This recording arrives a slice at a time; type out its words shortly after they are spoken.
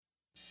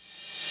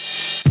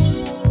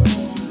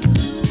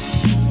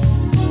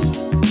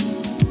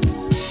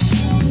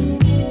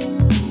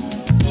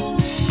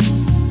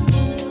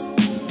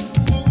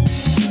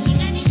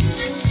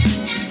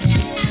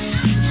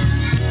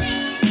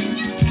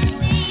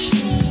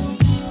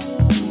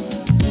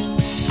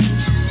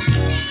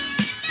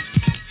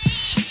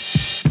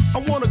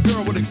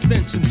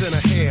extensions in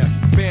her hair,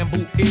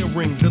 bamboo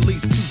earrings, at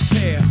least 2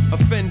 pair, a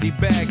Fendi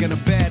bag and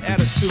a bad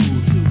attitude.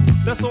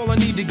 That's all I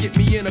need to get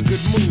me in a good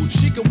mood.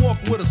 She can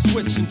walk with a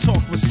switch and talk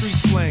with street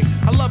slang.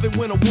 I love it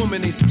when a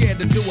woman ain't scared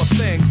to do a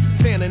thing.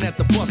 Standing at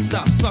the bus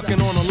stop,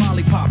 sucking on a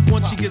lollipop.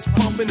 Once she gets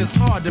pumping, it's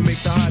hard to make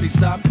the hottie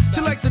stop.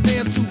 She likes to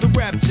dance to the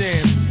rap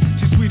jams.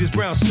 She's sweet as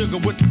brown sugar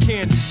with the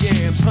candy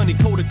yams.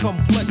 Honey-coated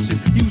complexion,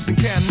 using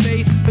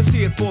Cabernet. Let's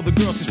hear it for the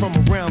girl, she's from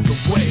around the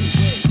way.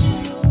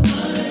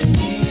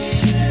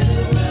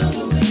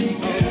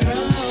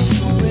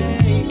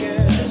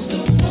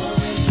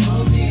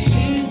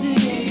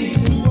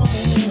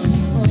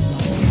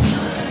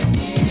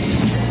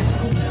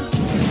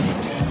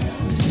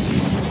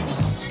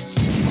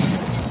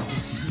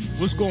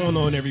 What's going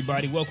on,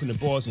 everybody? Welcome to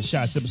Bars and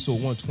Shots, episode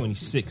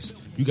 126.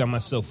 You got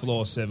myself,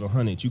 Flaw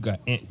 700. You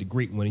got Ant, the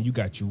Great One, and you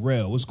got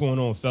Jarrell. What's going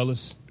on,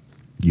 fellas?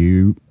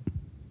 You.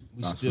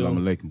 We still, Assalamu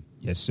alaikum.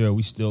 yes, sir.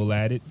 We still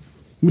at it.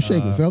 What's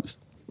shaking, fellas?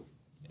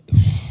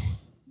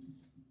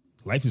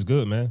 Life is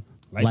good, man.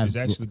 Life is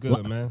actually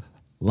good, man.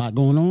 Lot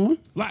going on?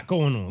 Lot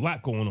going on. I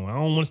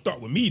don't want to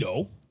start with me,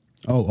 though.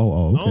 Oh,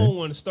 I okay. don't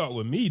want to start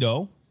with me,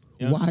 though.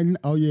 You know what I'm Why?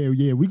 Oh,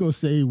 yeah. We gonna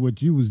say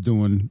what you was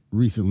doing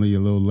recently a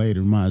little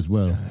later. Might as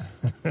well.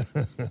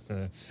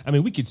 I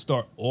mean, we could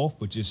start off,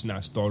 but just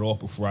not start off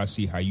before I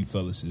see how you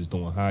fellas is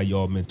doing, how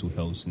y'all mental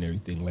health and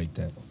everything like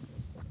that.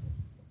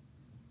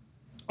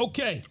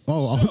 Okay.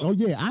 Oh,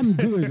 yeah. I'm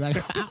good. Like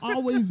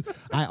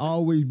I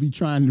always be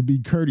trying to be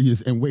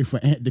courteous and wait for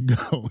Ant to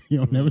go.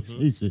 You know, never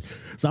say shit.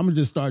 So I'm gonna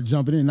just start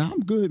jumping in. Now,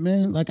 I'm good,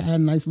 man. Like I had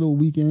a nice little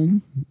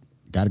weekend.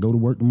 Got to go to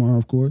work tomorrow,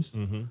 of course.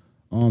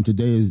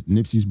 Today is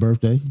Nipsey's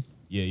birthday.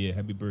 Yeah.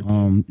 Happy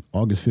birthday.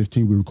 August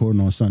 15th. We're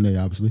recording on Sunday,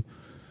 obviously.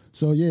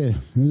 So yeah,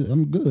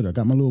 I'm good. I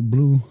got my little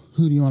blue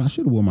hoodie on. I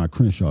should have worn my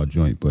Crenshaw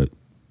joint, but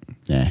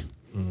yeah.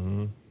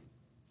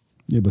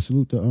 Yeah, but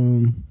salute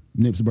to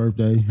Nip's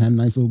birthday. Had a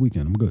nice little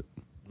weekend. I'm good.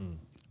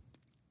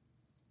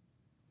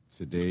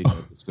 Today's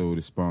episode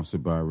is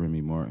sponsored by Remy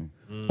Martin.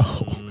 A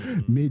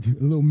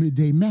little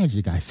midday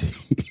magic, I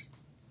see.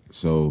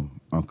 So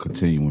I'm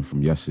continuing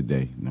from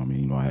yesterday. You know what I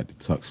mean? I had the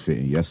tux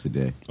fitting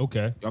yesterday.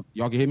 Okay.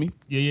 Y'all can hear me?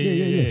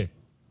 Yeah.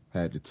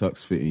 Had the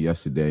tux fitting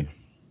yesterday.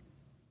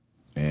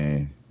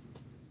 And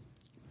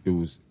it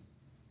was,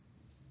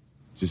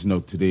 just know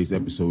today's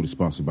episode is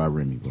sponsored by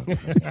Remy.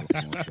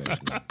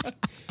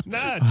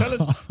 Nah, tell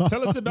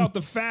us about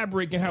the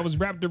fabric and how it's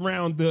wrapped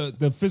around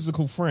the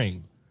physical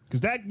frame.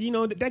 Because that,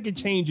 that can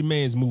change a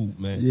man's mood,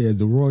 man. Yeah,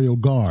 the royal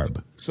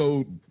garb.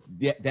 So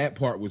that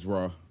part was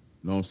raw.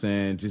 You know what I'm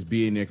saying? Just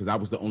being there because I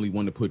was the only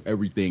one to put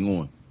everything on. You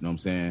know what I'm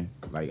saying?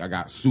 Like, I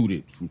got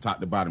suited from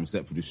top to bottom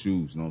except for the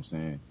shoes. You know what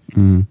I'm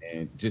saying?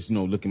 And just,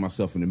 looking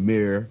myself in the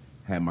mirror,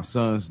 had my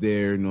sons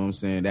there. You know what I'm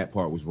saying? That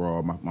part was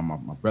raw.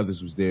 My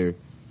brothers was there. You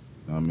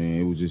know what I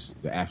mean? It was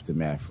just the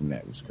aftermath from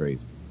that was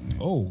crazy. Man.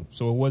 Oh,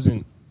 so it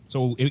wasn't...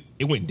 So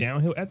it went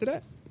downhill after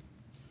that?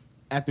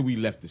 After we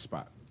left the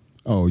spot.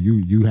 Oh,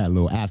 you had a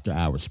little after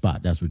hour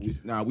spot. That's what you...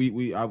 Nah,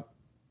 You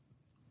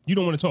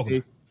don't want to talk about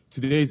it?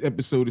 Today's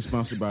episode is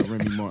sponsored by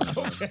Remy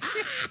Martin.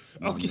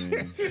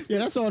 Okay. Yeah,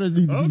 that's all that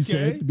needs to be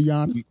said, to be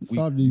honest. That's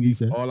all that needs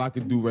to be said. All I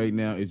can do right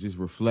now is just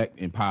reflect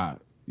and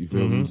pod. You feel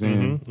what I'm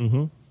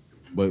saying?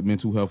 But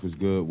mental health is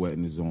good.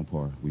 Wetting is on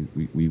par. We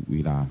live.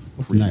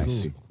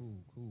 Nice.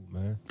 Cool,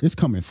 man. It's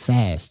coming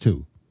fast,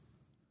 too.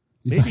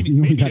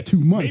 Maybe got 2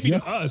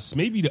 months.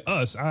 Maybe to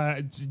us.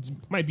 It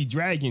might be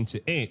dragging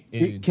to Ant.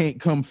 It can't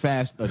come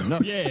fast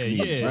enough.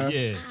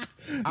 Yeah.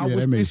 I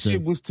wish this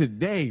shit was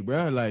today,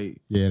 bro. Like,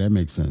 yeah, that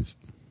makes sense.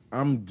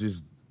 I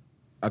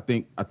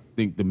think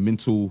the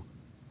mental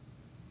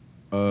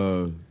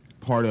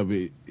part of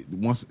it,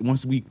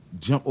 once we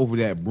jump over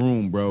that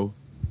broom, bro,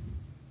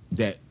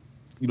 that,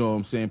 you know what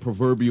I'm saying,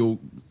 proverbial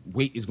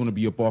weight is gonna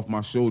be up off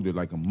my shoulder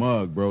like a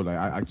mug, bro. Like,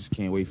 I just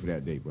can't wait for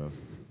that day, bro.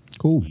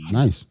 Cool.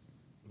 Nice.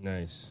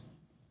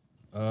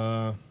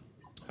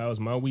 How's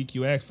my week,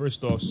 you asked?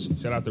 First off,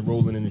 shout out to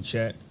Roland in the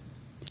chat.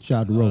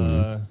 Shout out to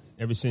Roland.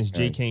 Ever since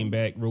Jay came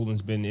back,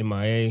 Roland's been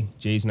MIA.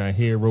 Jay's not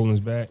here.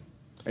 Roland's back.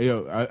 Hey,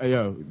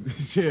 yo,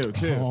 chill.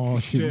 Oh,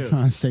 shit, chill. you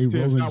trying to say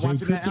Chill. Roland Stop Jay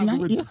watching that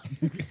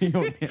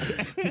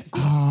Kryptonite?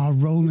 Ah,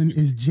 Roland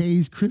is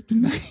Jay's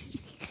Kryptonite.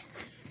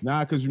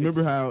 Nah, because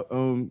remember how,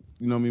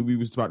 we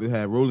was about to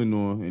have Roland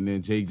on, and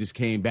then Jay just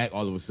came back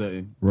all of a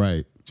sudden.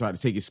 Right. Tried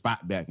to take his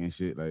spot back and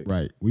shit. Like,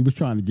 right. We was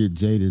trying to get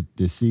Jay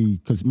to see,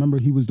 because remember,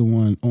 he was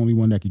the only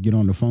one that could get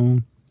on the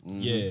phone.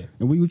 Yeah.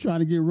 And we were trying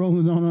to get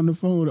Roland on the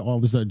phone. All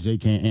of a sudden, Jay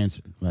can't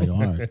answer. Like, all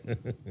right.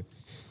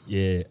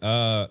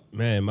 Yeah.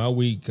 Man, my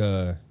week,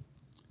 I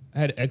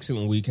had an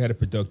excellent week, had a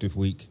productive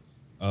week.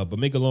 But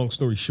make a long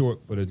story short,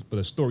 but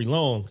a story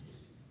long,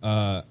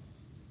 I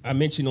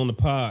mentioned on the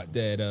pod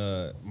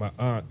that my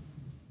aunt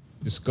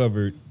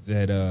discovered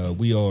that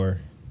we are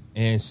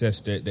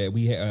ancestor, that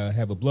we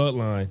have a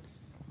bloodline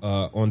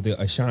on the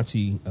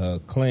Ashanti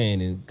clan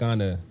in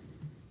Ghana,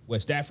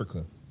 West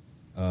Africa.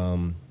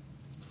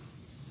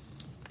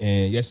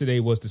 And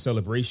yesterday was the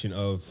celebration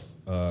of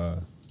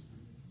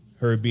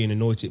her being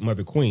anointed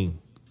Mother Queen.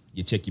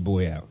 You check your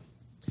boy out.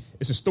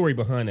 it's a story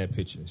behind that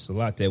picture. It's a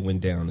lot that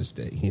went down this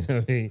day. You know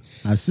what I mean?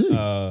 I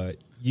see.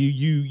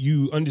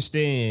 You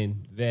understand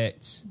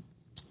that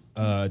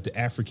the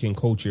African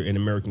culture and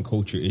American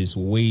culture is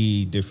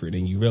way different,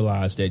 and you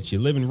realize that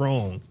you're living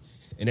wrong,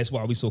 and that's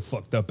why we so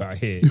fucked up out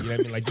here. You know what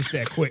I mean? Like just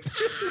that quick.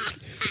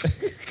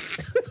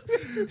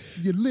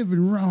 You're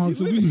living wrong,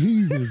 so we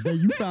heathens.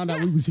 You found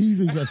out we was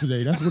heathens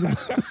yesterday. That's what it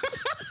was.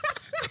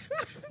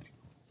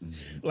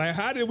 Like,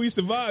 how did we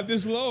survive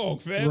this long,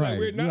 fam? Right. Like,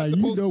 we're not like,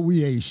 supposed you know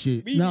we ain't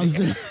shit. We- Know what I'm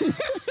saying?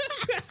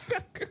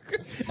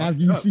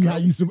 After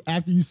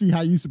you see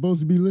how you supposed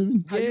to be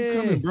living. How you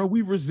coming, bro?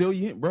 We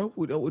resilient, bro.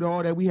 With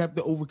all that we have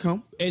to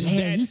overcome. And Damn,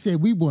 that's you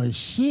said we weren't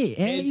shit.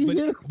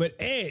 but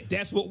Ed,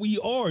 that's what we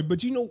are.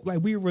 But you know, like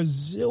we're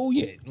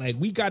resilient. Like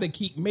we got to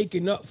keep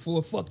making up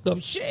for fucked up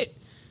shit.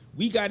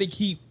 We got to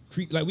keep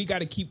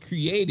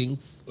creating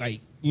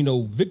like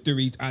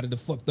victories out of the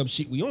fucked up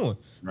shit we on.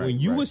 Right, when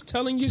you right. was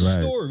telling your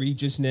Right. story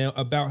just now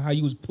about how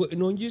you was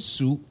putting on your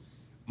suit,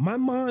 my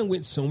mind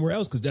went somewhere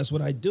else because that's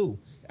what I do.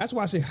 That's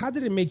why I say, how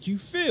did it make you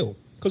feel?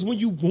 Because when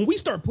we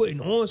start putting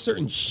on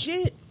certain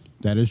shit,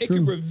 That is it true.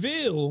 can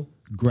reveal.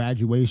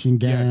 Graduation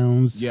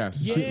gowns.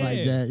 Yes. Shit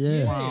like that.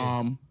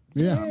 Yeah.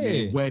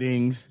 Yeah.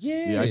 Weddings.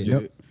 Yeah. I get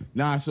Yep. it.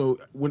 Nah, so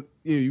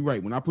you're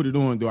right. When I put it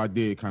on, though, I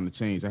did kind of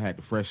change. I had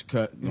the fresh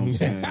cut. You know what I'm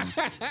saying?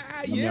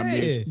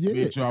 I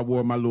made sure I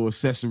wore my little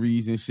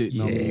accessories and shit. You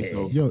know what I mean?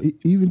 So Yo,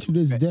 even to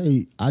this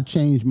day, I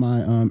changed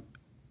my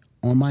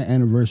on my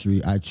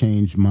anniversary. I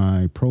changed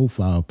my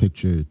profile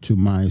picture to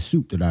my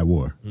suit that I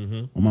wore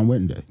on my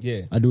wedding day.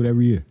 Yeah. I do it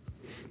every year.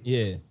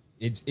 Yeah,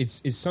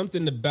 it's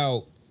something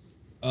about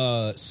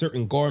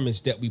certain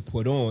garments that we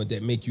put on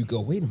that make you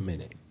go, wait a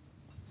minute,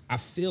 I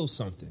feel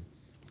something.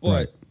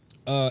 But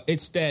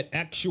it's that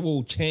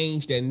actual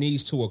change that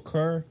needs to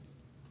occur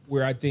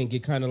where I think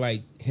it kind of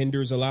like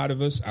hinders a lot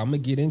of us. I'm gonna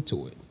get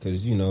into it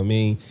because you know what I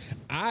mean.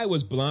 I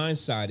was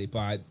blindsided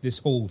by this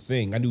whole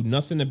thing. I knew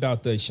nothing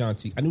about the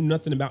Ashanti. I knew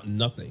nothing about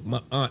nothing. My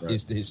aunt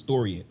is the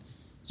historian,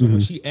 so when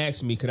she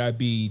asked me, could I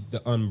be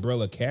the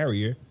umbrella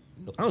carrier?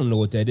 I don't know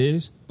what that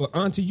is, but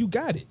auntie, you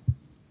got it.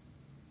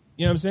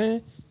 You know what I'm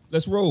saying?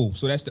 Let's roll.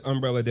 So that's the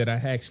umbrella that I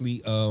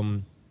actually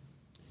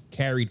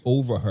carried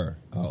over her.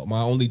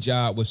 My only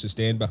job was to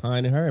stand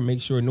behind her and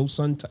make sure no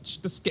sun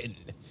touched the skin.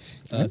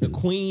 The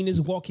queen is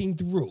walking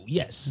through.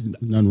 Yes.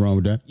 Nothing wrong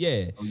with that.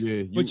 Yeah. Oh,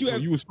 yeah. But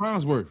you was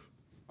Farnsworth.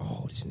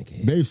 Oh, this nigga.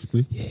 Here.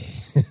 Basically,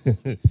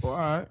 Oh, all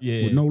right.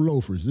 Yeah. with no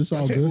loafers. It's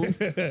all good.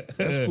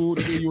 That's cool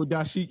to give you a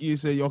dashiki and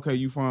say, okay,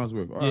 you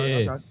Farnsworth. All right,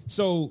 Yeah. okay.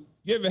 So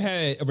you ever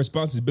had a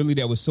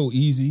responsibility that was so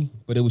easy,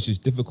 but it was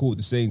just difficult at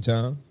the same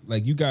time?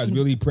 Like you guys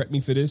really prepped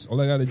me for this.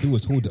 All I got to do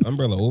is hold the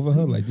umbrella over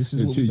her. Like this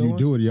is what Until we're you doing.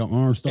 do it, your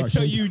arms start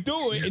Until shaking. you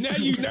do it, and now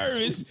you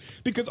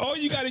nervous because all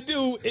you got to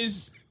do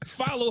is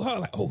follow her.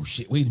 Like, oh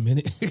shit, wait a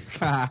minute.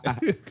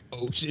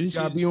 Oh shit, this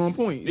Gotta shit, be on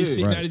point. this Yeah.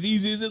 shit Right. not as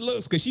easy as it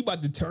looks because she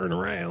about to turn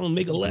around,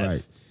 make a left.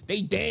 Right.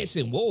 They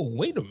dancing. Whoa,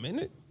 wait a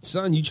minute,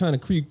 son, you trying to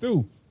creep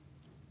through?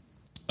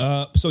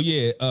 So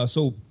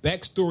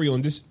backstory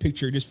on this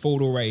picture, this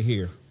photo right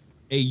here.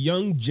 A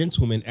young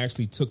gentleman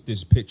actually took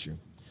this picture.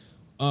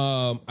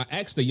 I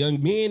asked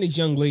me and this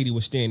young lady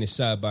were standing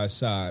side by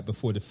side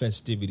before the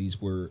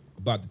festivities were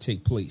about to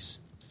take place.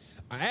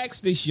 I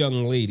asked this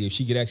young lady if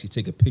she could actually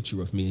take a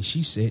picture of me, and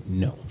she said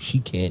no, she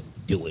can't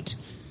do it.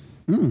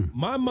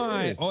 My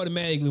mind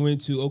automatically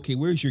went to, okay,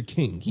 where's your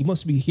king? He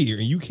must be here,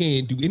 and you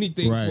can't do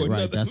anything for Right.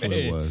 another That's man. what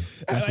it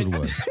was. That's what it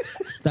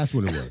was. That's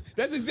what it was.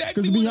 That's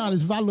exactly Because to what be it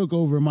honest, if I look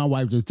over and my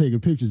wife just taking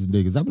pictures of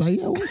niggas, I'm like,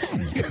 yo, what's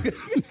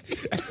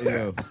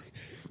happening?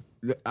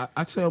 Yo,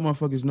 I tell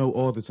motherfuckers no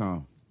all the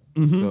time.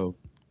 Mm-hmm. So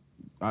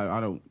I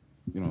don't,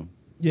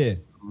 Yeah.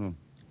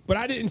 But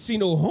I didn't see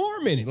no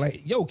harm in it.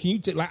 Like, yo, can you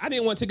take, like, I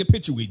didn't want to take a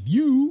picture with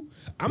you.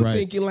 I'm Right.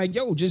 thinking, like,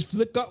 yo, just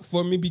flick up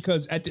for me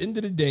because at the end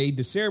of the day,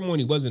 the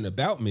ceremony wasn't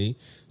about me.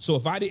 So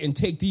if I didn't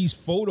take these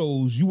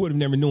photos, you would have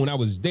never known I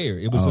was there.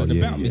 It was Oh,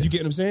 yeah, about me. yeah. You get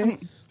what I'm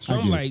saying? So I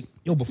I'm get it. like,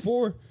 yo,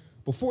 before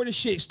the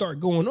shit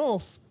start going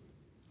off,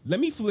 let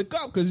me flick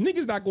up because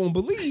niggas not going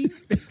to believe.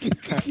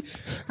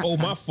 Oh,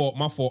 my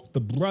fault.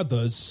 The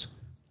brothers.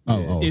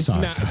 It's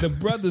sorry, not sorry. the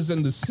brothers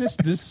and the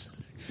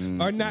sisters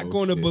are not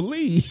going to shit.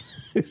 believe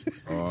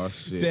Oh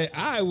shit. that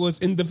I was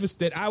in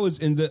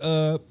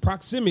the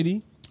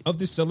proximity of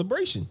this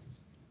celebration.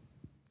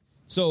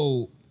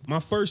 So my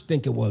first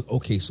thinking was,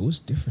 okay, so it's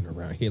different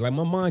around here. Like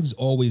my mind just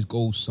always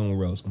goes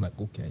somewhere else. I'm like,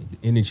 okay,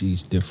 the energy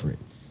is different.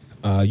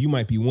 You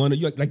might be one of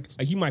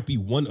he might be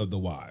one of the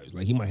wives.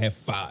 Like he might have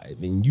 5,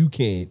 and you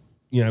can't.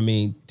 You know what I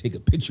mean? Take a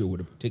picture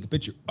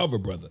of a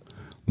brother.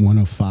 One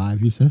of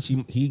 5, you said?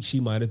 She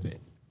might have been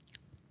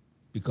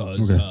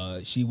because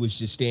Okay. she was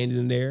just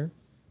standing there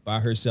by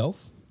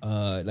herself.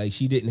 Like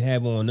she didn't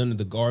have on none of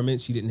the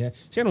garments. She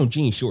had on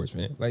jean shorts,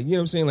 man. Like, you know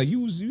what I'm saying? Like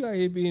you out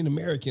here being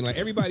American. Like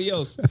everybody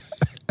else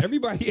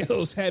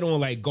had on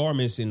like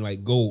garments and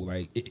like gold.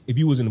 Like if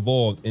you was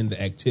involved in the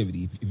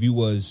activity, if you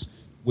was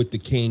with the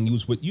king, you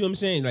was with, you know what I'm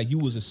saying? Like you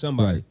was a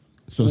somebody. Right.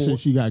 So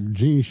since you got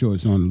jean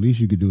shorts on, the least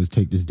you could do is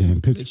take this damn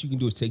picture. What you can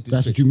do is take this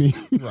That's picture. what you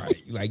mean?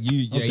 Right. Like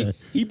you, Okay.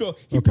 he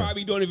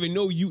probably don't even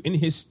know you in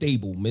his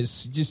stable,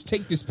 miss. Just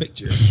take this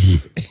picture.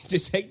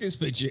 Just take this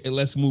picture and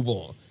let's move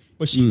on.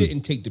 But she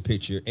didn't take the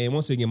picture. And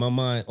once again, my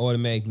mind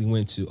automatically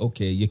went to,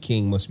 okay, your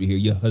king must be here.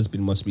 Your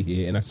husband must be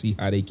here. And I see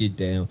how they get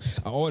down.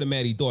 I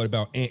automatically thought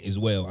about Ant as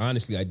well.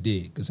 Honestly, I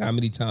did. Because how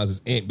many times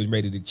has Ant been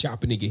ready to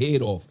chop a nigga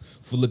head off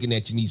for looking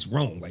at your niece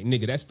wrong? Like,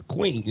 nigga, that's the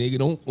queen. Nigga,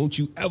 don't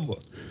you ever.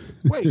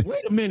 Wait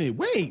a minute.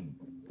 Wait.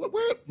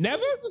 Where Never?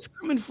 Where's this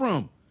coming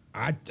from?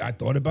 I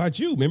thought about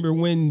you. Remember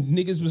when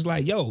niggas was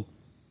like, yo,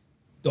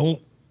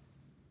 don't.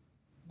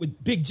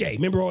 With Big J,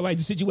 remember all like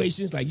the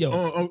situations? Like, yo.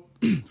 Oh,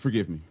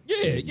 forgive me.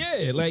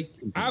 Yeah. Like,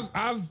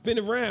 I've been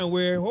around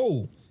where,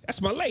 oh,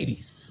 that's my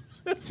lady.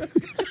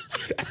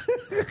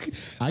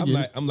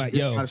 I'm like,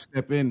 yo. Gotta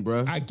step in,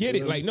 bro. I get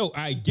it. Like, no,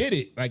 I get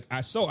it. Like,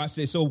 I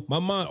said, so my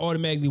mind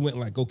automatically went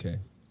like, okay,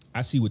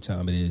 I see what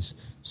time it is.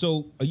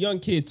 So a young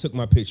kid took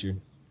my picture.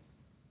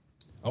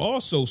 I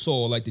also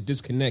saw like the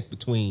disconnect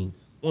between,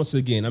 once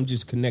again, I'm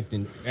just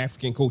connecting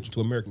African culture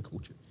to American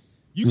culture.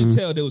 You can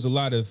tell there was a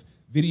lot of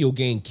video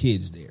game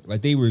kids there.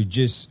 Like they were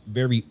just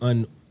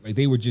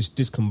they were just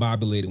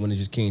discombobulated when it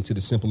just came to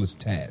the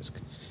simplest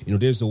task. You know,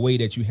 there's a way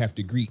that you have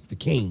to greet the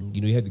king.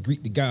 You know, you have to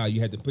greet the guy.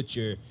 You have to put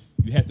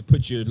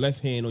your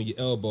left hand on your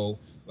elbow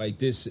like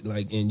this,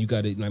 like, and you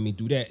got to,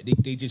 do that.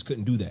 They just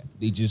couldn't do that.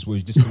 They just were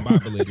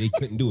discombobulated. They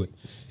couldn't do it.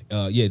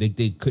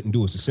 They couldn't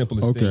do it. It's the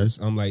simplest things.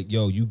 I'm like,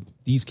 yo,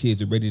 these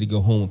kids are ready to go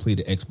home and play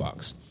the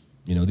Xbox.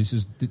 You know, this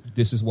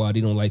is why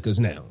they don't like us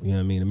now. You know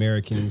what I mean?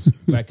 Americans,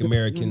 Black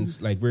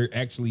Americans, like we're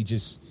actually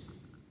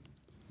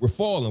we're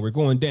falling. We're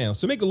going down.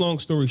 So make a long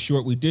story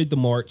short, we did the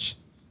march.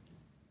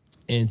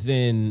 And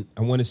then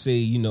I want to say,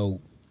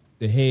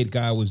 the head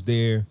guy was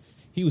there.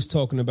 He was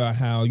talking about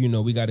how,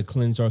 we got to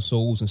cleanse our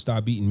souls and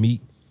stop eating meat.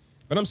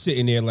 But I'm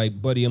sitting there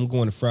like, buddy, I'm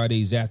going to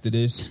Fridays after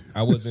this.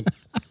 I wasn't...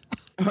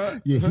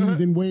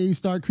 heathen ways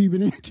start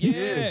creeping in.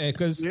 Yeah,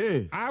 because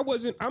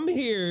I'm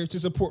here to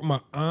support my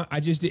aunt. I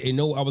just didn't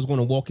know I was going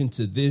to walk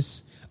into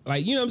this.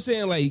 Like, you know what I'm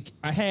saying? Like,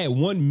 I had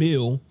one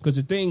meal because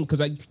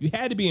you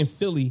had to be in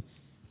Philly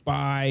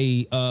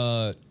by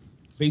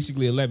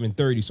basically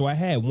 11:30. So I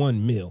had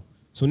one meal.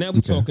 So now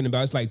we're talking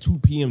about it's like 2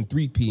 p.m.,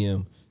 3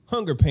 p.m.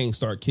 Hunger pains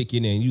start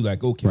kicking in. You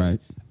like, okay,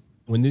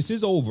 when this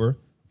is over,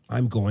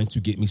 I'm going to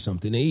get me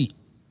something to eat.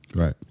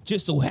 Right.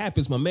 Just so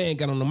happens my man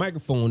got on the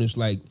microphone. It's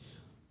like,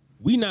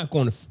 we're not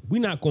gonna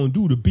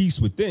do the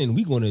beast within.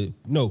 We're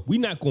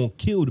not gonna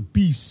kill the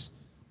beast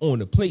on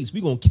the place.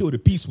 We're gonna kill the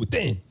beast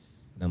within.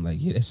 And I'm like,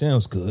 yeah, that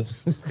sounds good.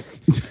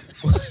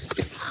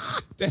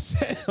 That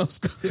sounds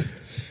good.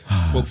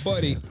 But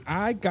buddy,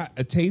 I got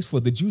a taste for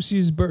the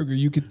juiciest burger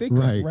you could think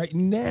of right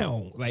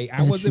now. Like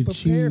I wasn't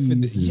prepared for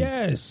this.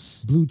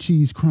 Yes. Blue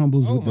cheese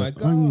crumbles with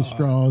the onion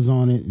straws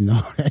on it and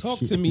all that. Talk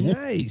to me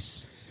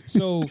nice.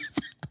 So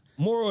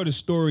moral of the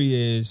story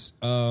is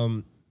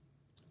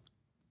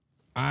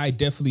I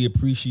definitely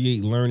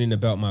appreciate learning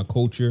about my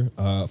culture.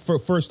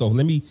 First off,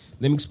 let me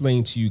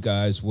explain to you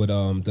guys what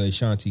the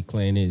Ashanti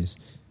clan is.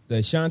 The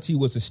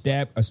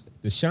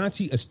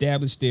Ashanti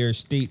established their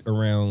state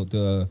around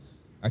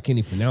I can't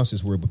even pronounce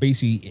this word, but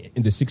basically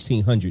in the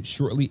 1600s,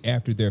 shortly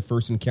after their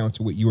first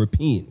encounter with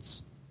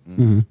Europeans.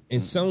 Mm-hmm.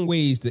 In some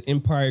ways, the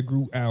empire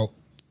grew out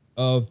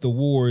of the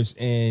wars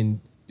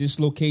and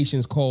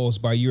dislocations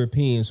caused by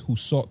Europeans who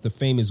sought the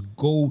famous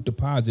gold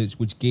deposits,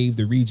 which gave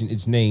the region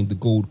its name, the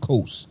Gold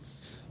Coast.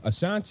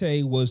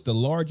 Ashanti was the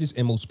largest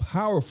and most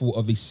powerful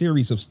of a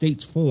series of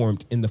states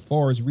formed in the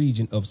forest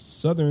region of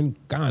southern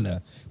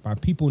Ghana by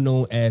people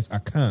known as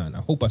Akan.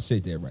 I hope I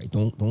said that right.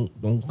 Don't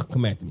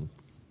come after me.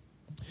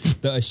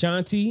 The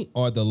Ashanti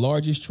are the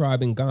largest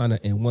tribe in Ghana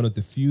and one of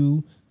the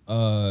few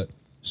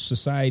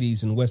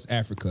societies in West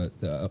Africa.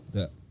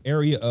 The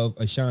area of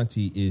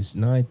Ashanti is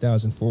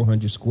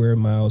 9,400 square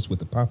miles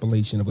with a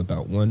population of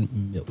about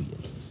 1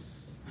 million.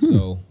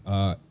 So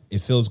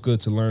it feels good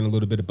to learn a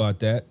little bit about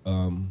that.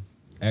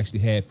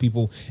 Actually had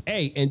people,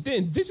 and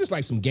then this is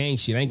like some gang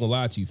shit. I ain't gonna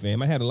lie to you,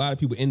 fam. I had a lot of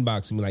people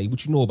inboxing me like,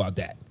 what you know about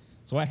that?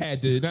 So I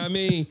had to, you know what I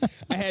mean?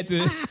 I had to,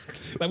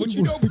 like, what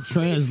you know?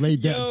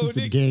 Translate that to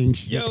some gang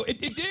shit. Yo,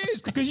 it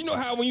is, because you know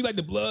how when you like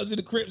the Bloods or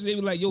the Crips, they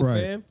be like, yo,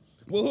 fam,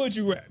 what hood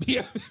you rap?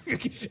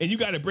 And you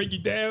got to break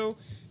it down.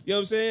 You know what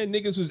I'm saying?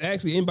 Niggas was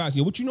actually inboxing,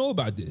 yo, what you know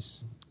about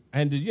this?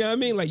 And you know what I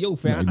mean? Like, yo,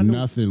 fam, I know.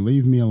 Nothing,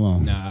 leave me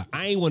alone. Nah,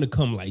 I ain't want to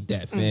come like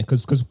that, fam.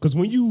 Because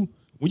when you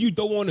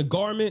throw on a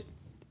garment,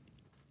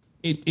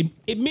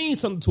 it means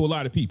something to a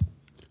lot of people.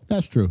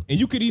 That's true. And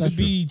you could either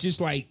be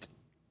just like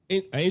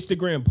an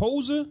Instagram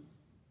poser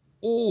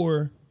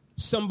or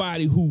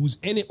somebody who's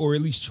in it or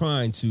at least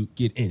trying to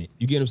get in it.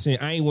 You get what I'm saying?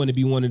 I ain't want to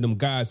be one of them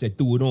guys that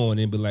threw it on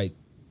and be like,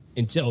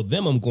 and tell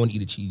them I'm going to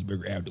eat a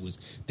cheeseburger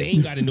afterwards. They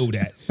ain't got to know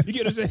that. You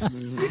get what I'm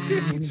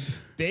saying?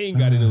 They ain't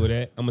got to know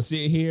that. I'm going to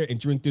sit here and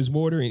drink this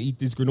water and eat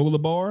this granola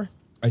bar.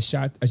 A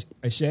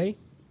shay.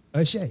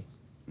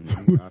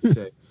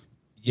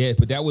 Yeah,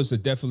 but that was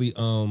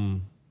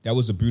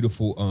a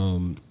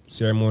beautiful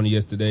ceremony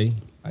yesterday.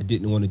 I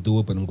didn't want to do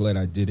it, but I'm glad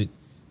I did it.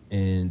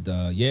 And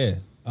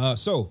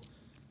so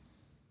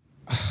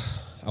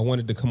I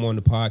wanted to come on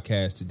the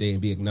podcast today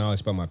and be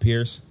acknowledged by my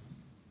peers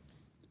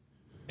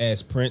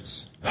as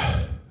Prince,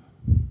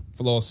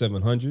 Flaw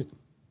 700.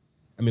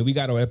 I mean, we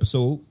got our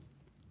episode.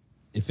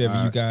 If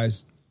ever you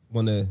guys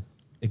want to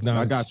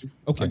acknowledge. I got you.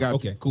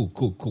 Okay,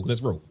 cool.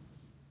 Let's roll.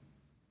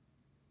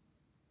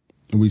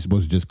 Are we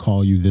supposed to just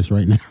call you this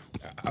right now?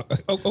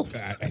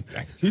 Okay.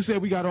 He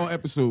said we got all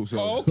episodes.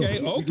 So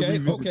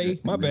Okay.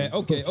 My bad.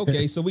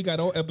 Okay. So we got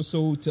all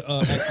episode to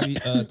actually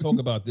talk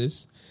about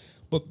this.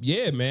 But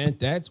yeah, man,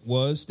 that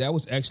was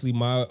actually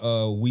my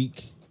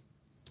week.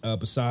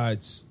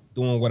 Besides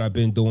doing what I've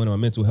been doing, my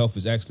mental health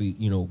is actually,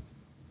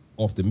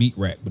 off the meat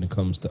rack when it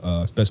comes to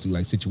especially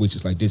like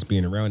situations like this,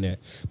 being around that.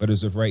 But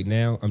as of right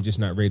now, I'm just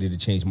not ready to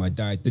change my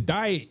diet. The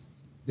diet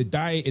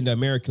in the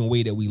American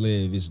way that we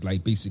live is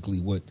like basically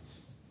what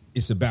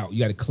it's about. You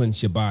got to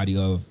cleanse your body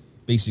of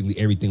basically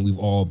everything we've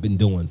all been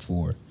doing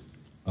for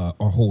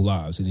our whole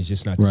lives, and it's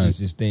just not the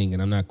easiest thing.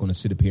 And I'm not going to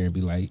sit up here and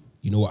be like,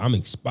 you know what, I'm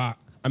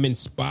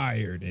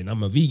inspired, and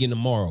I'm a vegan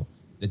tomorrow.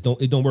 It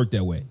don't work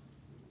that way.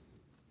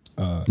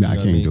 I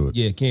can't do it.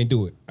 Yeah, can't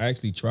do it. I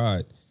actually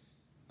tried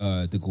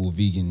to go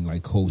vegan,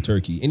 like cold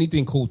turkey.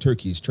 Anything cold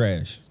turkey is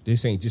trash.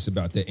 This ain't just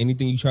about that.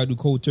 Anything you try to do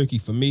cold turkey,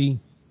 for me,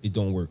 it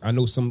don't work. I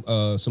know some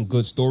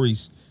good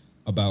stories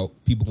about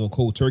people going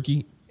cold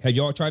turkey. Have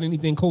y'all tried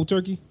anything cold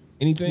turkey?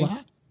 Anything?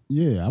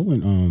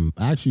 Well,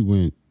 I actually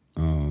went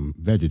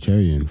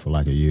vegetarian for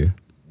like a year.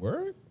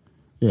 Word?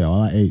 Yeah,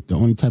 all I ate, the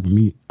only type of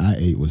meat I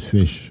ate was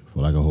fish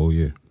for like a whole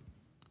year.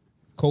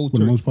 Cold For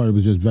turkey. the most part, it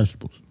was just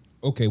vegetables.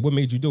 Okay, what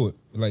made you do it?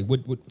 Like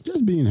what?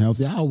 Just being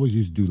healthy. I always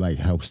used to do like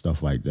health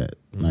stuff like that.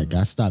 Like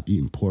I stopped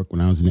eating pork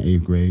when I was in the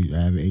 8th grade.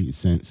 I haven't eaten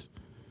since.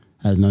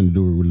 Has nothing to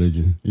do with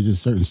religion. It's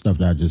just certain stuff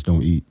that I just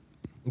don't eat.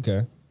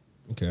 Okay.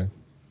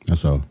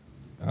 That's all.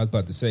 I was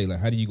about to say, like,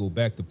 how do you go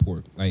back to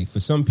pork? Like,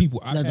 for some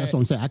people, That's what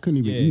I'm saying. I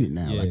couldn't even eat it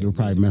now. Yeah, like, it would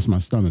probably mess my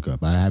stomach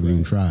up. I haven't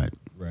even tried.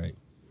 Right.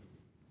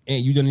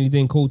 And you done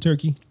anything cold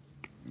turkey?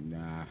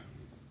 Nah.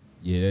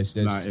 Yeah, that's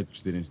Not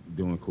interested in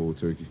doing cold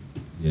turkey.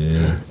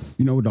 Yeah.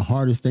 You know what the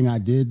hardest thing I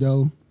did,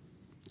 though?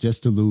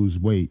 Just to lose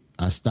weight,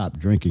 I stopped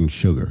drinking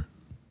sugar.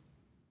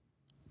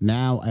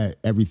 Now,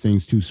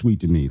 everything's too sweet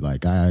to me.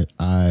 Like, I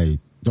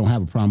don't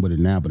have a problem with it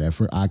now, but at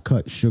first, I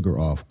cut sugar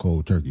off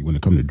cold turkey when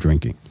it comes to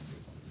drinking.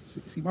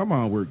 See, my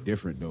mind work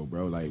different though,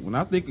 bro. Like when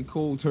I think of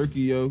cold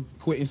turkey,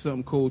 quitting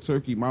something cold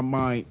turkey, my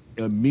mind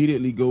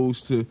immediately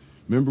goes to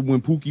remember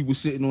when Pookie was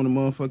sitting on the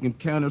motherfucking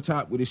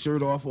countertop with his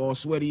shirt off, all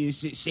sweaty and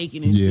shit,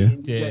 shaking and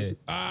shit. It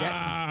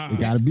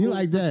gotta be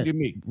like that, to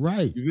me.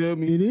 Right? You feel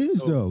me? It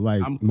is though.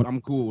 Like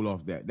I'm cool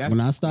off that. When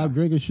I stopped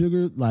drinking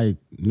sugar, like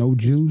no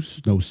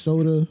juice, no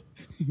soda.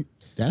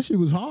 That shit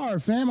was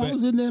hard, fam. I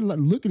was in there like,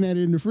 looking at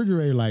it in the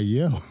refrigerator, like,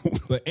 yo.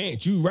 But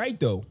Aunt, you right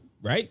though.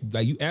 Right?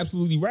 Like you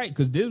absolutely right.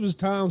 Because there was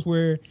times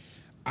where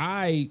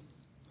I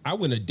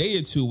went a day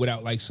or two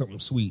without like something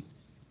sweet.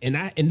 And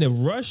in the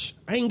rush,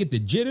 I didn't get the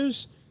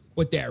jitters,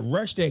 but that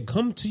rush that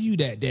come to you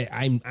that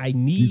I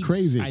need. You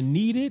crave it. I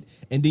need it.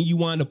 And then you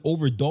wind up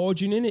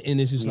overindulging in it.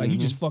 And it's just like you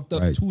just fucked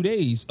up 2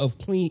 days of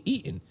clean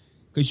eating.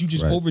 Because you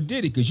just overdid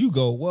it. Because you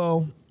go,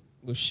 well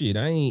shit,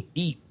 I ain't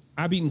eat.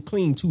 I've eaten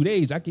clean 2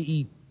 days. I can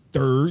eat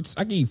thirds.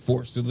 I can eat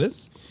fourths of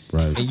this.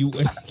 Right.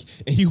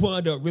 And you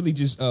wind up really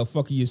just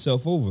fucking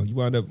yourself over. You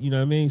wind up, you know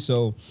what I mean?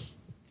 So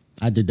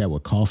I did that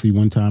with coffee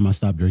one time. I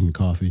stopped drinking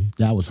coffee.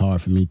 That was hard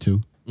for me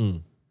too.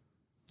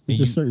 It's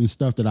just certain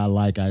stuff that I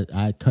like.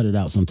 I cut it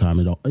out sometime.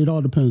 It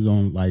all depends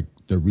on like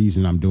the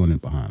reason I'm doing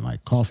it behind.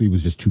 Like coffee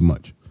was just too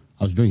much.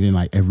 I was drinking it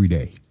like every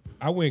day.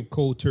 I went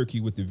cold turkey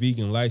with the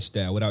vegan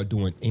lifestyle without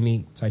doing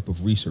any type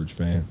of research,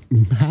 fam.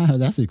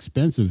 That's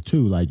expensive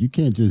too. Like you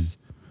can't just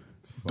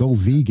go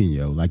vegan,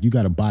 yo. Like you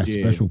got to buy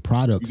special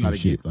products and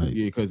shit. Like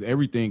because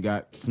everything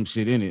got some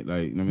shit in it.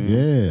 Like, you know what I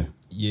mean?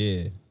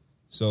 Yeah.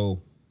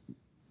 So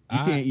you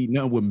can't eat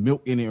nothing with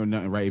milk in it or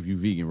nothing, right? If you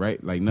vegan,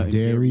 right? Like nothing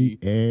dairy,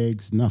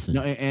 eggs, nothing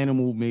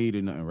animal made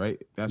or nothing,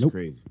 right? That's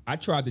crazy. I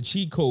tried the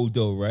cheat code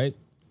though, right?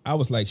 I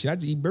was like, should I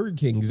just eat Burger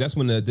King? Because that's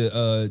when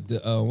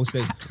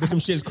what's some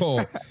shit's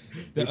called?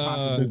 The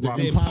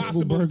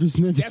Impossible Burgers,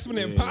 nigga. That's when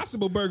the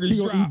Impossible Burgers He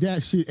gonna eat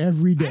that shit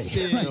every day. I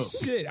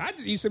said, shit, I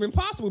just eat some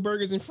Impossible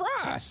Burgers and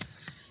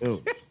fries.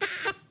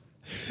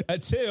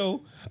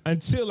 until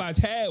I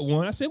had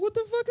one. I said, what the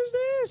fuck is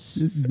this?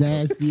 This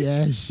nasty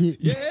ass shit.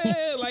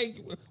 Yeah,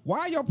 like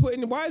why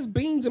is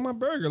beans in my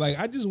burger? Like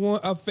I just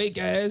want a fake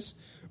ass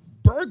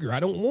burger. I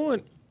don't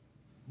want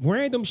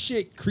random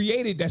shit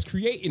that's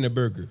creating a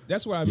burger.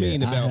 That's what I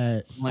mean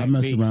about. I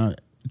messed around.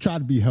 Try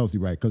to be healthy,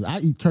 right? Because I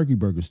eat turkey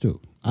burgers too.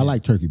 I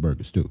like turkey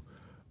burgers too.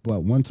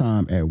 But one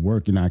time at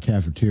work in our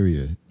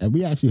cafeteria, and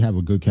we actually have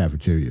a good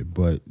cafeteria,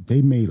 but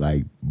they made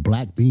like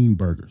black bean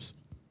burgers.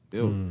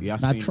 Yeah,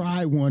 I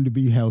tried one to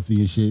be healthy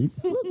and shit.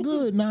 It looked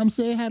good. Know what I'm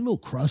saying? Had a little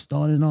crust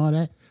on it and all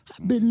that.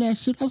 I bit in that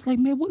shit. I was like,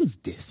 man, what is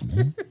this,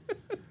 man?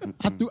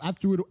 I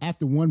threw it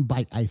after one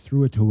bite. I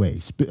threw it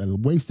away.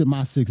 Wasted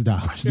my $6,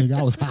 nigga.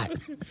 I was hot.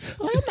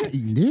 I'm not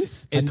eating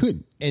this. I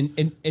couldn't.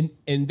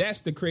 And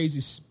that's the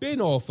crazy spin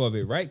off of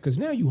it, right? Because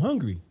now you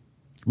hungry.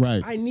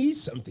 Right. I need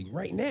something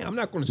right now. I'm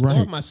not going to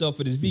starve myself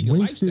for this vegan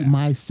Wasted lifestyle.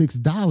 my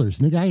 $6,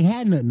 nigga. I ain't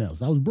had nothing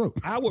else. I was broke.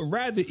 I would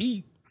rather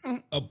eat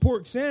a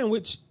pork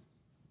sandwich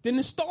than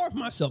to starve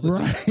myself.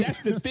 Right.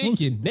 That's the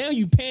thinking. Now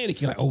you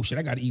panicking like, oh shit,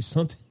 I got to eat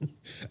something.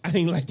 I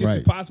ain't like this. Right.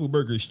 Impossible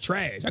Burger is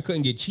trash. I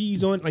couldn't get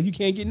cheese on it. Like you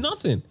can't get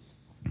nothing.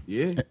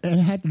 Yeah. And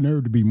it had the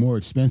nerve to be more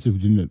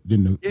expensive than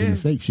the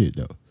fake shit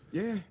though.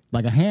 Yeah.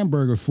 Like a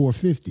hamburger,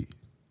 $4.50.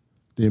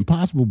 The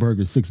Impossible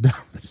Burger,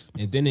 $6.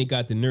 And then they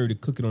got the nerve to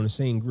cook it on the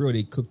same grill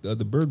they cooked the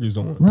other burgers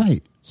on.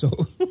 Right. So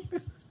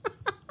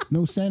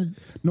No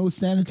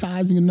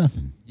sanitizing or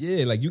nothing.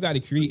 yeah, like you got to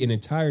create an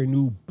entire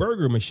new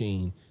burger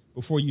machine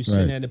before you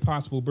send Right. that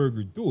Impossible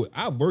Burger through it.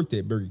 I worked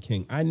at Burger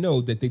King. I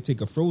know that they take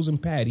a frozen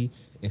patty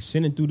and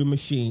send it through the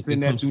machine. Send It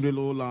that comes- through the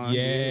little line.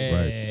 Yeah,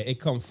 Right. it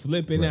come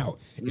flipping out.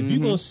 If you're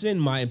gonna send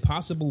my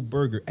Impossible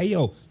Burger, hey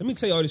yo, let me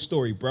tell you all this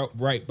story, bro.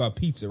 Right about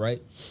pizza, right?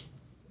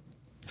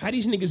 How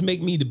these niggas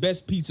make me the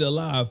best pizza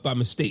alive by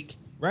mistake,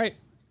 right?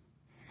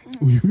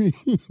 What you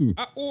mean?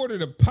 I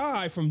ordered a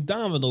pie from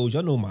Domino's.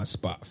 Y'all know my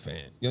spot, fam.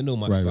 Y'all know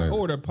my Right, spot. right, I right.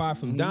 ordered a pie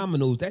from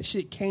Domino's. That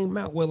shit came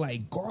out with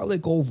like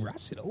garlic over. I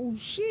said, "Oh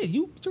shit,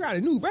 you got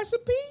a new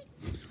recipe?"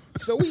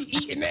 So we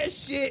eating that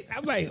shit.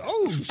 I'm like,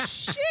 "Oh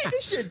shit,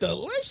 this shit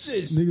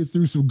delicious." Niggas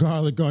threw some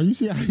garlic on. You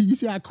see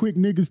how quick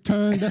niggas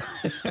turned?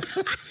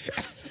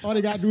 All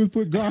they gotta do is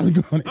put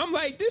garlic on it. I'm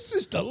like, this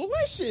is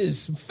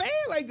delicious, fam.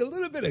 Like a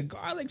little bit of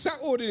garlic. So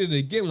I ordered it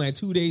again like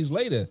 2 days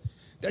later.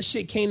 That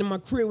shit came to my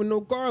crib with no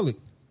garlic.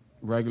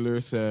 Regular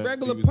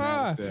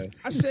Pie.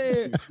 I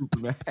said,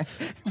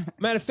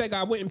 matter of fact,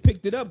 I went and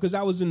picked it up because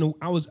I was in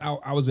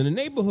the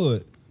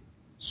neighborhood.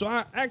 So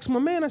I asked my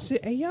man. I said,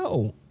 "Hey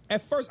yo."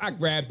 At first, I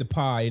grabbed the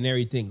pie and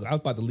everything. I was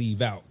about to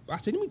leave out. I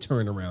said, "Let me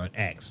turn around and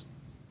ask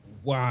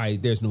why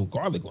there's no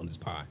garlic on this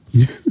pie."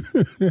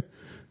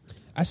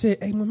 I said,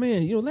 "Hey, my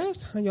man,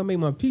 last time y'all made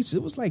my pizza,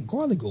 it was like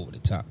garlic over the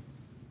top."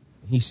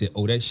 He said,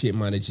 "Oh, that shit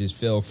might have just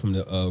fell from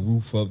the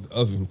roof of the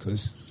oven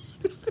because."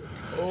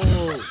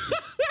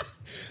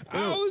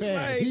 I was Fam,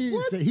 like, he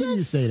what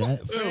didn't say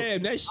that.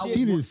 Fam, that shit.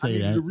 He didn't say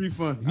that. The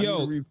refund.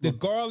 Yo, the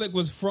garlic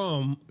was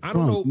from, I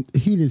don't know,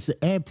 He didn't say.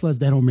 And plus,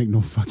 that don't make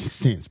no fucking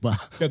sense. But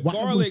the why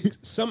garlic,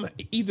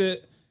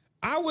 would-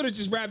 I would have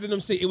just rather them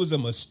say it was a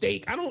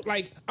mistake.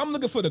 I'm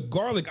looking for the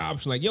garlic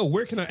option. Like, yo,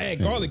 where can I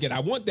add garlic at? I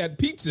want that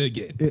pizza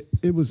again.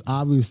 It was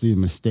obviously a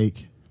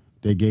mistake.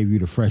 They gave you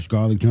the fresh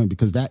garlic joint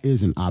because that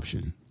is an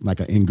option, like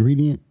an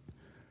ingredient.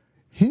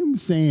 Him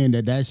saying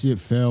that shit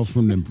fell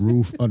from the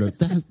roof of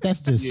the that's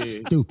just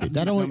stupid.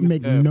 That don't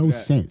make no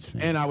sense.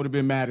 Fam. And I would have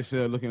been mad as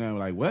hell looking at him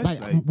like, what?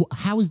 Like,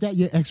 how is that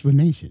your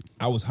explanation?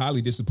 I was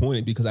highly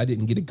disappointed because I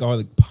didn't get a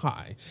garlic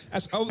pie.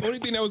 That's the only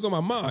thing that was on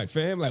my mind,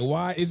 fam. Like,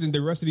 why isn't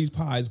the rest of these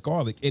pies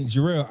garlic? And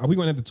Jarrell, are we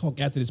gonna have to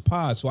talk after this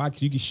pie so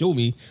you can show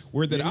me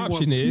where that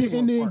option is? Yeah,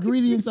 and the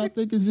ingredients, I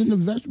think, is in the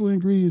vegetable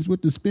ingredients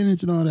with the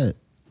spinach and all that.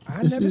 I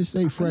It never should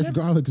say I fresh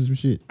never- garlic or some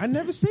shit. I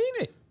never seen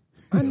it.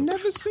 I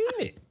never seen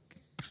it.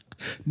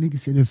 Nigga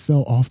said it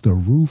fell off the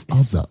roof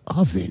of the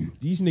oven.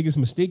 These niggas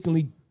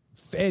mistakenly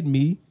fed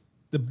me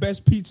the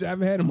best pizza I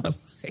ever had in my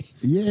life.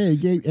 Yeah,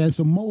 it gave and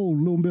some mold, a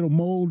little bit of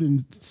mold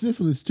and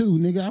syphilis too,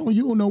 nigga.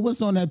 You don't know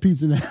what's on that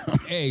pizza now.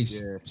 Hey,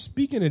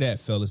 speaking of that,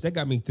 fellas, that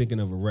got me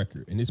thinking of a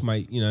record, and this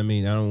might, you know what I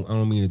mean? I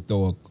don't mean to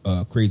throw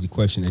a crazy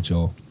question at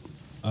y'all.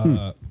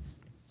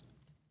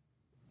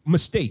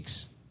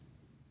 Mistakes.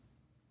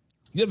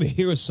 You ever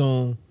hear a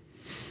song,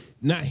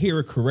 not hear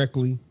it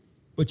correctly,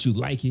 but you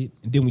like it,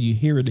 and then when you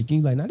hear it again,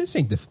 you're like, nah, this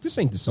ain't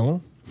the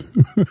song.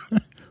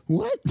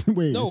 What?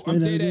 Wait, No, explain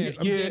I'm that dead again. ass.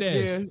 I'm dead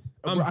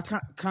ass. Bro, I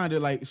kind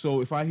of like,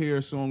 so if I hear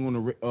a song on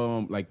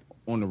the like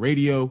on the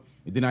radio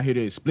and then I hear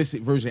the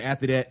explicit version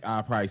after that,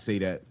 I'll probably say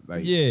that.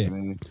 Like, Yeah. you know what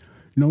I mean?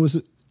 No,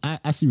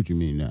 I see what you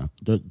mean now.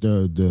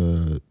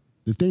 The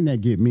thing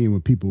that get me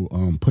when people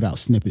put out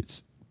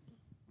snippets,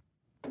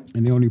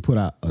 and they only put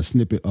out a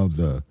snippet of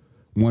the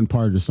one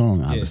part of the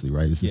song, obviously,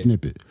 right? It's a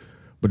snippet.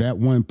 But that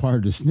one part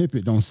of the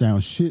snippet don't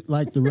sound shit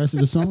like the rest of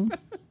the song.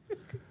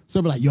 So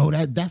I'm like, yo,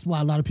 that's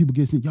why a lot of people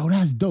get, yo,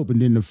 that's dope. And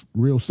then the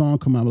real song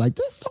come out like,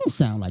 this don't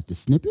sound like the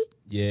snippet.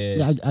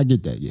 Yeah, I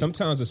get that. Yeah.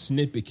 Sometimes a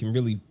snippet can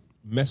really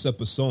mess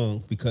up a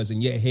song because in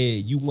your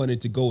head you want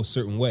it to go a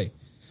certain way.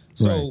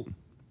 So,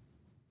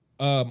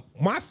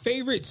 my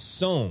favorite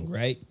song,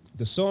 right?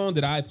 The song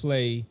that I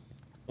play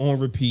on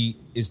repeat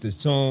is the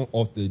song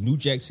off the New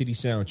Jack City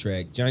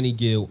soundtrack, Johnny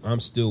Gill, "I'm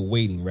Still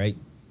Waiting," right?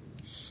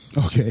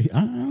 Okay,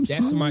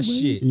 That's my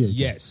shit. Yeah.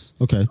 Yes.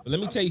 Okay. But let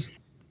me tell you,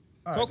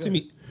 talk to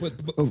me. But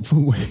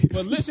Wait.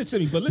 listen to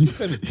me. You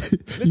Listen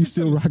to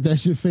still me. rock that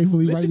shit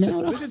faithfully right Listen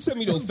now? to, listen to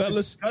me though,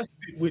 fellas.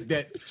 Disgusted with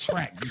that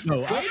track. Yo,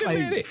 Wait a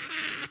minute.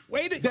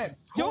 Wait a That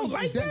Don't tone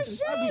like is that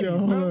that- shit. Yo,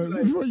 hold on.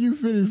 Like- Before you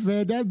finish,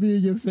 fam, that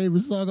being your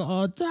favorite song of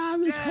all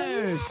time is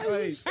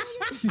Yes,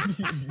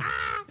 like,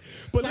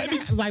 But let me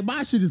like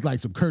my shit is like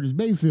some Curtis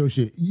Mayfield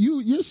shit.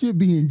 Your shit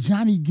being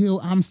Johnny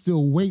Gill, I'm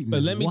Still Waiting.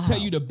 tell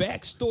you the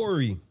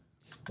backstory.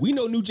 We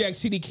know New Jack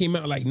City came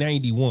out like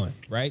 91,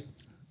 right?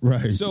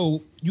 Right.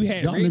 So you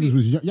had Y'all radio. niggas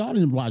was y'all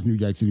didn't watch New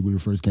Jack City when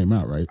it first came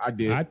out, right? I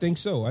did. I think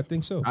so.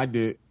 I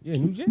did. Yeah,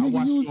 New Jack. I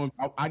watched it on,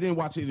 I didn't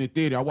watch it in the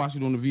theater. I watched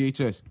it on the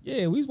VHS.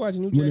 Yeah, we was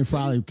watching New When Jack. it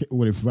finally,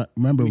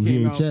 remember When it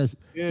came out, VHS,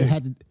 yeah.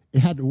 it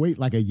had to wait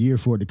like a year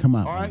for it to come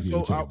out. All on right,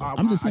 so VHS.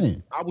 I'm just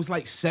saying. I was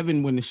like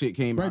 7 when the shit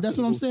came out. Right, that's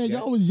what I'm saying.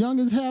 Y'all was young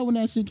as hell when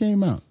that shit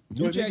came out.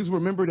 New But Jack, niggas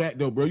remember that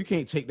though, bro. You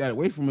can't take that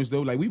away from us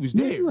though. Like we was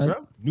Yeah, there, you're right.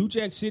 bro. New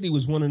Jack City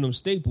was one of them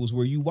staples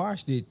where you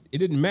watched it. It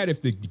didn't matter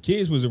if the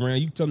kids was around.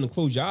 You tell them to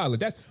close your eyes.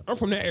 Like I'm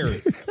from that era.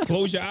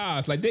 Close your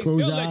eyes. Like they'll Close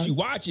your let eyes. you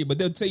watch it, but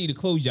they'll tell you to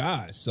close your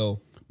eyes. So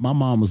My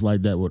mom was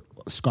like that with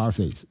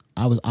Scarface.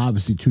 I was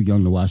obviously too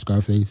young to watch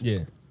Scarface.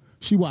 yeah.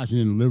 She watching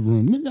it in the living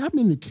room. Nigga, I'm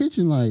in the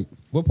kitchen like,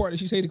 What part did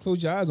she say to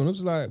close your eyes on? It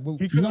was like, well,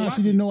 He couldn't nah, watch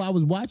she it. didn't know I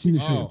was watching the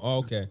shit. oh,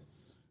 okay.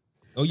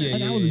 Oh yeah,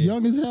 Like, yeah. I was yeah.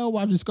 young as hell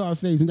watching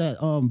Scarface and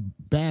that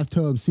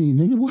bathtub scene.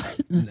 Nigga,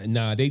 what?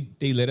 Nah, they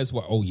let us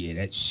watch. Oh yeah,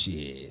 that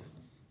shit.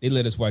 They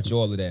let us watch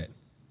all of that.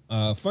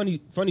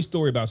 Funny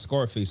story about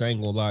Scarface. I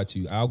ain't gonna lie to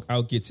you.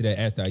 I'll get to that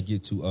after I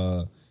get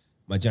to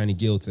my Johnny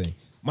Gill thing.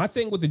 My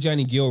thing with the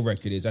Johnny Gill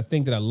record is I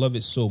think that I love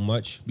it so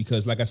much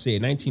because, like I said,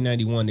 in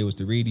 1991 there was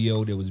the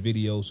radio, there was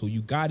video, so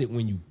you got it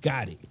when you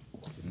got it.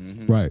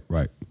 Right.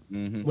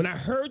 When I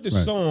heard the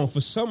Right. song,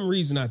 for some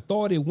reason I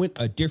thought it went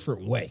a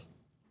different way.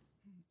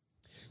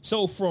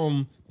 So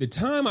from the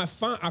time I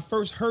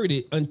first heard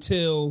it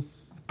until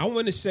I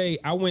want to say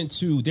I went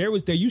to there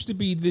used to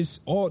be this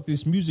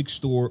music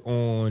store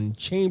on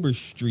Chambers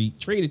Street,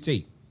 Trader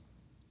Tape.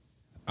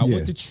 I Yeah.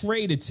 went to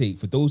Trader Tape.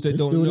 For those that They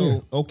don't still know,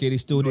 there. okay, they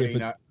still No, there. they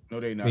not. No,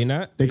 they not. They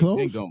not? They They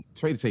closed? gone.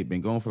 Trader Tape been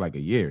going for like a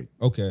year.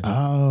 Okay.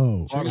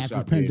 Oh, after the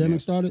Barbershop did, pandemic man.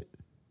 started?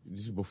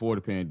 This is before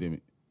the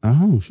pandemic.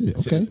 Oh, shit.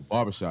 Okay. It's a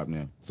barbershop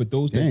now. For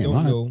those that Damn, don't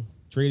all right. know,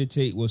 Trader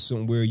Tape was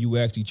somewhere you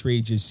actually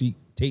trade your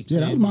tapes Yeah,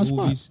 that in was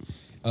my movies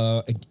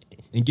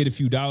and get a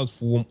few dollars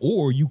for them,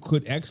 or you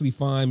could actually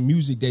find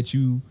music that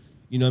you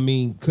know what I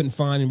mean, couldn't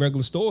find in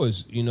regular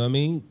stores. You know what I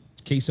mean?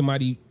 In case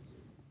somebody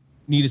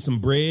needed some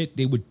bread,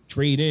 they would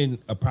trade in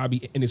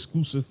probably an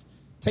exclusive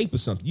tape or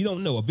something. You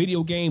don't know, a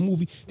video game,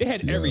 movie. They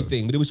had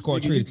everything, but it was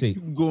called Nigga, Trader you Tape.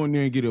 can go in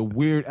there and get a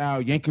Weird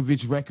Al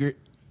Yankovic record.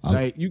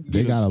 Like you can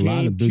They get got a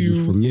lot of business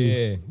GameCube. from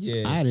me.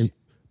 Yeah. I had it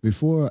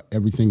before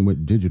everything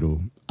went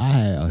digital. I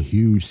had a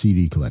huge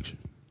CD collection.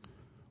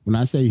 When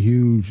I say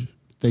huge,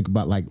 think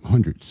about like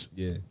hundreds.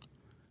 Yeah.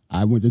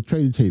 I went to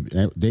Trader Tape.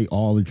 They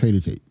all in Trader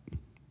Tape.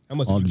 How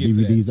much All did the you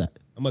get for DVDs. that?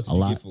 How much a did you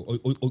lot. get for?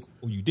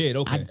 Oh, you did?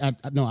 Okay.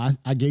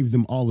 I gave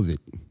them all of it,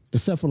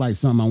 except for like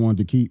some I wanted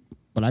to keep.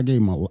 But I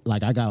gave them I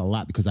got a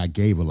lot because I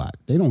gave a lot.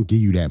 They don't give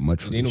you that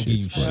much. For They this don't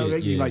give shit. you Hell, shit. they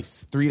give you Yeah. like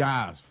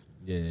 $3.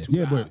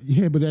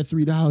 Yeah. But that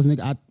 $3,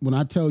 nigga. When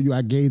I tell you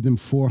I gave them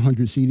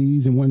 400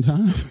 CDs in one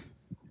time,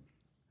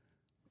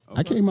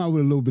 I came out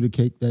with a little bit of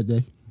cake that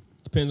day.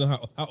 Depends on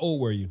how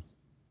old were you?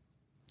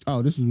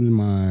 Oh, this was in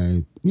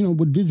my,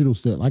 with digital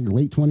stuff, like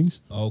late 20s.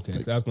 Oh, okay.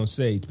 'Cause I was gonna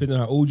say, depending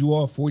on how old you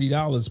are,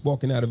 $40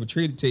 walking out of a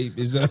Trader Tape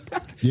is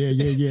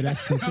Yeah.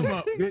 That's Come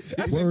up, bitch.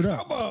 I Word said,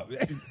 up. come up.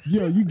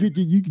 Yo, you could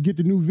get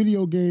the new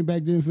video game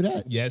back then for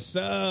that. Yes,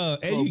 sir.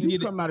 And Bro, you can you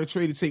get it. come out of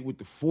Trader Tape with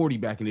the 40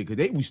 back in there because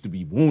they used to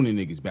be wounding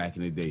niggas back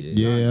in the day.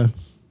 Yeah,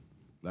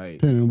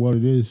 Like depending on what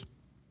it is.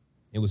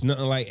 It was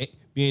nothing like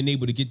being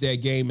able to get that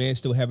game, man.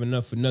 Still have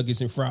enough for nuggets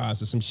and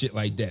fries or some shit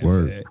like that.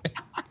 Word. Man.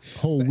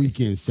 Whole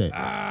weekend set.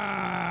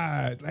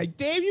 Like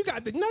damn, you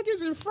got the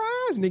nuggets and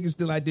fries. Niggas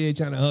still out there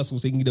trying to hustle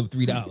so they can get up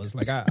 $3.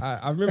 Like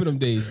I remember them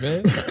days,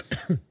 man.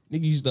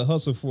 Niggas used to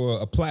hustle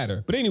for a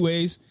platter. But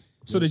anyways,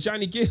 so the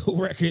Johnny Gill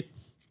record,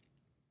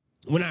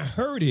 when I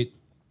heard it,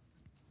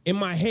 in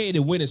my head it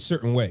went a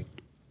certain way.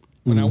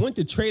 When I went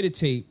to Trader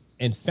Tape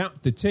and found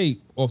the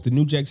tape off the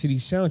New Jack City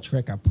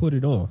soundtrack, I put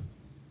it on.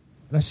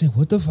 And I said,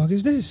 what the fuck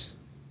is this?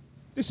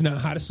 This is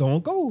not how the song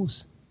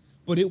goes.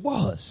 But it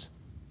was.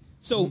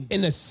 So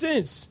in a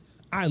sense,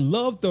 I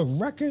love the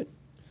record,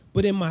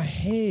 but in my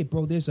head,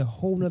 bro, there's a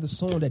whole nother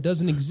song that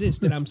doesn't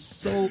exist that I'm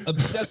so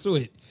obsessed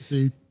with.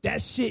 See?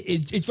 That shit,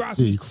 it drives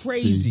me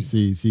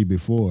crazy. See,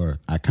 before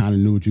I kind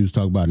of knew what you was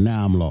talking about.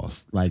 Now I'm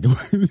lost. Like,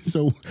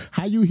 so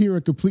how you hear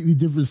a completely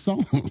different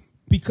song?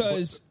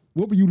 Because,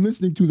 What were you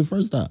listening to the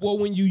first time? well,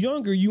 when you're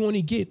younger, you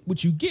only get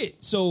what you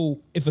get.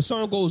 So if a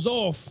song goes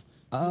off,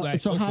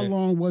 like, so how okay.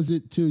 long was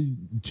it till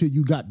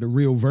you got the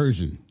real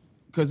version?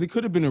 because it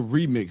could have been a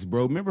remix,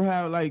 bro. Remember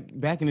how like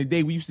back in the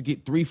day we used to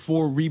get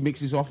 3-4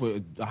 remixes off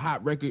of a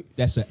hot record?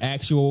 That's an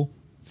actual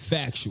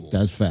factual.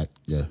 That's fact.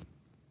 Yeah.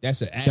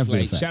 That's an act. Definitely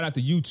a Like, fact. shout out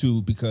to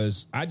YouTube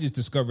because I just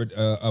discovered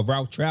a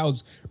Ralph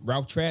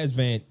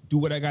Trazvant Do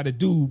What I Gotta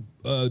Do.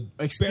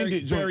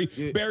 Extended joint,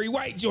 yeah. Barry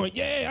White joint.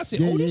 Yeah, I said,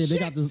 Yeah, oh, this they shit.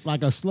 got this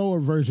like a slower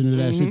version of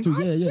that shit too.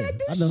 I Yeah,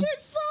 said I this know.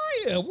 shit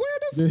fire. Where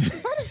the how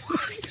the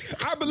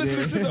fuck? I've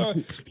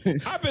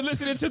been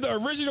listening to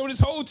the original this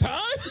whole time.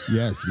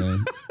 Yes, man.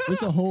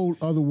 It's a whole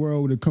other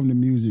world when it come to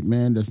music,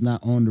 man. That's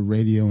not on the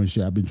radio and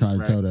shit. I've been trying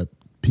to tell that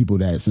people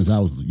that since I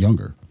was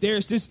younger.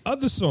 There's this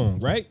other song,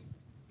 right?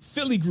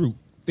 Philly group.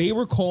 They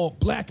were called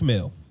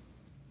Blackmail.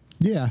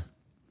 Yeah,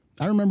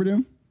 I remember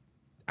them.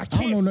 I I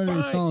can't don't know none of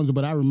their find- songs,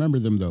 but I remember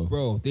them though.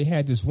 Bro, they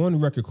had this one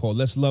record called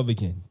Let's Love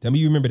Again. Tell me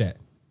you remember that.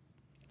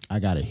 I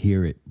gotta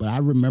hear it, but I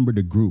remember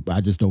the group. I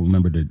just don't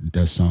remember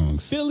the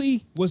songs.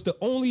 Philly was the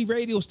only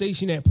radio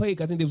station that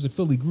played. I think there was a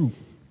Philly group.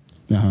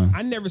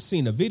 I never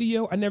seen a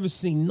video. I never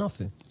seen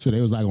nothing. So they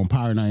was like on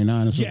Power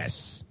 99 or something.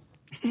 Yes.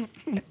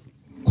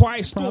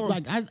 Quiet Storm.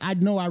 Like I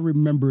know I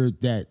remember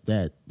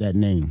that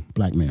name,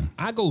 Black Man.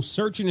 I go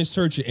searching and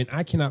searching, and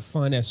I cannot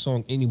find that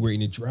song anywhere,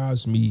 and it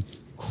drives me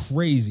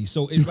crazy.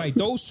 So it's like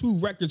those two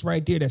records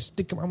right there that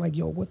stick. I'm like,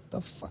 yo, what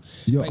the fuck?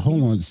 Yo, Like,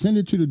 hold on. Send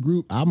it to the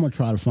group. I'm gonna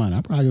try to find it.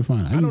 I probably can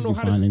find it. I don't know usually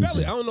how to find spell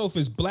anything. it. I don't know if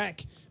it's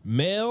black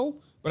male,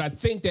 but I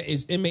think that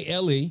is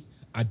MALE.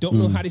 I don't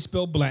know how they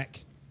spell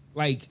black.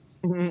 Like,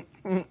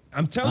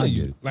 I'm telling I get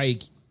you, it.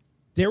 like,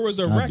 there was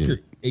a I get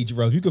record. Hey,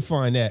 Jarrell, you can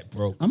find that,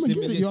 bro. I'm gonna Send me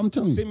get it, this- yo. I'm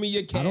telling you. Send me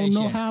your cash. I don't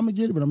know app. how I'm gonna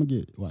get it, but I'm gonna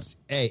get it. What?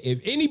 Hey, if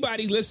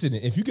anybody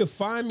listening, if you could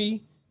find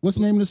me, What's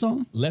the name of the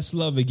song? Let's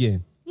Love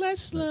Again.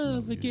 Let's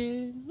love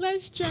again.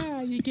 Let's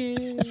try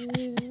again,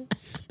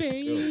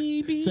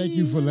 baby. Thank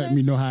you for letting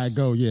me know how it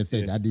go. Yeah,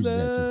 thank you. I did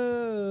that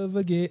Love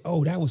again.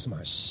 Oh, that was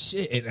my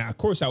shit. And of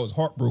course, I was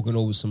heartbroken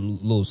over some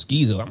little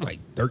skeezer. I'm like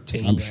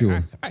 13. I'm man.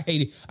 sure.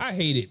 I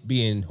hated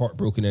being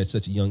heartbroken at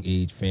such a young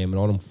age, fam. And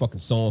all them fucking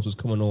songs was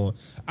coming on.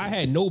 I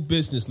had no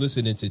business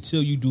listening to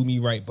 "Till You Do Me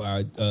Right"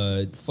 by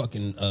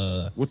fucking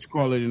What you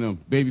call it in them?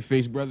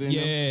 Babyface brother?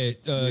 In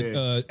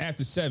them?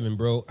 After 7,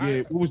 bro.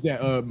 Yeah, what was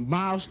that?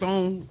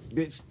 Milestone,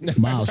 bitch. too.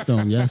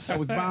 Milestone, yes. That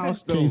was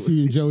Milestone.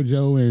 Casey and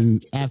JoJo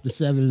and After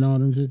 7 and all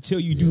them shit. Till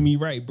You Do Me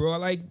Right, bro.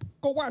 Like,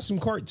 go watch some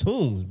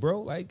cartoons,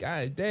 bro. Like,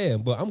 god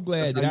damn. But I'm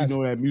glad That's that how I you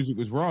know that music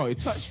was raw. It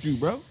touched you,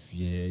 bro.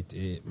 Yeah, it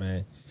did,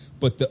 man.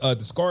 But the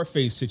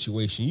Scarface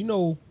situation, you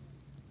know,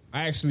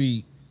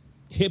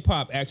 hip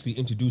hop actually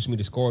introduced me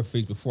to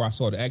Scarface before I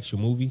saw the actual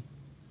movie.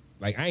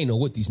 Like, I ain't know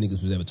what these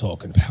niggas was ever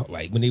talking about.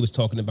 Like, when they was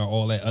talking about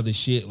all that other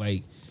shit,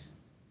 like,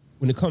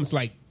 when it comes to,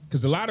 like,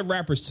 because a lot of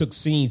rappers took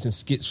scenes and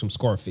skits from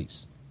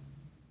Scarface.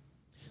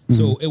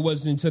 So it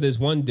wasn't until this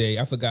one day,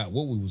 I forgot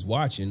what we was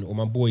watching, or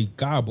my boy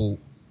Gobble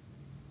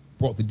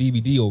brought the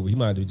DVD over. He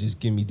might have just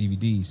given me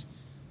DVDs.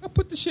 I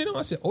put the shit on.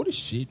 I said, "Oh, this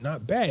shit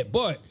not bad,"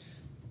 but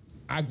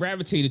I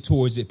gravitated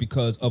towards it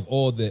because of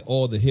all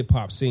the hip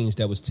hop scenes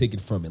that was taken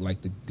from it, like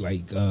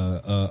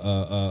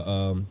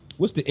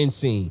what's the end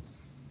scene?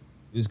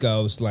 This guy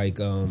was like,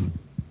 when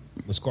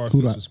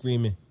Scarface was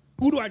screaming,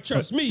 "Who do I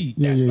trust? Me."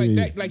 That's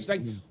that. Like,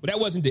 well, that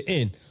wasn't the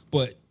end,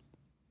 but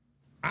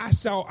I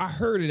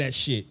heard of that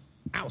shit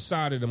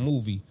outside of the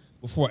movie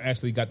before I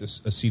actually got to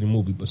see the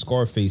movie. But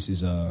Scarface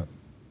is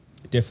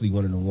definitely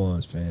one of the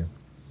ones, fam.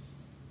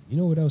 You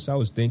know what else I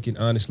was thinking,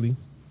 honestly?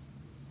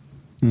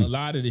 A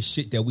lot of the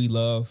shit that we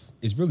love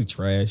is really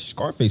trash.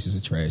 Scarface is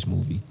a trash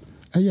movie.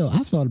 Hey, yo, I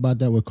thought about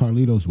that with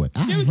Carlito's Way.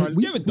 You ever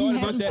thought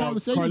about that?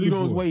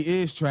 Carlito's Way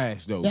is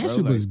trash, though. That bro.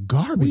 shit was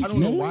garbage. I don't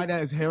know man. why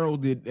that's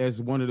heralded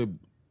as one of the.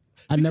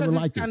 I never because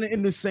liked it's kind it. of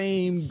in the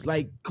same,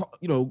 like,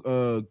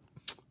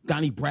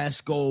 Donnie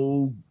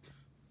Brasco,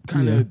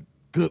 kind of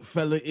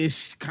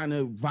Goodfella-ish kind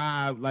of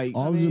vibe. Like,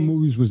 All of the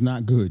movies was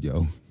not good,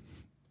 yo.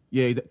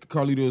 Yeah,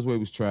 Carlito's Way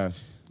was trash.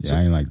 Yeah,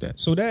 I ain't like that.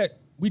 So that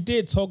we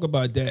did talk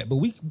about that, but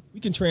we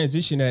can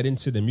transition that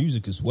into the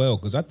music as well,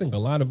 because I think a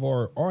lot of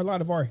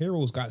our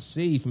heroes got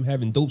saved from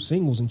having dope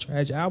singles and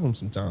trash albums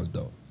sometimes.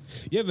 Though,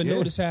 you ever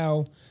notice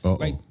how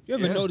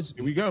notice?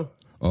 Here we go.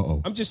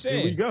 Uh-oh. I'm just saying.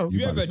 Here we go.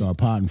 You about to start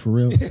potting for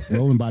real?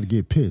 Roland about to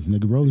get pissed.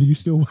 Nigga, Roland, you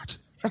still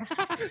watching?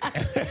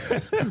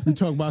 We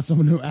talk about some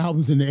of them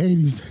albums in the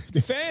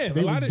 80s. Fam,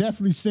 They a lot was of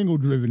definitely single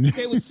driven.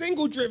 they was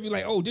single driven.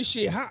 Like, oh, this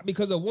shit hot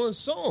because of one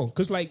song.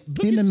 Because like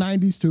In the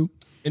 90s too.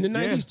 in the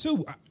 90s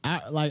too.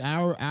 Like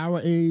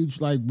our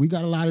age, like we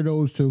got a lot of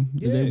those too.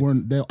 Yeah.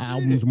 Their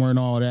albums weren't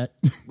all that.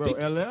 Bro,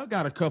 LL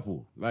got a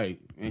couple. Like,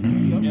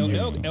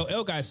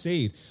 LL got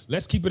saved.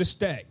 Let's keep it a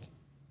stack.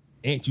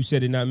 Aunt, you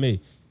said it, not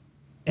me.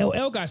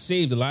 LL got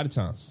saved a lot of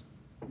times.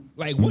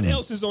 Like, what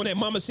else is on that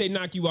Mama Said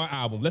Knock You Out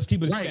album? Let's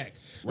keep it a stack.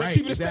 Let's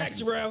keep it a stack,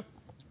 Jarrell.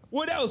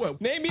 What else?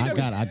 Name me I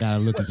that. gotta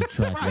look at the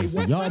track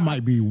list. Y'all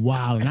might be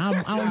wild, and I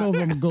don't know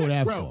if I'm gonna go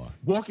that bro, far.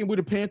 Walking with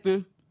a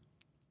Panther.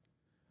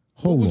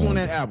 Hold Who was on, on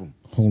that though. album?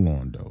 Hold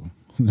on, though.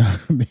 Nah,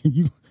 man,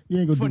 you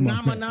ain't gonna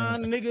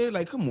Phenomenon, nigga.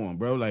 Like, come on,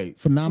 bro. Like,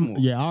 Phenomenon.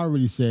 come on. Yeah, I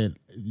already said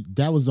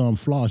that was on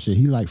Flaw shit.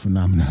 He liked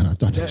Phenomenon. I thought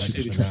That that shit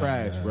shit is was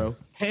trash, bro.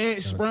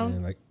 Head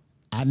sprung. Like,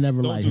 I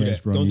never don't liked do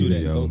that. Headsprung Don't do either,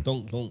 that. yo.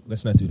 Don't.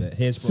 Let's not do that.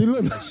 See, Headsprung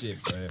look. is that shit,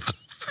 fam.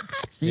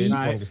 See? Nah,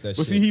 Headsprung is that but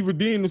shit. see, he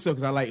redeemed himself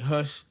because I like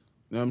Hush.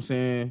 You know what I'm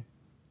saying?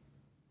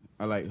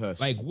 I like Hush.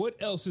 Like, what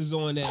else is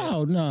on that?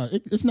 Oh no,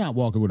 it's not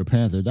Walking with a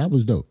Panther. That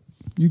was dope.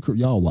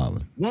 Y'all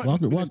wildin'. What?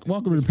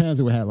 Walking with a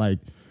Panther had like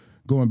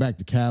Going Back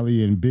to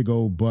Cali and Big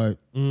Old Butt,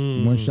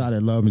 One Shot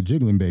at Love and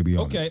Jiggling Baby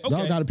on Okay, it. Y'all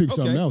okay, got to pick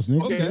something okay, else,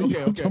 nigga.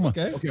 okay, Come on.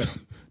 okay.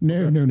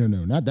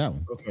 No, not that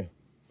one. okay.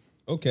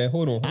 Okay,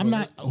 hold on.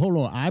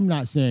 I'm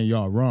not saying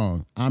y'all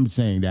wrong. I'm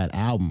saying that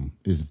album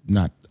is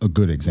not a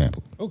good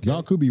example. Okay.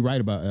 Y'all could be right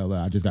about LL.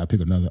 I just got to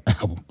pick another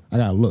album. I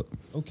got to look.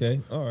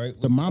 Okay, all right.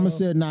 The Mama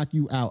Said Knock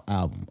You Out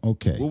album.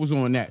 Okay. What was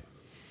on that?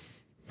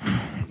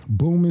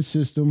 Booming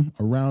System,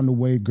 Around the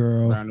Way,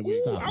 Girl. Around the Way.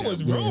 Ooh, I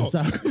was Yeah, wrong.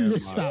 stop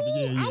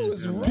it. Yeah. I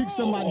was wrong. Pick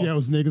somebody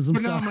else, niggas. I'm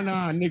sorry.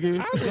 Phenomenon,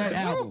 nigga. That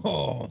album.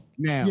 Oh,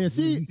 Now. Yeah,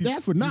 see,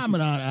 that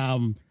Phenomenon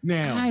album,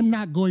 Now. I'm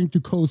not going to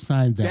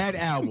co-sign that. That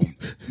album.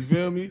 You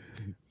feel me?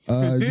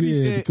 Diddy Yeah,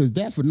 said- because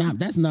that's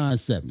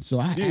 9-7. So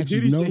I Yeah, actually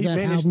Diddy know said he that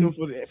banished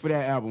album. them for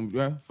that album,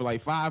 bro, for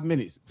like 5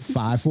 minutes.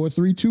 5, 4,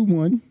 3, 2,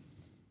 1.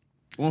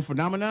 On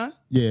Phenomenon?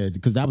 Yeah,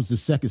 because that was the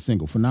second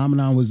single.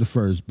 Phenomenon was the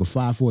first, but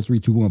 5, 4, 3,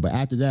 2, 1. But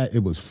after that,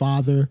 it was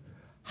Father,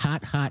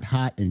 Hot, Hot,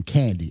 Hot, and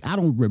Candy. I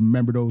don't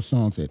remember those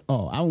songs at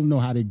all. I don't know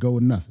how they go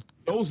or nothing.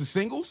 Those are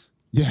singles?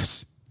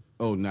 Yes.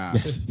 Oh, nah.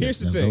 Yes. Here's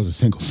the thing. Those are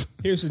singles.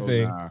 here's the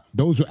thing. Nah.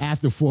 Those were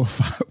after 4,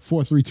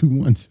 3, 2,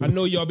 1. I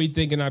know y'all be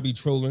thinking I be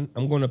trolling.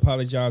 I'm going to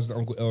apologize to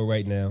Uncle L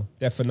right now.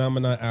 That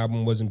Phenomenon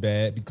album wasn't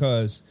bad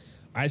because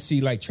I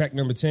see like track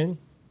number 10,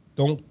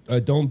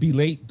 Don't Be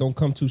Late, Don't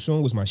Come Too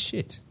Soon was my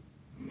shit.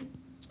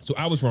 So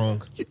I was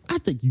wrong. I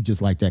think you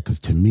just like that because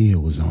Tamia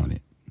was on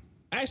it.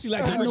 I actually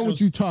like I the know original.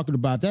 what you're talking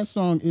about. That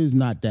song is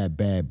not that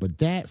bad, but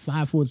that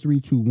 5, 4, 3,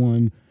 2,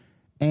 1,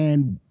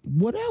 and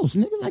what else,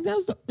 nigga? Like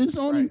it's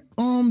only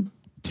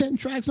 10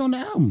 tracks on the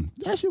album.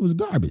 That shit was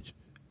garbage.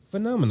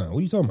 Phenomenon. What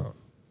are you talking about?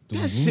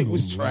 That shit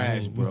was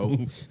trash,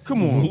 bro.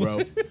 Come on, bro.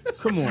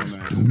 Come on,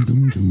 man.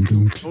 Don't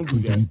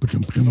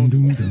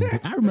do that.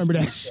 I remember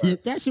that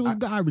shit. That shit was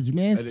garbage,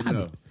 man. I didn't Stop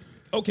know. it.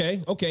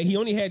 Okay. He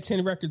only had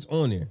 10 records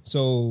on there.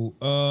 So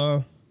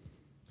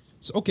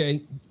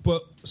okay.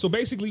 But so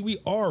basically we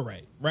are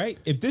right?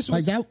 If this Like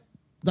was that,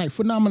 like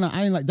Phenomenon,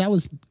 I ain't like that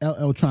was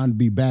LL trying to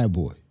be bad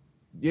boy.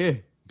 Yeah.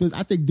 Because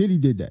I think Diddy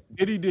did that.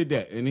 Diddy did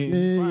that. And then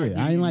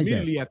Yeah, I ain't like that.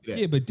 immediately after that.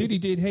 Yeah, but Diddy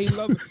did Hey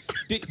Love.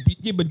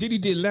 But Diddy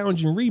did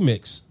Lounge and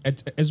Remix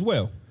as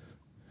well.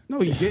 No,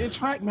 he didn't.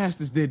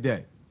 Trackmasters did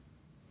that.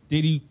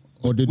 Did he?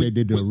 Or did they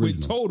did the with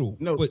original? Total?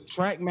 No, but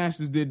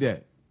Trackmasters did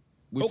that.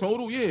 With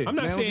Total, yeah. I'm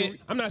not Lounge saying and-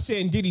 I'm not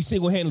saying Diddy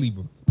single handedly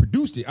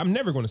produced it. I'm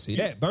never going to say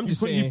that. But I'm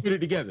just you saying put it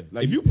together.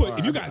 Like, if you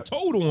got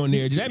Total on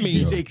there, that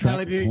means DJ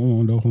Khaled did.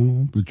 Hold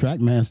on. The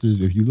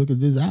Trackmasters, if you look at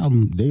this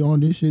album, they on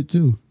this shit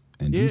too.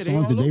 And Yeah, these they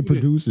songs all that they over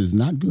produce is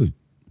not good.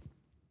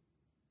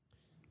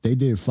 They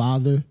did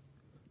Father,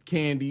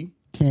 Candy.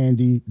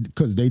 Candy,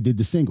 because they did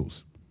the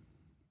singles.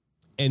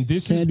 and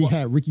this Candy is what,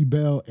 had Ricky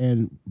Bell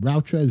and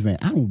Ralph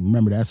Tresvant. I don't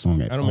remember that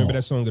song at all. I don't remember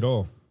that song at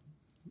all.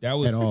 That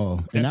was at all.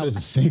 And That's that was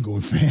a single,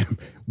 fam,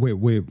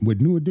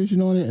 with New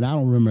Edition on it, and I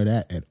don't remember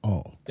that at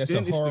all. that's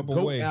Then a it's the horrible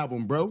GOAT way.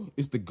 album, bro.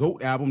 It's the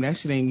GOAT album. That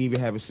shit ain't even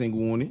have a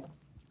single on it.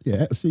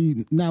 Yeah,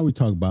 see, now we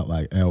talk about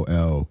like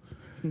LL,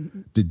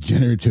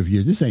 degenerative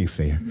years. This ain't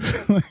fair.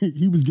 Like,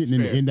 he was getting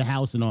fair. in the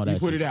house and all that You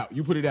put shit. it out.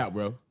 You put it out,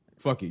 bro.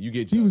 Fuck it. You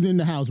get He was judged. in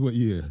the house what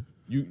year?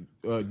 You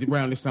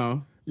around this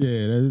time.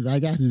 Yeah,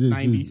 like after this,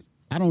 90s.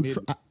 I don't. Mid-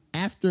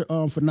 After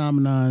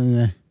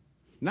Phenomenon,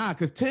 Nah,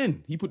 cause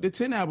 10. He put the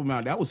 10 album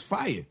out. That was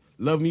fire.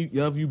 Love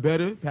You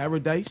Better,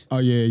 Paradise. oh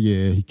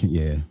yeah, he can,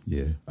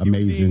 yeah,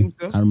 amazing.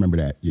 himself? I remember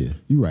that. Yeah,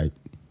 you right.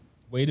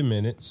 Wait a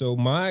minute. So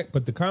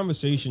but the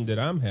conversation that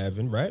I'm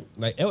having, right?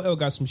 Like LL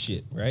got some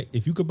shit, right?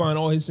 If you combine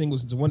all his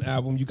singles into one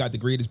album, you got the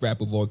greatest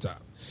rapper of all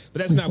time.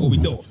 But that's not what we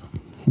doing.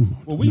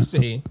 What we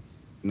saying,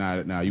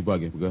 Nah, you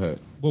bugging. Go ahead.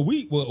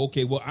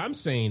 what I'm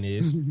saying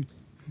is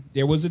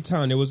there was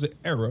an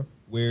era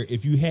where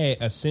if you had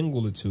a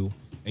single or two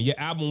and your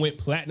album went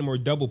platinum or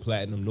double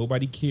platinum,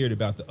 nobody cared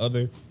about the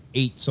other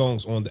 8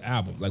 songs on the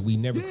album. Like we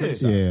never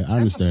criticized. Yeah, I That's a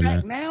understand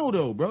fact that. now,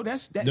 though, bro. That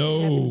shit No.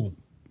 happens.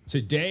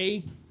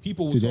 Today,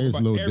 people will Today talk is a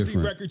about little every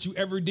different. record you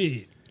ever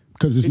did.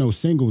 Because there's no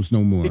singles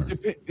no more.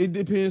 It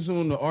depends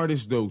on the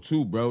artist though,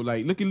 too, bro.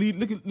 Like look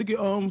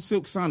at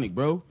Silk Sonic,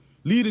 bro.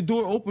 Leave the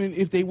Door Open.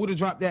 If they would have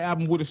dropped that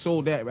album, would have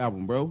sold that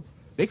album, bro.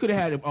 They could have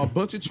had a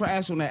bunch of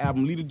trash on that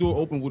album. Leave the Door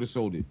Open would have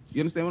sold it.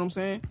 You understand what I'm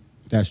saying?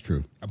 That's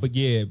true. But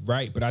yeah,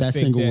 right. But I That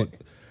think single,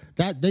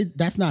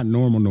 that's not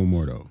normal no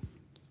more though.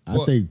 I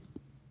Well- think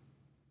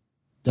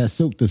that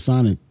Silk the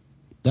Sonic,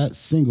 that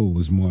single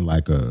was more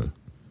like a,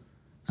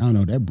 I don't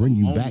know, that bring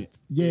you moment. back.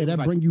 Yeah, It was that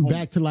like bring a you moment.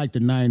 back to like the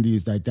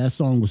 90s. Like that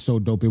song was so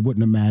dope, it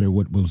wouldn't have mattered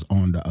what was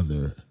on the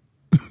other,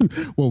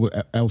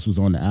 what else was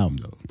on the album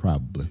though,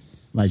 probably.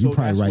 Like So you're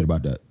probably that's right what-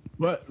 about that.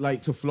 But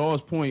like to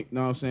Flaw's point, you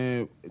know what I'm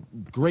saying?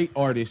 Great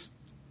artists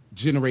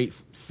generate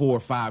 4,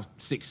 5,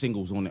 6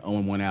 singles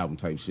on one album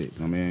type shit. You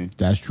know what I mean?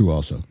 That's true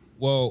also.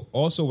 Well,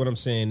 also what I'm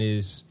saying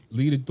is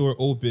Leave the Door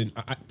Open.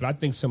 But I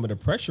think some of the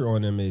pressure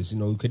on them is,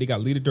 because they got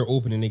Leave the Door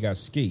Open and they got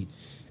Skate.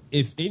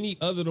 If any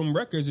other of them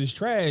records is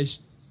trash,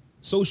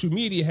 social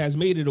media has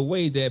made it a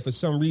way that for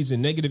some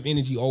reason negative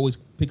energy always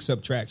picks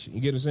up traction.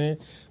 You get what I'm saying?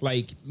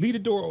 Like Leave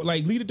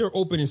the Door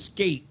Open and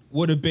Skate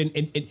would have been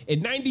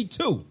in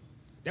 92.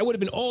 That would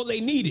have been all they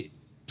needed.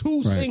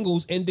 2 Right.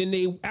 singles, and then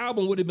their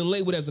album would have been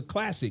labeled as a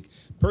classic.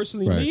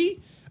 Personally, Right. me,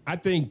 I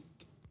think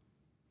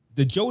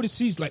the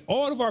Jodeci's, like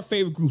all of our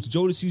favorite groups, the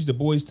Jodeci's, the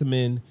Boyz II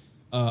Men,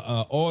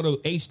 all the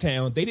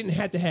H-Town, they didn't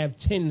have to have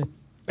 10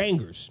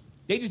 bangers.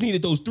 They just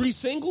needed those 3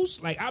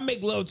 singles. Like I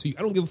Make Love to You.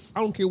 I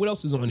don't care what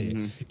else is on there.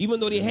 Mm-hmm. Even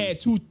though they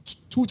had 2,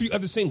 3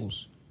 other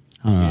singles.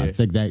 I don't know. Yeah. I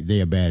think that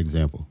they're a bad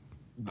example.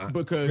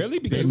 because Really?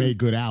 They Because made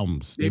good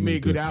albums. they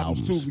made good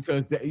albums too.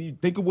 Because you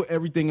think of what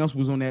everything else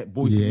was on that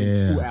Boyz II Men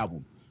School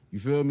album. You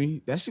feel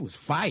me? That shit was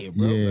fire,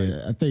 bro. Yeah,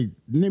 Like, I think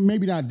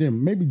maybe not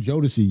them. Maybe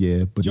Jodeci,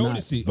 yeah, but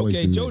Jodeci, not Boyz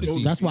okay, II Men.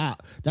 Jodeci. That's why.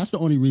 That's the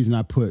only reason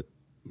I put,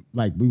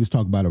 like we was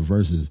talking about a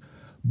verses.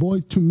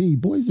 To me,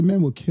 Boyz II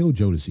Men will kill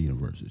Jodeci in a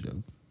verses,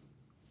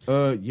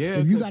 yo. yeah.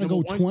 If you 'cause got to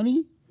go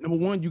 20, number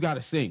one, you got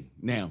to sing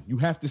now. You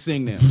have to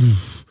sing now.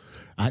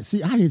 I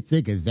didn't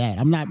think of that.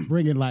 I'm not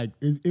bringing like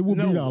it will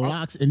be the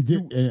Locks and you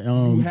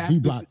have D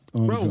to Block.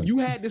 bro, joint. you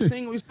had to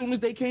sing as soon as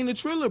they came to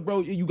Triller,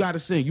 bro. You got to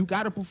sing. You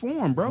got to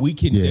perform, bro. we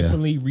can Yeah.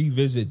 definitely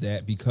revisit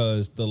that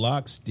because the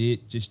Locks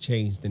did just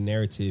change the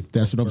narrative.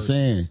 That's of what I'm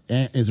saying. verses.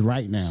 And it's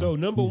right now. So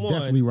number He's one,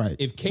 definitely right.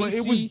 If but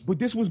KC,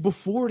 this was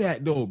before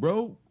that though,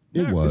 bro.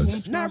 It not,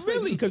 was. not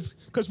really, because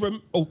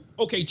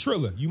okay,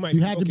 Triller, you might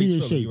You had to okay, be in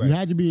Triller, shape. you're right. You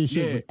had to be in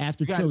shape. Yeah, But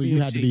after you gotta Triller, be you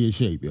in had to be in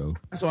shape, yo.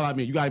 That's all I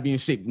mean. You got to be in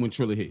shape when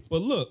Triller hit.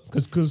 But look,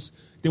 because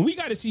then we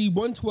got to see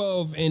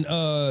 112 and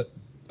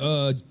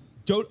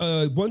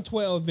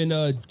 112 and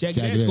Jagged Jagged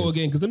Edge go Edge.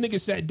 again because them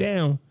niggas sat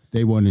down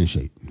They weren't in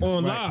shape.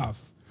 on Right. live.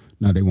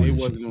 No, they weren't They in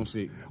wasn't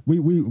shape.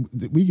 on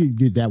shit. We could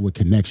get that with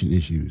connection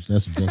issues. That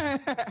was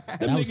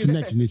niggas-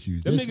 connection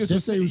issues. them Just niggas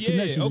was say it was yeah,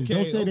 connection issues. Don't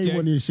okay, say they okay.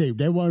 weren't in shape.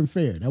 That wasn't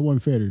fair. That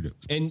wasn't fair to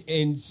them.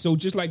 And so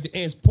just like the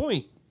Ant's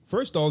point,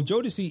 first off,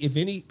 Jodeci, if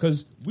any,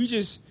 because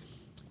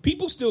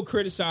people still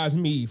criticize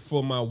me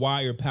for my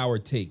wire power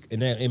take, and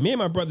me and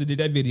my brother did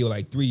that video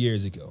like 3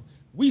 years ago.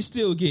 We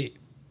still get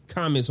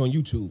comments on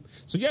YouTube.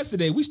 So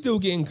yesterday we still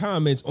getting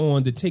comments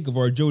on the take of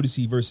our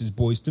Jodeci versus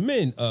Boyz II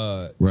Men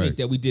Right. take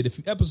that we did a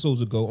few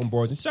episodes ago on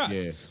Bars and Shots,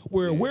 Yeah.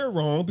 where we're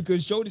wrong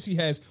because Jodeci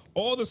has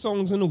all the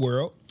songs in the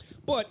world.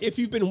 But if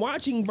you've been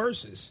watching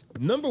Versus,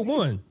 number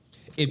one,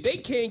 if they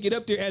can't get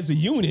up there as a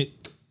unit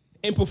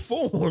and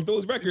perform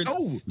those records,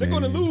 they're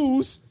going to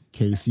lose.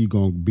 KC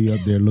gonna be up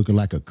there looking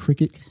like a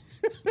cricket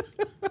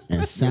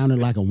and sounding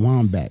like a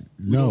wombat.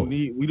 No,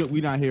 We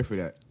not here for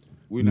that.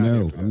 We're not here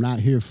no, for that. I'm not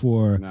here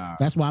for. Nah.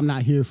 That's why I'm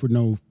not here for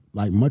no.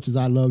 Like much as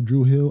I love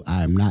Drew Hill,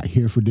 I am not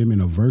here for them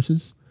in a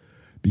versus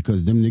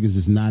because them niggas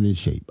is not in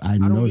shape. I I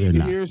know don't they're need to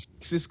not. hear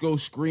Cisco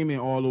screaming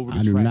all over the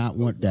I do track. not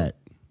want that.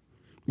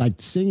 Like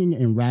singing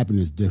and rapping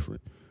is different.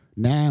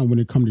 Now, when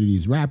it comes to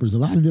these rappers, a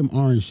lot of them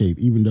are in shape,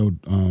 even though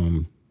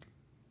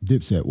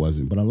Dipset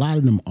wasn't. But a lot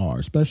of them are,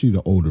 especially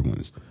the older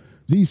ones.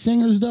 These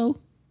singers, though,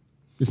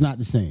 it's not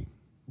the same.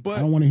 But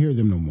I don't want to hear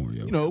them no more,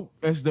 yo. you know,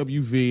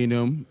 SWV and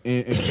them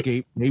and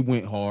Escape, they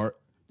went hard.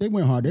 They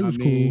went hard. They was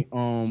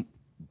cool.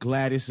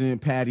 Gladys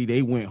and Patty,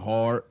 they went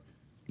hard.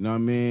 You know what I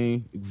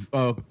mean?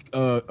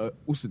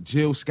 What's the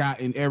Jill Scott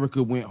and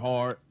Erica went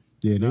hard.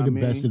 Yeah, Know they what the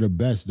I best mean? of the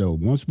best, though.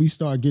 Once we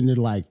start getting to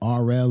like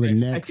RL and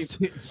Second Next.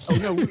 hits. Oh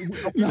no,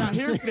 we're not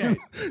here for that.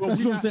 But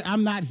That's what I'm saying.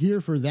 I'm not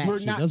here for that We're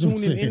shit. not That's what I'm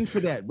tuning saying. in for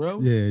that,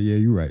 bro. Yeah,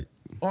 you're right.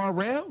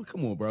 RL,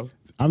 come on, bro.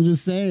 I'm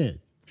just saying.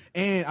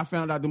 And I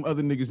found out them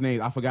other niggas'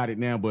 names. I forgot it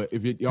now, but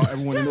if y'all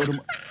ever want to know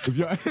them, if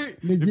y'all,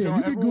 you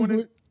can Google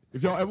it.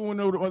 if y'all ever want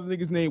to know the other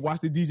niggas' name, watch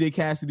the DJ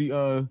Cassidy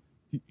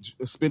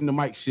spinning the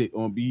mic shit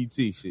on BET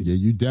shit. Yeah,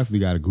 you definitely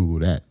got to Google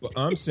that. But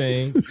I'm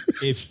saying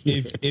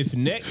if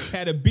Next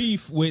had a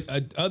beef with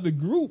a other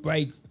group,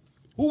 like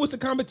who was the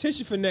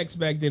competition for Next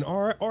back then?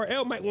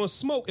 RL might want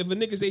smoke if a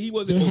nigga say he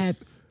wasn't. They had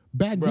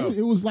back Bro, then.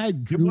 It was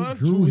like Drew was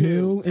Drew Hill,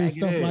 Hill and Jagged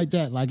stuff Edge. like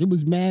that. Like it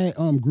was mad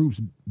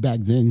groups back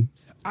then.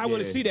 I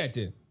want to Yeah. see that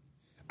then.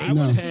 I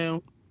want to see.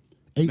 H-Town.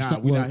 H Nah,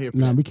 Town. we not here for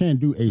Nah, that. we can't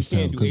do H Town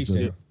can't do because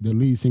H-Town. the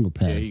lead single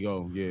passed. There you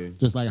go. Yeah.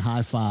 Just like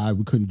High Five,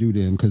 we couldn't do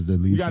them because the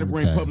lead You got to single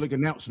bring passed. public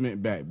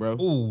announcement back,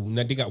 bro. Ooh,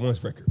 now they got one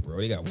record, bro.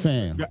 They got one.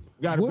 Fam, You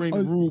got to what bring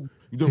are- the Rube.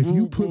 The if you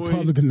Rude put Boys.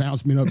 public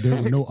announcement up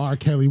there with no R.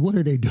 Kelly, what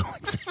are they doing?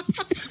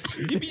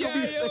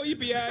 Yippee-yi-yo,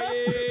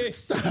 yippee-yi-yay.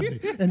 Stop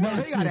it. And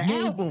that's they got it. an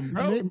album,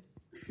 bro.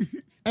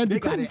 And the They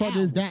got crazy an part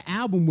is that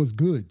album was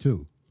good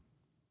too.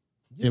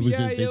 It was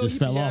just they Yippee-yi-yo, just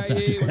fell off after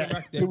yippee-yi-yay, that.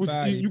 rock that It was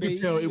body, you could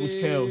tell it was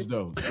baby. Kels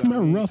though.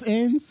 Remember Rough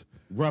Ends?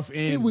 Rough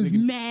ends. It was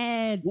nigga.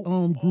 mad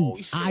Oh, groups.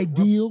 he said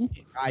Ideal,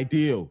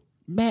 Ideal.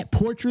 Mad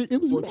Portrait. It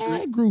was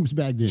mad groups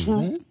back then.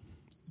 Troop. Man.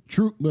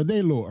 Troop, but they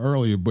a little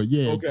earlier. But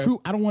yeah, Okay.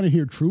 Troop. I don't want to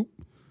hear Troop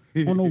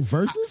on no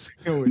verses.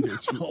 Hell yeah,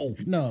 Troop. Oh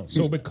no.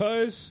 So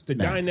because the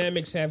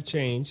dynamics have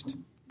changed,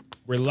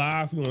 we're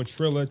live, we on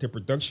Triller, the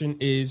production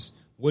is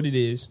what it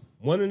is.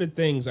 One of the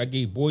things I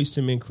gave Boyz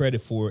II Men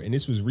credit for, and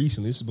this was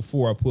recently, this is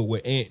before I put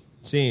what Ant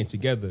saying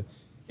together,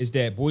 is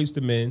that Boyz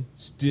II Men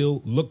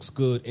still looks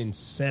good and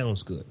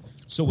sounds good.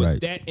 So with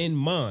Right. that in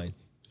mind,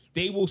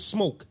 they will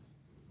smoke.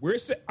 I'm going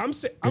to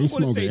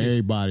smoking say this.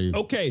 everybody.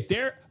 Okay,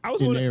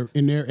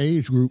 In their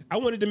age group. I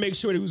wanted to make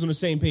sure they was on the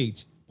same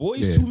page. Boyz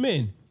Yeah. II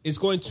Men is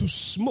going to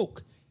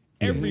smoke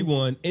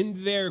everyone in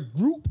their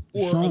group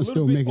or a Sean little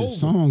still bit making over.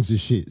 songs and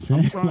shit. Man.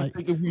 I'm trying Like, to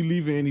think if we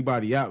leaving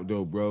anybody out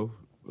though, bro.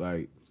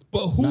 Like,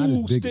 But Not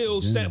who as big, still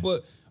yeah. sat?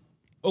 But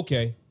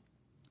okay,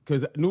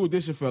 because New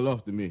Edition fell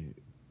off to me.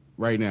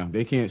 Right now,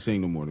 they can't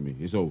sing no more to me.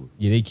 It's over.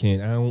 yeah, they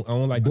can't. I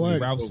don't like the way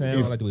but Ralph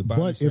sound. I like the way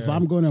Bobby but sound. if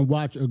I'm going to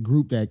watch a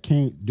group that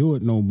can't do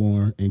it no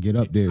more and get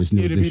up there, it's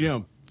New It'll be Edition.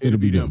 them. It'll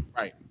be them.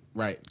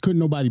 Right. Couldn't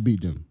nobody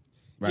beat them.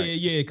 Right.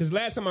 Yeah. Because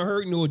last time I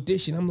heard New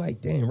Edition, I'm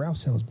like, damn, Ralph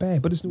sounds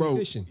bad, but it's New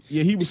Edition.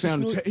 Yeah, he was It's just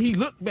sounding. New- He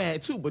looked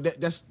bad too, but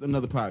that's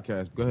another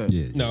podcast. Go ahead.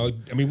 Yeah. No,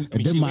 I mean,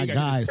 And they're shit, my we got-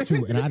 guys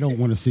too, and I don't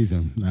want to see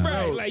them. Nah.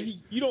 Right, like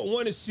you don't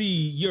want to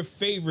see your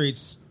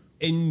favorites,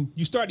 and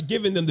you start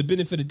giving them the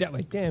benefit of doubt.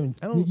 Like, damn,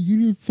 I don't.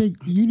 You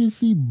didn't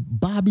see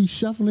Bobby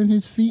shuffling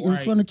his feet in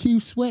Right. front of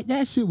Keith Sweat?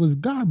 That shit was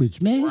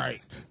garbage, man.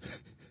 Right.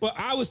 But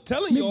I was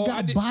telling Nigga y'all, I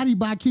got did, body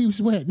by Keith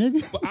Sweat,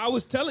 nigga. but I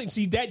was telling.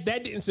 See, that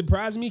didn't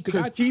surprise me because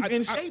 'Cause I Keith I,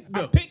 in I- shape,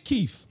 I though. picked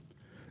Keith.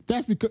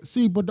 That's because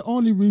but the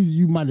only reason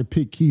you might have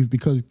picked Keith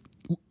because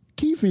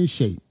Keith in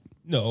shape.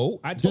 No,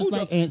 I told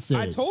like you. Ant said.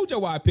 I told you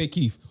why I picked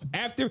Keith.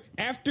 After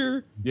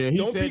Yeah, he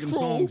don't said be them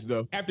cruel. songs,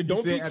 though. After He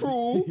don't be said-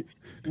 cruel.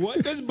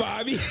 What does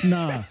Bobby?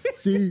 Nah,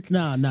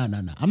 nah.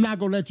 I'm not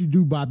gonna let you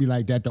do Bobby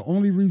like that. The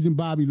only reason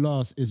Bobby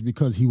lost is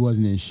because he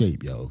wasn't in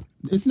shape, yo.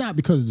 It's not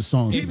because of the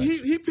songs.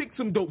 He picked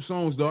some dope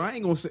songs though. I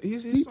ain't gonna say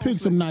his He songs picked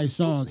some like- nice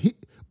songs.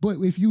 But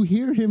if you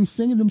hear him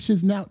singing them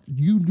shits now,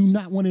 you do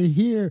not want to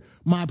hear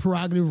My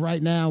Prerogative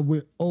right now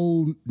with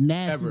old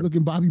nasty Ever.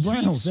 looking Bobby Brown,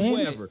 Keith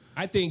man. Sweat.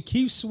 I think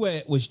Keith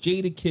Sweat was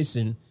Jada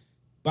kissing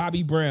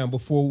Bobby Brown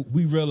before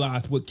we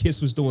realized what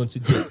Kiss was doing to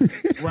do.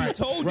 Right, He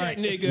told right.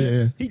 that nigga.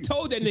 Yeah. He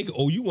told that nigga,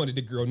 "Oh, you wanted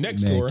the girl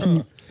next Man, door,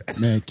 huh?"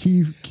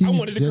 Keith I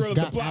wanted the just girl up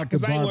the got block out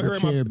 'cause I ain't want her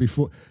in my- chair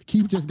before.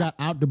 Keith just got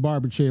out the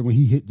barber chair when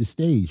he hit the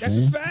stage. That's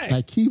a man. fact.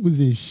 Like Keith was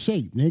in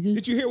shape, nigga.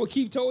 Did you hear what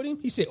Keith told him?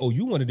 He said, "Oh,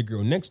 you wanted the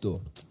girl next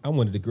door. I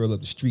wanted the girl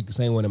up the street because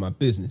I ain't one of my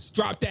business."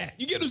 Drop that.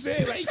 You get what I'm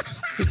saying? Like,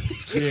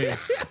 Yeah.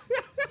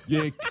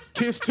 Yeah.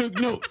 Kiss took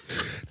note.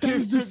 That's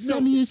Kiss the took note.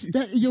 sunniest.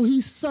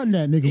 He son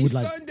that nigga he with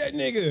like. sunned that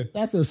nigga.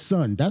 That's a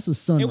son. That's a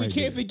son. And we right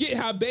can't there. forget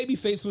how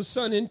Babyface was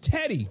sonning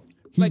Teddy.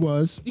 He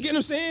was. You get what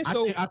I'm saying?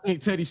 So I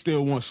think Teddy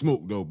still wants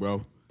smoke though,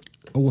 bro.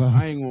 Oh, well,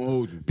 I ain't gonna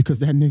hold you. because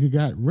that nigga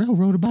got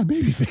railroaded by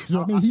Babyface.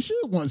 So, I mean, he should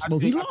want I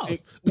smoke. think, He I lost.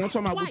 think, I'm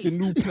talking about with the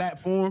new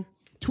platform.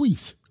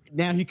 Tweets.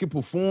 Now he can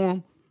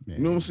perform. You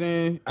know what I'm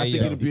saying? I Hey,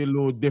 think yo. it'll be a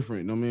little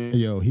different. You know what I mean?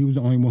 Yo, he was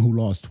the only one who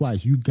lost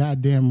twice. You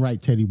goddamn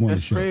right, Teddy won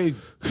That's a show. crazy.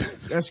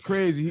 That's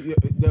crazy.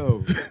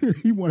 Yo,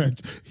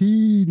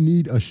 He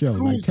need a show.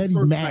 Like lose the Teddy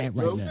first mad night,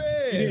 bro. right now.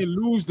 He didn't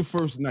lose the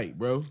first night,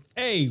 bro.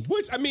 hey,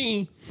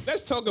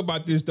 let's talk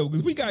about this though,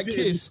 because we got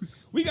Kiss.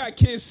 We got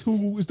Kiss,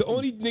 who is the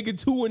only nigga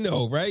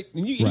 2-0, right?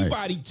 And he Right.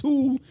 bodied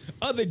two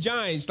other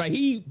giants. Like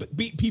he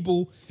beat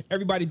people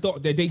everybody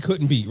thought that they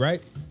couldn't beat,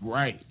 right?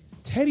 Right.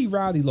 Teddy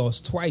Riley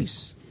lost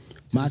twice.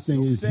 to My the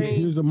thing is, same-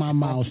 here's my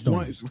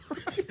milestones.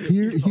 Once.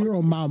 Here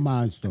are my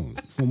milestones.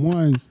 For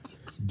one,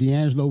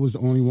 D'Angelo was the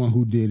only one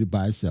who did it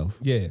by itself.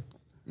 Yeah.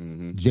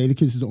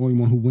 Jadakiss is the only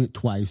one who went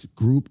twice,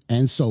 group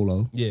and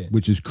solo. Yeah.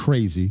 Which is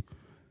crazy.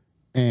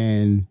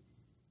 And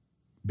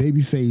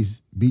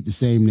Babyface beat the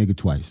same nigga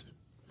twice.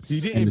 He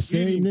didn't And the beat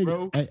same him,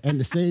 nigga bro. and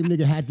the same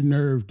nigga had the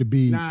nerve to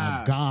be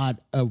Nah. a god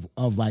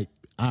of like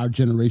our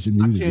generation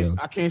music, yo.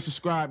 I can't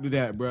subscribe to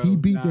that, bro. He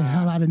beat the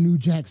hell out of New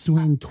Jack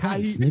Swing How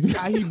twice, he, nigga.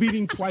 how he beat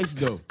him twice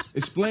though?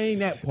 Explain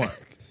that part.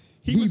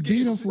 He He was beat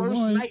getting him for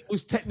First one. night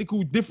was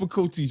technical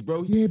difficulties,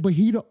 bro. Yeah, but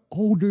he the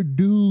older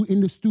dude in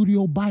the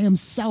studio by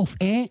himself,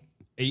 Ant.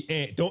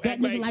 Hey, don't That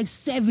act nigga like, like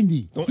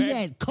 70. Don't He act-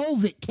 had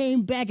COVID,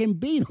 came back and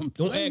beat him.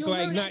 don't Son, act you like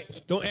remember night.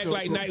 that? Don't act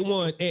like night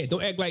one.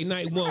 Don't act like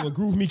night one when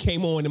Groove Me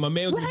came on and my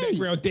man was in the Right.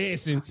 background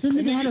dancing. The And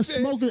nigga had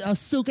said- a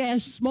silk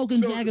ass smoking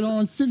So- jacket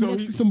on, sitting so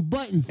next he- to some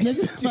buttons,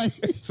 nigga. Like,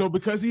 So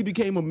because he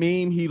became a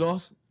meme, he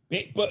lost.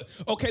 But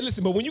okay,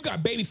 listen. But when you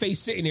got Babyface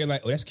sitting there,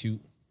 like, oh, that's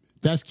cute.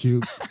 that's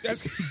cute.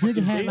 That's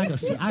Nigga had like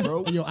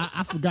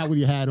I forgot what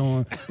he had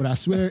on, but I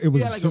swear it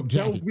was He a had like a silk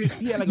jacket. velvet,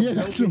 he had like Yeah, a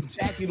that's velvet what-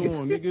 jacket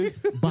on,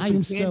 nigga. By with some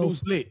himself.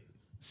 candles lit.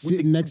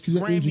 Sitting next to the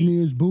Grammys.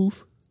 engineer's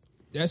booth.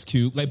 That's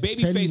cute. Like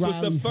Babyface was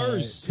the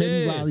first.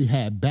 Teddy Yeah. Riley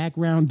had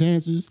background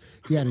dancers.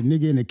 He had a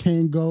nigga in the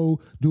Kango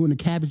doing the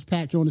Cabbage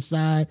Patch on the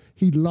side.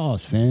 He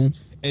lost, fam.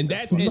 And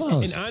that's He and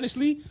lost.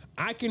 honestly,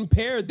 I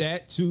compare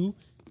that to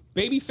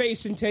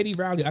Babyface and Teddy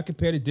Riley. I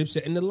compare the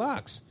Dipset and the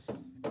Locks.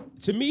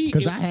 To me,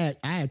 Because I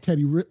had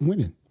Teddy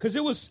winning. because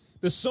it was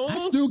the songs.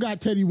 I still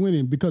got Teddy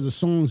winning because of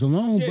songs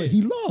alone, Yeah. but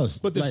he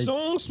lost. But the Like,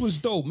 songs was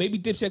dope. Maybe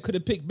Dipset could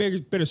have picked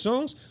better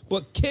songs,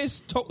 but Kiss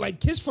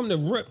from the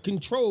rip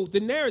controlled the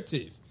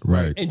narrative.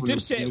 Right. And From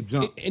the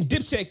jump.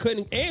 Dipset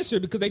couldn't answer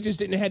because they just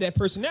didn't have that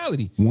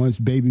personality. Once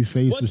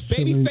Babyface Once was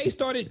chilling Babyface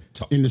started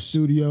in the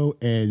studio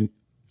and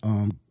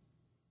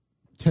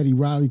Teddy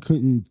Riley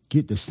couldn't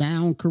get the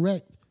sound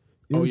correct,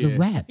 it was a yeah.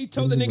 rap. he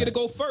told It the was a nigga to rap.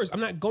 go first.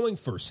 I'm not going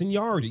first.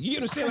 Seniority. You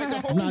get what I'm saying? Like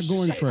the whole I'm not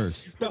going shit.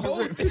 first. The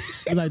whole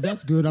He's like,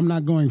 that's good. I'm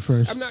not going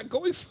first. I'm not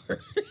going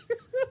first.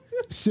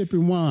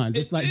 Sipping wine.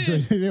 Just like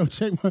then- they'll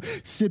check my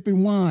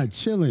sipping wine,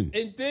 chilling.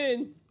 And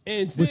then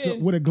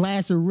With a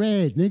glass of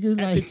red, nigga.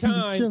 at Like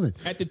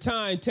the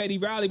time, chilling. Teddy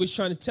Riley was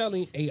trying to tell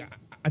him, "Hey,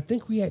 I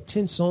think we had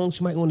 10 songs.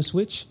 You might want to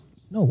switch."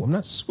 No, I'm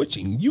not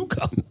switching. You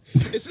go.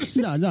 It's just,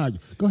 No,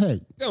 go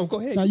ahead. no, go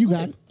ahead. No, you Go got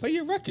ahead. it. Play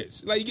your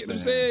records. Like you get what I'm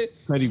saying.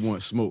 Teddy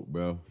wants smoke,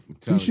 bro. I'm You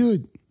telling you.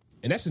 should.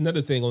 And that's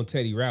another thing on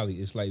Teddy Riley.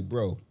 It's like,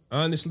 bro,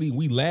 honestly,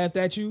 we laughed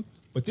at you,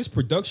 but this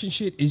production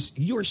shit is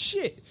your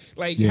shit.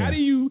 Like, Yeah. how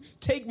do you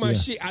take my Yeah.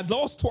 shit? I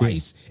lost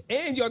twice,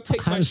 and y'all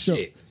take How my the show-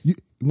 shit,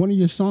 one of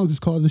your songs is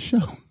called The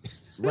Show,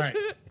 Right.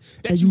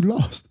 that and you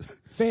lost.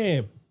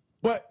 fam.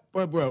 But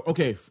bro,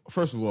 okay.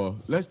 First of all,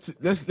 let's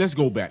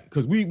go back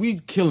because we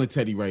killing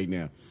Teddy right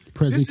now.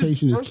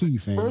 Presentation is key,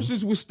 fam.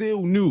 Versus was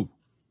still new.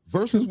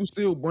 Versus was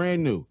still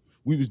brand new.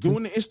 We was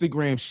doing the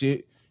Instagram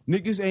shit.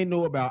 Niggas ain't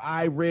know about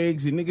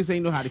iRegs and niggas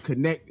ain't know how to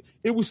connect.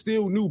 It was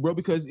still new, bro.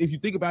 Because if you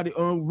think about it,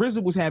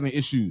 RZA was having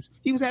issues.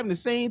 He was having the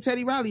same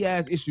Teddy Riley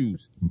ass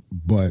issues.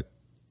 But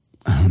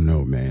I don't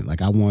know, man.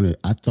 Like I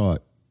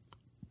thought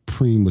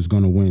Preem was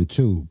gonna win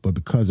too, but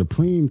because of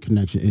Preem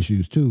connection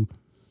issues too,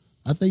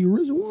 I think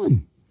RZA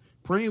won.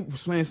 Preem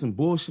was playing some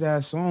bullshit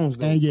ass songs,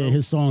 though, And yeah, bro.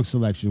 his song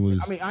selection was.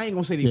 I mean, I ain't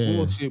gonna say they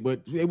bullshit, but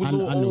it was a I little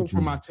know what old you for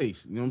mean. my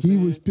taste. You know what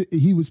I'm saying?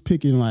 He was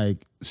picking like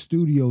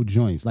studio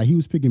joints, like he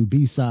was picking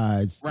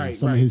B-sides. Right, and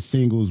some right. of his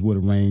singles would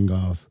have rang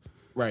off.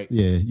 Right.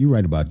 Yeah, you're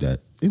right about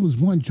that. It was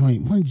one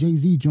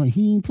Jay-Z joint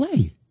he didn't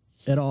play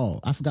at all.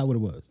 I forgot what it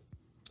was.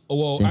 Oh,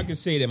 well, I can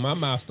say that my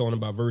milestone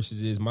about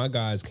Versus is my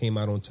guys came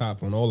out on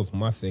top on all of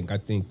them. I think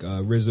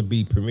RZA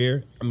beat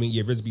Premier.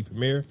 RZA beat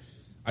Premier.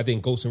 I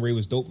think Ghost and Ray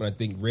was dope, and I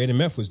think Red and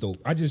Meth was dope.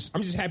 I'm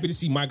just happy to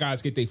see my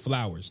guys get their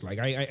flowers. Like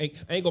I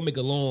ain't gonna make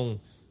a long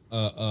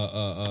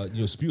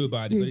spew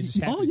about it, but it's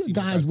just happy All to your see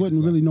my guys get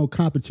wasn't their really no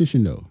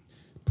competition though.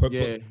 flowers.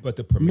 Yeah. But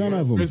the Premier, None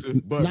of them.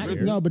 RZA,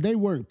 but But they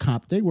weren't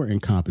They weren't in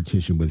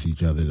competition with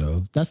each other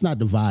though. That's not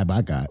the vibe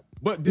I got.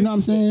 But you know what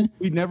I'm saying?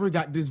 We never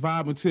got this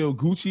vibe until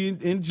Gucci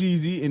and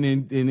Jeezy and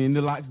in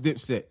the Locks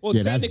Dipset. Well,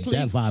 Yeah, technically,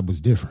 that vibe was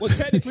different. well,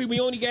 technically,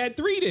 we only had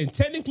three. Then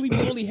technically, we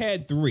only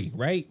had three.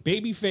 Right?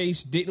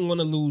 Babyface didn't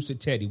want to lose to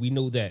Teddy. We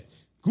know that.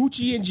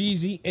 Gucci and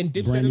Jeezy and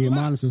Dipset Brandy and and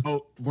Locks.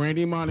 Monica. Oh,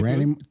 Brandy and Monica.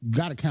 Brandon,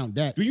 gotta count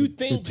that. Do you The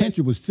think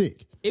tension was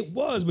thick? It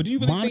was, but do you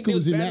really think Monica they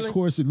was in that battling?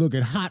 course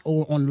looking hot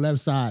on the left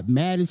side,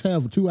 mad as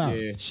hell for 2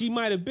 hours. Yeah. She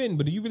might have been,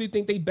 but do you really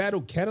think they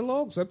battled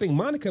catalogs? I think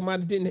Monica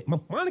might have didn't.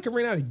 Monica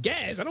ran out of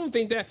gas. I don't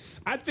think that.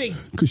 I think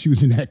Because she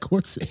was in that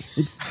corset.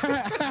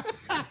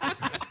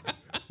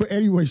 But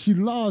anyway, she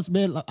lost,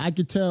 man. Like, I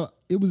could tell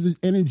it was an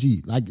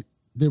energy. Like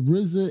the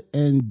RZA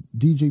and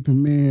DJ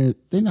Premier,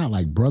 they're not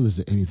like brothers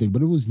or anything,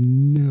 but it was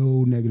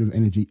no negative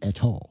energy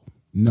at all.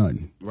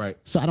 None. Right.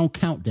 So I don't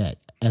count that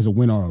as a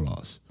win or a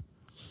loss.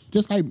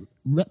 Just like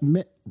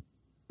Method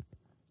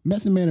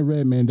Man and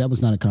Redman, that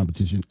was not a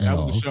competition at all.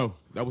 That was a show.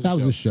 That was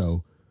a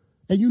show.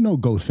 And you know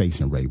Ghostface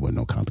and Ray wasn't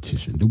no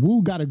competition. The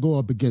Wu got to go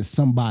up against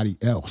somebody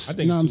else. I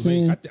think you know it's what too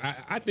I'm late. saying?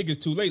 I think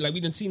it's too late. Like we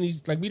done seen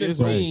these. Like we done It's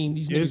seen right.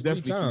 these Yeah, it's niggas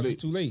three definitely too times. late.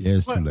 It's too late. Yeah,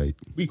 it's too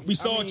late. We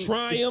saw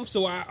Triumph,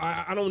 so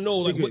I don't know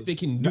like what they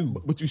can do.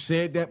 But you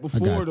said that got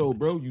before, you. though,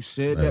 bro. You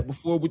said that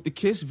before with the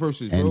Kiss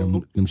versus, And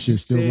bro. them shit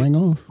still Said, ring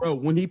off. Bro,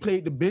 when he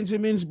played the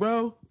Benjamins,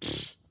 bro,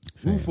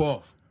 roof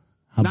off.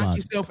 How Knock about-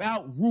 yourself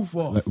out, roof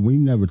off. We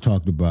never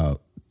talked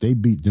about they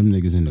beat them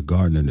niggas in the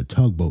garden and the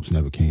tugboats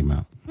never came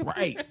out.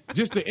 Right.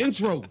 Just the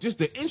intro. Just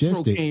the intro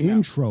Just the came out.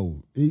 intro.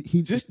 They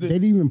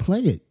didn't even play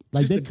it.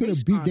 Like just they the could have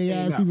bass beat line their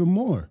came ass out. even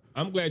more.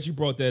 I'm glad you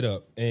brought that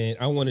up, and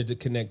I wanted to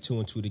connect two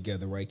and two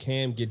together. Right,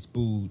 Cam gets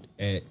booed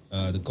at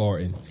the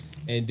Garden,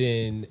 and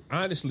then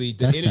honestly,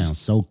 the That energy, sounds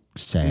so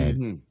sad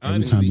every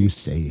Honestly. time you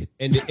say it.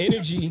 and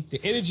the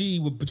energy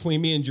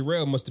between me and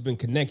Jarrell must have been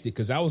connected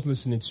because I was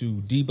listening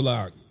to D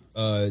Block,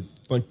 a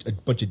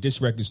bunch of diss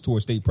records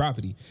towards State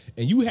Property,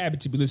 and you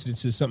happened to be listening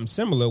to something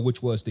similar,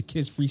 which was the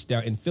Kiss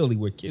freestyle in Philly,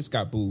 where Kiss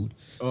got booed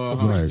for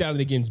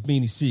freestyling against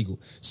Beanie Siegel.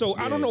 So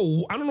I don't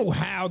know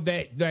how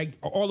that like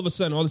all of a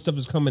sudden all this stuff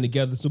is coming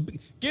together. So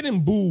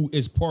getting booed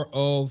is part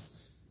of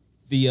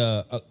the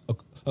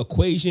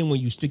equation when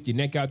you stick your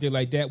neck out there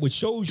like that, which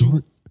shows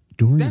you.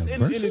 During That's the an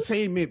verses?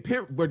 entertainment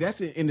period, but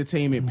that's an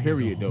entertainment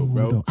period, though,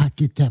 bro. No, I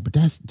get that, but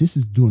this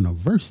is doing a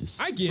versus.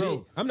 I get Bro,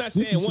 it. I'm not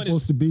This saying is one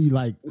supposed is. to be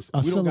like a we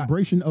don't got-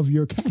 celebration of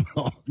your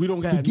catalog. We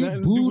don't to got get nothing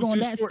to do booed with on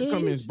your that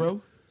shortcomings, stage.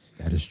 bro.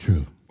 That is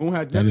true. We don't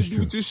have That nothing is to do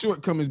true. with your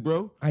shortcomings,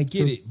 bro. I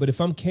get it, but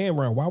if I'm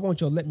Cameron, why won't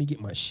y'all let me get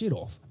my shit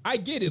off? I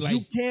get it. Like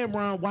You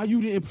Cameron, why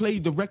you didn't play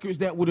the records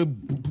that would have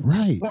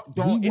Right. brought We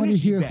dog want to energy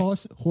hear back?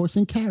 horse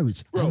and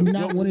carriage. Bro, I do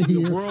not want to the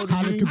hear world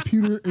how of the you-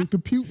 computer and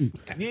computing.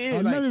 Yeah,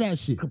 Or like, none of that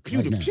shit.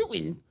 computer right now.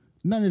 pewing.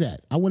 None of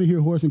that. I want to hear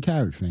horse and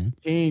carriage, fam.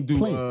 He ain't do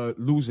Play it.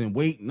 losing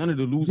weight. None of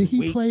the losing Did he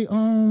weight. play?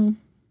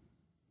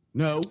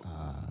 No.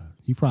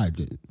 He probably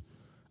did.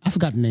 I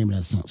forgot the name of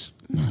that song.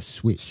 Not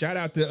Switch. shout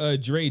out to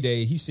Dre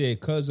Day. He said,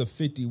 "Cause of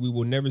 50, we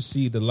will never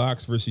see the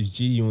Locks versus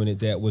G Unit.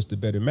 That was the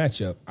better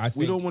matchup." I think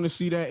We don't want to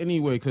see that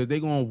anyway because they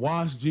going to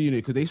wash G-Unit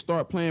because they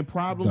start playing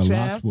Problem The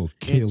Child Locks will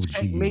kill and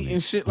Checkmate G-Unit.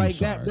 and shit I'm like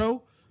that, sorry.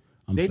 bro.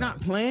 They not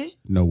playing?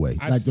 No way.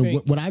 I Like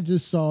think- what I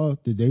just saw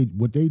that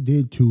what they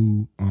did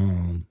to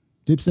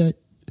Dipset.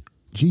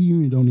 G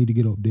Unit don't need to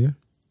get up there.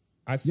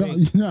 I Yo,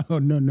 think no.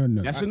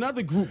 That's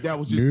another group that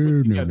was just No, put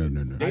no, together.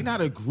 no, no, no. They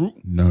not a group.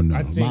 No.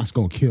 I think- Locks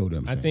gonna kill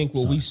them. I fam. think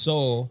what Sorry. we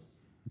saw,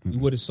 we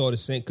would have saw the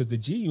same because the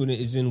G Unit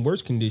is in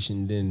worse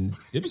condition than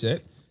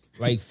Dipset.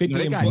 Like 50 No,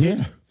 they and got- Buck,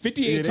 yeah.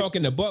 50 ain't Yeah, they-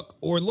 talking to Buck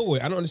or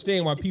Lloyd. I don't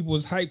understand why people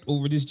was hyped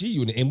over this G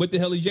Unit. And what the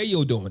hell is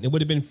J.O. doing? It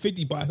would have been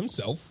 50 by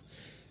himself.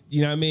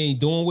 you know what I mean,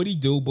 doing what he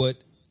do, but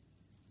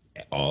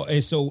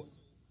and so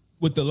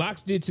what the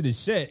Locks did to the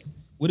set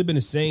would have been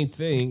the same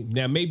thing.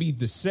 Now maybe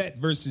the set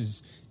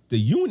versus the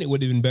unit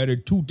would have been better.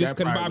 Two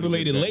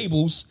discombobulated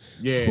labels.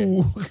 Yeah.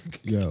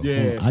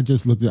 Yo, I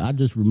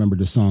just remembered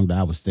the song that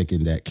I was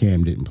thinking that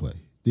Cam didn't play.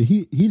 Did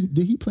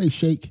he play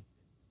Shake?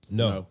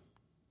 No.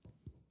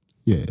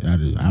 Yeah, I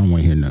don't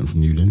want to hear nothing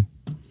from you then.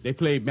 They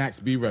played Max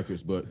B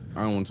records, but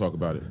I don't want to talk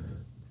about it.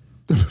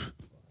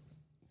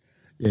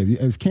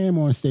 Yeah, if Cam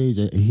on stage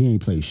and he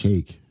ain't played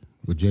Shake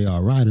with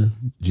J.R. Ryder.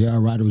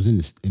 J.R. Ryder was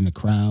in the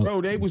crowd.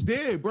 Bro, they was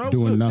there, bro.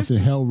 Doing Look, nothing.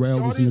 Hell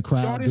Rell was in the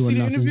crowd y'all didn't doing see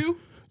the nothing. interview?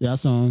 Yeah, I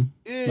saw him.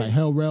 Yeah. Like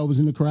Hell Rell was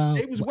in the crowd.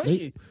 They was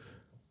waiting.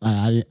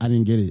 I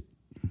didn't get it.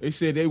 They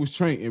said they was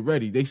trained and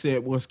ready. They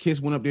said once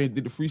Kiss went up there and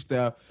did the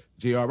freestyle,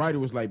 J.R. Ryder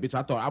was like, bitch,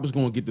 I thought I was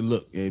going to get the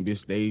look. And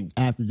bitch, they...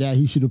 After that,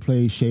 he should have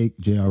played Shake.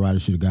 J.R. Ryder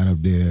should have got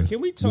up there.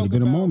 Can we talk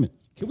about... a moment.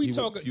 Can we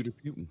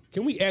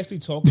actually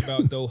talk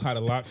about, though, how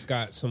the Locks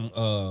got some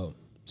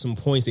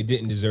points they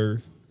didn't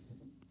deserve?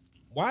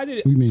 Why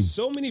did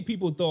so many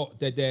people thought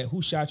that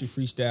Who Shot You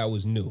freestyle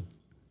was new?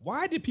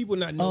 Why did people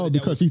not know?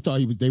 Because he thought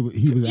he was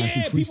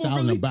actually freestyling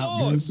really about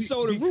them. them.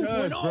 So the roof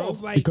went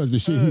off. Like, because the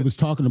shit he was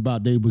talking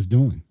about, they was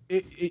doing.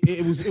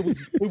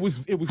 It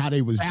was how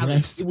they was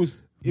dressed.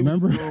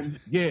 Remember?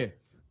 Yeah.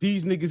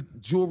 These niggas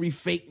jewelry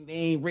fake, they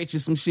ain't rich or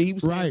some shit. He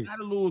was saying, got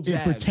a little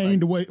jazz. It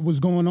pertained to what was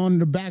going on in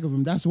the back of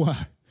him. That's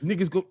why.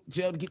 Niggas go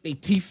jail to get their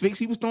teeth fixed.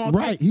 He was throwing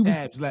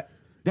tabs. Like,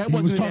 that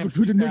he was talking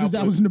to the niggas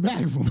that was in the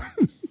back of him.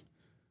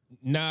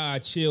 Nah,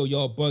 chill,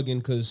 y'all bugging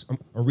because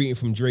I'm reading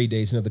from Dre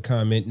Days, another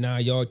comment. Nah,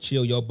 y'all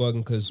chill, y'all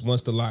bugging because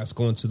once the Locks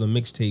go into the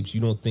mixtapes,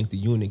 you don't think the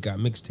unit got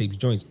mixtapes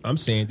joints. I'm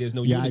saying there's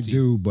no unity. Yeah,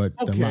 I do, but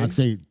the Locks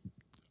ain't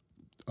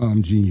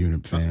G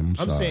Unit, fam.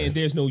 I'm saying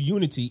there's no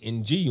unity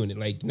in G Unit.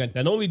 Like,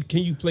 not only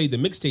can you play the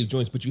mixtape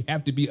joints, but you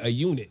have to be a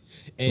unit.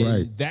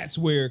 And that's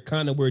where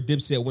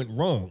Dipset went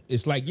wrong.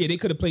 It's like, yeah, they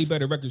could have played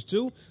better records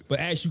too, but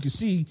as you can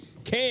see,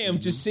 Cam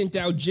just sent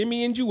out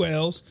Jimmy and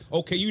Jewels.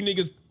 Okay, you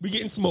niggas, we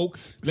getting smoke.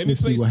 Let me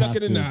play Suck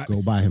It or Not.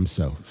 Go by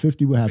himself.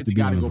 50 would have to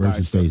be on the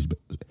versus stage.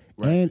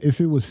 And if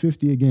it was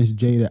 50 against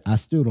Jada, I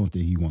still don't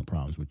think he want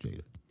problems with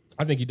Jada.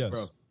 I think he does.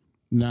 Bro.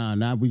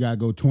 Nah, we gotta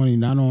go 20.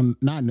 Not in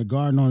the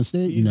garden on the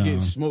stage. He's getting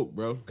smoked,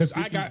 bro. Because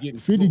I got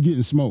 50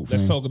 getting smoked.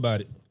 Let's talk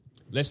about it.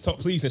 Let's talk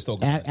about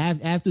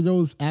it.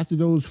 After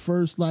those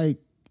first like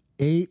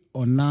 8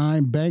 or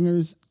 9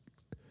 bangers,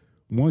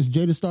 once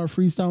Jada start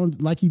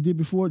freestyling like he did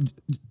before,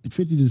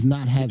 50 does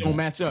not have. It don't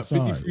match up.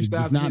 50 freestyles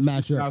does not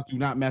match up. Do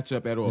not match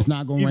up at all. It's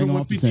not going to ring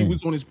off the same. Even when 50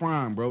 was on his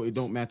prime, bro, it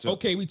don't match up.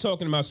 Okay, we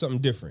talking about something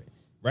different,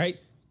 right?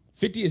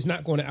 50 is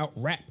not going to out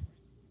rap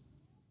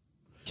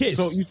Kiss.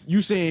 So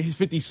you saying his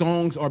 50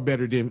 songs are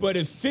better than? But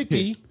if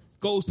 50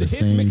 goes to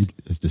his mix,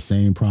 it's the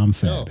same problem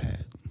Fab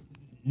had.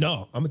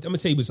 No, I'm gonna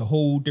tell you, it's a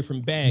whole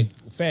different bag.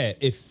 Fab.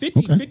 If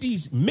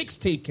 50's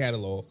mixtape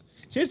catalog.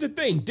 Here's the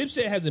thing: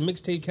 Dipset has a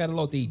mixtape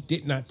catalog they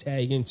did not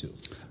tag into.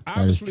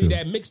 Obviously,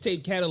 that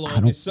mixtape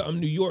catalog is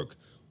something New York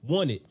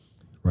wanted.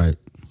 Right.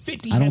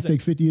 50. I don't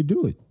think 50 would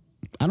do it.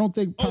 I don't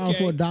think Pound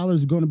for $1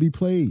 is going to be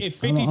played. If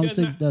 50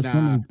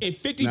 if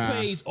 50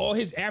 plays all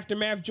his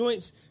Aftermath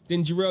joints,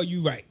 then Jarrell, you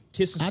right.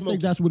 Kiss and Smoke. I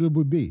think that's what it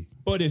would be.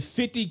 But if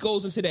 50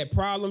 goes into that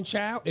Problem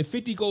Child, if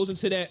 50 goes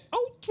into that,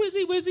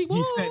 Twizzy Wizzy, whoa.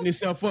 He's setting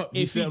himself up.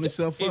 He's setting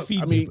himself up.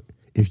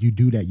 If you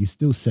do that, you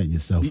still set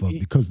yourself up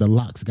because the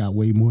Locks got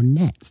way more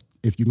nats.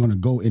 If you're going to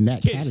go in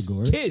that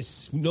category.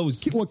 Kiss. Who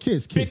knows?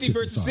 Kiss. 50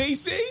 versus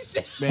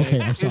CC. Okay,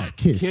 I'm sorry.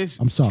 Kiss.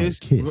 I'm sorry.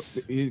 Kiss.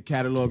 His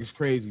catalog is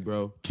crazy,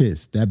 bro.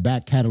 Kiss. That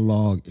back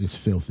catalog is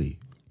filthy.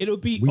 It'll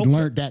be. We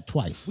learned that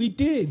twice. We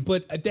did,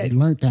 but we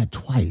learned that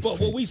twice. But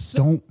what we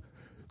saw.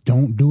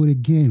 Don't do it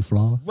again,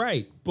 Flaw.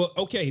 Right. But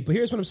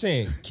here's what I'm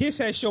saying. Kiss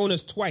has shown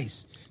us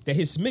twice that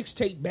his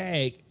mixtape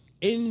bag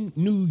in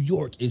New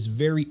York is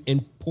very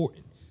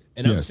important.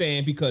 And I'm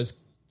saying because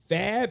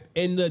Fab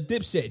and the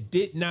Dipset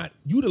did not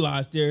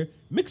utilize their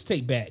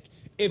mixtape bag.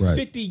 If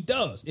 50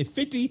 does,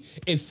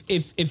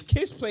 if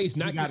Kiss plays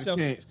Knock Yourself,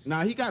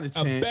 he got a chance.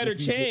 A better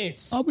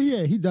chance. Oh, but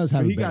yeah, he does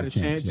have a better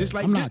chance. Yeah. Just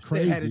like I'm not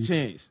crazy. Had a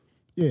chance.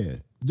 Yeah,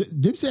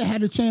 Dipset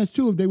had a chance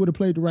too if they would have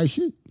played the right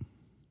shit.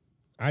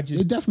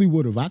 They definitely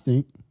would have, I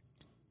think.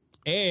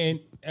 And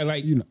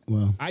like,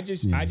 I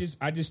just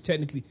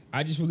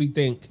really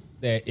think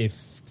that if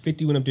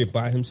 50 went up there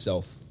by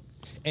himself,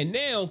 and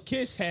now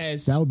Kiss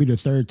has, that would be the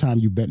third time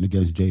you betting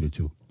against Jada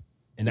too.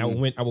 And I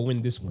will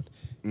win this one.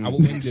 I will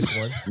win this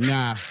one.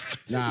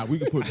 Nah, we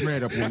can put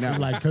bread up on that.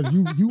 Like, cause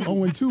you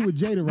 0-2 with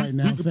Jada right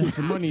now. We can put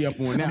some money up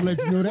on that. I'll let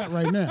you know that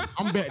right now.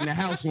 I'm betting the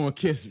house on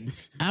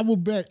Kiss. I will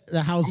bet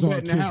the house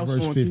on Kiss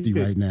versus 50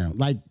 right now.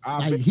 Like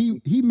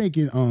he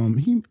making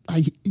you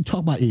talk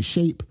about in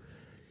shape.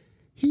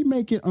 He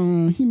making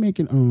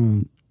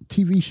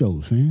TV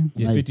shows, man.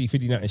 Yeah, like,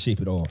 50 not in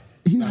shape at all.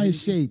 He's not in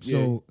shape.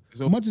 So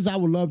much as I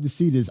would love to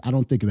see this, I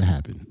don't think it'll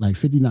happen. Like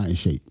 50 not in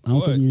shape. I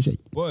don't think he's in shape.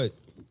 But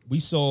we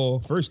saw,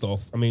 first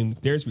off,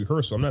 there's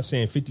rehearsal. I'm not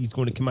saying 50 is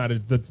going to come out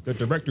of the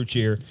director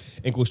chair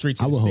and go straight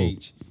to the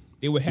stage.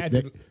 They would have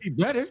to. He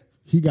better.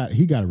 He got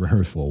to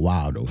rehearse for a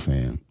while though,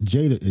 fam.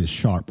 Jada is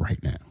sharp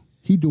right now.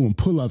 He doing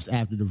pull-ups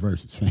after the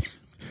verses, man.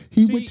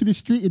 He went to the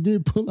street and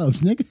did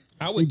pull-ups, nigga.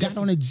 He got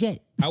on a jet.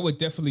 I would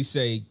definitely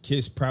say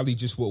Kiss probably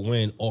just would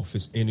win off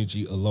his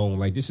energy alone.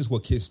 Like, this is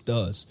what Kiss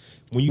does.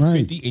 When you're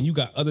 50 and you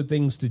got other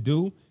things to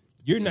do,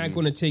 you're not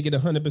going to take it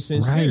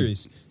 100%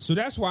 serious. So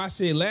that's why I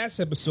said last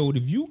episode,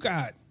 if you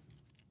got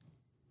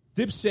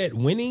Dipset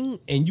winning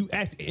and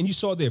you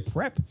saw their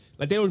prep,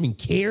 like they don't even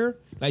care,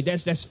 like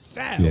that's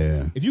foul.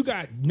 Yeah. If you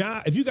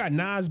got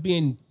Nas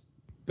being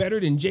better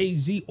than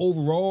Jay-Z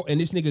overall, and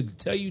this nigga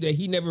tell you that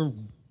he never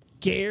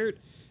cared,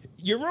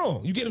 you're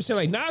wrong. You get what I'm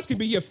saying? Like, Nas can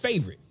be your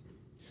favorite,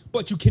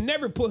 but you can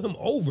never put him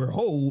over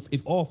Hove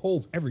if all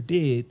Hove ever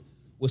did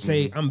was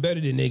say, I'm better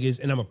than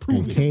niggas and I'm a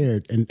prove it.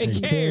 Cared and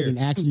cared and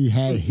actually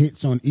had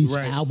hits on each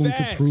album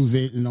to prove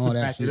it and all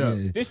that shit.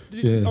 It's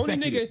the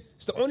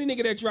only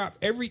nigga that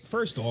dropped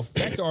first off,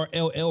 back to our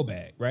LL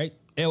bag, right?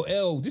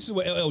 LL, this is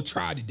what LL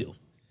tried to do.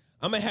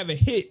 I'm gonna have a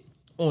hit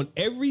on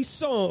every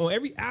song, on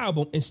every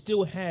album, and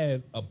still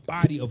have a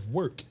body of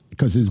work.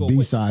 Because his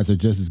B-sides are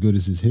just as good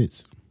as his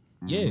hits.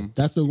 Yeah.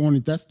 That's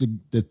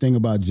the thing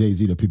about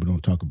Jay-Z that people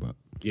don't talk about.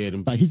 Yeah,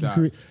 them like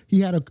B-sides. he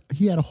had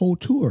a whole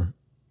tour.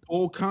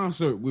 Whole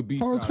concert with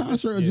B-sides. Whole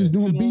concert of just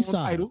doing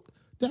B-sides.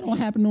 That don't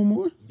happen no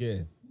more.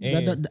 Yeah.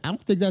 I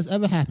don't think that's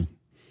ever happened.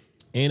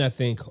 And I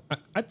think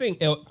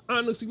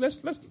honestly, let's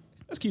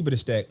keep it a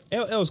stack.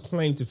 LL's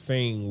claim to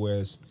fame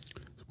was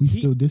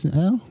still dissing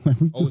L?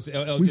 It's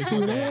LL. We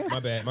still there? My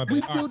bad.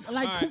 We still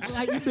like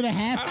it's been a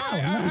half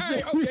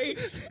hour. Okay.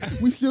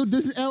 We still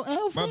dissing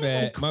LL.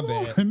 My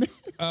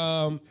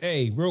bad.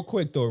 Hey, real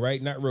quick though, right?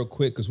 Not real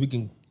quick because we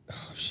can.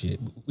 Oh shit,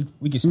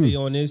 we can stay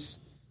on this.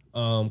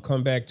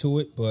 Come back to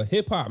it, but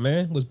hip hop,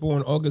 man, was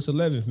born August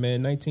 11th,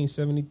 man,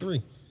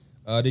 1973.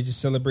 They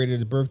just celebrated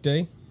his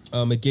birthday.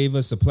 It gave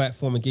us a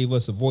platform, it gave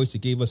us a voice,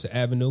 it gave us an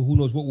avenue. Who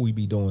knows what we'd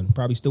be doing?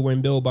 Probably still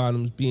wearing bell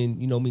bottoms, being,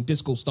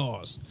 disco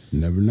stars.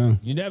 Never know.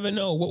 You never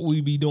know what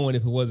we'd be doing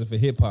if it wasn't for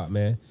hip hop,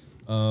 man.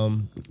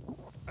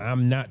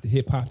 I'm not the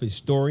hip hop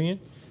historian.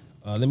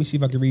 Let me see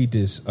if I can read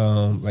this.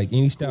 Like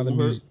any style of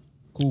music.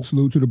 Cool.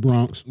 Salute to the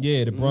Bronx.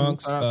 Yeah, the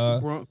Bronx.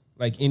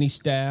 Like any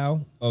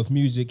style of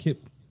music,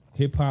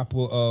 hip hop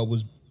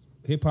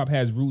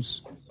has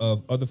roots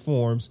of other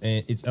forms,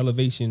 and its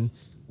elevation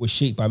was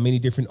shaped by many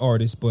different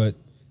artists, but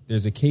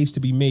there's a case to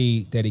be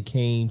made that it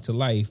came to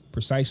life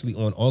precisely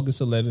on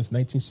August 11th,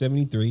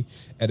 1973,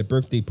 at a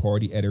birthday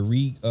party at a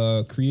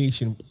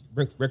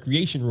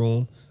recreation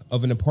room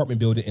of an apartment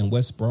building in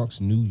West Bronx,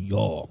 New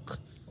York.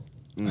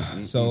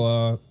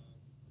 So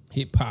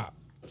hip hop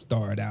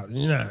started out,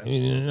 you know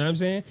what I'm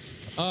saying?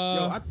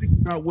 I think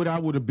about what I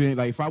would have been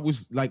like if I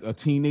was like a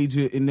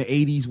teenager in the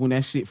 80s when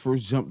that shit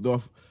first jumped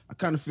off. I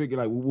kind of figured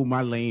like, what would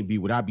my lane be?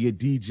 Would I be a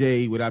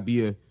DJ? Would I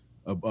be a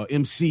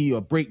MC,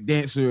 a break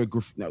dancer, a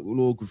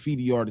little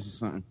graffiti artist or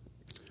something?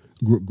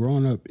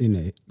 Growing up in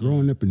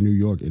New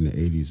York in the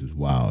 80s was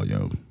wild,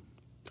 yo.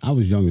 I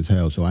was young as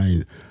hell, so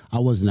I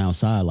wasn't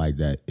outside like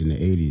that in the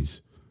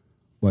 80s,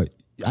 but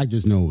I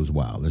just know it was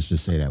wild. Let's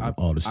just say that with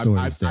all the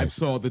stories. I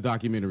saw the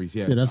documentaries.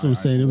 Yes. Yeah, that's what I'm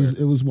saying.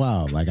 It was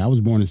wild. Like I was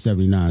born in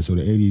 '79, so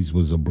the '80s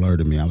was a blur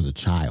to me. I was a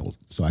child,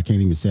 so I can't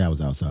even say I was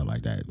outside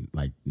like that.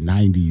 Like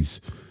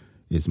 '90s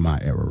is my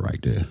era right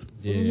there.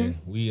 Yeah,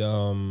 we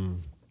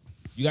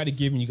you got to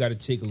give and you got to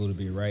take a little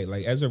bit, right?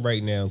 Like as of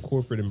right now,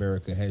 corporate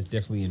America has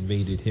definitely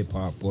invaded hip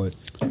hop, but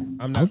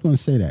I was going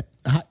to say that.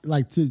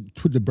 Like to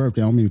the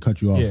birthday, I don't mean to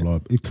cut you off,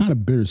 Lord. It's kind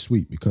of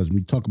bittersweet because when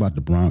you talk about the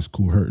Bronx,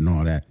 Kool Herc, and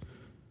all that.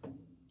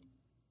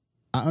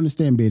 I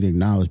understand being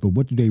acknowledged, but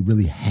what do they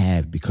really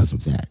have because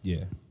of that?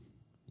 Yeah.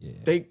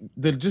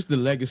 They're just the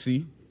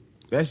legacy.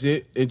 That's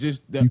it. It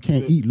just you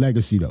can't eat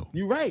legacy though.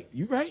 You're right.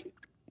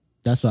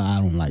 That's what I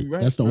don't like.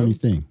 Right, that's the only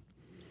thing.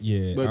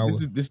 Yeah, but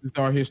this is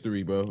our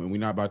history, bro, and we're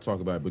not about to talk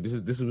about it. But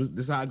this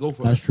is how I go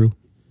for. That's true.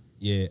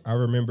 Yeah, I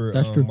remember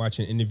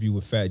watching an interview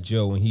with Fat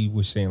Joe, and he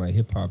was saying like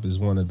hip hop is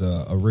one of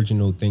the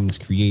original things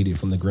created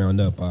from the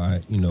ground up by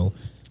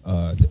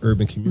the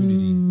urban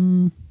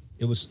community.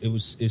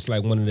 It's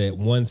like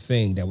one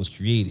thing that was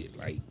created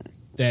like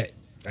that.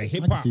 Like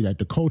hip hop, see that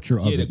the culture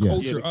of it. The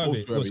culture of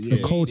it was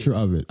the culture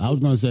of it. I was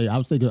gonna say. I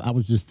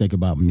was just thinking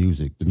about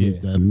music.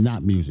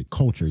 Not music,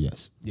 culture.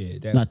 Yes.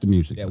 Yeah, not the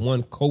music. That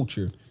one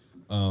culture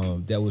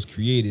that was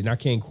created. And I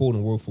can't quote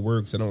him word for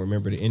word because I don't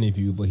remember the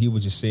interview. But he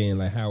was just saying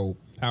like how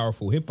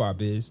powerful hip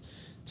hop is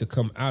to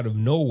come out of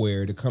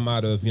nowhere, to come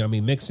out of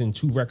mixing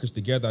two records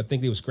together. I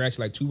think they would scratch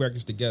like two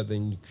records together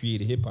and you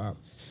created hip hop.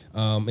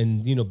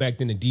 And back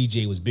then the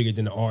DJ was bigger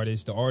than the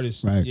artist. The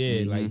artist, right.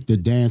 Like the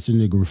dancing,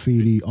 the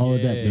graffiti, all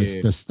of that,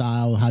 the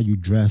style, how you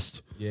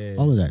dressed,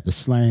 all of that, the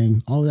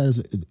slang, all of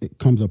that it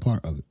comes a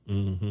part of it.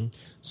 Mm-hmm.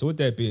 So with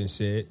that being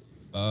said,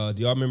 do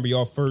y'all remember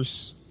y'all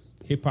first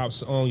hip hop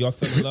song y'all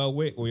fell in love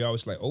with, or y'all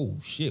was like, oh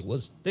shit,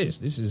 what's this?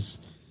 This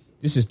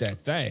is that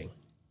thing.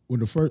 Well,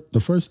 the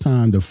first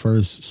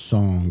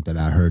song that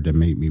I heard that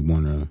made me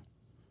wanna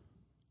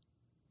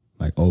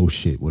like, oh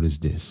shit, what is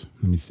this?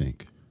 Let me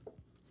think.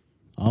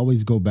 I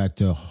always go back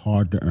to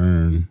Hard to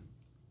Earn,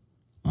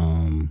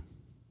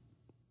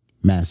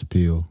 Mass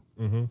Appeal.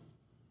 Mm-hmm.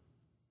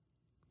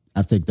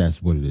 I think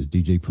that's what it is.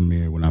 DJ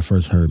Premier. When I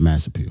first heard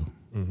Mass Appeal,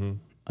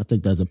 I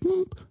think that's a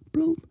bloom,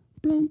 bloom,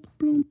 bloom,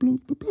 bloom,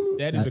 bloom, bloom.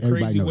 That is a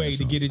crazy way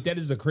to get it. That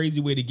is a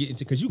crazy way to get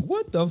into, because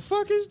what the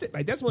fuck is that?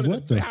 Like, that's one What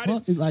of the. the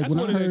fuck is like when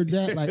I heard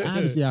that? Like,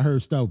 obviously I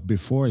heard stuff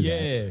before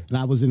that, and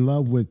I was in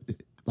love with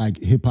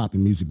like hip hop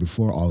and music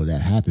before all of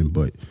that happened.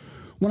 But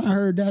when I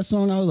heard that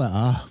song, I was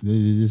like,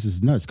 this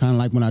is nuts. Kind of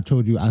like when I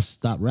told you I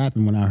stopped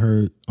rapping when I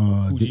heard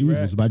The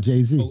Evils by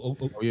Jay-Z.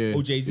 Yeah.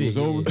 Oh, Jay-Z.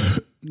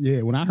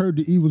 Yeah, when I heard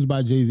The Evils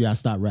by Jay-Z, I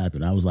stopped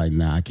rapping. I was like,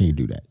 nah, I can't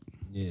do that.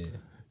 Yeah.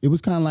 It was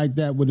kind of like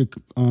that with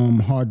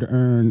the Hard to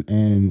Earn,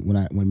 and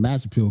when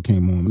Mass Appeal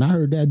came on, when I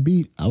heard that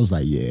beat, I was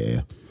like,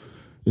 yeah,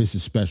 this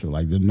is special.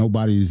 Like,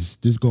 nobody's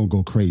just gonna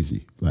go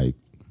crazy. Like,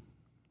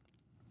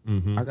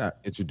 I got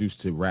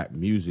introduced to rap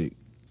music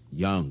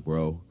young,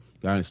 bro.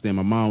 Gotta understand,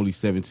 my mom only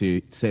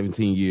 17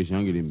 years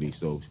younger than me,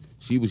 so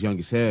she was young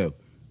as hell.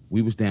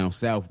 We was down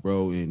south,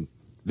 bro, and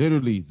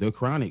literally the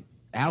Chronic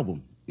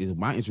album is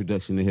my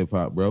introduction to hip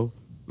hop, bro.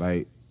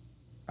 Like,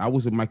 I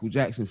was a Michael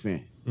Jackson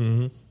fan.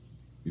 Mm-hmm.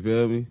 You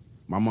feel me?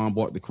 My mom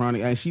bought the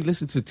Chronic, and she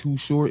listened to Too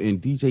Short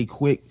and DJ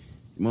Quick,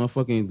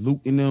 motherfucking Luke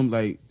and them.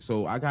 Like,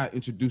 so I got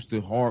introduced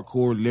to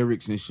hardcore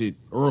lyrics and shit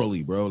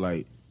early, bro.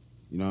 Like,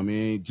 you know what I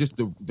mean? Just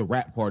the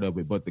rap part of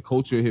it, but the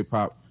culture of hip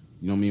hop.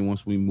 You know what I mean?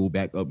 Once we moved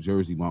back up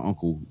Jersey, my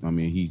uncle, I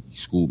mean, he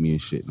schooled me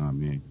and shit. You know what I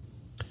mean?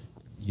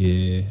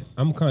 Yeah,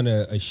 I'm kind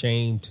of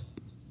ashamed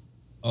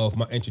of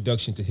my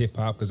introduction to hip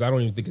hop because I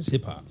don't even think it's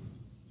hip hop.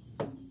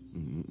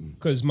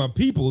 Because my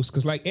peoples,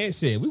 because like Ed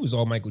said, we was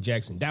all Michael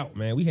Jackson doubt,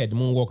 man. We had the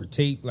Moonwalker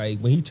tape, like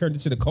when he turned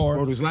into the car.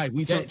 Bro, it was like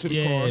we turned to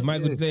the car.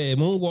 Michael,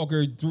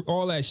 Moonwalker, through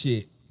all that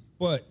shit.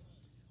 But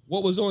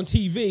what was on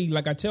TV,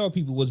 like I tell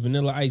people, was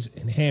Vanilla Ice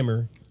and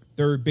Hammer,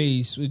 Third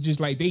Base. It was just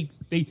like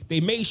they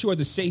made sure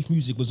the safe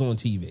music was on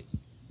TV.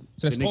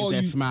 So that's all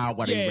you smile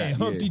while they rap.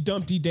 Humpty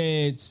Dumpty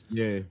Dance.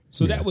 Yeah.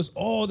 So that was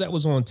all that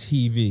was on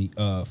TV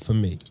for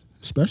me.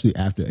 Especially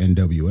after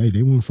NWA,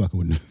 they weren't fucking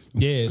with them.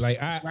 Yeah, like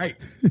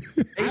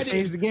They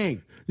changed the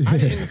game.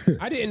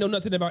 I didn't know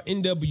nothing about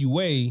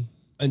NWA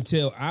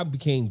until I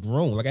became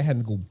grown. Like I had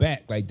to go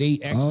back. Like they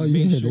actually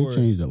made sure they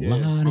changed a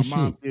lot of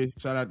mom, shit. Yeah,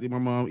 shout out to my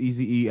mom,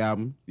 Eazy-E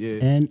album.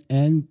 Yeah.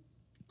 And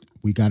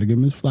we got to give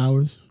him his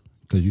flowers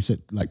because you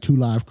said like 2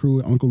 Live Crew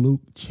and Uncle Luke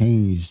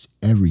changed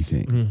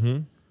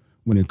everything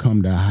when it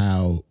come to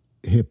how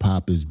hip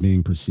hop is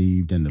being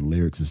perceived and the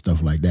lyrics and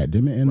stuff like that.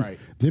 Them and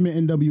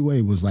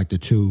NWA was like the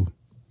two,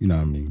 you know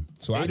what I mean?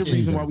 So the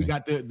reason why we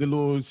got the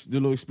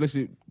little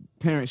explicit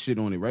parent shit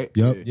on it, right?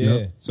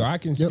 Yep. So I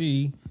can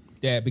see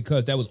that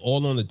because that was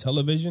all on the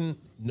television.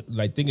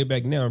 Like thinking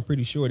back now, I'm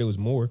pretty sure there was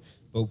more,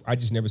 but I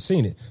just never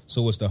seen it.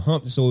 So it's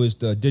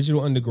the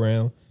Digital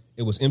Underground.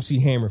 It was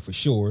MC Hammer for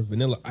sure,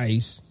 Vanilla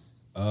Ice,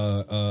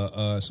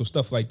 so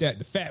stuff like that.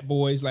 The Fat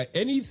Boys, like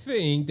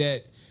anything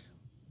that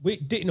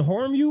didn't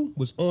harm you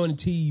was on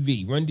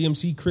TV. Run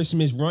DMC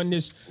Christmas, Run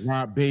This,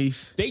 Rob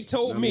Bass. They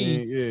told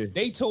me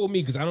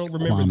because I don't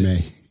remember Kwame.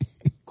 this.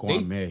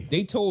 Kwame.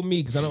 They told me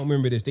because I don't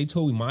remember this. They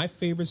told me my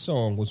favorite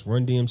song was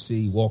Run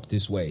DMC Walk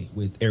This Way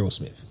with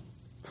Aerosmith.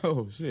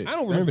 Oh shit! I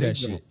don't remember that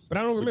shit, but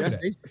I don't remember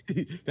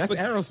that. That's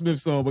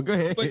Aerosmith's song, but go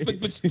ahead.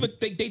 But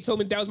they told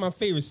me that was my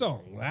favorite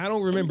song. I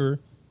don't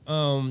remember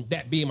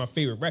that being my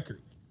favorite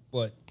record.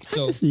 But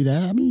so I can see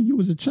that. I mean, you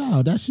was a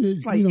child. That should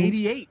it's like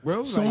 88,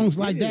 bro. Songs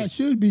like that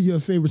should be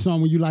your favorite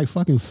song when you like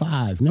fucking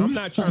 5. No? I'm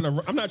not trying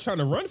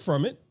to run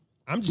from it.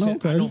 I'm just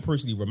saying I don't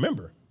personally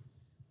remember.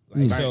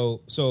 Like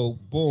so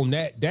boom,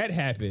 that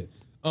happened.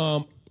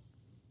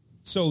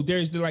 So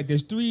there's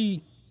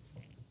 3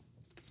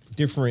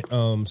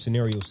 different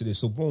scenarios to this.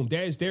 So boom,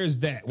 there's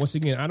that. Once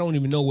again, I don't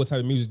even know what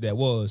type of music that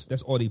was.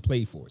 That's all they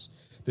played for us.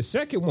 The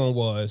second one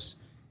was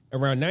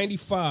around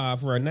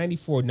 95, around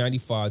 94,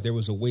 95, there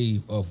was a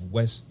wave of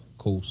West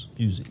Coast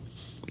music.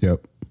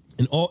 Yep.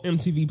 And all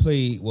MTV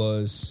played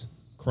was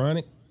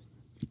Chronic,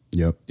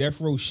 Yep. Death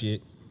Row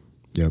shit,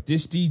 Yep.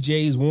 This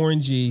DJ's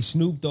Warren G,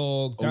 Snoop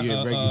Dogg, Doggy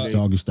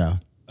Style.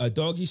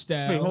 Doggy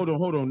Style. Wait,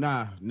 hold on.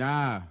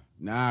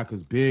 Nah,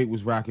 because Big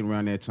was rocking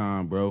around that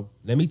time, bro.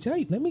 Let me tell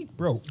you,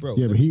 bro.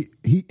 Yeah, but he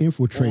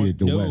infiltrated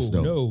the West,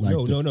 though.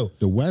 No.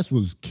 The West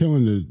was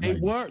killing the...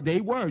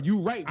 They were. You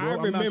right, bro. I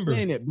remember. I'm not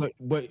saying that,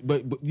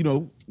 but you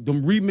know,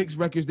 them remix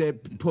records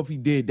that Puffy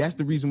did, that's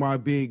the reason why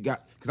Big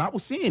got... Because I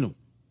was seeing them.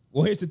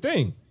 Well, here's the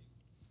thing.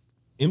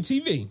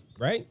 MTV,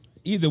 right?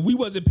 Either we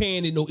wasn't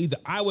paying it, either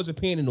I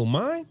wasn't paying it no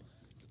mind.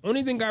 The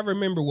only thing I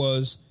remember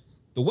was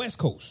the West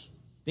Coast.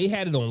 They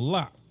had it on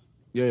lock.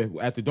 Yeah,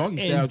 after Doggy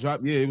Style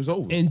dropped, it was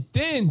over. And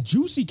then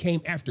Juicy came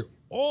after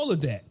all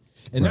of that.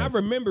 And I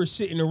remember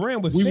sitting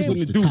around with family. We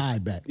was in the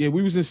Deuce. Yeah,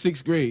 we was in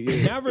 6th grade. Yeah.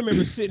 And I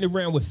remember sitting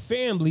around with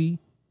family,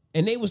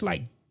 and they was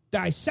like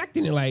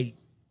dissecting it, like,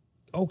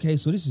 okay,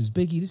 so this is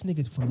Biggie, this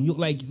nigga from New York.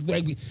 Like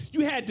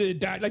you had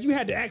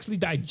to actually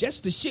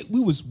digest the shit we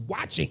was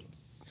watching.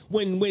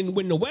 When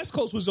the West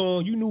Coast was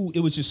on, you knew it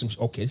was just some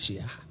okay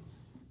shit.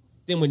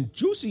 Then when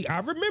Juicy, I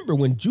remember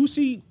when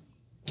Juicy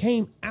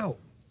came out,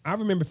 I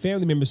remember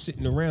family members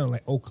sitting around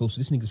like, oh, coach,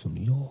 this nigga's from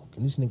New York,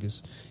 and this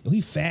nigga's,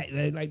 he fat.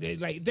 Like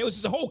there was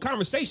just a whole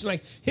conversation.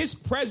 Like his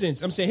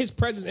presence, I'm saying his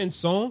presence and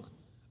song.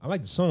 I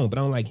like the song, but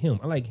I don't like him.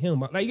 I like him.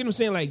 Like, you know what I'm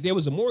saying? Like there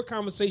was a more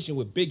conversation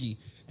with Biggie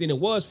than it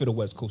was for the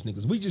West Coast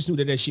niggas. We just knew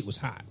that shit was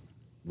hot.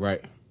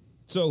 Right.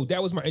 So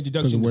that was my Because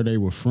introduction. of where they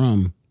were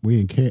from, we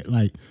didn't care.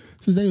 Like,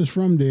 since they was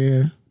from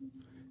there,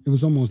 it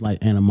was almost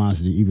like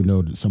animosity, even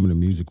though some of the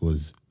music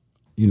was,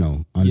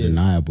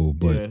 undeniable.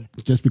 But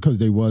just because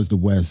they was the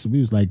West, we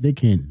was like, they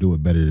can't do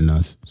it better than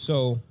us.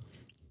 So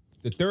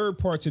the third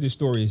part to the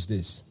story is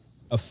this.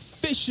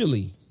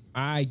 Officially,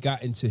 I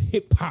got into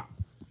hip hop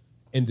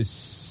in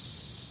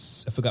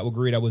I forgot what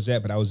grade I was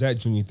at, but I was at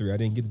Junior 3. I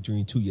didn't get to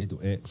Junior 2 yet,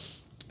 though.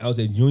 I was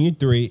at Junior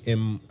 3,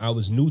 and I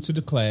was new to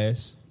the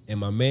class, and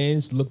my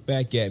mans looked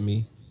back at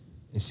me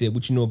and said,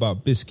 what you know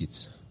about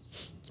biscuits?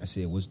 I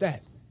said, what's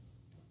that?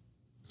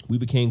 We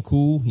became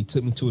cool. He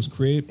took me to his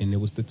crib, and it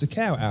was the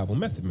Tikal album,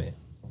 Method Man.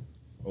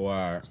 Oh,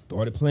 all right.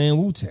 Started playing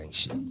Wu-Tang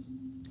shit.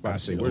 I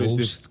said,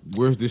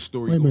 where's this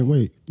story Wait, going?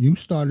 wait. You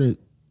started...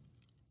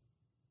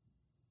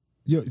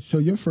 So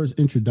your first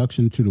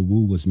introduction to the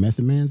Wu was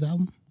Method Man's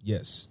album?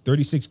 Yes.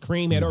 36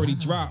 Cream had already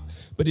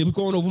dropped, but it was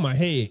going over my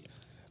head.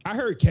 I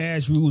heard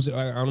Cash Rules.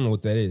 I don't know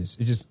what that is.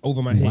 It's just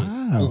over my head.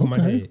 Wow, over my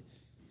okay. head.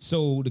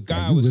 So the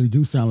guy You was... really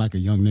do sound like a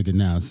young nigga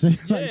now. Think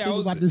I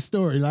was about this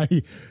story.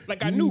 Like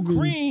I knew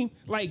Cream.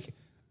 Like,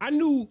 I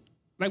knew...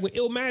 Like, when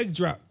Illmatic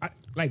dropped,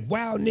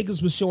 wild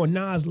niggas was showing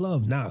Nas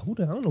love. Nah,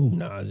 I don't know who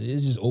Nas is.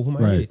 It's just over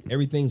my head.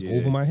 Everything's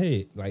over my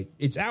head. Like,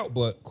 it's out,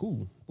 but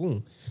cool.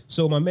 Boom.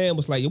 So my man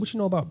was like, yo, what you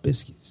know about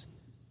biscuits?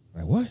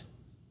 Like, what?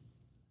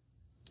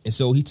 And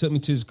so he took me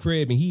to his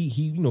crib, and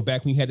he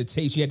back when you had the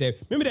tapes, you had that,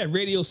 remember that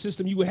radio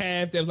system you would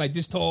have that was like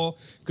this tall?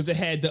 Because it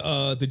had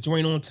the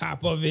joint on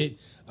top of it,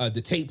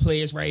 the tape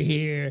players right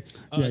here.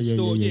 Yeah. Like,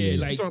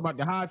 You talking about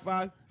the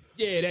hi-fi?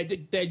 yeah,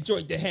 that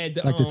joint that had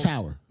the... Like the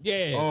tower.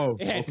 Yeah,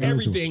 it had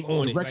everything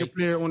on it. Record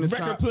player on the top.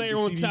 Record player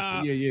on CD.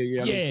 top. Yeah.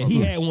 Yeah,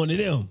 he had one of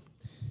them.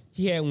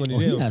 He had one of them.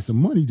 He had some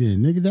money then,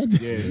 nigga. Them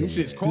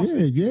shits cost.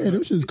 Yeah,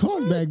 them shits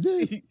cost back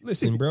then.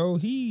 Listen, bro,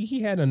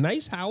 he had a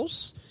nice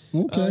house.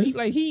 Okay.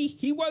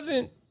 He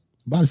wasn't...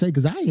 About to say,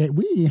 because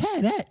we ain't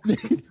had that.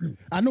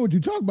 I know what you're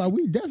talking about.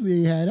 We definitely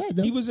ain't had that,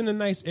 though. He was in a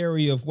nice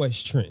area of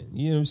West Trent.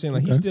 You know what I'm saying?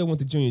 Like, he still went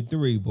to Junior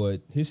 3, but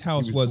his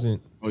house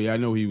wasn't... Oh, yeah, I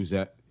know he was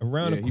at.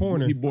 Around the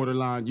corner. He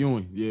borderline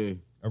Ewing, yeah.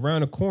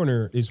 Around the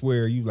corner is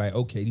where you like,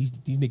 okay, these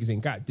niggas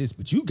ain't got this,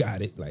 but you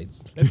got it. Like,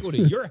 let's go to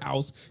your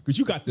house because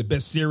you got the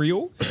best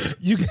cereal.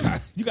 You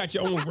got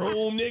your own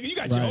room, nigga. You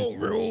got your own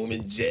room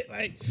and shit.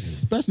 Like,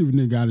 especially if a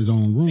nigga got his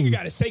own room. Nigga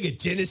got a Sega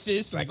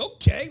Genesis. Like,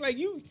 okay, like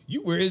you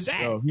where is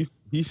that? Yo,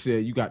 he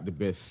said you got the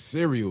best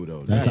cereal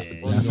though.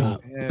 That's how,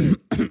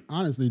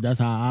 honestly, that's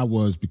how I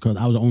was because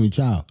I was the only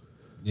child.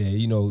 Yeah,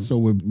 So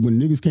when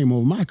niggas came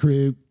over my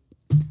crib,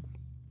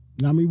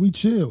 I mean, we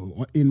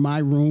chill in my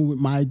room with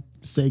my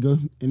Sega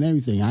and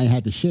everything. I ain't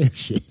had to share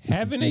shit.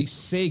 Having a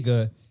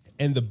Sega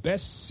and the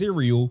best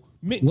cereal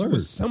meant you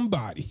was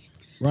somebody.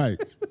 Right.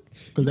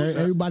 Because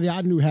everybody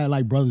I knew had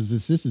like brothers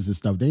and sisters and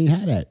stuff. They ain't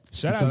had that.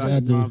 Shout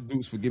out to Mom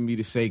Dukes for giving me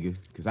the Sega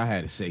because I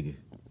had a Sega.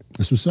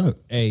 That's what's up.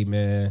 Hey,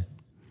 man.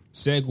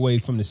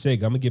 Segue from the Sega.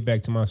 I'm going to get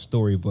back to my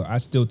story, but I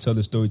still tell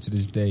the story to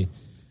this day.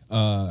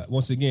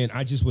 Once again,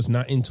 I just was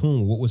not in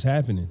tune with what was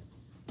happening.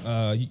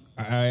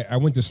 I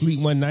went to sleep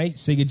one night.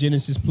 Sega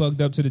Genesis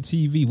plugged up to the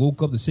TV.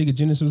 Woke up, the Sega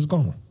Genesis was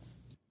gone.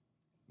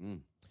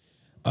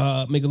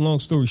 Make a long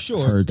story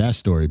short, Heard that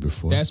story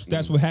before.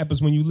 That's what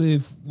happens when you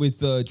live with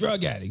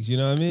drug addicts. You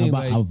know what I mean?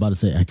 I was about to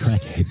say a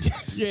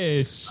crackhead.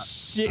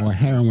 Yes. Yeah, shit. Or a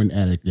heroin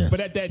addict. Yes. But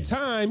at that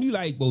time, you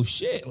like, well,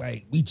 shit.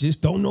 Like, we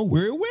just don't know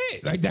where it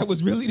went. Like, that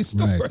was really the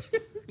story. Right.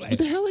 Like, where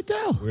the hell it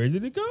go? Where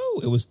did it go?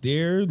 It was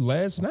there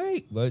last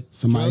night, but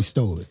Somebody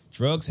stole it.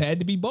 Drugs had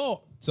to be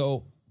bought.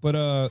 So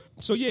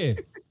yeah.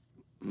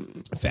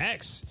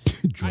 Facts.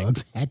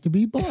 Drugs had to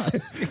be bought.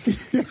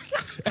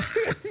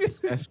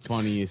 That's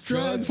funny as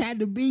Drugs had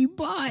to be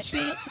bought.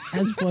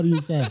 That's funny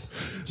as hell.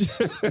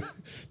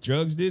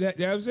 Drugs did that.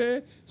 You know what I'm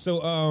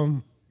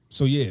saying?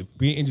 So yeah,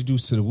 being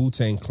introduced to the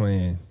Wu-Tang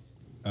Clan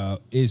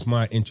is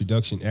my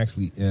introduction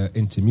actually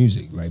into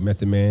music. Like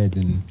Method Man,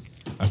 then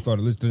I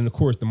started listening, of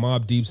course, the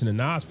Mobb Deeps and the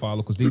Nas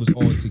follow because they was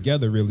all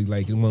together really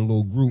like in one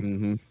little group.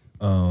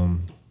 Mm-hmm.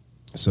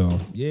 So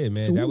yeah,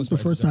 man, So that what was the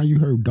first time you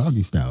heard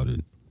Doggy Style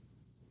then?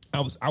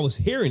 I was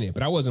hearing it,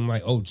 but I wasn't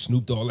like, oh,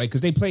 Snoop Dogg, like,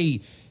 because they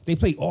played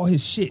all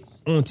his shit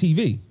on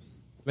TV.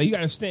 Like, you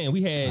gotta understand,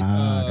 we had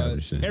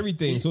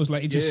everything, so it's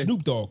like it's just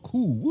Snoop Dogg,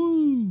 cool,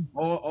 woo.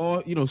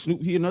 Or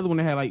Snoop, he another one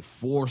that had like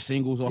 4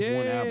 singles off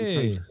one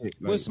album. Like,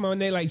 what's my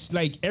name?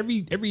 Like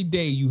every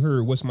day you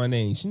heard what's my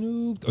name,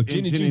 Snoop or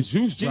Gin and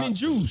Juice, Gin and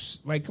Juice.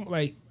 Like, come on,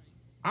 like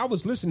I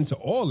was listening to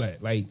all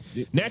that, like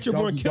Natural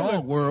Born Killer,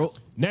 World,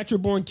 Natural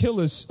Born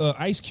Killers,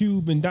 Ice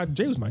Cube and Dr.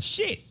 J was my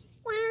shit.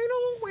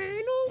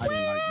 I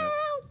didn't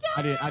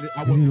like that.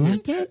 I wasn't didn't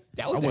like that.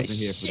 That was I that wasn't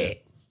here for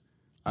shit.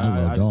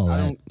 I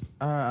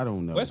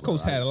don't know. West bro.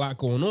 Coast had a lot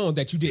going on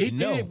that you They didn't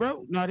know, did,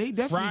 bro. No, they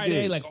definitely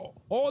Friday, did. like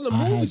all the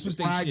movies was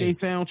their Friday shit.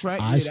 soundtrack.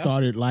 I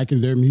started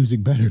liking their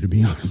music better, to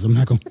be honest. I'm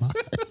not gonna lie.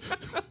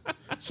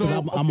 So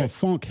I'm a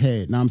funk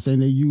head. Now I'm saying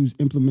they use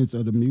implements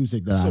of the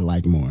music that I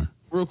like more.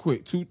 real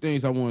quick, two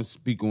things I want to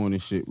speak on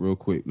this shit real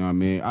quick. Know what I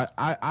mean?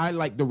 I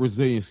like the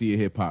resiliency of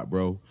hip hop,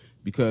 bro,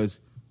 because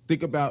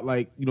think about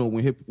like, you know,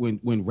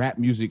 when rap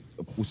music,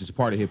 which is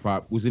part of hip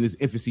hop, was in its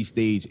infancy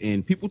stage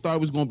and people thought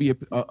it was going to be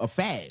a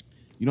fad.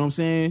 You know what I'm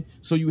saying?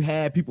 So you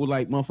had people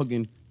like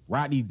motherfucking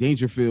Rodney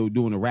Dangerfield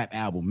doing a rap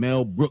album,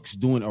 Mel Brooks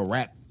doing a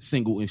rap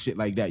single and shit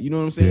like that. You know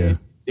what I'm saying? Yeah.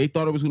 They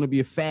thought it was going to be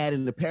a fad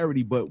and a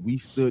parody, but we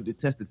stood the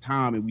test of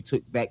time and we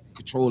took back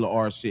control of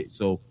our shit.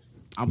 So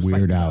I'm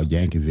Weird Al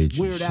Yankovic.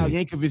 Weird Al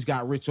Yankovic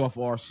got rich off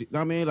our shit. You know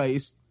what I mean? Like,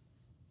 it's,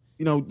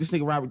 you know, this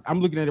nigga Robert,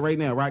 I'm looking at it right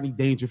now. Rodney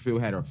Dangerfield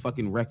had a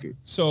fucking record.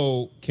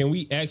 So can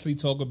we actually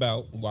talk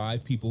about why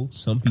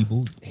some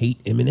people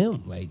hate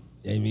Eminem? Like,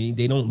 I mean,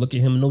 they don't look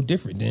at him no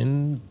different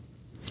than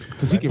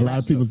Because he can A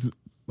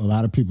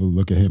lot of people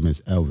look at him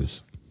as Elvis.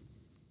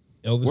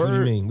 Elvis. Word. What do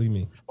you mean? What do you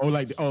mean? Oh,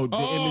 like the image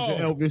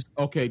of Elvis.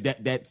 Okay,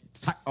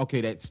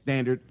 that's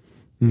standard.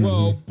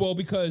 Well,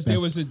 because there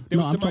was I'm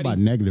somebody. talking about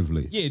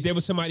negatively. Yeah, there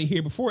was somebody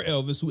here before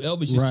Elvis who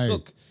Elvis just Right.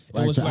 took. And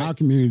Like was to our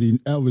community,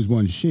 Elvis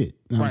wasn't shit.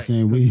 You know what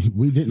I'm Right. saying?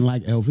 We didn't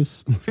like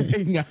Elvis.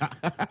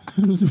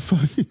 It was a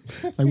fucking,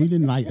 like we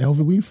didn't like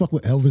Elvis. We didn't fuck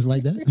with Elvis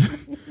like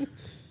that.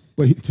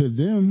 But to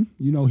them,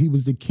 you know, he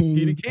was the king,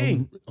 He the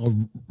king. Of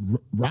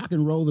rock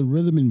and roll and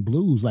rhythm and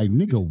blues. Like,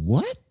 nigga,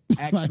 what?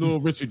 Ask Like, Little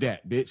Richard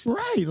that, bitch.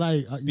 right?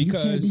 Like, you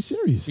can't be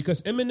serious.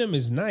 because Eminem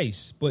is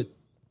nice, but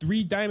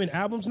 3 Diamond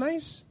albums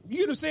nice. You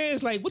know what I'm saying?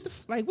 It's like what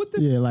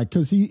the Yeah, like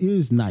because he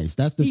is nice.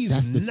 That's the He's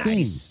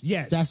nice, thing.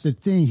 yes. That's the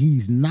thing.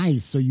 He's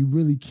nice, so you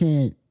really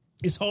can't.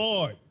 It's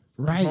hard.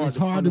 Right, hard it's to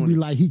hard front to on be it.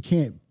 like he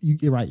can't.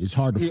 You're right. It's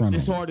hard to front.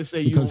 It's on hard to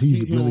say because he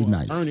he's really don't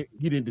nice. earn it.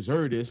 He didn't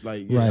deserve this.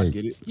 Like, yeah, I Right.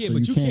 get it. Yeah, so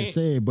but you can't can't-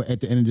 say it. But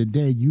at the end of the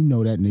day, you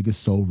know that nigga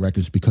sold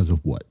records because of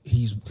what?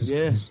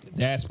 Yeah.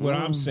 That's what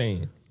I'm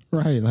saying.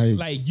 Right,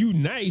 Like you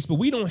nice, but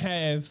we don't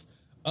have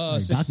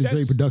Dr. success.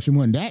 Dre production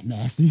wasn't that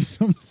nasty.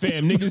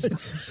 Fam,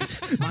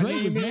 niggas.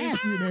 Dre was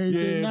nasty and everything.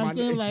 Yeah, you know what my I'm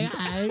saying? name- Like,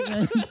 all right,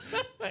 man.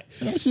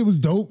 That shit was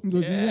dope.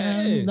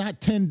 Yeah. Not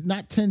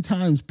 10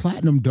 times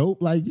platinum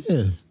dope. Like, yeah,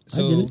 I get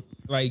So it.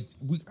 like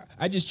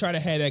I just try to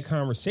have that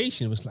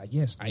conversation. It was like,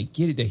 yes, I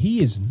get it that he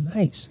is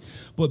nice,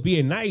 but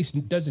being nice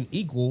doesn't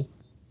equal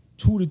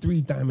 2 to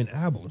 3 Diamond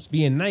albums.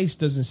 Being nice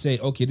doesn't say,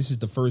 okay, this is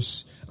the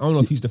first. I don't know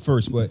if he's the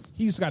first, but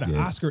he's got an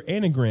Oscar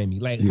and a Grammy.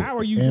 Like, how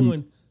are you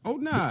doing? Oh,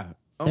 nah.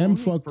 Oh, M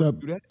he fucked first up.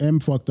 do that. M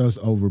fucked us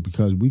over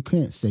because we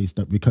can't say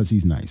stuff because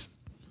he's nice.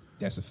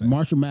 That's a fact.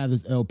 Marshall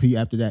Mathers LP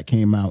after that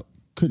came out,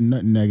 couldn't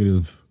nothing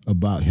negative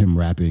about him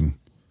rapping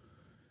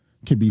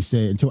can be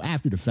said until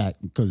after the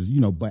fact because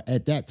but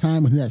at that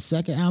time when that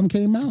second album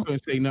came out,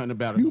 Couldn't say nothing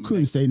about it. you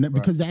couldn't say nothing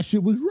because that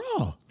shit was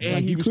raw. And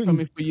Like, he you was couldn't-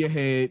 coming for your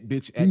head,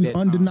 bitch, at He was that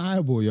time.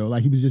 undeniable, yo.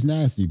 Like he was just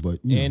nasty,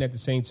 but And at the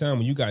same time,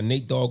 when you got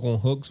Nate Dogg on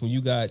hooks, when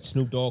you got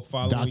Snoop Dogg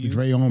following Dr. you,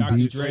 Dre on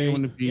beats. Dre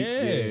on the beats,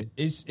 yeah.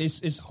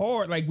 it's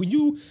hard. Like when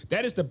you,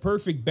 that is the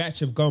perfect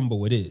batch of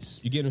gumbo. It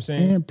is. You get what I'm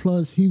saying? and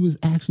plus he was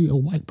actually a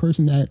white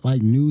person that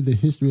like knew the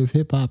history of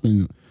hip hop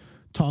and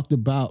talked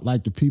about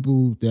like the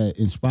people that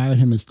inspired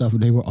him and stuff.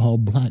 And they were all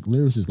black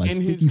lyricists. Like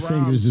And his Sticky Fingers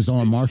rhymes, is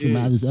on Marshall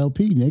yeah. Mathers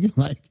LP, nigga.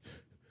 Like.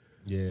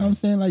 Yeah. You know what I'm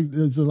saying? Like,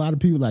 there's a lot of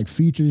people, like,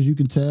 features you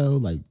can tell,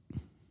 like,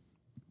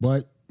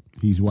 but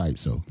he's white,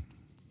 so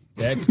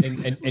That's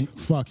and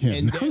fuck him.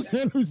 And You know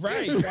what I'm saying?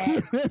 right.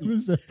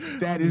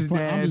 That is I'm just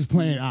nasty.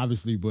 playing,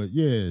 obviously, but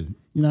yeah.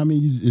 You know what I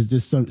mean? It's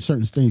just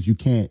certain things you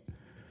can't.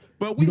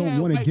 But You don't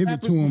had wanna white give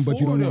it to rappers him, but you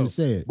before, don't wanna though.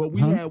 say it. But we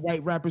Huh? had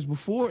white rappers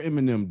before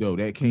Eminem, though,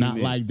 that came Not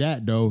in. like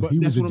that, though. But He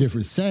was that's a what I'm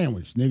different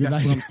sandwich, nigga. That's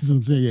Like, what that's what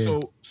I'm saying. Yeah.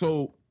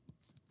 So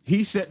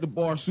he set the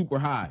bar super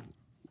high.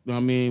 You know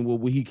what I mean?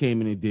 What he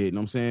came in and did. You know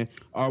what I'm saying?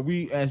 Are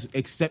we as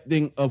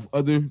accepting of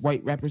other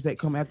white rappers that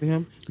come after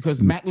him?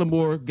 Because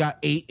Macklemore got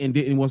 8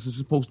 and wasn't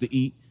supposed to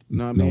eat. You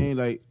know what No. I mean?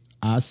 Like,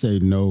 I say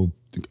no,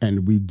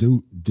 and we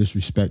do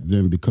disrespect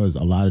them because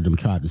a lot of them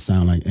tried to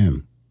sound like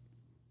M.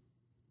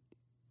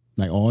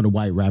 Like, all the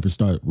white rappers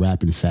start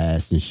rapping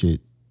fast and shit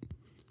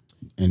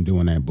and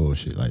doing that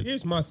bullshit. Like,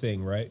 Here's my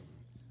thing, right?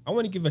 I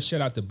want to give a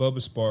shout out to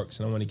Bubba Sparks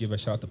and I want to give a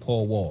shout out to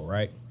Paul Wall,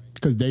 right?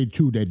 because they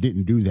too that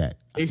didn't do that.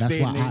 They That's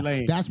stayed why in their I.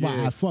 lane. That's why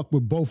Yeah. I fuck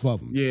with both of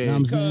them. Yeah, you know what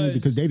I'm saying? because-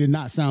 Because they did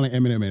not sound like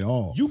Eminem at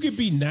all. You could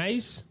be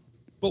nice,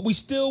 but we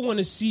still want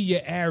to see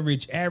your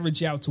average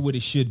out to what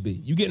it should be.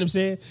 You get what I'm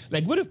saying?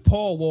 Like, what if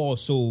Paul Wall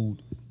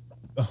sold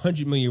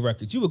 100 million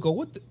records? You would go,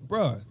 what the,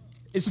 bruh?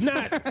 It's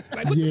not,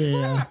 like, what the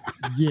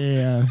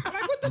yeah,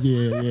 fuck?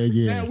 yeah,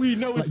 yeah. Now we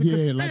know it's a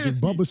yeah, like if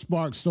conspiracy. Bubba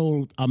Sparks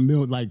sold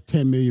like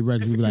 10 million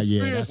records, It's we'd a be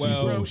like, yeah, that's conspiracy,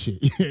 some bro.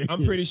 bullshit.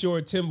 I'm pretty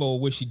sure Timbo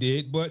wish he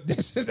did, but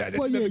that's Well,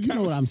 yeah, another you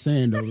know what I'm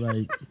conversation. saying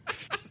though.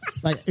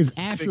 Like if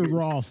Asher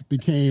Roth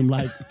became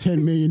like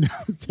 10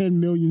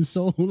 million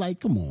sold, like,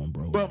 come on,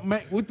 bro. but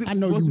Mac, I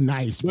know you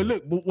nice, But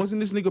but- look, wasn't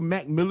this nigga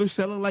Mac Miller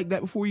selling like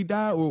that before he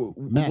died, or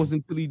Mac-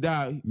 wasn't until he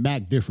died?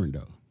 Mac different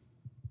though,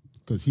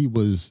 because he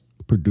was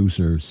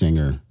producer,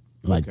 singer.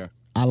 Like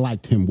I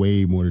liked him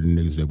way more than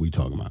the niggas that we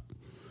talking about.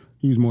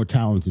 He was more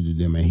talented than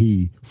them, and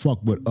he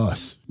fucked with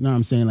us. You know what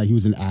I'm saying? Like he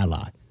was an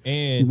ally.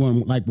 And he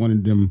wasn't like one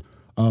of them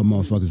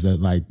motherfuckers that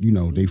like, you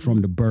know, they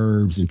from the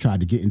burbs and tried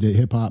to get into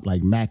hip hop.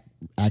 Like Mac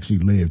actually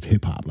lived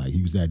hip hop. Like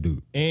he was that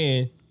dude.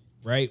 And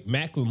right,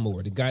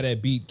 Macklemore, the guy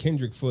that beat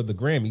Kendrick for the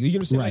Grammy. You know what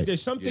I'm saying? Right. Like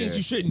there's some things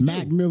you shouldn't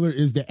Mac do. Miller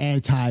is the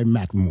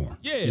anti-Macklemore.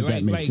 Yeah, if like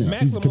that makes sense.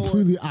 Macklemore, He's a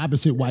completely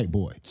opposite white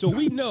boy. So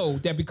we know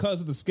that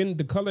because of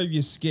the color of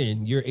your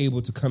skin, you're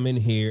able to come in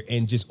here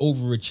and just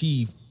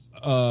overachieve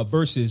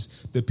versus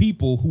the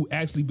people who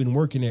actually been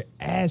working their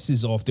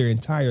asses off their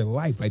entire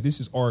life. Like this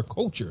is our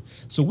culture.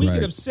 So we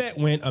get upset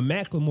when a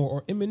Macklemore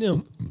or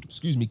Eminem,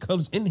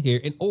 comes in here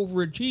and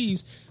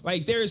overachieves.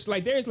 Like there's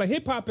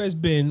hip hop has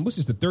been, what's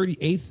this, the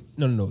 38th?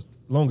 No,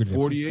 longer than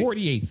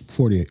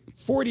 48th.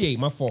 48,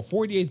 my fault.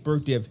 48th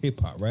birthday of hip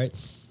hop, right?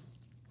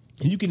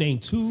 And you can name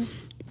two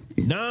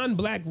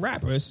non-black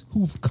rappers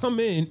who've come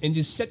in and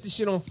just set the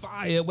shit on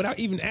fire without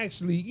even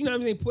actually, you know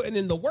what I'm saying, putting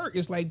in the work.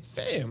 It's like,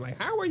 fam, like,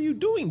 how are you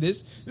doing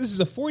this? This is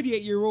a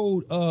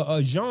 48-year-old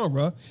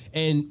genre,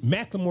 and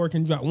Macklemore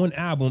can drop one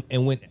album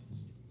and win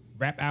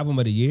rap album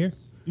of the year.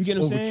 You get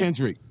what I'm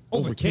saying?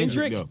 Over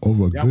Kendrick?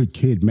 Over Good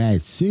Kid,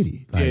 Mad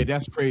City. Like, yeah,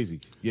 that's crazy.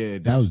 Yeah,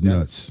 that was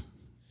nuts.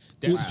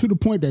 To the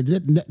point that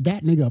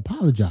nigga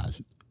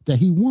apologized that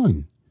he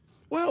won.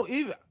 Well,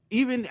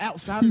 even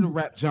outside of the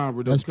rap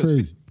genre, though, that's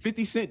crazy.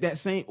 50 Cent,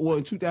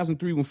 in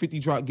 2003 when 50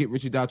 dropped Get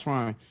Rich or Die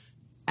Trying,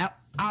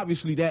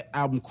 obviously that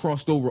album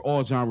crossed over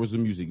all genres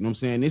of music. You know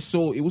what I'm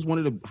saying? It was one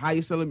of the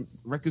highest selling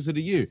records of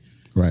the year.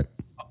 Right.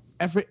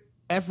 Effort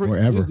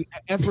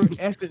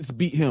Essence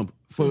beat him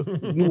for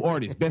new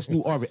artist, best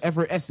new artist,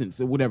 Effort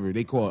Essence or whatever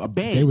they call it, a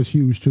band. They was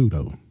huge too,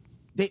 though.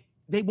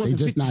 They wasn't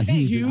just 50 not Cent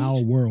huge in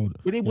our world.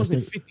 But they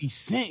wasn't 50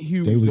 Cent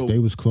huge. They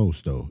was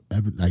close though.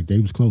 They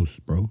was close,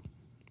 bro.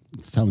 I'm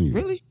telling you.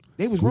 Really?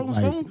 They was Rolling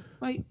Stone?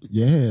 Like,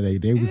 yeah,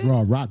 they was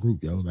raw rock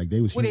group, yo. Like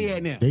they was. Where huge. they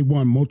at now? They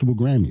won multiple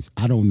Grammys.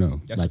 I don't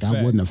know. That's like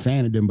I wasn't a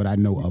fan of them, but I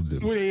know of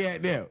them. Where they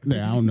at now?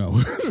 Yeah, I don't know.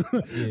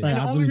 Like,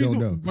 I really don't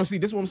know. But see,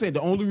 this is what I'm saying.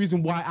 The only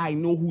reason why I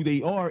know who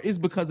they are is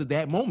because of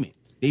that moment.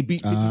 They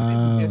beat 50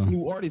 Cent best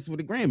new artist for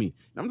the Grammy.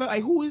 And I'm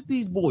like, who is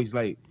these boys?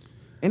 Like,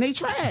 and they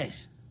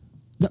trash.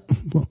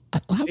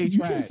 They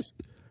trash.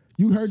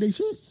 You heard they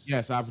shit?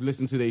 Yes, I've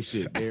listened to their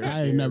shit.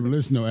 I ain't never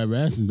listened to no Ever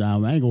Essence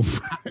down. I ain't gonna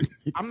front.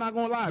 I'm not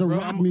gonna lie, the bro.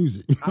 Rock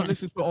music. I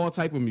listen to all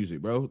type of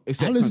music, bro.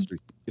 Except country.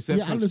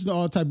 I listen to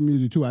all type of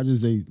music too. I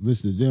just ain't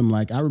listen to them.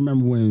 Like I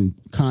remember when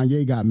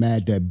Kanye got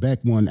mad that Beck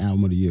won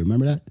Album of the Year.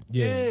 Remember that?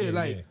 Yeah.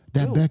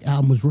 That Beck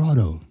album was raw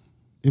though.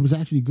 It was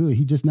actually good.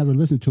 He just never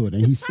listened to it,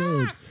 and he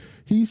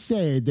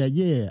said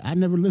that, I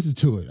never listened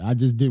to it. I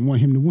just didn't want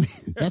him to win.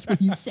 That's what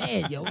he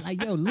said, yo.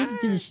 Like, yo, listen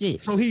to the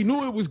shit. So he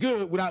knew it was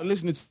good without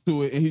listening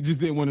to it, and he just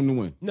didn't want him to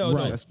win. No,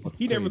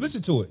 he never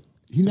listened to it.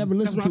 He never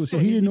listened to it, so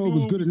he didn't know it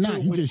was good or not.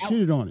 He just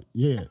shitted on it.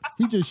 Yeah,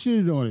 he just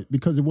shitted on it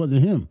because it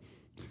wasn't him.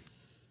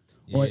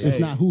 Or it's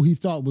not who he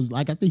thought was,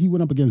 like, I think he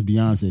went up against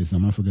Beyonce or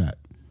something. I forgot.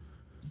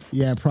 He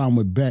had a problem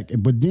with Beck.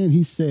 But then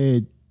he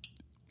said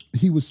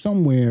he was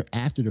somewhere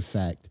after the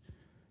fact,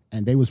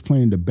 and they was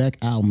playing the Beck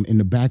album in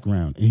the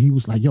background. And he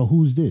was like, yo,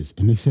 who's this?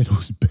 And they said it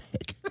was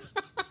Beck.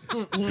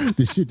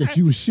 The shit that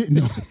you was shitting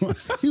on.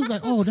 He was like,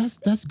 oh,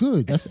 that's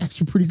good. That's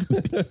actually pretty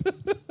good.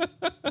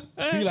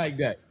 He like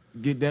that.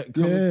 Get that.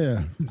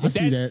 Yeah. I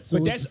see that. So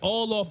but that's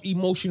all off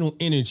emotional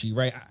energy,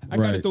 right? I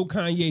got to throw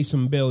Kanye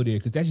some bell there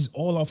because that's just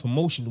all off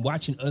emotion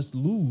watching us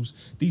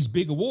lose these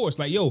big awards.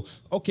 Like, yo,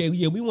 okay,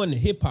 we won the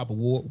hip hop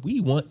award.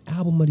 We want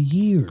album of the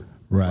year.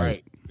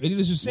 Right. It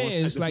is just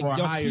saying, it's like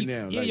y'all keep,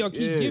 y'all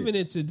keep giving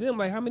it to them.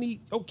 Like, how many?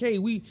 Okay,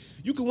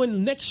 you can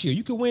win next year.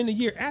 You can win the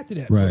year after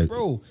that, right,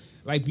 bro.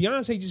 Like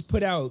Beyonce just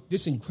put out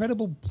this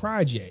incredible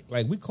project.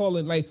 Like we call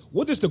it, like,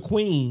 what does the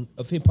queen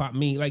of hip hop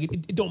mean? Like,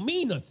 it don't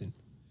mean nothing.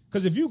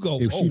 Because if you go,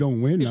 if she don't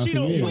win, she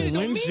don't win, it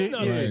don't mean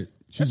nothing. Right.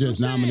 She's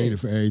just nominated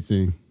for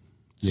everything.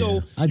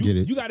 So I get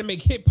it. You got to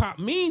make hip hop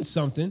mean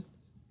something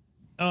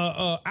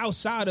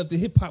outside of the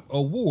hip hop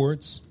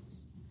awards.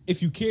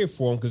 If you care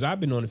for them, because I've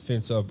been on the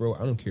fence of, bro,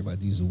 I don't care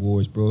about these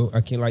awards, bro. I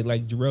can't,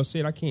 like Jarrell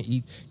said, I can't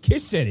eat.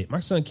 Kiss said it. My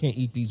son can't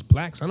eat these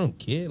plaques. I don't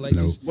care. Like,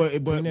 just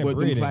but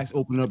them plaques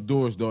open up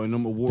doors, though, and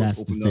them awards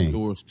open up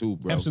doors, too,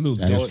 bro.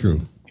 Absolutely. That's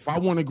true. If I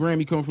want a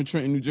Grammy coming from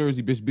Trenton, New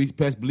Jersey, bitch,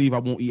 best believe I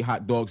won't eat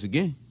hot dogs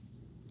again.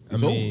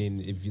 It's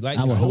if you like,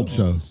 I would hope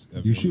so.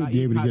 You should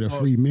be able to get a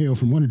free meal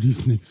from one of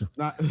these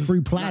niggas,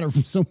 free platter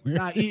from somewhere.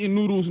 Not eating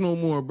noodles no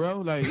more, bro.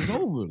 Like, it's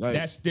over. Like,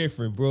 that's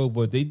different, bro.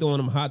 But they throwing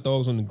them hot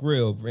dogs on the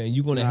grill, and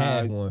you gonna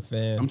have one,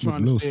 fam. I'm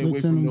trying to stay away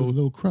from those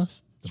little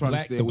crust,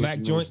 the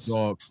black joints,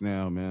 dogs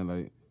now, man.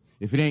 Like,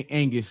 if it ain't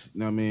Angus,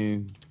 I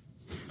mean,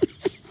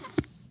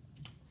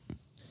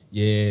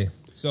 yeah.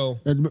 So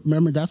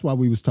remember, that's why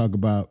we was talking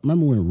about.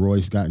 Remember when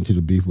Royce got into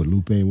the beef with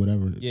Lupe and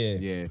whatever?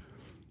 Yeah.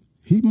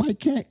 He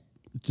can't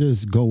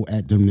just go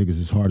at them niggas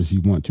as hard as he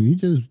want to. He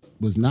just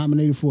was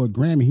nominated for a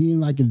Grammy. He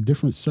in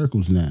different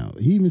circles now.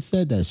 He even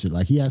said that shit.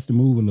 Like, he has to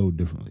move a little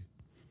differently.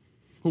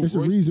 It's the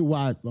reason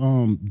why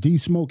D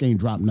Smoke ain't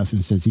dropped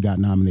nothing since he got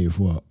nominated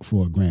for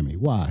a Grammy.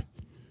 Why?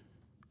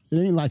 It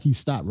ain't like he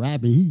stopped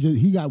rapping.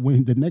 He got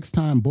when the next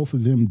time both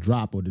of them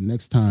drop or the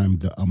next time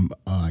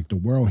the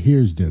world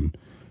hears them,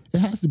 it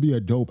has to be a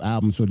dope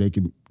album so they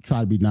can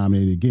try to be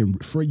nominated again.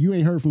 You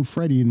ain't heard from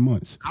Freddie in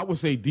months. I would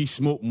say D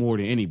Smoke more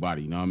than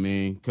anybody. You know what I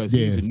mean? Because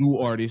he's a new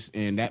artist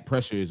and that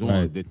pressure is on.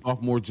 Right. The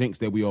sophomore jinx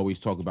that we always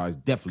talk about is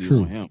definitely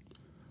on him.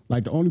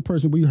 Like the only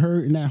person we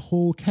heard in that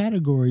whole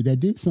category that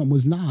did something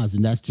was Nas,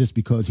 and that's just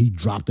because he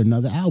dropped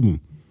another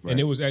album. And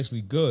it was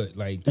actually good.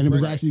 And it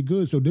was actually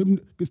good. So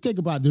let's think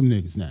about them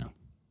niggas now.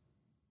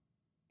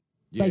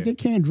 Yeah. Like they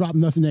can't drop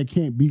nothing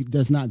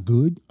that's not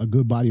good, a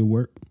good body of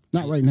work.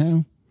 Not right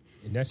now.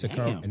 And that's a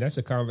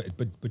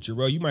but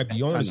Jarrell, you might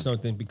be on to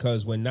something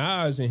because when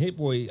Nas and Hit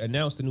Boy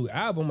announced the new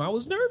album, I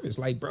was nervous.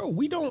 Like, bro,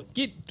 we don't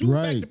get two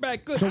back to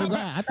back good. So was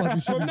I. I thought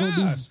this shit was gonna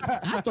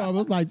be. I thought it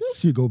was like this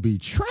shit gonna be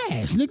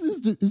trash,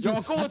 nigga.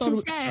 Y'all going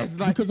too fast,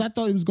 because I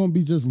thought it was gonna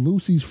be just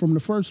Lucy's from the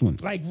first one.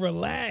 Like,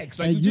 relax.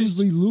 Like, and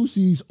usually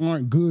Lucy's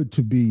aren't good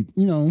to be.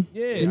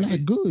 They're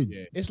not good.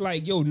 Yeah. It's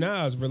like, yo,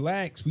 Nas,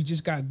 relax. We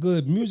just got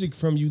good music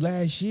from you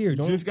last year.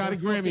 Don't just got a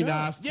Grammy,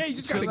 Nas. Yeah, you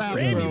just got a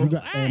Grammy.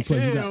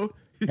 Relax.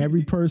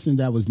 Every person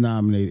that was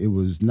nominated, it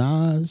was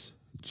Nas,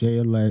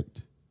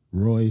 Jay-Elect,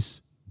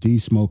 Royce, D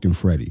Smoke, and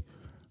Freddie.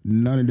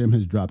 None of them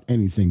has dropped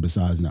anything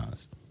besides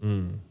Nas.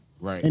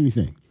 Right.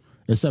 Anything.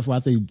 Except for I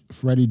think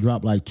Freddie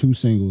dropped like 2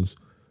 singles.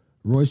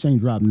 Royce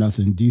ain't dropped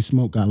nothing. D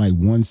Smoke got like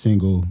 1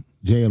 single.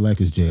 Jay-Elect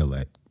is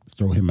Jay-Elect.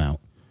 Throw him out.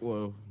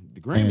 Well,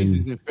 the Grammys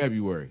is in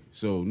February.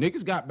 So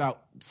niggas got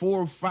about 4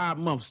 or 5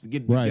 months to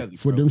get together. Right.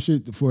 For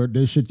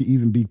their shit to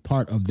even be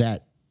part of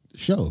that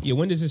show. Yeah,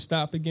 when does it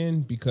stop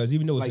again? Because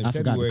even though it's in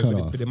February,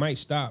 but it might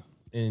stop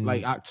in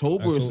like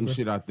October or some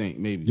shit, I think,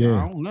 maybe. Yeah.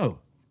 I don't know.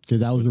 Because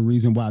that was the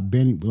reason why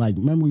Benny, like,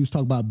 remember we was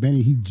talking about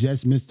Benny, he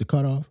just missed the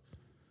cutoff?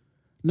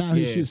 Now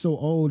his shit's so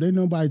old, ain't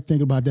nobody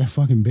thinking about that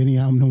fucking Benny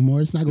album no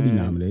more. It's not going to be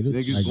nominated.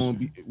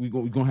 Niggas we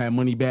gonna have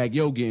Moneybagg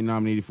Yo getting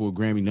nominated for a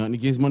Grammy. Nothing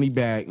against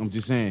Moneybagg. I'm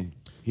just saying.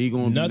 He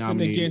gonna be nominated.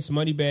 Nothing against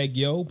Moneybagg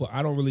Yo, but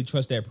I don't really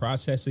trust that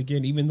process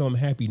again. Even though I'm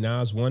happy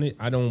Nas won it,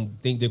 I don't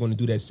think they're going to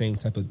do that same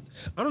type of.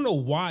 I don't know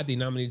why they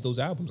nominated those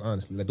albums.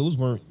 Honestly, like those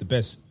weren't the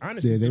best.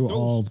 Honestly, yeah, they were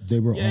all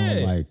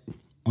like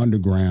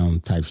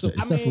underground type stuff,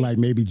 except for like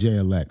maybe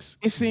Jay-Elect's.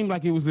 It seemed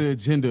like it was an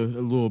agenda a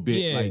little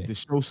bit, like to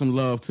show some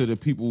love to the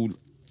people.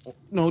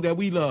 That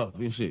we love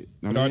and shit.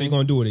 But are they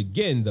gonna do it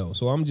again though?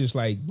 So I'm just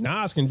like,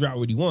 Nas can drop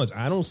what he wants.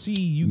 I don't see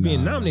you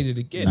being nominated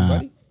again,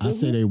 buddy. I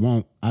say they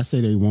won't. I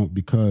say they won't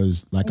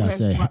because, like I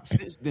said,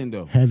 since then,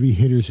 though? Heavy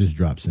hitters has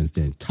dropped since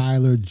then.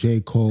 Tyler, J.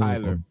 Cole,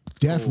 are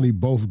definitely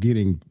both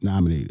getting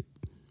nominated.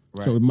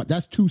 Right. So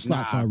that's 2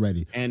 slots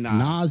already. And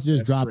Nas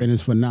just dropped and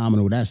it's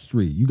phenomenal. That's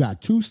 3. You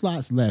got 2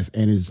 slots left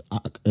and it's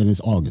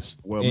August.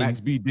 Well,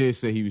 Max B did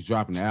say he was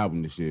dropping the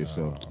album this year.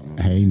 So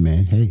hey,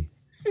 man, hey.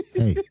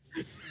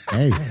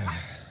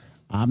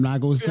 I'm not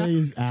gonna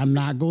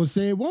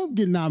say it won't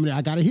get nominated.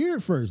 I gotta hear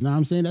it first. Know what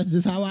I'm saying? That's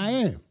just how I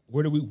am.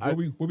 Where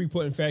we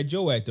putting Fat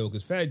Joe at though?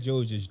 Because Fat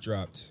Joe just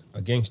dropped a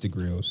Gangsta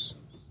Grills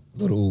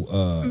little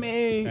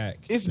pack.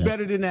 It's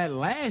better than that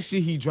last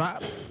shit he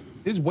dropped.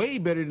 It's way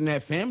better than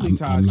that Family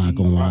Ties. I'm not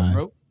gonna lie,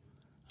 bro.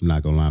 I'm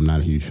not gonna lie. I'm not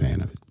a huge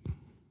fan of it.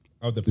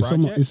 Of the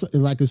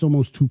project, it's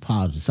almost too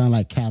polished. It sounds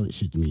like Khaled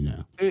shit to me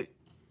now.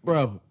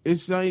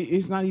 It's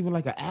not even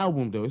like an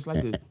album though. It's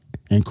like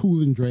and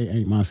Cool and Dre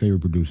ain't my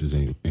favorite producers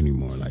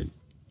anymore. Like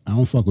I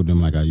don't fuck with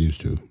them like I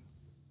used to.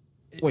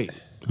 Wait,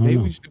 they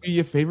used to be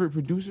your favorite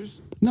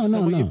producers? No.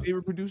 Your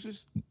favorite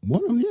producers?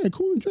 One of them, yeah,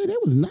 Cool and Dre. That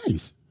was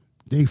nice.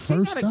 They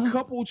first got a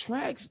couple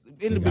tracks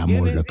in the got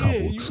beginning. More than a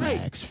couple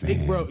tracks,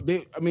 fam.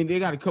 They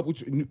got a couple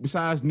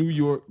besides New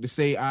York. The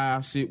Say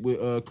I shit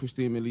with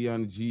Christina Milian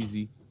and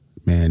Jeezy.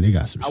 Man, they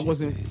got some. I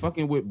wasn't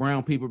fucking with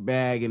Brown Paper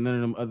Bag and none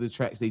of them other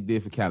tracks they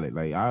did for Khaled.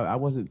 Like I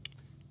wasn't.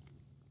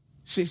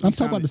 I'm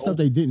talking about the stuff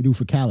they didn't do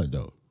for Khaled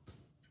though.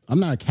 I'm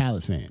not a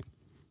Khaled fan.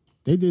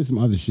 They did some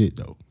other shit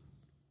though.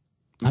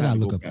 I gotta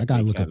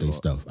look up their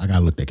stuff. I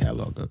gotta look their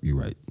catalog up. You're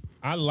right.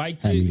 I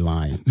liked Had it. me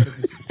lying.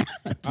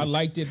 I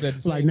liked it, but at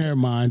the same like never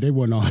mind. They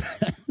weren't on.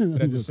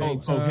 But at the same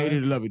time, Hate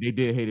It or Love It. They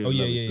did Hate It or Love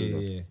It.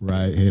 Yeah.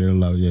 Right, Hate It or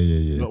Love.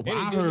 Yeah. No,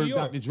 I heard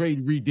Dr. Dre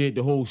redid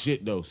the whole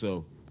shit though.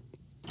 So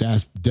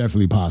that's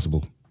definitely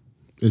possible.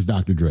 It's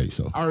Dr. Dre.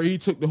 So I already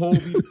took the whole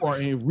beat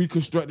part and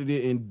reconstructed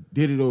it and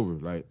did it over.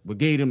 Like, but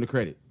gave him the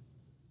credit.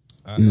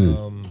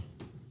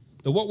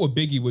 The What Would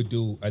Biggie Would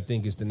Do, I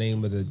think, is the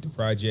name of the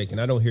project, and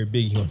I don't hear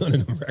Biggie on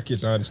none of them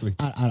records, honestly.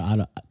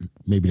 I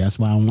maybe that's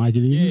why I don't like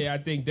it either. Yeah, I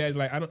think that's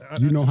like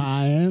you know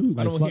how I am.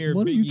 Like, I don't hear.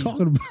 What Biggie, are you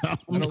talking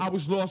about? I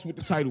was lost with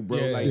the title, bro.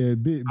 Yeah, like,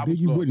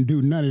 Biggie wouldn't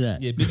do none of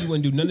that. Yeah, Biggie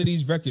wouldn't do none of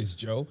these records,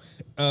 Joe.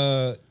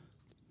 But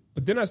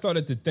then I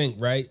started to think,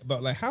 right,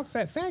 about like how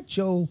Fat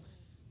Joe,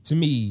 to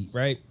me,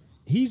 right.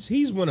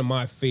 He's one of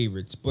my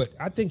favorites, but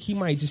I think he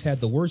might just have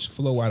the worst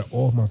flow out of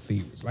all my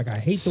favorites. Like I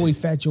hate the way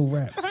Fat Joe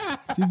rap.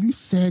 See, you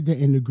said that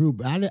in the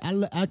group. I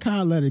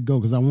kind of let it go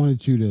because I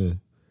wanted you to.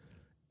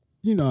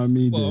 You know what I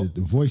mean? Well,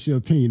 the voice your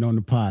opinion on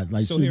the pod.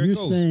 Like, so so here it you're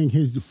goes. saying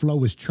his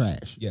flow is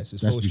trash. Yes,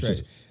 his That's flow is what you trash.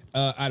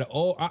 said. Out of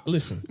all,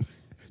 listen,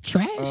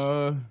 Trash?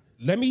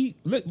 let me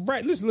look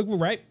right. Listen, look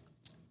right.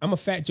 I'm a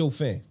Fat Joe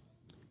fan.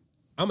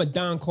 I'm a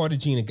Don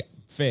Cartagena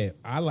fan.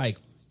 I like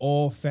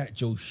all Fat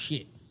Joe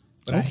shit,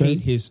 but I Okay.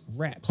 hate his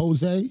raps.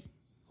 Jose?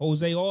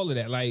 Jose, all of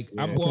that. Like,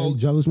 I'm Okay, well.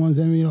 Jealous Ones,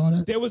 Envy, and all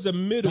that? There was a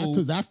middle.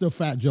 Because that's the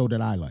Fat Joe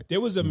that I like.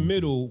 There was a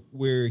middle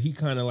where he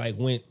kind of like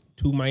went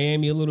to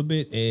Miami a little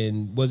bit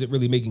and wasn't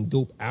really making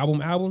dope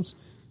albums.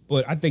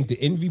 But I think the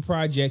Envy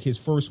project, his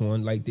first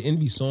one, like the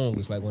Envy song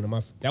was like one of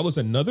my. That was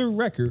another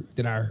record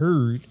that I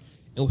heard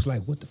and was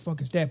like, what the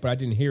fuck is that? But I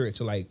didn't hear it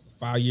till like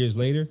 5 years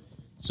later.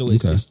 So it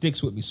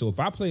sticks with me. So if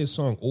I play a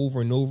song over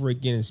and over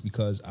again, it's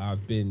because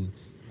I've been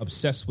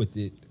obsessed with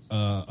it,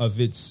 of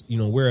its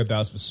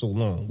whereabouts for so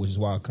long, which is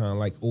why I kind of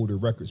like older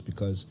records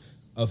because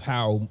of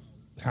how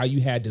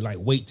you had to like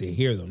wait to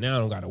hear them. Now I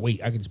don't gotta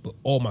wait. I can just put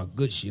all my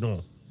good shit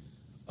on.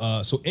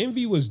 So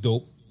Envy was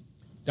dope.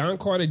 Don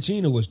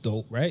Cartagena was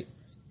dope, right?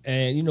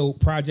 And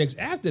projects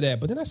after that.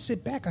 But then I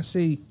sit back, I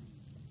say,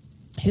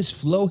 his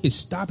flow, his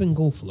stop and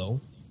go flow,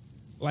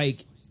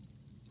 like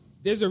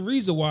there's a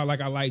reason why like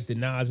I like the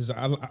Nas.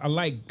 I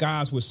like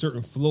guys with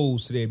certain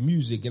flows to their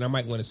music, and I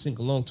might want to sing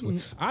along to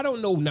it. I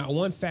don't know not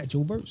one Fat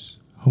Joe verse.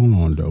 Hold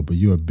on, though, but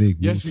you're a big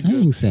Yes, you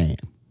Wu-Tang do. fan.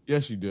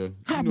 Yes, you do.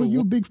 How but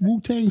you're a big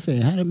Wu-Tang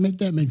fan? How did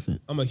that make sense?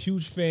 I'm a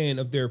huge fan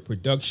of their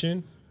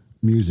production.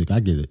 Music, I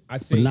get it. I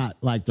but think- not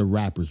like the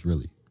rappers,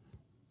 really.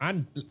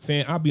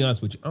 I'll be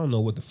honest with you. I don't know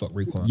what the fuck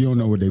Raekwon. You don't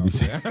know what they be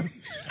talking saying.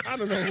 about. I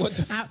don't know what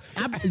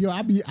the.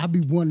 I be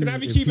wondering Can I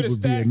be if keeping people a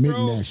stack, be admitting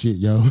bro? that shit,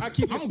 yo. I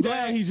keep it I'm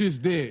glad stack. he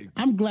just did.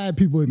 I'm glad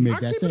people admit I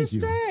that. keep it a Thank you.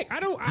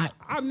 stack.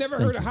 I've never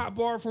heard a hot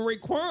bar from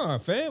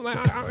Raekwon, fam. Like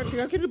I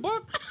keep it a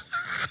buck.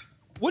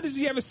 What does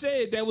he ever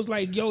said that was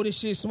like, yo, this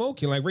shit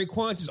smoking? Like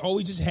Raekwon just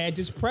always just had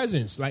this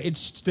presence. Like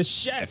it's the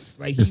chef.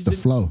 Like It's the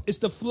flow. It's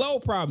the flow,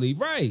 probably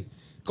right.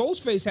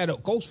 Ghostface had a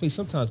Ghostface.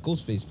 Sometimes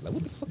Ghostface be like,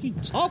 what the fuck are you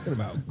talking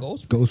about,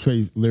 Ghostface?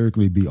 Ghostface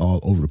lyrically be all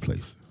over the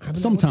place.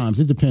 Sometimes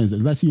it depends.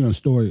 Unless you're in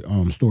story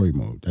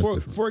mode. That's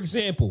different. For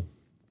example,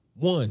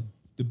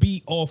 the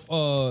beat off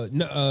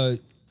the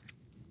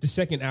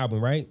second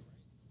album, right?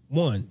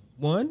 One.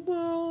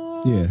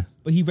 Yeah.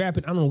 But he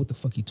rapping, I don't know what the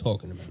fuck he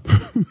talking about.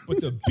 But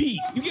the beat,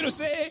 you get what I'm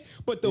saying?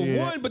 But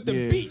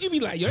the beat, you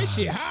be like, yo, that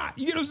shit hot.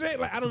 You get what I'm saying?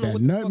 Like, I don't know That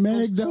what the fuck nutmeg,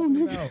 Ghost's though, talking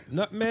nigga? about.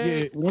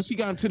 Nutmeg. Yeah, once he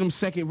got into them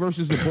second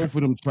verses of both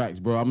of them tracks,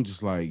 bro, I'm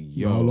just like,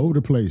 yo. All over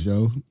the place,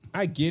 yo.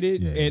 I get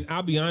it. Yeah. And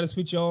I'll be honest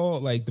with y'all,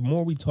 like, the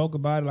more we talk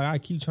about it, like, I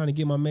keep trying to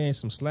give my man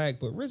some slack,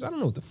 but Riz, I don't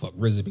know what the fuck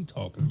RZA be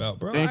talking about,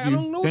 bro. Thank I you.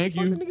 don't know Thank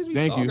what you. the fuck the niggas be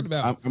Thank talking you.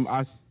 about.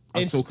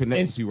 I'm so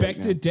connected to you right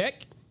now. Inspector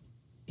Deck,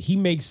 he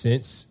makes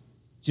sense.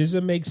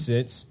 Jizza makes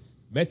sense.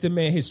 Method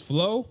Man, his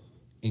flow,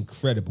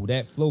 incredible.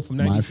 That flow from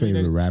 93. My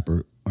favorite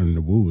rapper on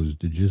the Wu is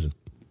the Jizza.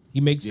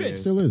 He makes Yeah.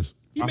 sense. Still is.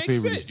 He My makes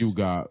favorite sense. is You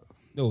God.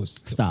 No, it's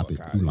the Stop fuck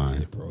it. outta You lying.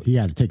 here, bro. He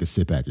had to take a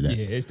sip after that.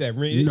 Yeah, it's that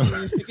ring. You know,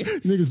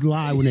 niggas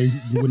lie when they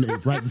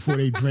right before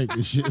they drink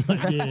and shit.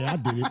 Like, yeah, I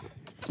did it.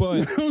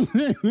 But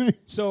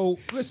so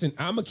listen,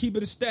 I'm gonna keep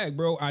it a stack,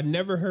 bro. I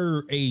never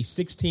heard a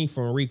 16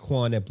 from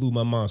Raekwon that blew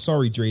my mind.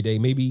 Sorry, Dre Day.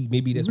 Maybe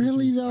that's what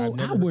Really, you, though? I've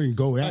never I wouldn't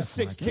go that a far.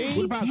 16.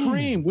 What about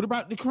Cream? What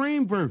about the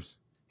Cream verse?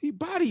 He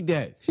bodied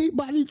that. He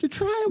bodied the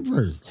Triumph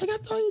verse. Like I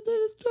thought he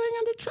did his joint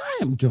on the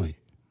Triumph joint.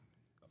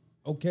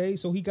 Okay,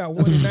 so he got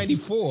 1 in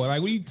 94.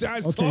 Like what are you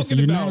guys Okay, so talking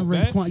you're about, not a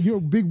man? Raekwon. You're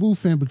a big Wu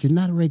fan, but you're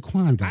not a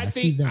Raekwon guy. I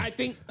see think that. I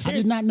think I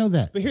did not know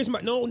that. But here's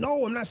my no,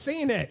 I'm not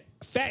saying that.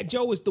 Fat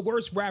Joe is the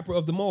worst rapper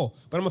of them all,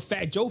 but I'm a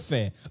Fat Joe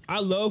fan.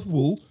 I love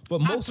Wu, but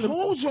most I of them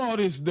told y'all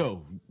this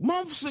though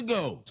months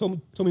ago.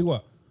 told me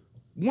what?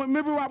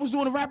 Remember I was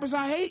doing the rappers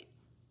I hate?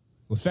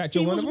 Was Fat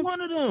Joe He one was of them?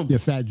 one of them. Yeah,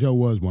 Fat Joe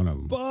was one of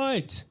them.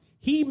 But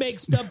he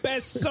makes the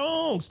best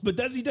songs. But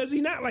does he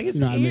not? Like his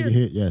You know how to make ear. a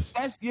hit,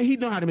 yes. He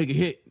know how to make a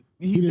hit.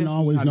 He didn't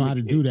always know how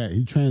to do that.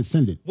 He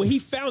transcended. When he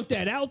found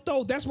that out,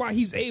 though, that's why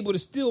he's able to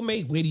still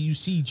make Where Do You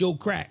See Joe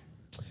Crack?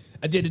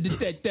 I did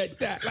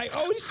that. Like,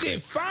 oh, this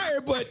shit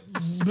fire, but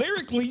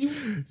lyrically,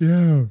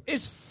 Yeah.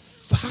 it's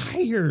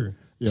fire.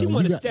 Yeah, she you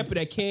want to got- step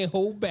that can't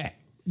hold back.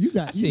 You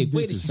got. I said,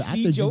 where did she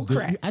see Joe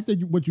Crack? I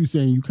think what you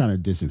saying, you kind of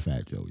dissing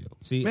Fat Joe, yo.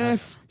 See, Man,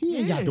 He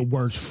ain't got the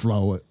worst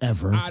flow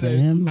ever, out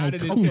fam. of Like,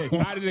 come on.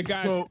 out of the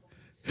guys. So,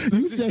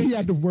 You said he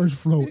had the worst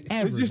flow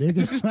ever. Let's just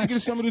nigga. think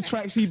of some of the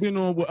tracks he been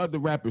on with other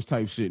rappers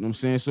type shit. You know what I'm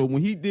saying? So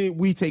when he did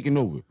We Taking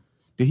Over,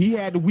 did he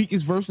had the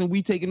weakest verse in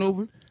We Taking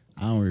Over?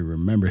 I don't even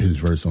remember his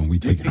verse on We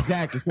Taking Over.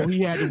 Exactly. So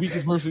he had the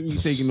weakest verse in We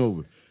Taking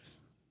Over.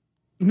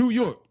 New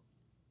York,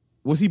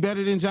 was he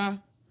better than Ja?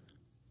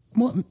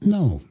 Well,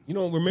 no. You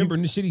don't remember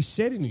the shit he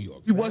said in New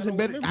York. He man. wasn't I don't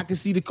better. remember. I can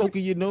see the coke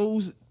in your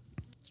nose.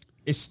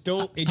 It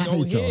don't hate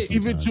y'all hit.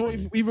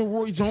 Even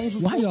Roy Jones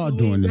was Why supposed y'all to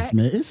doing lead this, that.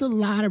 man? It's a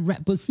lot of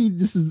rap. But see,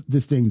 this is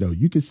the thing, though.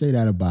 You can say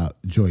that about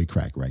Joy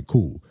Crack, right?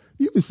 Cool.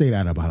 You can say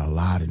that about a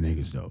lot of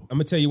niggas though. I'm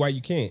gonna tell you why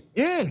you can't.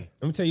 Yeah. I'm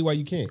gonna tell you why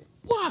you can't.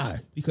 Why?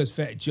 Because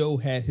Fat Joe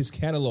had his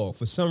catalog.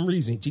 For some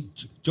reason,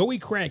 Joey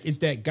Crack is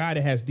that guy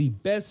that has the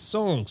best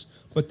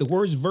songs, but the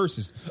worst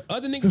verses.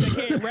 Other niggas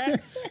that can't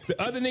rap,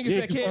 the other niggas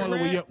that can't all the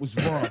way rap, up was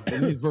raw,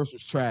 and his verse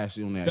was trash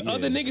on that. the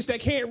other niggas that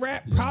can't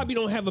rap probably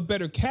don't have a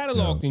better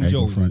catalog than Hey,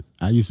 Joey. front,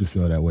 I used to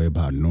feel that way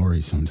about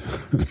Nori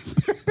sometimes.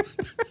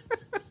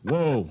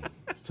 Whoa,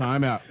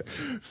 time out.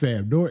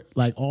 Fam, Nori,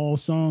 like all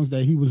songs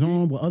that he was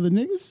on with other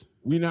niggas.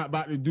 We not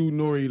about to do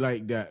Nori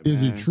like that.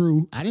 Is man. it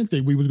true? I didn't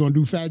think we was gonna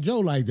do Fat Joe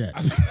like that.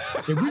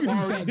 If we could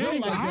do Fat Joe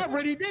like I that,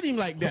 already did him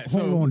like that.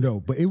 hold so, on though.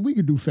 But if we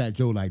could do Fat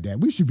Joe like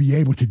that, we should be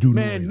able to do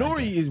man, Nori. Nori Like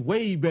that. is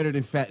way better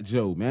than Fat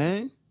Joe,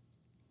 man.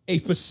 A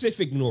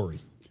specific Nori.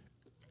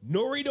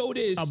 Nori know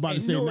this, I'm about to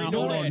and say Nori not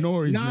know all that.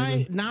 Nori's, Nine,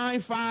 nigga.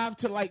 9.5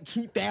 to like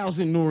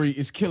 2000 Nori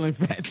is killing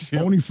Fat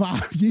Joe. Only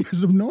 5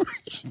 years of Nori.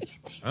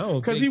 I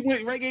don't Because he think.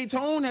 went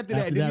reggaeton after that.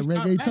 After Then that he stopped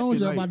reggaeton,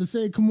 rapping, I'm about to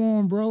say, come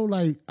on, bro.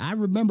 Like I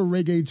remember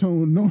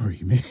reggaeton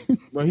Nori, man.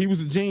 But he was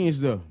a genius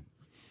though.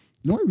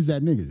 Nori was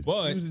that nigga.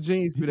 But He was a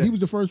genius for that. He was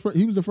the first.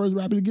 He was the first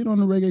rapper to get on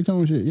the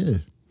reggaeton shit. Yeah,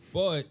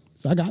 but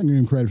so I got to give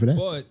him credit for that.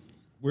 But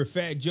where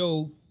Fat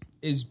Joe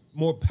is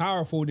more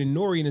powerful than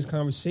Nori in this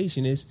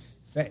conversation is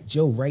Fat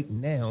Joe right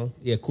now.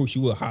 Yeah, of course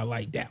you will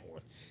highlight that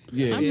one.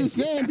 yeah. I'm just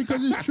saying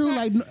because it's true.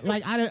 Like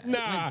I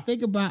Nah. like,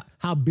 think about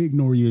how big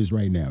Nori is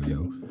right now,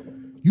 yo.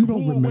 You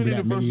don't Who would remember win in the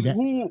that many. versus? That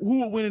Who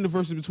would win in the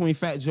versus between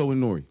Fat Joe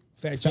and Nori?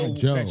 Fat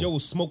Joe will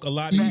smoke a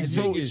lot of Fat these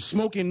Joe niggas. is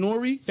smoking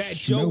Nori. Fat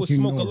Joe will Smoking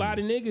smoke a Nori. lot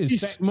of niggas.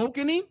 He's Fat,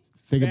 smoking him.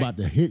 think Fat- about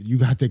the hit. You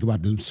got to think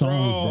about the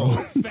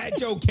songs, bro. Fat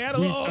Joe We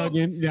catalog.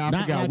 thugging. Yeah, I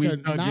Not forgot. like We a,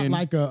 thugging. not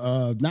like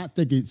a, not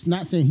think it's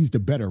not saying he's the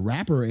better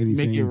rapper or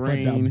anything, Make it but the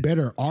rain.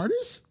 better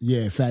artist.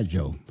 Yeah, Fat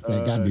Joe.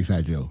 Gotta be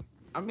Fat Joe.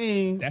 I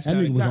mean, That's That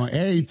not nigga was on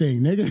everything,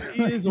 nigga.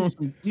 he is on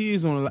some. He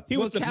is on a lot. He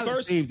was the Khaled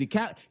first- Saved it.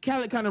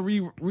 Khaled kind of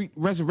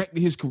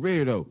resurrected his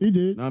career though. He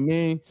did. Know what I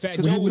mean, Fat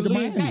 'Cause Joe after with the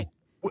lean Miami. back.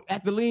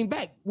 After lean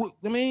back,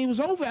 I mean, it was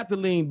over after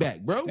lean back,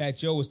 bro. Fat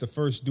Joe was the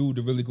first dude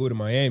to really go to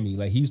Miami.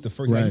 Like he's the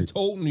first. Like, he Right.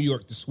 told New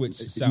York to switch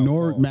to South.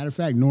 Nori, matter of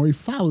fact, Nori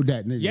followed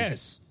that nigga.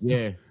 Yes.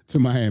 Yeah, to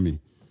Miami.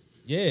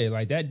 Yeah,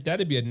 like that.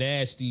 That'd be a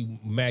nasty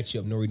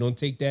matchup. Nori, don't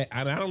take that.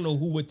 I don't know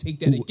who would take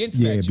that against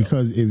Yeah, Fat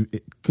Joe.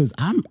 because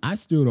I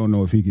still don't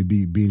know if he could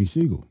beat Beanie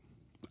Siegel.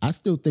 I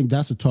still think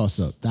that's a toss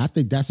up. I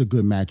think that's a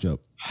good matchup.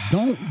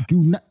 Do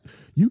not.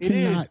 You it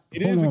cannot. is.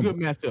 It hold is a on, good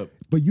matchup.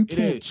 But you It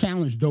can't is.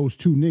 challenge those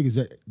two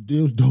niggas.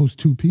 Those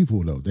two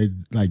people though. They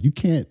like you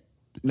can't.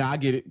 Nah, I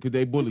get it because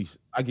they bullies.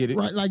 I get it.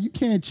 Right, like you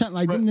can't challenge.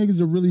 Like them niggas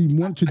that really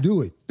want to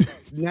do it.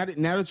 Now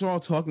that y'all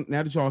talking,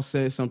 now that y'all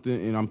said something,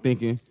 and I'm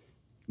thinking,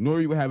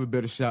 Nori would have a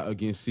better shot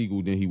against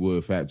Siegel than he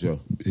would Fat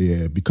Joe.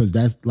 Yeah, because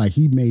that's like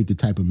he made the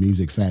type of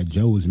music Fat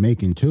Joe was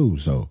making too.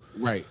 So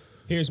Right.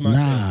 Here's my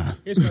Nah.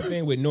 thing. Here's my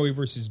thing with Nori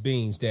versus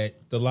Beans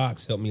that the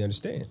locks helped me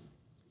understand.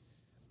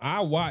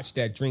 I watched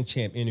that Drink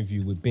Champ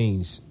interview with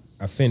Beans.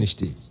 I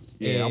finished it.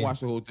 Yeah, I And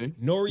watched the whole thing.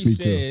 Nori Me too.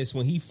 says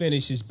when he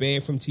finishes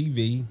Banned from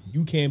TV,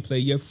 you can't play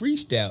your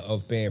freestyle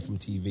of Banned from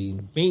TV.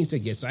 And Beans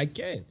said, yes, I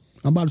can.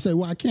 I'm about to say,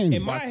 why can't In you?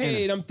 my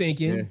head, I'm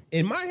thinking, Yeah.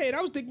 in my head,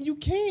 I was thinking you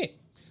can't.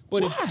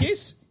 But if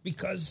Kiss,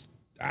 because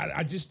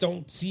I just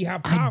don't see how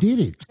powerful. I did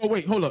it. Oh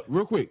wait, hold up,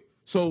 real quick.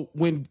 So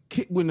when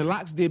the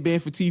Locks did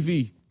Band for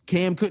TV,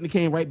 Cam couldn't have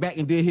came right back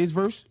and did his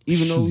verse,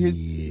 even though his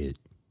Shit.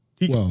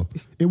 Well,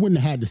 it wouldn't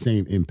have had the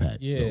same impact.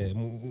 Yeah, though.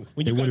 when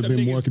It you got would have them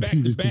been more niggas back to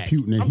computers back.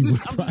 computing than I'm he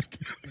just- would I'm like.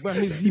 but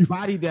he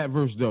bodied that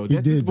verse though.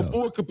 That's did, just though.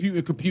 before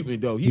computing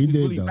though. He He was did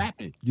really though.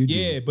 rapping. You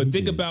Yeah, did. but He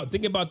think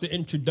did. about the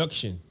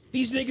introduction.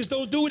 These niggas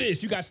don't do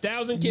this. You got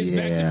Styles and Kiss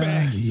back Yeah, to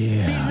back.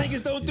 yeah. These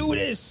niggas don't do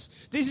this.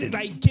 This is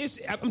like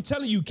Kiss. I'm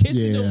telling you, Kiss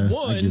is Yeah, the I get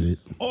one it.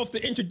 off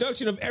the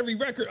introduction of every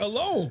record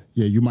alone.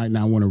 Yeah, you might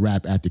not want to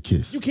rap at the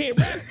Kiss. You can't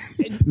rap.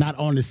 And, Not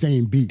on the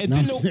same beat. And Know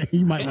then what I'm the-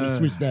 saying? You might want to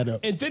switch that up.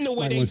 and then the way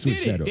Might they wanna switch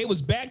did that it, up. they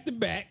was back to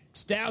back.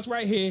 Styles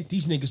right here.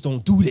 These niggas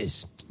don't do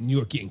this. New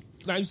York King.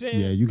 You know what I'm saying?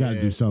 Yeah, you got to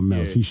do something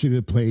else. yeah. He should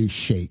have played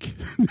Shake.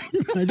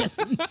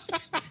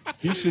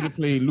 He should have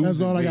played Losing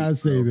That's all I gotta Weight,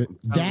 say, bro. man.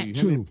 I'm telling That you,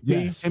 too, Him and P,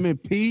 yes. him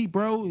and P,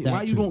 bro. That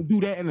Why you too. don't do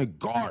that in the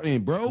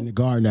garden, bro? In the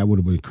garden, that would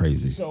have been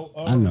crazy. So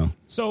I know.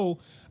 So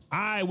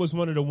I was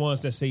one of the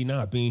ones that say,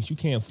 nah, Beans, you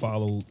can't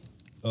follow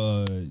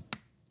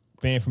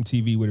Banned from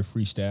TV with a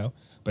freestyle.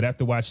 But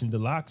after watching the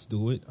Locks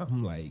do it,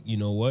 I'm like, you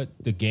know what?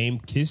 The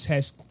Kiss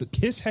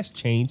has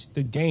changed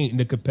the game,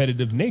 the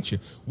competitive nature.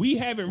 We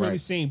haven't really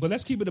Right. seen, but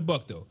let's keep it a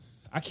buck though.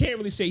 I can't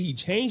really say he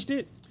changed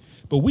it,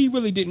 but we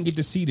really didn't get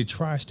to see the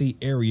tri-state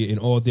area in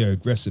all their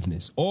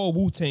aggressiveness. All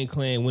Wu-Tang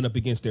Clan went up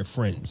against their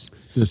friends.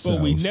 Just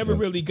but we sounds, never yeah.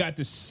 really got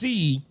to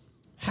see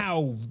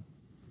how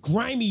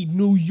grimy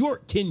New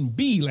York can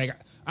be. Like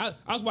I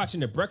was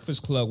watching the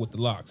Breakfast Club with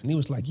the Locks, and he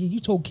was like, "Yeah, you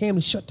told Cam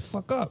to shut the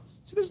fuck up."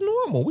 So that's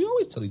normal. We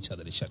always tell each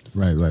other to shut the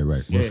fuck Right. up.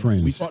 We're Yeah,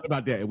 friends. We talked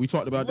about that. We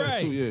talked about that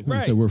Right, too. Yeah.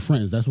 right. So we're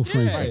friends. That's what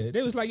friends are. Yeah,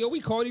 they was like, yo, we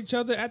called each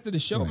other after the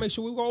show, make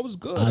sure we all was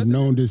good. I've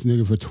known this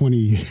nigga for 20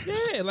 years.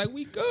 Yeah, like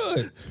we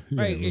good.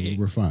 Yeah, Like,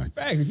 we're fine. In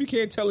fact, if you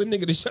can't tell a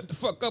nigga to shut the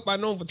fuck up, I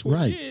know him for 20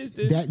 Right. years.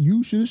 Then, That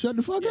you should have shut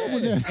the fuck up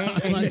with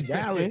that. And Like, he's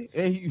valid.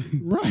 And he-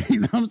 right. You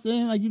know what I'm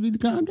saying? Like, you need to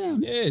calm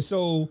down. yeah,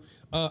 so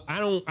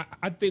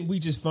I think we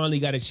just finally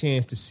got a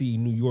chance to see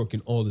New York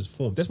in all its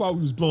form. That's why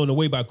we was blown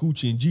away by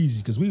Gucci and Jeezy,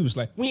 because we was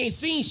like, we ain't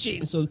seen shit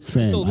in so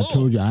Fam, long. I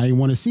told you I didn't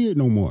want to see it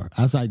no more.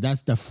 I was like,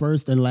 that's the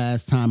first and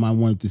last time I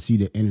wanted to see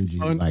the energy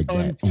like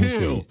that. on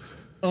stage.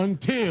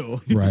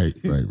 until Right.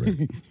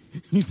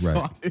 you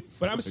saw this.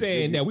 But I'm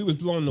saying that we was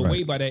blown away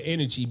Right. by that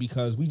energy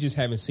because we just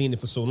haven't seen it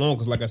for so long.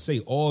 Because like I say,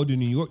 all the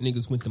New York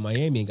niggas went to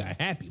Miami and got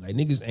happy. Like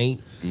niggas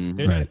ain't,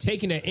 they're not Right.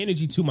 taking that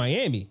energy to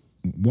Miami.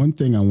 One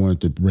thing I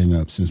wanted to bring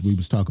up, since we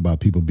was talking about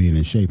people being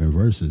in shape and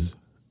verses,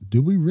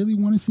 do we really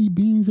want to see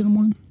Beans in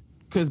one?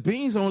 Because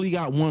Beans only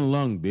got one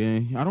lung,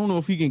 man. I don't know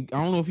if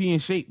he in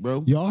shape,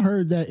 bro. Y'all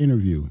heard that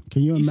interview.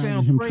 Can you He imagine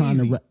sound him trying to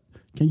crazy. rap?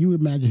 Can you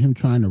imagine him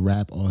trying to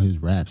rap all his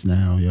raps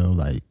now, yo?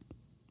 Like,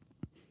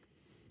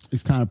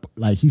 it's kind of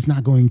like he's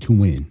not going to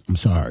win. I'm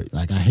sorry.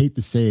 Like, I hate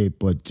to say it,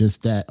 but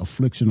just that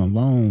affliction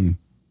alone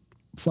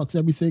fucks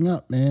everything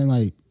up, man.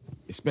 Like,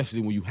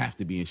 Especially when you have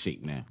to be in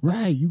shape now.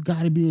 right, you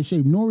got to be in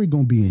shape. Nori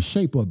gonna be in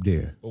shape up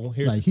there. Well,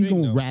 here's like, the he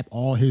thing, gonna though. rap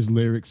all his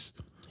lyrics.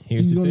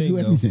 Here's He's the gonna thing, do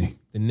though. everything.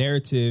 The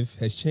narrative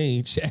has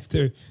changed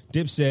after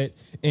Dipset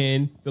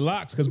and the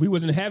Locks because we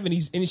wasn't having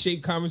these in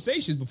shape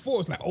conversations before.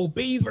 It's like, oh,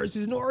 Beans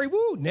versus Nori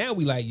Woo. Now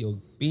we like, yo,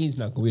 Beans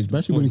not going to be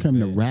Especially when it comes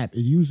to rap, it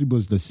usually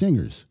was the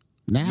singers.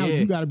 Now Yeah.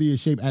 you got to be in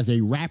shape as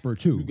a rapper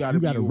too. You gotta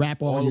be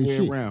rap all the your way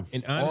shit. around.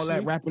 And all honestly-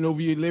 that rapping over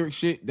your lyric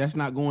shit, that's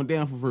not going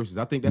down for verses.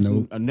 I think that's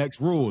Nope. a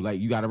next rule. Like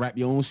you gotta rap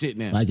your own shit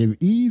now. Like if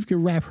Eve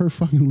can rap her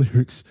fucking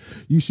lyrics,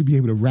 you should be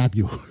able to rap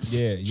yours.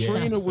 Yeah, yeah.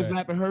 Trina was Fact.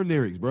 rapping her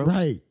lyrics, bro.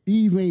 Right.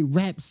 Eve ain't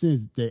rapped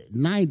since the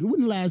 90s.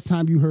 When the last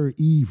time you heard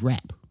Eve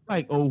rap?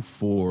 Like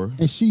 04.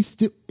 And she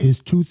still is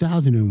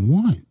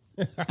 2001.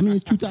 I mean,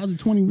 it's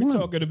 2021. We're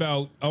talking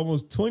about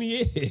almost 20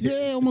 years.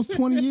 Yeah, almost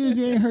 20 years.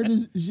 You ain't heard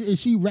this.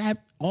 She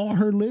rapped all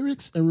her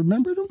lyrics and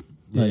remembered them?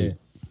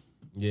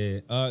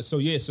 Like,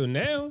 So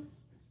now,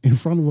 in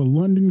front of a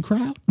London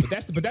crowd? but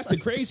that's the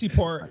crazy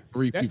part.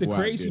 Three That's the people out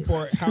crazy there.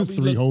 part. How we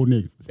Three look, whole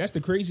niggas. That's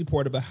the crazy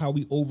part about how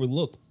we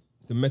overlook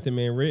the Method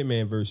Man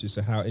Redman versus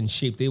and how in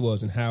shape they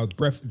was and how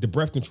the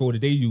breath control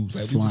that they use.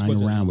 Like we just Flying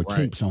wasn't- around with right.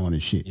 capes on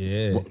and shit.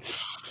 Yeah.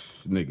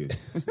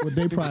 Nigga. But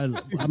they probably,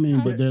 I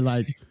mean, but they're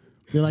like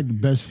the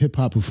best hip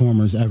hop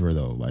performers ever,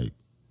 though.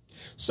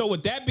 So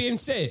with that being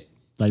said,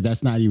 Like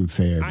that's not even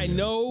fair. I man.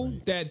 know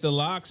that the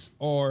Locks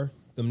are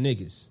them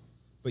niggas.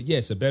 But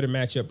yes, a better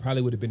matchup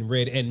probably would have been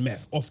Red and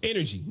Meth off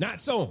energy, not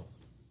song.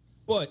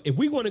 But if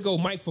we want to go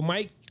mic for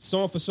mic,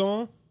 song for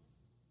song,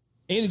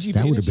 energy for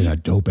That would have energy, been a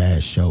dope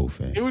ass show,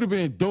 fam. It would have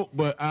been dope,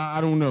 but I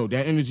don't know.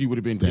 That energy would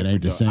have been That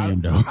ain't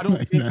different, the same,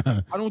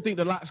 though. I don't think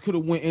the Locks could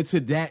have went into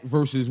that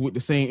versus with the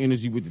same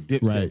energy with the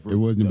Dipset. Right. It versus,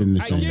 wouldn't have though. been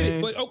the I same. get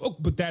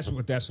it, but that's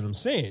what I'm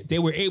saying. They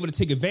were able to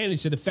take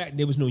advantage of the fact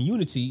there was no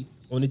unity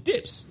on the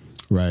dips.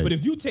 Right. But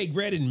if you take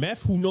Red and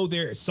Meth, who know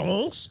their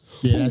songs,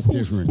 Yeah, that's who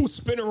different. who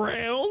spin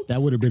around,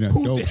 That would have been a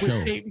who dope did- show.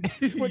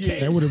 with Yeah.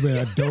 That would have been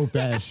a dope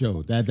ass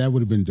show. That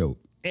would have been dope.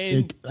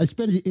 And-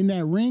 Especially in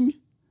that ring,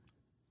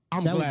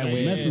 I'm that glad would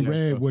we Meth didn't and get that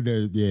Red show. would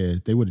have. Yeah,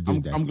 they would have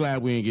did that. I'm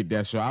glad we didn't get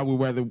that show. I would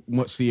rather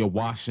much see a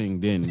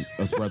washing than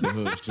a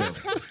Brotherhood show.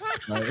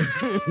 Like,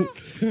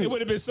 it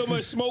would have been so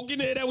much smoke in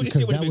there. That because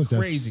shit would that have was been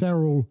crazy. That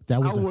I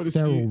was would've a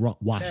thorough seen-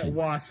 washing. that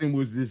washing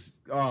was just,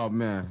 oh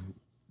man.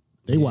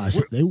 They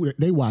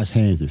washed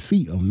hands and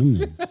feet on them.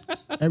 Niggas.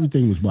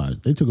 Everything was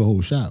washed. They took a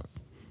whole shower.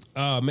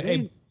 Man, hey,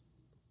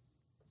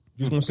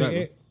 you was gonna say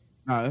it?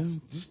 Nah,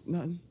 just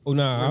nothing. Oh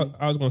no,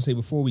 I was gonna say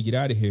before we get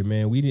out of here,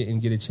 man, we didn't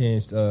get a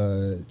chance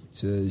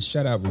to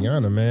shout out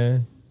Rihanna,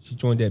 man. She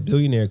joined that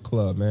billionaire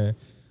club, man.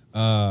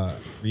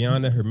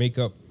 Rihanna, her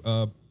makeup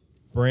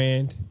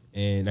brand,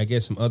 and I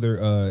guess some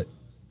other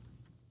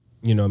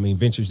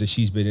ventures that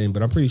she's been in,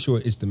 but I'm pretty sure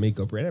it's the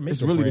makeup brand. That makeup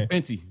It's really brand, the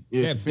Fenty.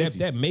 Yeah, it's the Fenty.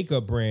 that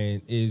makeup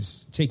brand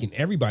is taking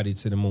everybody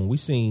to the moon. We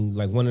seen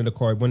like one of the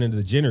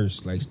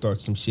Jenners like start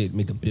some shit,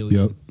 make $1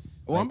 billion. Yep.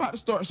 Oh, I'm about to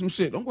start some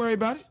shit. Don't worry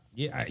about it.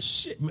 Yeah,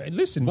 shit, man.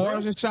 Listen, bro.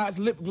 Bars and shots,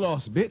 lip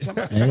gloss, bitch. I'm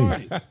about to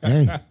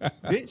Hey, start it,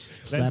 hey, bitch.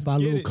 slap our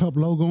get little it. cup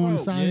logo on the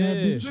Bro, side of that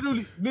yeah.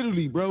 bitch.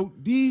 Literally, bro.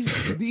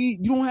 These,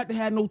 you don't have to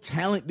have no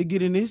talent to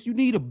get in this. You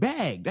need a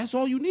bag. That's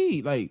all you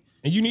need. Like,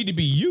 And you need to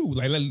be you.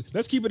 Like,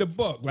 let's keep it a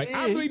buck. Like,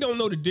 I Yeah. really don't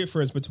know the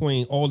difference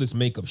between all this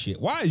makeup shit.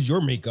 Why is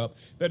your makeup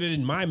better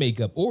than my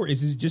makeup? Or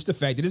is it just the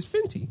fact that it's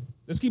Fenty?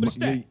 Let's keep it a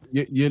stack.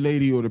 your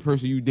lady or the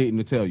person you dating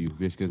to tell you,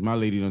 bitch, because my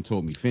lady done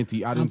told me.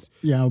 Fenty, I was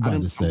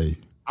about to say.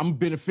 I'm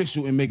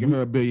beneficial in making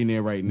her a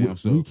billionaire right now.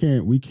 So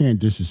We can't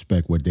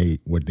disrespect what they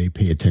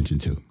pay attention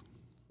to.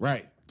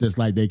 right. Just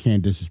like they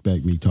can't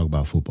disrespect me talk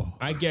about football.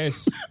 I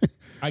guess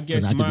I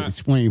can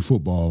explain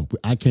football, but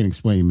I can't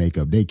explain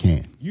makeup. They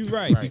can. You're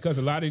right, because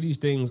a lot of these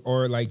things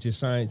are like just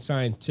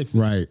scientific.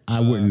 Right. I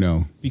wouldn't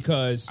know.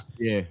 Because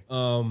Yeah.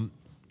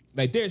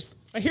 like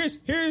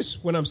here's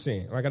what I'm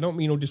saying. Like I don't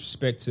mean no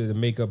disrespect to the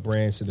makeup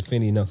brands, to the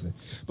Fendi, nothing.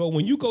 But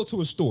when you go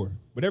to a store,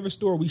 whatever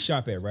store we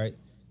shop at, right?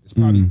 There's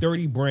probably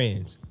 30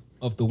 brands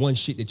of the one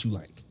shit that you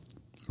like.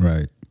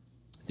 Right.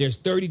 There's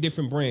 30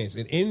 different brands,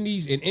 and in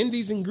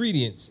these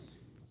ingredients,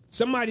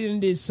 somebody done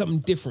did something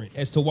different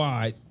as to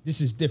why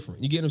this is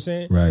different. You get what I'm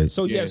saying? Right.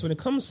 So yes, Yeah. when it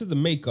comes to the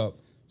makeup,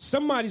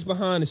 somebody's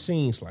behind the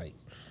scenes like,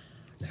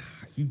 nah,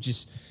 if you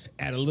just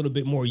add a little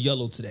bit more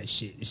yellow to that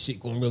shit, this shit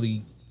gonna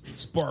really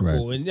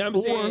sparkle. Right. And you know what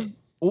I'm saying?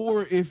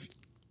 Or if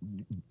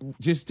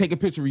just take a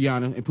picture of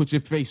Rihanna and put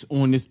your face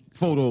on this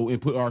photo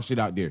and put our shit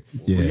out there.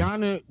 Yeah.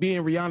 Rihanna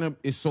being Rihanna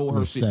is sold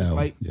her shit. Just Sell,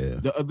 like yeah.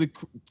 the other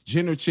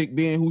Jenner chick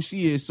being who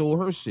she is sold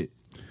her shit.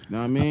 You know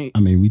what I mean? I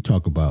mean, we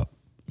talk about,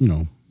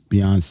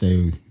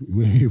 Beyonce.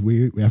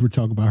 We ever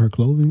talk about her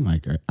clothing,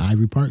 like her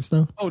Ivory Park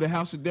stuff? Oh, the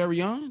House of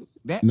Darion?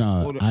 That?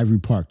 No, Or the- Ivory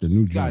Park, the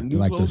new got a joint, new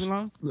like clothing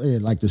line?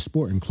 like the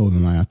sporting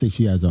clothing line. I think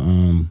she has a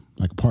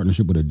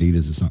partnership with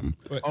Adidas or something.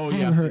 Oh, I yeah.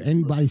 haven't heard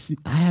anybody see.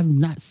 I have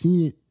not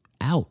seen it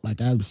out. Like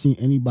I haven't seen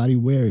anybody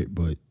wear it,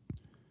 but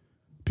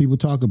people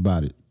talk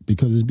about it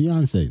because it's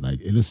Beyonce. Like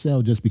it'll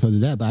sell just because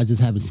of that. But I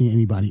just haven't seen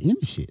anybody in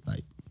the shit.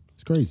 Like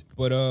it's crazy.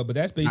 But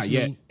that's Not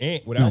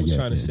basically what I Not was yet,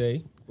 trying to man.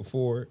 say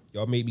before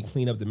y'all made me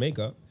clean up the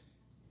makeup.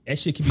 That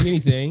shit can be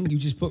anything. You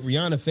just put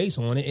Rihanna face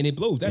on it and it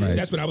blows. That's Right.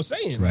 that's what I was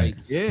saying. Right.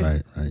 Like Yeah.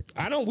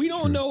 Right. we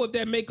don't know if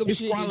that makeup It's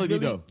shit quality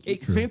is really, though.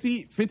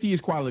 Fenty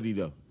is quality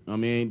though. I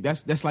mean,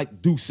 that's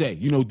like Duce.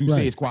 Duce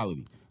Right. is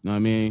quality. You know what I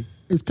mean?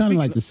 It's kind of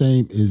like the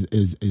same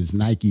as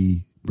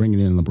Nike bringing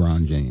in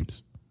LeBron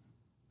James.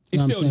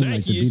 It's You know still what I'm saying? Like,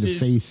 Nike. to be It's the just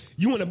face.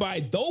 you want to buy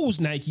those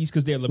Nikes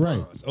because they're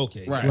LeBrons.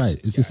 Okay, Right. Right.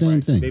 It's the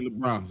same thing. They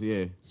LeBrons,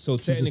 yeah. So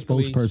She's a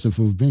technically, spokesperson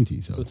for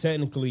Venti. So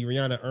technically,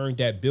 Rihanna earned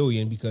that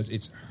billion because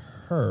it's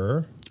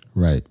her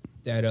right.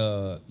 that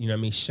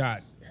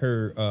shot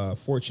her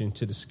fortune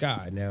to the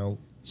sky. Now,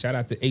 shout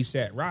out to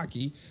ASAP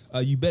Rocky.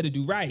 You better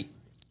do right.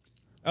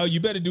 Oh,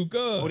 you better do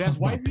good. Oh, that's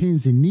About wifey?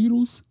 pins and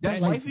needles.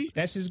 That's wifey?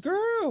 That's his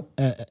girl.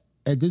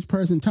 At this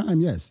present time,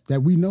 yes,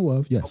 that we know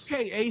of, yes.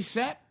 Okay,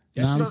 ASAP.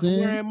 Know what I'm saying?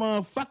 Wearing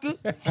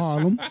motherfucker.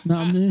 Harlem, know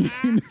what I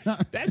mean?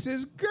 That's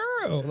his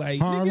girl. Like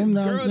Harlem, niggas,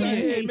 know what I'm girls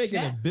saying? here making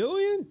 $1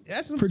 billion.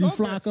 That's what I'm Pretty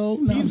talking about. Flacco,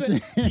 know He's, what I'm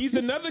saying? he's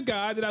another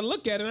guy that I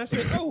look at and I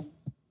say, oh,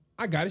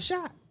 I got a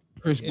shot.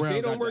 Chris If Brown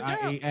they don't got work the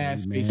out. IA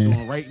ass Man. face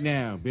on right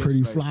now. Bitch.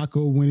 Pretty Like,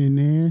 Flacco went in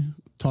there,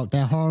 talked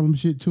that Harlem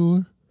shit to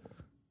her,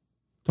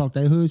 talked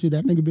that hood shit.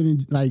 That nigga been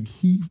in,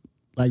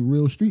 like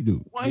real street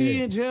dude. Why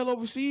he in jail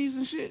overseas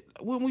and shit?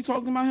 When we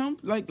talking about him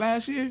like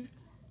last year?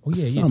 Oh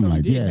yeah, Something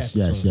like did yes,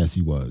 happen to him. yes,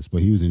 he was.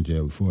 But he was in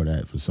jail before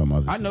that for some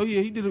other I shit. know,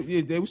 yeah, he did.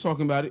 Yeah, they was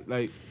talking about it.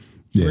 Like,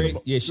 Yeah. Dre,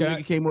 yeah, shout nigga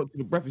out, came up to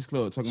the Breakfast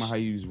Club talking about how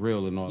he was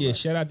real and all yeah, that.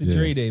 shout out to Yeah.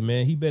 Dre Day,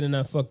 man. He better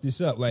not fuck this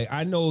up. Like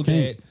I know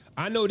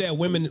that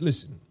women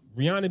listen.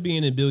 Rihanna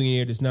being a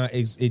billionaire does not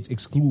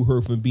exclude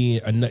her from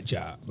being a nut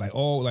job. Like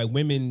all like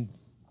women,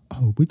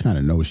 Oh, we kind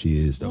of know she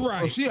is though.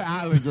 right? Oh, she an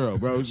island girl,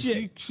 bro.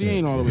 she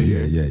ain't all the way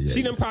Yeah, here. yeah.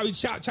 She done probably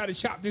try to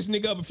chop this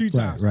nigga up a few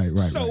times. right.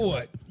 So right.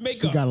 what?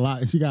 Make She up. got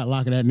lock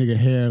of that nigga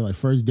hair like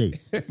first date.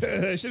 Should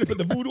have put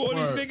the voodoo on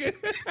Word. this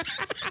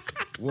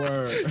nigga.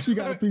 Word. She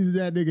got a piece of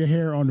that nigga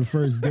hair on the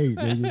first date,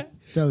 nigga.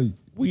 Tell you.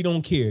 We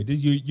don't care.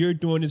 You're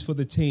doing this for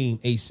the team,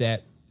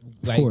 ASAP.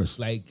 Like, course.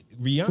 like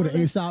Rihanna. For the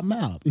ASAP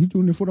mob. He's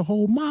doing it for the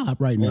whole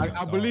mob right now.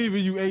 I believe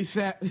in you,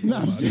 ASAP. You know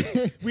what I'm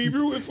saying? We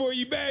rooting for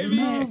you, baby.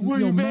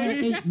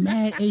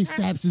 Mad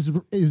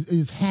ASAPs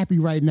is happy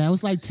right now.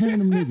 It's like 10 of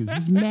them niggas.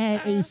 It's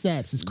mad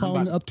ASAPs. It's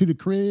calling up to the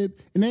crib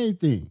and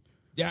everything.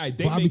 Yeah,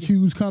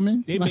 Barbecues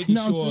coming. They Like, making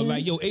you know what I'm sure, saying?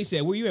 like, yo,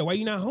 ASAP, where you at? Why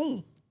you not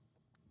home?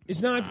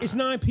 It's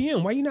 9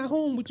 p.m. Why you not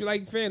home with your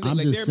like family? I'm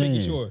Like just they're saying.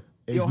 making sure.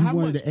 If Yo, you how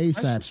wanted much the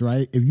ASAPs,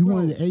 right? If you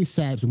wanted the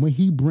ASAPs, and when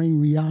he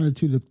bring Rihanna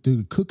to the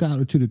cookout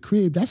or to the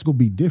crib, that's gonna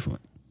be different.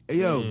 Hey,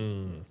 yo,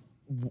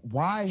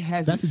 why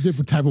hasn't That's a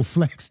different type of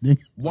flex,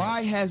 nigga.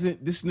 Why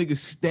hasn't this nigga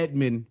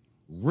Stedman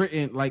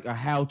written like a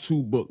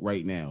how-to book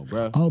right now,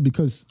 bro? Oh,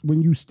 because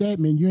when you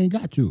Stedman, you ain't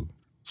got to.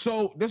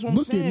 So that's what I'm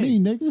Look saying. at me,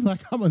 nigga.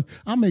 Like I'm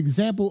an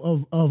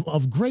example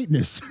of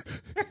greatness.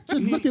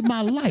 Just look at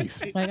my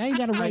life. Like I ain't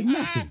gotta write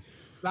nothing.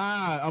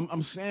 Nah,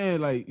 I'm saying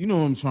like you know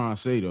what I'm trying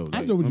to say though. I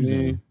Like, know what you're mean,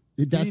 saying.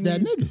 That's he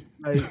that need- nigga.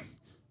 Like,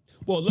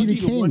 Well, He lucky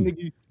the the one king.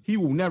 nigga he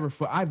will never.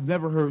 I've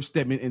never heard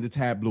Stedman in the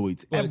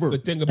tabloids ever.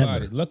 But think about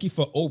Ever. it. Lucky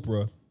for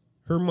Oprah,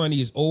 her money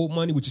is old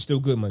money, which is still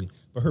good money.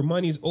 But her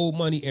money is old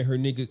money, and her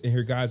niggas and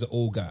her guys are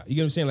old guys. You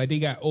get what I'm saying? Like they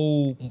got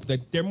old.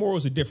 Like their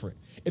morals are different.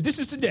 If this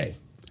is today,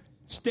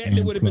 Stedman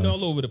And would have been plus-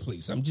 all over the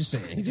place. I'm just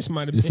saying. He just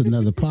might have It's been.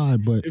 another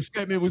pod, but if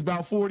Stedman was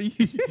about 40,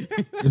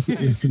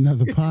 it's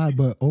another pod,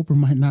 but Oprah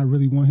might not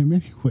really want him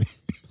anyway.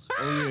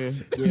 oh yeah,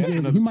 that's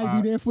another He might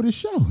vibe. be there for the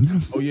show. You know what I'm Oh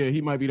saying? yeah,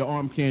 he might be the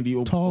arm candy.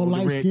 Tall, on the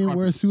light red skin, carpet.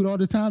 wear a suit all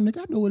the time. Nigga,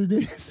 I know what it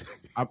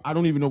is. I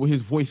don't even know what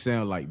his voice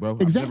sound like, bro.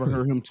 Exactly. I've never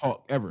heard him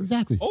talk ever.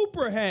 Exactly.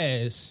 Oprah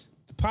has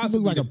the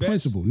possibly like the a best.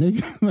 principal,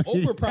 nigga. Like,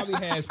 Oprah probably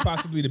has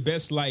possibly the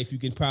best life you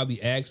can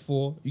probably ask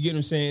for. You get what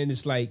I'm saying?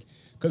 It's like,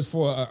 because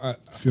for a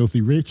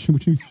filthy rich.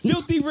 What you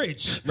filthy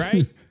rich,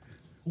 right?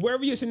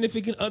 Wherever your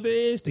significant other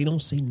is, they don't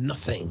say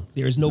nothing.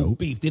 There's no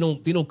beef. They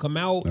don't come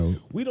out. Nope.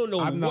 We don't know.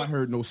 I've not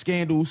heard no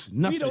scandals.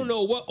 Nothing. We don't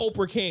know what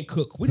Oprah can't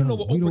cook. We don't know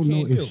what we Oprah don't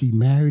can't know do. if she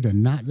married or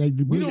not. Like,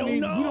 We don't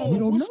know. We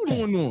don't what's know that.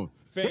 going on.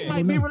 Fam. That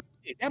might be related.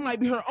 That might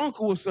be her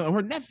uncle or something,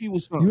 her nephew or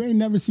something. You ain't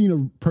never seen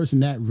a person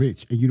that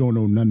rich and you don't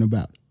know nothing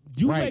about it.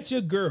 You Right. let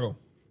your girl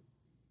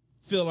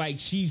feel like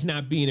she's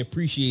not being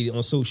appreciated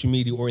on social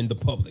media or in the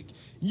public.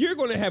 You're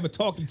going to have a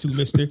talking to,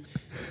 mister.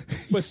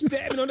 But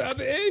stabbing on the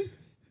other end,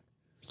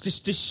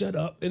 just shut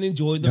up and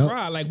enjoy the Yep.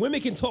 ride. Like, women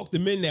can talk to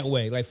men that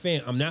way. Like,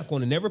 fam, I'm not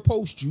going to never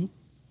post you.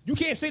 You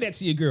can't say that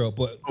to your girl,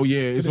 but Oh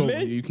yeah, to it's the over.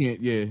 men, You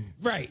can't. Yeah.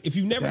 right. If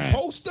you never Damn.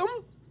 post them,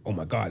 oh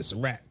my God, it's a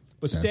wrap.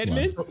 But That's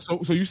Stedman, why.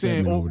 So you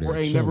saying Stedman over Oprah there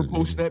ain't never chilling,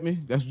 post nigga.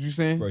 Stedman? That's what you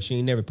saying? bro, she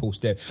ain't never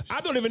post that. I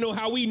don't even know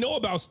how we know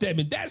about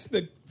Stedman. That's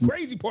the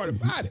crazy part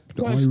about it.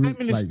 The Well, only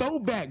Stedman is like-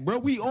 throwback, bro.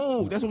 We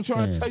old. That's what I'm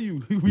trying to Man. tell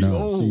you. We No,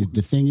 old. see,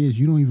 the thing is,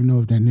 you don't even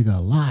know if that nigga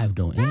alive,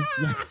 though.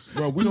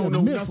 Bro, we He don't a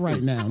know myth nothing.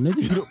 right now,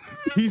 nigga.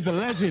 He's the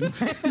legend.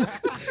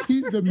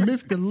 He's the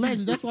myth, the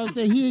legend. That's why I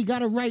say he ain't got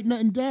to write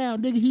nothing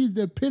down, nigga. He's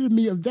the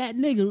epitome of that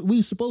nigga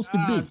we supposed to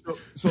be.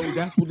 so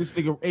that's what this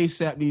nigga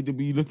ASAP need to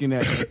be looking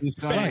at. This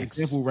Facts.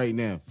 example right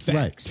now. Right.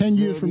 Facts. 10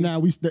 years from now,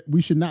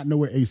 we should not know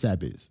where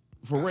ASAP is.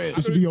 For real.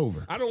 It should be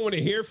over. I don't want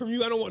to hear from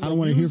you. I don't want I no don't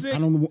want to hear. music.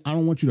 I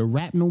don't want you to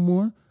rap no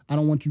more. I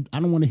don't want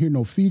to hear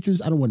no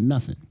features. I don't want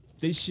nothing.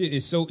 This shit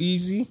is so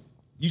easy.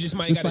 You just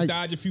might It's got to like-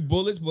 dodge a few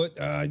bullets, but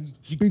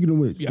Speaking of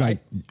which, Yeah, like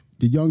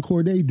the young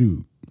Corday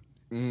dude,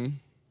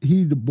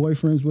 he the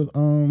boyfriends with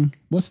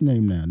what's the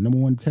name now? Number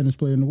 1 tennis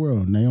player in the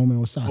world, Naomi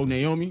Osaka. Oh,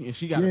 Naomi, and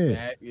she got Yeah. a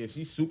bag. Yeah,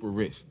 she's super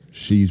rich.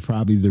 She's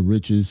probably the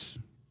richest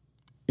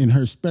in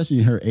her, especially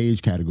in her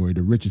age category,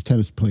 the richest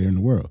tennis player in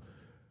the world.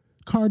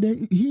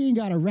 Corday, he ain't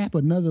got to rap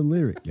another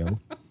lyric, yo,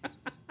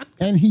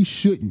 and he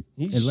shouldn't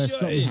He unless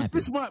something shouldn't.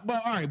 happens. This month,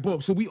 but all right, bro.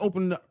 So we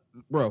opened up,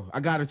 bro. I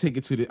gotta take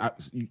it to the.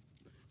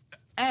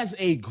 As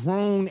a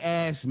grown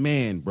ass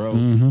man,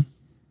 bro,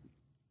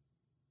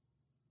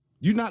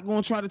 you're not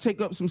gonna try to take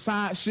up some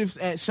side shifts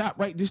at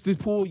ShopRite just to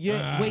pull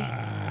yet. Wait,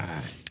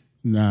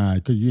 Nah,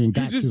 because you ain't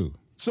you got just to.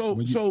 so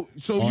When you- so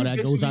all you that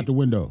goes basically- out the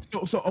window.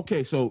 So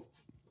okay, so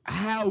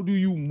how do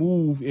you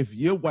move if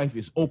your wife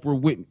is Oprah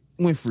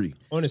Winfrey?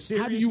 On a How do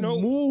serious you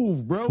note,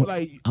 move, bro?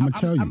 Like I'ma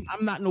tell you.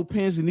 I'm not no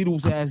pins and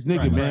needles ass nigga,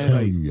 Right, man. tell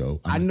Like, you,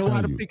 yo. I I'ma know tell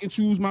how to you. pick and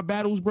choose my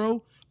battles,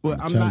 bro. But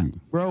I'ma I'm tell not,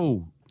 you.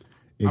 bro.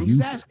 If I'm you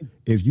just asking.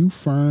 if you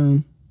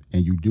firm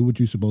and you do what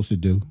you're supposed to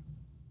do,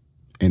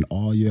 and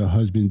all your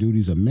husband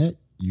duties are met,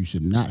 you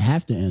should not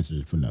have to answer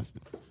for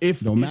nothing.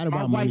 Don't matter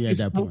about my money wife at is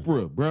that point.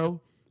 Oprah,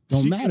 bro.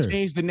 Don't she matter. Can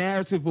change the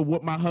narrative of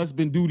what my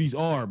husband duties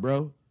are,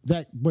 bro.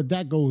 But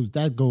that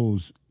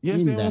goes You in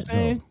understand what I'm that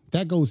saying? though.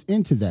 That goes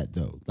into that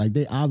though. Like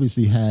they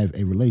obviously have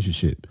a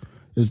relationship.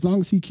 As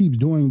long as he keeps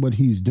doing what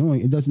he's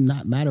doing, it does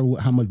not matter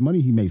how much money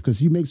he makes because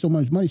he makes so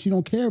much money. She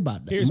don't care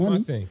about that here's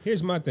money.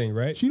 my thing,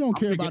 right? She don't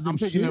care about I'm them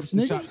picking up shifts, some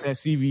nigga. shots at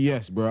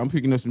CVS, bro. I'm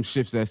picking up some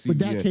shifts at CVS. But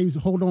that case,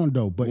 hold on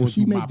though. But Or if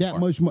she do my make that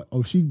part. much money,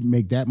 she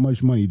make that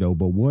much money though.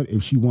 But what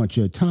if she wants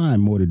your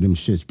time more than them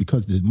shits?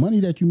 Because the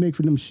money that you make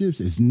for them shifts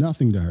is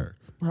nothing to her.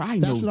 Bro, I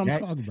That's know what I'm that.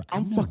 talking about.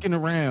 I'm I know. fucking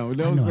around. You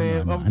know I what I'm know,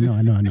 saying?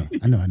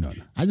 I know.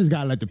 I just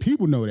gotta let the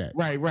people know that.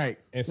 Right.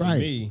 And for Right.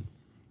 me,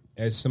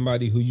 as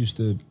somebody who used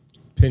to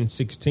pin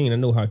 16, I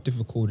know how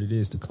difficult it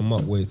is to come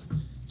up with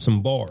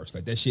some bars.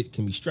 Like that shit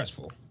can be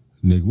stressful.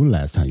 Nigga, when the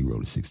last time you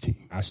wrote a 16?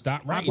 I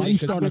stopped writing. Why you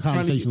because starting a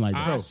conversation like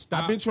that? I Bro,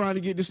 stopped- I've been trying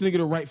to get this nigga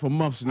to write for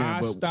months now. I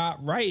but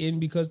stopped writing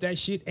because that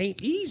shit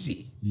ain't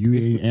easy. You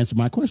ain't answer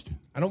my question.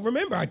 I don't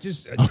remember. I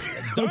just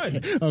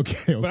done.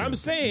 Okay. But I'm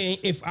saying,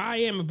 if I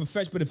am a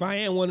professional, but if I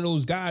am one of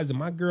those guys and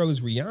my girl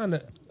is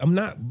Rihanna, I'm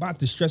not about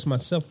to stress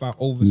myself out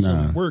over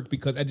some work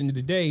because at the end of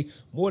the day,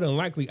 more than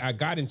likely, I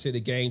got into the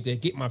game to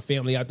get my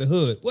family out the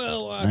hood.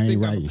 Well, I ain't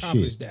think I've writing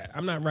accomplished shit. that.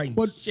 I'm not writing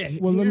But-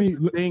 shit. well, let Here's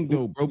me- the thing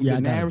though, bro. Yeah, I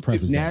the gotta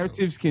preface that, though.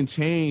 narratives can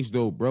change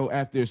though, bro.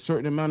 After a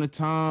certain amount of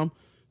time,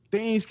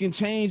 things can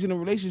change in a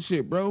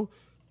relationship, bro.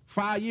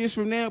 5 years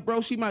from now,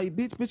 bro, she might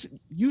bitch.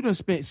 You done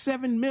spent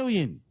 $7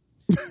 million.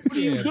 What are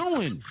you Yeah.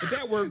 doing? But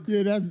that work,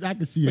 Yeah, I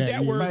can see But that.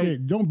 that Yeah, work- yeah,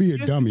 don't be a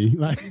Just- dummy.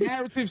 Like,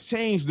 Narratives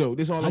change though.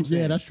 That's all I'm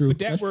saying. yeah, that's true. but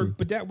that That's work, true.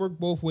 but that worked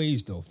both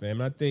ways though,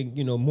 fam. I think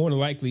more than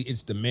likely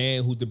it's the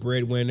man who's the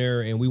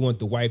breadwinner, and we want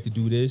the wife to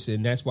do this,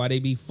 and that's why they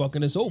be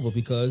fucking us over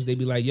because they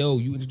be like, "Yo,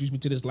 you introduced me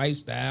to this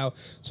lifestyle,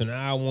 so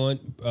now I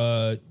want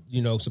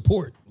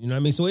support." You know what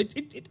I mean? So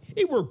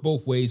it worked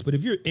both ways. But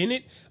if you're in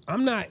it,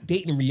 I'm not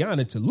dating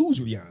Rihanna to lose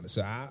Rihanna.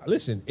 So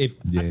listen, if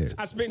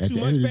I spent At too the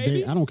much, end of the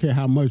baby, day, I don't care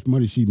how much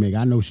money she make.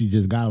 I know she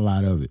just got a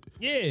lot of it.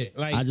 yeah,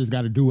 like I just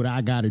got to do what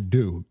I got to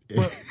do.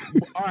 But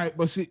all right,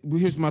 but see, but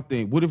here's my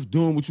thing. What if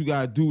doing what you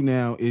gotta do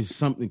now is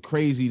something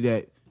crazy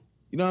that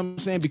you know what I'm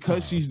saying?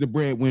 Because she's the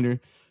breadwinner,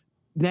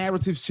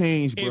 narratives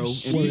change, bro. If And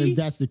she- Well, if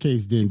that's the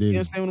case, then you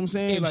understand what I'm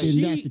saying? If Like, then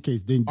she- that's the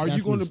case. Then are that's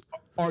you gonna what's-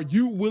 are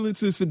you willing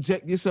to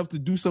subject yourself to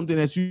do something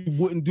that you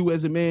wouldn't do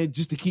as a man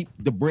just to keep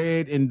the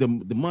bread and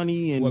the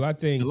money and I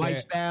think the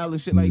lifestyle and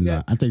shit like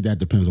that? I think that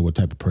depends on what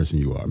type of person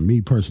you are.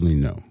 Me personally,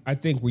 no. I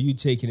think where you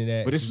taking it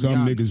at, But it's Some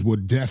Rihanna. niggas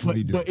would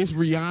definitely do. But it's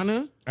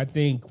Rihanna, I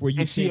think where you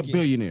and she a taking,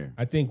 billionaire.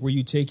 I think where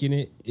you taking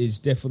it is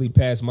definitely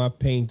past my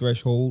pain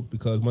threshold,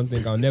 because one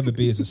thing I'll never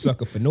be is a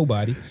sucker for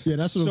nobody. Yeah,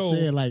 that's what I'm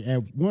saying. Like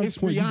at one It's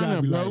point, you gotta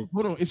Rihanna, be bro. like,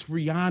 Hold on, it's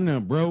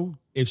Rihanna, bro.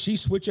 If she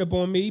switch up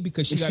on me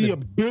because she Is got she a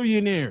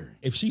billionaire?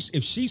 if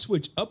she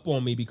switch up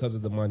on me because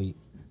of the money,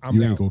 I'm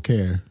you out. ain't gonna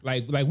care.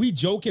 Like we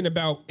joking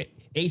about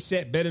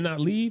ASAP better not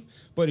leave,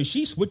 but if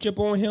she switch up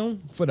on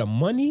him for the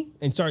money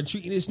and start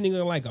treating this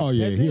nigga like a Oh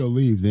yeah, peasant, he'll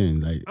leave then.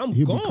 Like I'm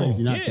he'll gone. be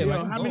crazy not Yeah, to. like,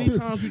 Yo, how I'm many gone.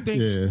 times you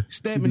think Yeah,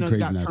 Stedman he'd be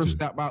got crazy not cursed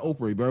to. out by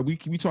Oprah, bro? We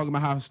talking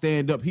about how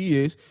stand up he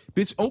is.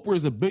 Bitch, Oprah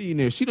is a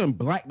billionaire. She done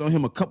blacked on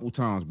him a couple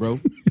times, bro.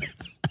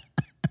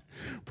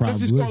 Let's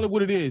just call it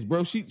what it is,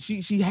 bro. She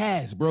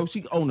has, bro.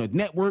 She own a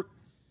network.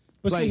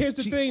 But Like, see, here's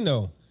the thing,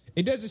 though.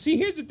 It doesn't. See,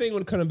 here's the thing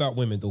when it comes about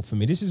women, though. For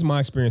me, this is my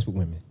experience with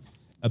women.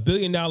 $1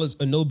 billion or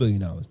no $1 billion,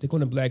 they're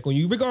going to black on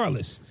you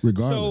regardless.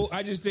 Regardless. So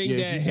I just think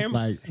Yeah, that him,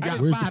 Like, I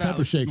just, where's the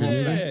pepper shaker? yeah,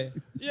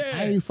 nigga? yeah.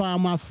 I ain't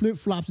found my flip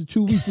flops in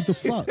 2 weeks. What the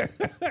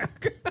fuck?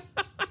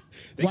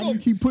 Why gon- you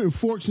keep putting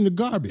forks in the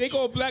garbage? They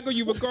gonna black on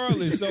you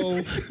regardless. So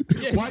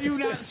yeah. Why you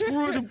not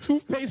screwing the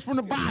toothpaste from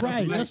the bottom?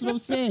 Right, Like, that's what I'm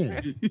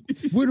saying.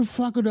 Where the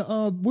fuck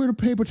are where the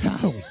paper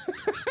towels?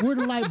 Where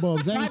the light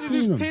bulbs? I why ain't did seen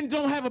this them. pen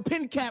don't have a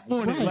pen cap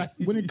on it? Right. Like,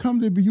 When it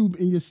comes to you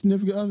and your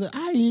significant other,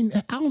 I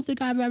don't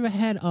think I've ever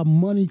had a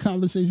money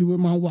conversation with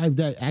my wife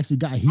that actually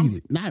got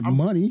heated. Not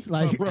money,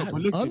 like bro, but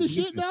listen, other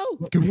listen. shit though.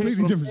 But Completely here's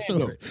what I'm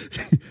different saying,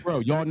 story. bro,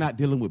 y'all not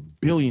dealing with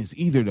billions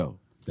either, though.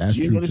 That's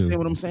you true, understand too.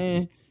 what I'm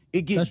saying?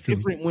 It That's gets true.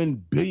 different when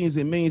billions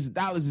and millions of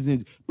dollars is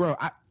in. Bro,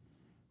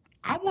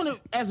 I want to,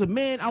 as a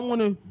man, I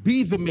want to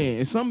be the man.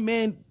 And some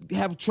men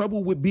have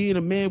trouble with being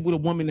a man with a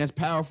woman that's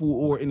powerful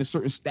or in a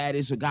certain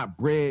status or got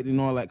bread and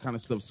all that kind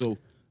of stuff. So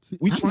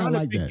we I'm trying not to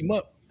like pick that. him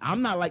up.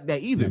 I'm not like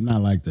that either. I'm not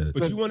like that.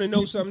 But you want to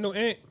know something, though,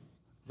 Ant?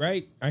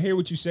 Right? I hear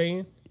what you're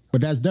saying. But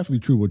that's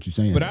definitely true what you're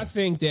saying. But I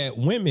think that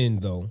women,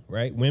 though,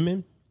 right?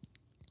 Women,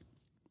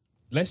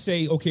 let's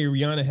say, okay,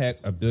 Rihanna has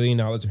 $1 billion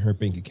in her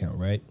bank account,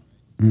 right?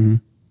 Mm-hmm.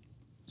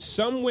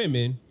 Some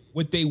women,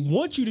 what they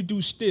want you to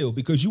do still,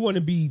 because you want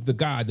to be the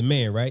guy, the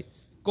man, right?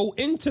 Go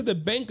into the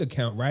bank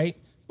account, right?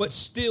 But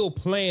still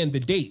plan the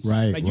dates.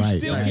 Right, like you right,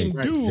 still right. can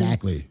do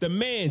Exactly. the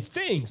man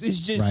things. It's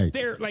just right.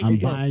 they're like I'm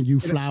buying you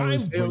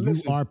flowers, I'm- but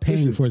listen, you are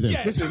paying for them.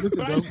 Yes, Listen,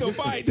 but bro, I'm still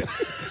listen. buying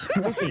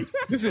them.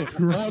 Listen,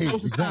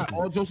 Right,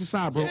 all jokes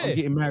aside, exactly. bro. Yeah. I'm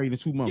getting married in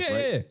 2 months,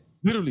 Yeah. right?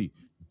 Literally,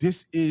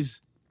 this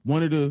is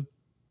one of the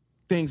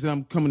things that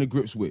I'm coming to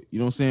grips with. You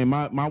know what I'm saying?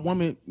 My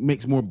woman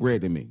makes more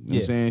bread than me. You know what I'm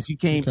Yeah. saying? She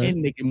came Okay.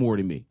 in making more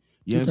than me.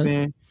 You Okay.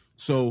 understand?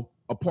 So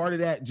a part of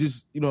that,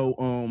 just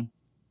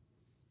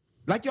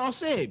like y'all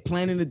said,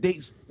 planning the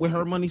dates with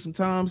her money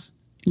sometimes.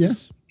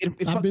 Yes. It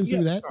I've fucks been me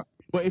through up. that.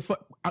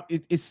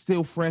 But it's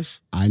still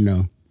fresh I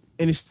know.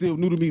 and it's still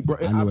new to me, bro.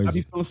 I know I be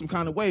it's- feeling some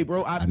kind of way,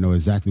 bro. I know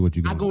exactly what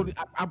you're I going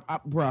go,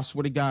 bro. I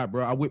swear to God,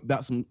 bro. I whipped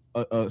out some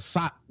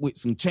sock with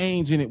some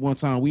change in it one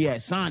time. We had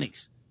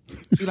Sonics.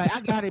 She like,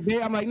 I got it,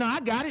 babe. I'm like, no, I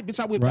got it, bitch.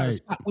 I whipped out a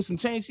Right. sock with some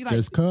change. She like,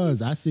 Just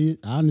cause I see it,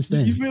 I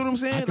understand. you feel what I'm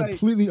saying? I Like,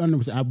 completely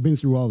understand. I've been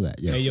through all that.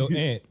 Yes. Hey, yo,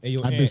 Ant. Hey,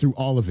 yo, I've been Ant. through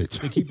all of it.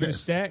 To keep it a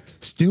stack.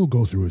 Still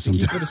go through it To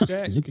keep sometimes. it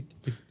a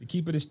stack. To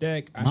keep it a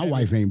stack. I My had-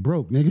 wife ain't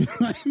broke,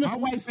 nigga. my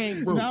wife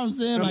ain't broke. You know what I'm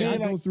saying? You know Like, what I I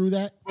mean? go through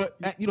that. But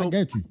I you know,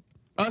 get you.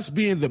 us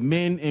being the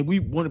men and we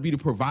want to be the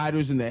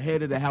providers and the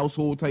head of the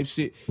household type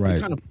shit. Right.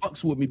 It kind of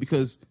fucks with me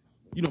because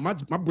you know my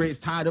bread's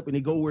tied up and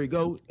they go where it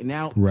go, and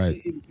now Right.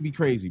 it be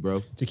crazy,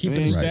 bro. To keep I it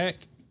a mean, stack,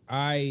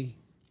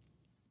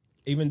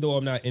 even though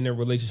I'm not in a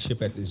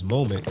relationship at this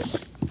moment,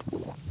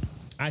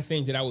 I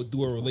think that I would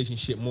do a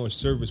relationship more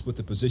service with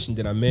the position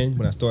that I'm in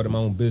when I started my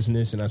own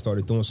business and I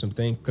started doing some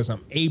things because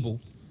I'm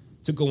able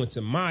to go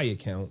into my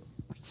account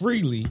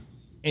freely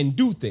and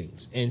do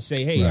things and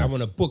say, hey, I Right.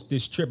 want to book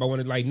this trip. I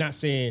want to like not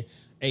saying,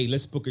 hey,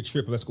 let's book a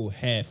trip. Let's go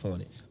half on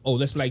it. Oh,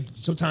 let's like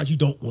sometimes you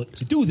don't want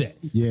to do that.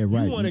 Yeah,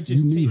 right. You want to You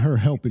just need take her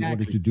help in order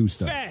Exactly. to do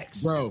stuff.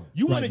 facts, Bro.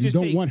 You want Right, to you just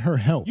don't take, want her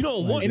help. You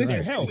don't Like, want And her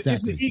right. help.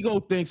 it's an ego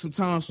thing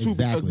sometimes too because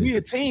Exactly. we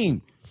a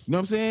team. You know what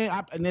I'm saying?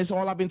 And that's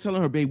all I've been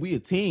telling her, babe. We a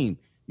team.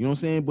 You know what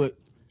I'm saying? But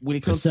when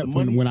it comes Except to the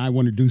when, money, when I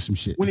want to do some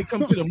shit. when it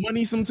comes to the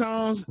money,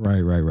 sometimes,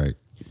 Right.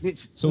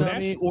 bitch. So you know what I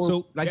that's- mean? Or so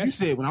like you that's-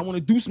 said, when I want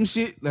to do some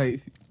shit,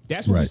 like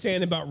That's what we're Right.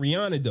 saying about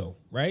Rihanna, though,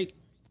 right?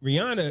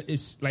 Rihanna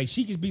is like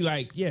she could be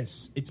like,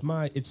 yes, it's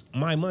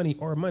my money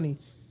or money.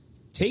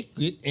 Take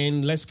it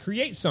and let's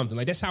create something.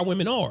 Like that's how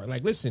women are.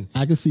 Like, listen,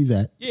 I can see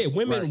that. yeah,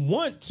 women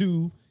want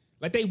to,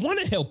 like, they want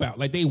to help out.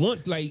 Like they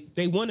want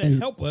to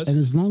help us. And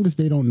as long as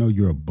they don't know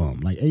you're a bum,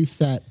 like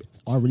ASAP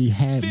already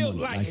had Feel money.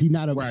 like Like he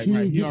not a Right, he right.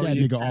 didn't He get that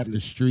already nigga off the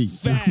street.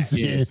 You know what I'm Facts.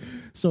 saying?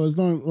 So as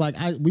long like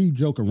we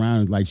joke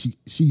around like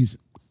she's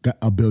got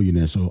a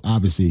billionaire, so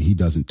obviously he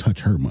doesn't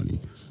touch her money.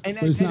 And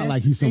But it's and not that's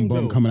like the he's some thing,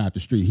 bum though. coming out the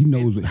street. He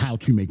knows how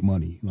to make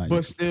money. Like,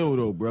 But still,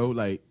 though, bro,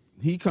 like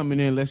he coming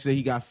in. Let's say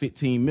he got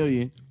 15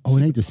 million. oh,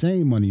 it ain't the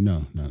same money.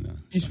 No.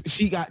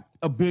 She got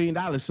 $1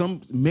 billion.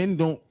 Some men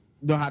don't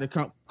know how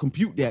to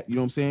compute that. You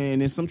know what I'm saying?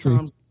 And then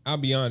sometimes I'll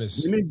be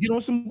honest. women get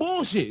on some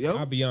bullshit, yo.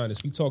 I'll be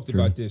honest. We talked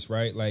about this,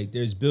 right? Like,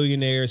 there's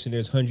billionaires and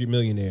there's 100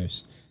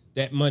 millionaires.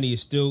 That money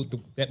is still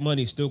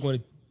going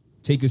to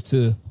take us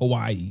to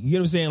Hawaii. You know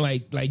what I'm saying?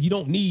 Like you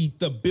don't need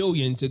the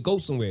billion to go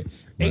somewhere.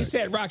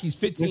 ASAP Rocky's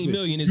 15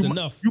 million is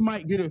enough. You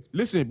might get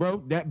listen, bro.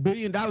 That $1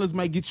 billion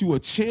might get you a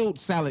chilled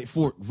salad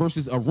fork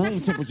versus a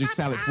room temperature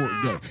salad fork.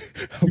 Though.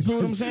 You feel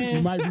what I'm saying?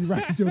 You might be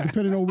right,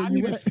 depending on where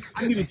you at.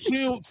 I need a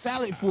chilled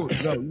salad fork,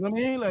 though. You know what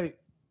I mean? Like,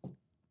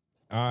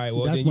 all right,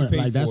 well, that's then you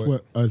pay that's for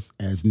what us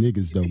as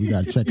niggas though. We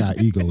gotta check our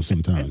egos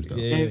sometimes though.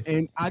 Yeah.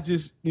 and I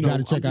just We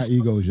gotta check our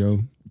egos, yo.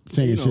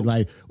 Saying shit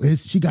like, well,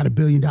 she got $1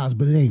 billion,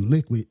 but it ain't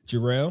liquid.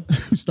 Jarrell,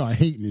 We start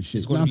hating this shit.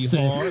 it's going to be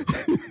saying? hard.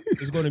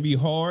 It's going to be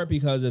hard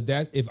because of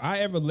that. If I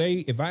ever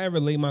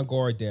lay my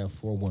guard down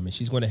for a woman,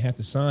 she's going to have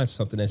to sign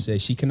something that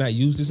says she cannot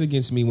use this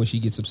against me when she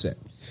gets upset.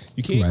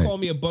 You can't Right. call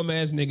me a bum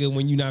ass nigga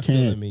when you're not Can't.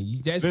 feeling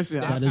me. That's That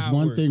is how it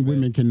one works, thing man.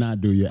 women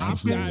cannot do. You're I've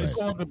absolutely been right.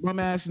 called a bum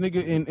ass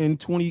nigga in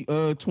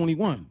 2021.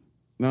 You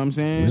know what I'm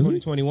saying?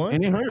 2021?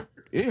 And it hurt.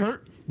 It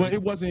hurt. But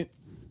it wasn't,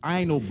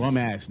 I ain't no bum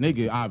ass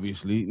nigga,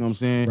 obviously. You know what I'm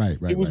saying? Right.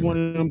 It was one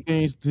of them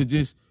things to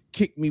just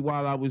kick me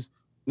while I was,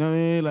 you know what I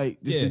mean?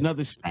 Like, just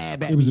another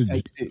stab at It was me a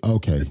type shit.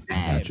 okay. Jab.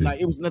 Got you. Like,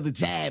 it was another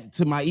jab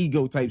to my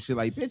ego type shit.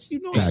 Like, bitch, you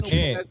know, Got I ain't no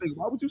you. bum ass nigga.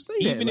 Why would you say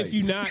Even that? if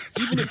you're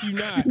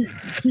not,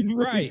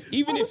 right?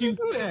 Even Why if would you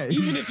do that?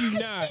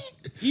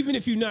 even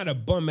if you're not a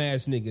bum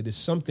ass nigga, there's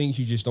some things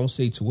you just don't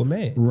say to a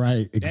man.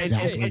 Right, That's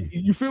exactly. it.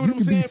 You feel what You I'm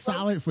can saying? be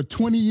solid for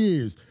 20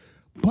 years.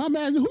 Bum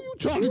ass, who you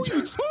talking to?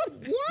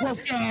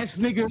 Broke ass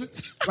nigga.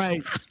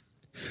 Like,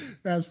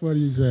 That's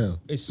funny as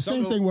hell. It's The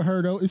same some- thing with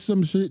her though. It's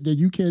some shit that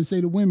you can't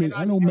say to women.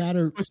 It don't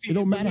matter. but see, It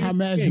don't matter how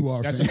mad you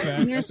are. That's fam. a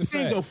fact. here's That's the a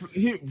thing, fact. though.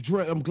 Here,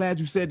 Dre, I'm glad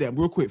you said that.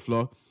 Real quick,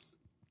 Flaw.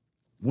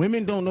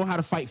 Women don't know how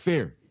to fight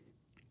fair.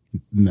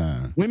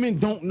 Nah. Women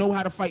don't know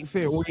how to fight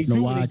fair. Or they You know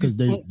do, why? just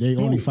Because don't they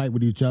do only it. fight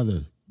with each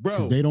other. Bro.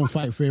 'Cause they don't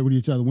fight fair with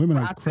each other. Women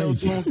are I tell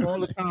crazy. Jones all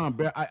the time,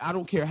 bro. I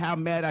don't care how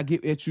mad I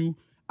get at you.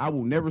 I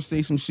will never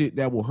say some shit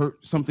that will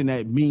hurt something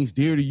that means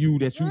dear to you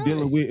that you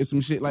dealing with or some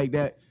shit like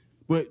that.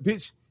 But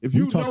bitch, if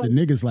You you talk know, to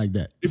niggas like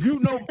that. if you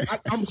know,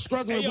 I'm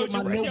struggling Hey yo, with my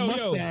Jarrell, no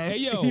mustache.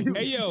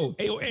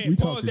 hey, We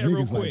pause talk to that real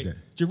niggas like quick. that.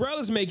 Jarrell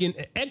is making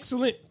an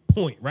excellent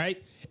point,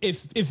 right?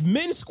 If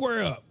men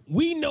square up,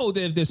 we know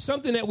that if there's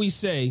something that we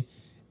say,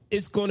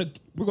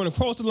 we're gonna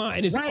cross the line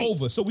and it's Right.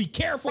 over. So we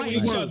careful with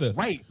Right. each Right. other.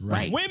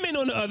 Right. Women,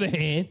 on the other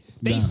hand,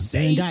 they Nah, say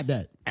they ain't got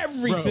that.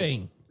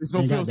 everything. There's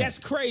no They got filter. That's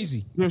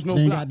crazy. There's no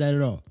They ain't block. got that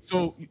at all.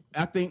 So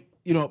I think,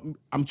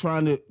 I'm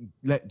trying to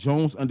let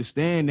Jones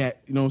understand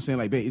that, you know what I'm saying?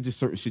 Like, babe, it's just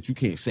certain shit you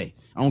can't say.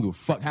 I don't give a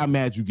fuck how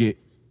mad you get.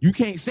 You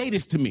can't say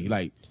this to me.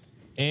 Like,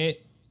 And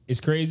it's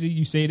crazy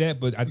you say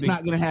that, but I think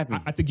not gonna happen.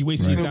 I think you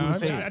wasting your Right. time. You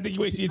know what I'm I think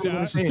you wasting your saying?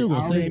 time. still gonna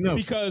I say already it. know.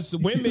 Because still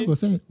gonna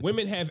say it.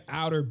 women have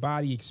outer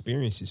body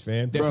experiences,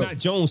 fam. That's Bro. not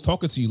Jones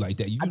talking to you like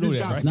that. You I know just that,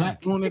 got right?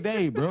 black on the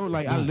day, bro.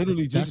 Like, I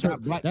literally just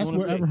got black That's on the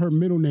whatever day. her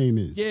middle name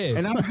is. Yeah.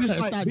 And I'm just That's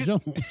like, not bitch,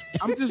 Jones.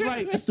 I'm just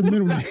like, That's the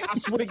middle name. I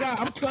swear to God,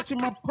 I'm clutching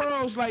my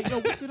pearls. Like, yo,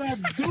 what did I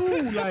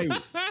do? Like,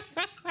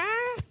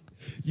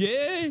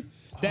 Yeah.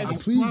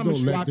 That's Please promise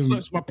don't you, I let them.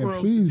 clutched my And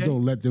pearls please today.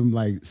 don't let them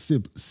like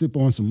sip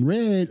on some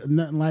red, or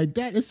nothing like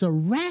that. It's a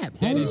wrap.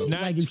 That homie. is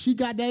not- like if she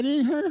got that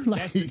in her.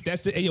 Like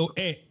that's the ayo.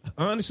 And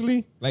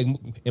honestly, like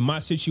in my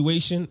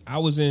situation,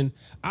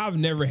 I've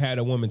never had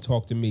a woman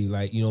talk to me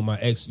like, my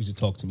ex used to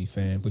talk to me,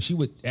 fam. But she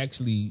would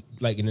actually,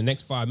 like, in the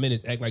next 5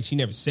 minutes, act like she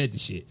never said the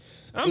shit.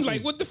 I'm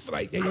like, what the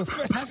like, ayo,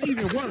 that's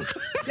even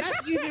worse.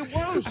 That's even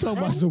worse. talking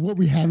about so what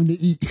we having to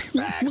eat.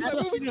 Facts. What's Like,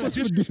 up you know, for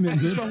just dinner,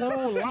 just man? the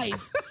whole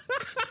life.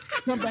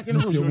 Come back in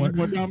the still room. want- You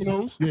want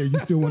Domino's? Yeah, you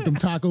still want them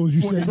tacos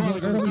you You want said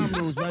garlic on earlier?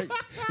 Domino's, right?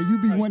 And you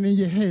be wanting in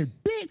your head,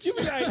 bitch. you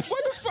be like,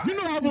 what the fuck? You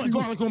know I want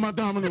garlic on my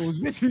Domino's,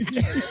 bitch.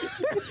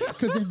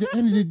 Because at the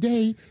end of the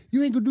day,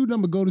 you ain't gonna do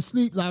nothing but go to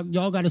sleep. Like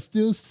y'all gotta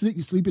still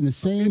sleep in the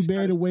same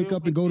bed and wake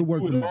up and go to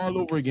work Do it tomorrow. all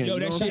over again. Yo, you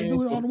know that what shit- I'm Do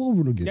saying? it all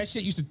over again. That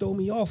shit used to throw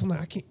me off. I'm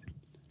like, I can't.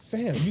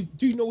 Fam,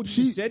 do you know what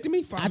you just said to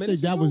me 5 I think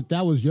minutes ago?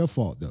 that was your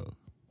fault though,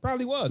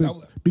 Probably was.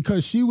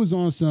 because she was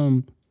on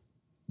some.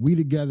 We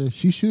together.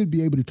 She should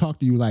be able to talk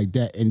to you like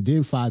that, and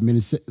then 5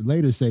 minutes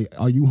later say,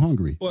 "Are you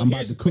hungry? Well, I'm about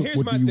here's- to but cook. here's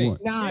What my do you thing.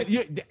 want?" Nah,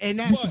 and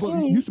that's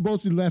You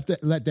supposed to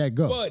let that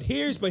go. But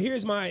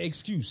here's my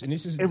excuse, and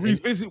this is and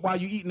revisit while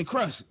you eating the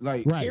crust.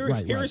 Like,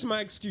 Right. Here's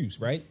my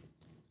excuse, right?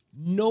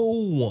 No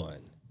one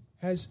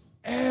has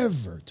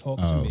ever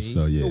talked to Oh, me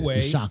so yeah, the way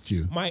it shocked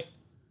you.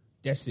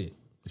 That's it.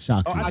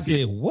 Shocked you. I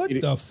said, what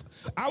the?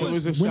 I It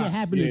was. was a when shock, it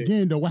happened yeah.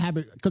 again, though, what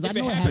happened? Because I If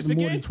know it it happens happened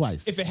more again, than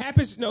twice. if it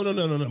happens,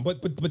 no.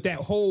 But that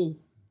whole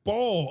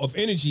ball of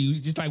energy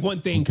was just like one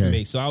thing for Okay.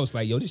 me. So I was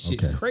like, yo, this shit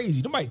Okay. is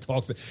crazy. Nobody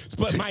talks to.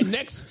 But my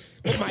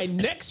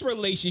next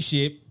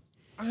relationship,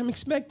 I'm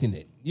expecting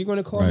it. You're going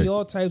to call me Right.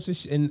 all types of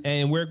shit,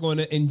 and we're going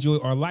to enjoy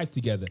our life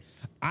together.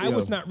 I Yo.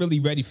 was not really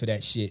ready for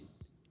that shit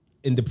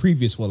in the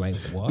previous one. Like,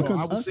 what?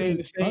 I was saying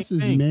the same us as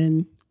thing.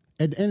 men,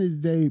 at the end of the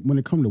day, when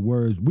it comes to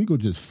words, we go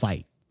just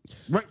fight.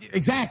 Right?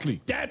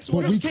 Exactly. That's But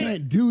what we I'm saying.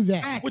 can't do that.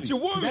 Exactly. With your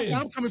woman. That's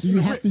how I'm coming So from you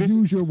the have to rip, bitch.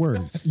 use your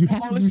words. You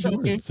have All to this use your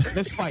talking, words.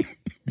 let's fight.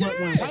 But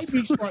when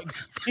wifey start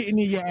getting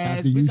in your You have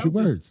ass, to use bitch, your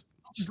words.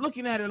 I'm just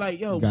looking at it like,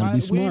 yo, You gotta why, be we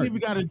ain't smart. even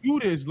gotta do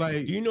this.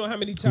 Like, Do you know how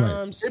many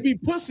times? it be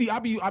pussy. I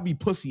be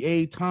pussy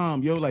a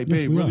time, yo. Like, Yes,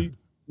 babe, we really? are.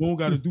 We don't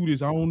gotta do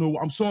this. I don't know.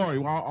 I'm sorry.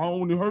 I don't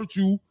want to hurt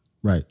you.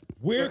 Right.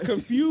 We're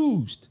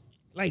confused.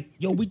 Like,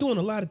 yo, we doing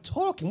a lot of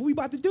talking. What we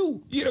about to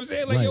do? You know what I'm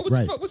saying? Like, Right, yo, what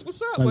right. the fuck?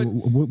 What's up? Like,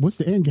 what's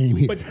the end game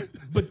here?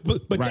 But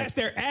Right. that's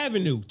their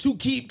avenue to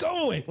keep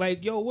going.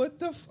 Like, yo, what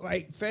the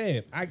like,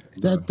 fam?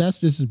 That's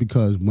just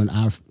because when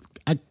I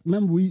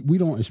remember we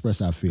don't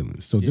express our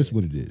feelings. So this is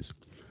what it is.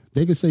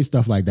 They can say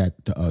stuff like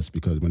that to us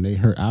because when they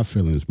hurt our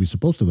feelings, we're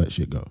supposed to let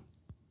shit go.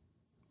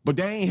 But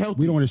that ain't healthy.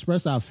 We don't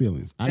express our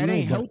feelings. that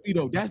ain't healthy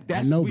though. That's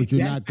I know, but you're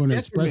that's not going to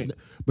express. detriment.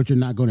 But you're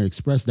not going to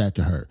express that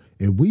to her.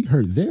 If we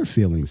hurt their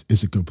feelings,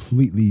 it's a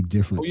completely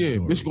different. Oh yeah,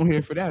 story. bitch gonna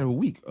hear for that a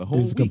week, a whole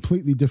It's a week.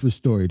 completely different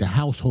story. The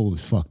household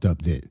is fucked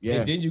up then. Yeah.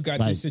 And then you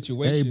got Like, this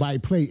situation. everybody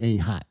plate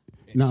ain't hot.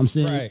 You know what I'm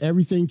saying? Right.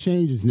 Everything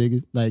changes,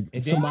 nigga. Like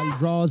And then- somebody's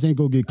drawers ain't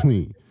gonna get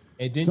clean.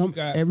 And then you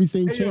got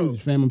everything Hey, yo.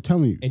 changes, fam. I'm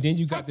telling you. And then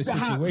you got Fuck the the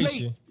hot situation.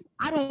 plate.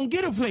 I don't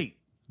get a plate.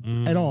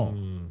 At all.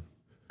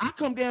 I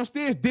come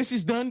downstairs,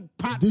 dishes done,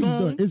 pots This is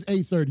gone, done. It's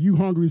 8:30. You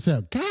hungry as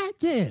hell. God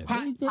damn.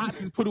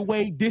 pots is put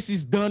away,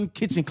 dishes done,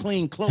 kitchen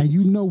clean, clothes. And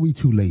you know we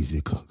too lazy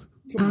to cook.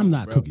 I'm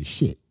not bro. cooking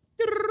shit.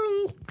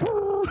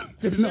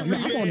 No, I'm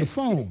on the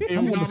phone. I'm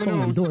on the phone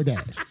on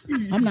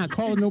DoorDash. I'm not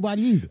calling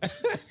nobody either.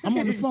 I'm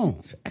on the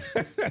phone.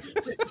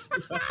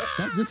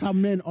 That's just how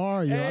men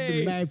are, yo.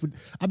 Hey.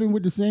 I've been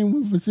with the same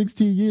woman for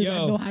 16 years. Yo,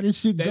 I know how this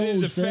shit that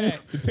goes. is a fam.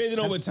 fact. Depending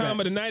on what time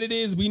of the night it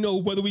is, we know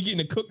whether we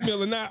getting a cooked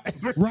meal or not.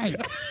 Right.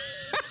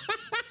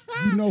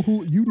 You know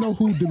who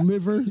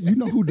deliver,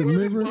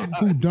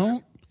 who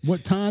don't,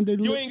 what time they You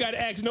deliver. ain't got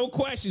to ask no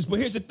questions. But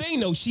here's the thing,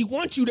 though. She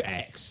wants you to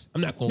ask.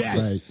 I'm not going to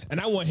Yes. cook. And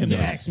I want him to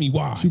ask me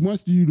why. She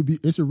wants you to be.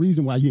 It's a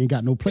reason why you ain't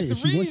got no plate. It's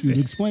a She wants you to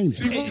reason. explain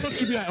She it. wants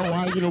you to be like, oh,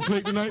 I ain't get no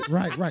plate tonight.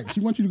 Right. She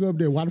wants you to go up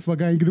there. Why the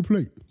fuck I ain't get a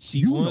plate? She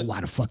You want- know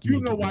why the fuck you You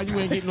ain't know get a why plate. you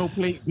ain't getting no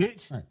plate,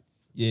 bitch. Right.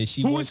 Yeah,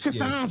 she Who wants, is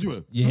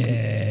Cassandra?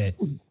 Yeah.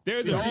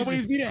 There's It a always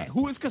reason. be that.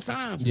 Who is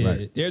Cassandra?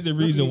 Yeah, there's a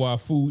reason why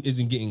food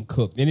isn't getting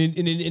cooked, and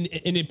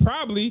it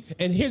probably.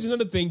 And here's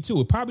another thing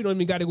too. It probably don't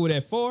even got to go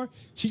that far.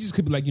 She just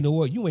could be like, you know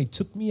what, you ain't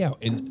took me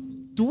out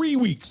in 3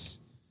 weeks.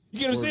 You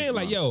get what I'm saying?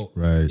 Like, yo,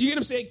 Right. You get what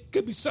I'm saying?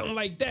 Could be something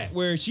like that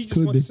where she just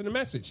Could wants be. to send a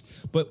message.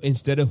 But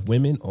instead of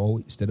women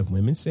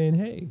saying,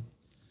 hey,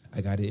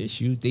 I got an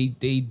issue,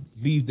 they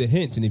leave the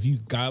hints. And if you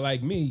guy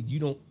like me, you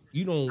don't.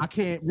 I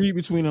can't read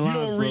between the lines,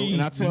 don't bro. read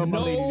And I tell my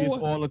lady this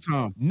no- all the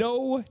time.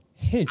 No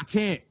hints. I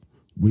can't.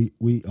 We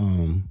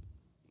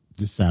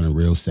this sounding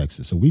real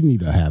sexist. So we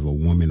need to have a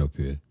woman up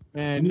here.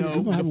 Man, We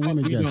no. gonna have a the fuck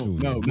woman we guest don't. soon,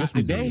 No, yo. not Yes,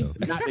 we do, today. yo.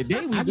 Not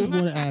today. We I do. just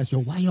want to ask yo,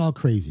 why y'all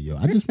crazy, yo?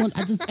 I just answer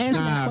that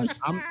Nah,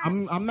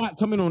 question. I'm not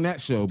coming on that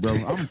show, bro.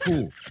 I'm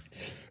cool.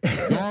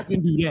 Y'all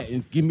can do that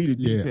and give me the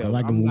Yeah, details.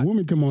 like if I'm a not,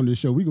 woman come on this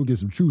show, we gonna get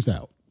some truth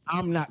out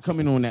I'm not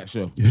coming on that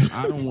show.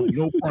 I don't want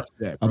no parts of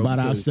that, bro. about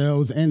because-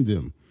 ourselves and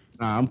them.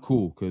 Nah, I'm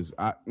cool because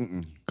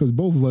Because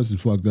both of us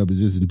is fucked up, it's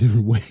just in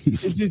different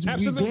ways. it's just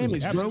Absolutely, we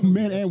damaged, absolutely. bro.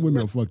 Men and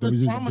women are fucked up. We're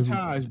It's just different-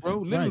 traumatized, bro.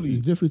 Right, Literally. it's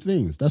different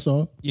things. That's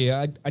all.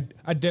 Yeah,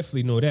 I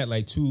definitely know that.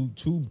 Like two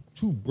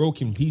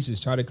broken pieces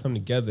try to come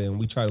together, and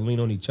we try to lean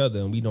on each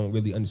other, and we don't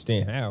really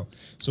understand how.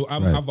 So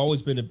Right. I've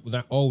always been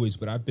not always,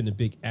 but I've been a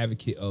big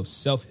advocate of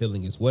self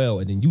healing as well.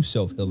 And then you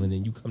self healing,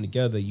 and you come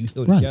together, you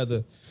heal Right.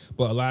 together.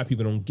 But a lot of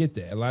people don't get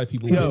that. A lot of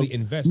people Yo, really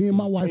invest. Me and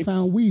my in- wife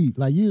found weed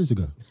like years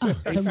ago. Hey,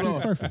 Everything's Flo,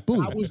 perfect.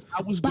 Boom.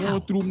 I was Bow.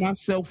 going through my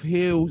self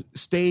heal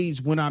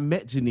stage when I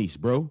met Janice,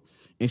 bro,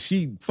 and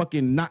she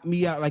fucking knocked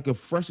me out like a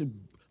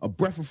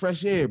breath of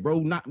fresh air, bro.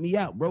 Knocked me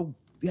out, bro.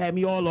 Had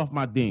me all off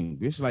my ding,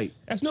 bitch. Like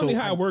That's normally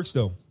how it works,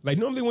 though. Like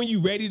normally when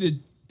you ready to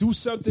do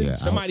something, Yeah,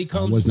 somebody I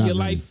comes was into not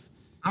your ready.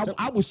 life.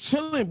 I was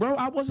chilling, bro.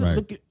 I wasn't Right.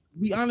 looking.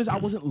 Be honest, I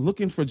wasn't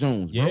looking for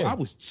Jones, bro. Yeah. I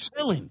was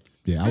chilling.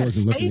 Yeah, I had a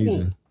wasn't looking stable.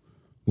 either.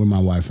 When my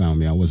wife found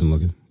me, I wasn't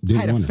looking. I Didn't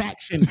had a want it.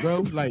 faction, bro.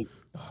 Like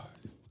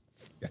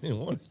I didn't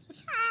want it.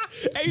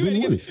 Hey, you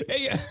Didn't ready want to get,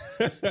 hey,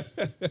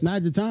 yeah. Not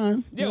at the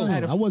time. Yo, No,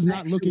 had a I was not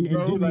faction, looking and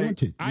bro, didn't like,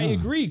 want it. I Nah.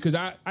 agree because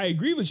I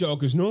agree with y'all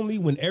because normally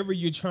whenever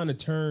you're trying to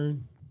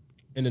turn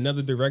in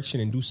another direction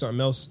and do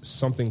something else,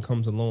 something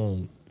comes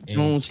along and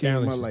Jones came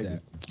challenges out like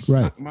that.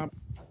 Right.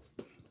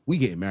 we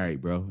getting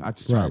married, bro. I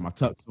just Right. tried my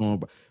tux on,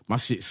 but my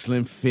shit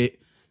slim fit.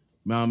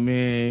 My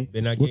man.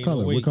 They're not What gaining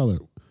color? weight. What color?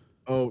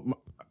 Oh,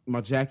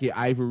 my jacket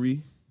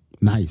ivory.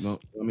 Nice. No,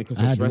 I mean, because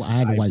I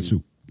had a white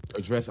suit.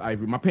 A dress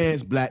ivory. My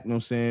pants black. You know what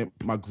I'm saying?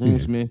 My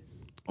groomsmen,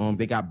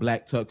 they got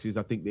black tuxes.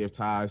 I think they're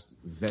ties,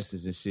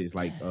 vests and shit. It's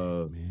like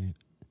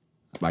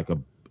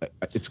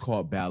it's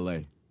called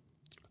ballet.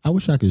 I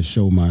wish I could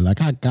show mine.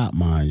 Like I got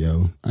mine,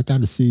 yo. I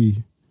got to see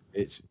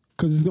It's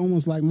because it's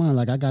almost like mine.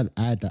 Like I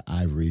had the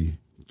ivory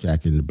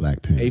jacket and the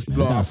black pants. Man. I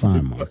Flo, gotta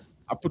find mine.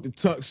 I put the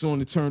tux on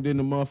and turned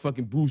into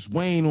motherfucking Bruce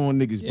Wayne on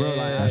niggas, bro. Like,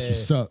 That's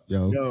what's up,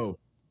 yo. yo,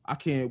 I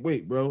can't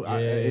wait, bro.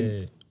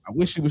 Yeah. I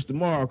wish it was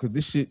tomorrow because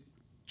this shit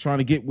trying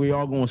to get where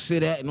y'all gonna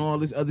sit at and all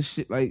this other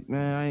shit. Like,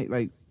 man, I ain't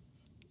like.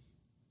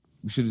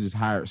 We should have just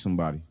hired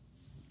somebody.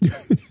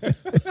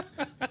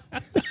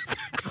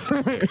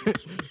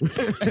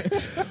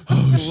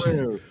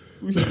 Shit.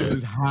 We should have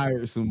just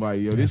hired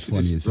somebody. Yo, this shit funny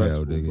is as hell,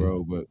 stressful, nigga.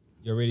 bro. But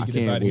You're ready to I get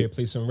can't up out of wait. here,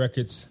 play some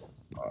records.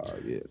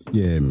 yeah.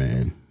 Yeah,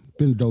 man.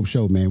 Been a dope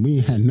show, man. We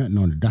ain't had nothing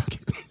on the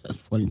docket. That's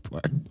the funny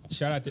part.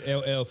 Shout out to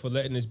LL for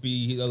letting us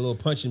be a little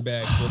punching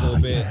bag for a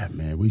little bit. Yeah,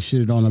 man. We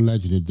shitted on a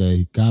legend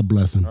today. God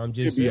bless him. I'm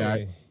just He'll be saying. all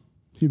right.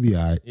 He'll be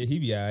all right. Yeah, he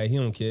be all right. He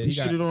don't care. He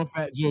shitted on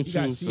Fat Joe he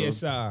got too. so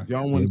CSI.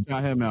 y'all want to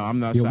shout him out? I'm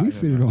not Yeah, shouting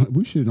we him out.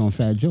 shitted on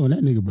Fat Joe, and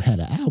that nigga had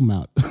an album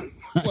out.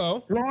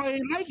 Well, Bro, I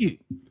ain't like it.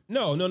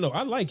 no.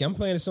 I like it. I'm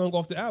playing a song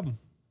off the album.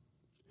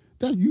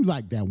 You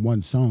like that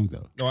one song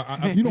though. No,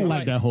 I You don't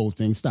like that whole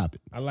thing. Stop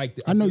it. I like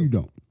it. I know you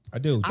don't. I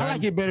do. I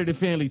like it better than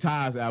Family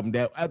Ties album.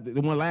 That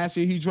the one last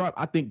year he dropped.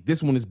 I think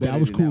this one is better. That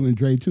was than cool that and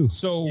Dre too.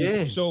 So,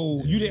 Yeah.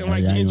 so you didn't Yeah,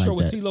 like I the ain't intro like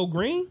with that. CeeLo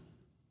Green?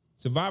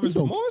 Survivor's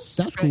So, Remorse?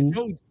 that's Fat cool.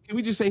 Joe, can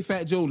we just say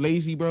Fat Joe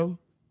lazy, bro?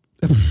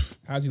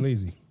 How's he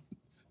lazy?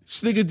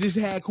 This nigga just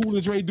had Cool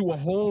and Dre do a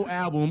whole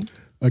album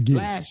Again.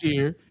 last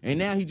year, and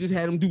now he just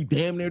had him do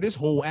damn near this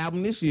whole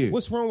album this year.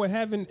 What's wrong with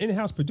having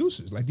in-house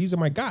producers? Like, these are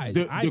my guys.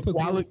 the put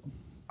quality?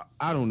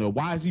 I don't know.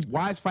 Why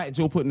is Fat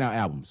Joe putting out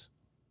albums?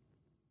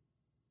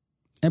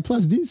 And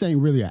plus, these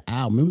ain't really an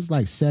album. It was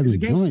like 7 It's a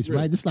gangster joints, rap.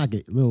 right? It's like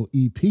a little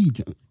EP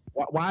joint.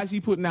 Why is he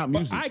putting out But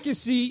music? I can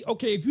see,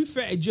 okay, if you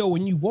Fat Joe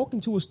and you walk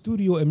into a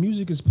studio and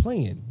music is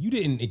playing, you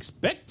didn't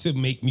expect to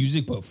make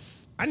music, but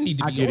I need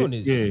to I be get on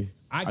it. this. Yeah,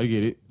 I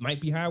get it.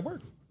 Might be how it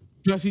works.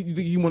 Plus, you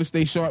think he want to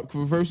stay sharp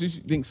for verses?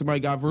 You think somebody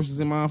got verses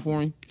in mind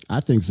for him?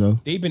 I think so.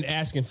 They've been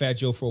asking Fat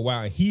Joe for a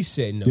while, and he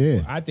said no.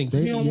 Yeah. I think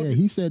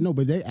he said no,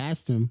 but they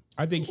asked him.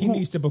 I think he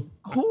needs to.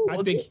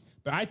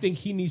 I think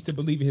he needs to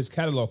believe in his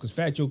catalog because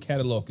Fat Joe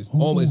catalog is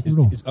always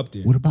Hold on. is up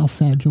there. What about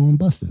Fat Joe and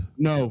Busta?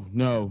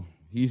 No,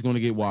 he's gonna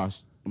get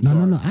washed. I'm No,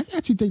 sorry. no. I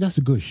actually think that's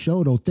a good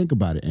show, though. Think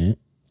about it, Ant.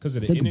 Because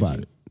of the Think energy. about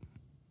it.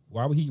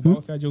 Why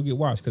would Fat Joe get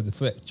washed? Because of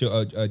Fat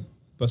Joe,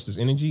 Busta's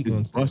energy.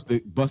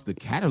 Bust the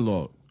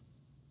catalog.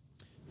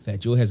 Fat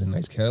Joe has a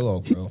nice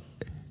catalog, bro.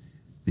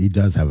 He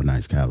does have a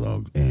nice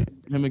catalog, and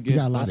Him he against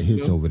got a lot of Busta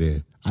hits Joe. over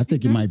there. I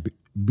think it might be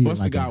Busta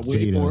like a got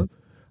way more. Jada.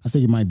 I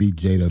think it might be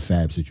Jada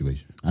Fab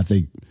situation. I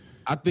think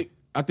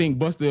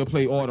Busta will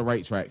play all the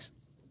right tracks.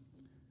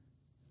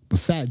 But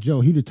Fat Joe,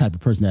 he the type of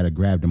person that'll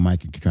grab the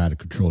mic and try to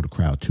control the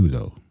crowd too,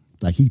 though.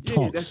 Like he Yeah,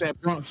 talks, that's that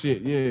Bronx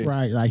shit. Yeah,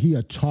 right? Like he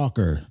a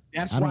talker.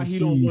 That's I why he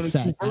don't wanna do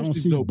I don't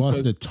verses, see though,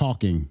 Busta because-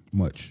 talking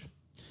much.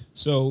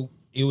 So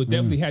it would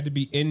definitely have to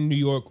be in New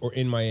York or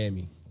in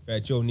Miami.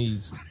 Fat Joe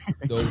needs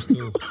those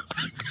two.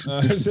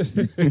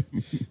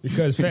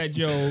 Because Fat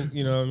Joe,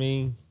 you know what I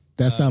mean?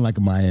 That sounds like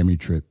a Miami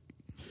trip.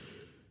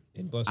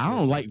 And Busta. I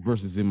don't like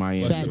verses in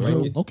Miami. Fat right?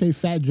 Joe, okay,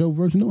 Fat Joe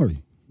versus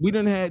Nori. We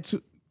done had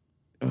two.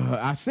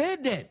 I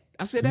said that.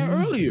 I said that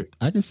earlier.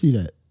 I can see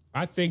that.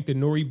 I think the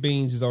Nori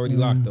Beans is already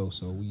locked though,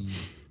 so we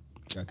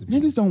got to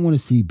Niggas don't want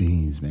to see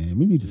Beans, man.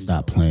 We need to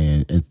stop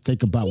playing and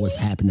think about what's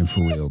happening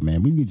for real,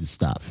 man. We need to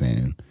stop,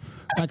 fam.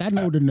 Like I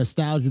know the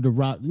nostalgia, the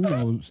rock,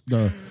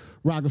 the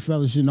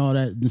Rockefeller shit and all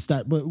that, and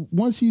stuff. But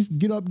once he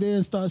get up there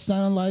and start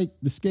sounding like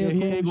the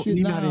Scarecrow and shit,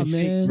 he not nah, in shape,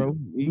 man. bro.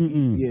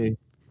 Yeah,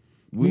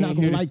 We're not ain't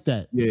gonna here to- like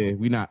that. Yeah,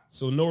 we not.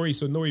 So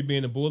Nori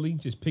being a bully,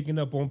 just picking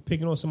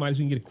on somebody so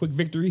he can get a quick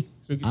victory.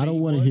 So he can I say don't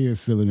he want to won. hear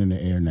feeling in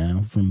the air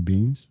now from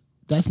Beans.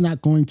 That's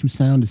not going to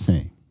sound the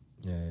same.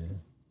 Yeah.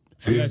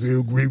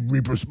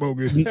 Reaper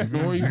smoking.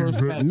 Nori versus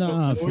Fat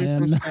Nah, Joe, fam, Nori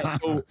versus nah.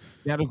 Fat Joe,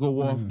 that'll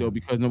go off though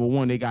because number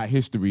one, they got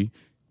history. You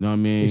know what I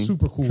mean? It's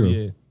super cool, True.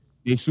 yeah.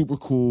 They super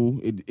cool.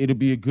 It'll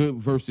be a good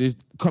versus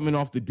coming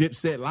off the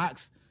Dipset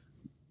locks.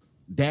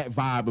 That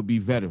vibe would be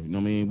better. You know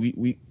what I mean?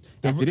 We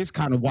after this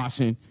kind of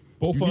washing,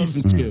 Both you of need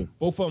them, some chill.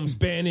 both of them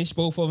Spanish,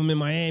 both of them in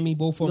Miami,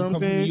 both of You know them what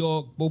come I'm from New saying?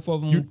 York, both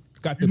of them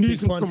got the You need big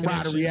some pun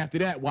camaraderie connection. after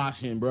that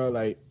washing, bro.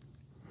 Like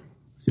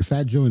Yeah,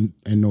 Fat Joe and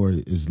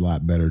Nori is a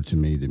lot better to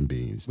me than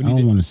Beans. We I need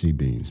don't to- want to see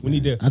Beans. we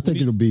need man. to- I think we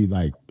need- it'll be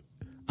like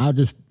I'll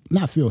just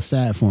not feel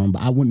sad for him,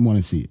 but I wouldn't want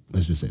to see it.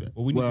 Let's just say that.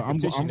 Well, we need well, to I'm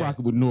petition that.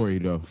 rocking with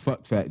Nori though.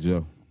 Fuck Fat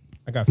Joe.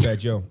 I got Fat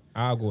Joe.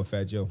 I'll go with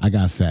Fat Joe. I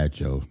got Fat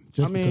Joe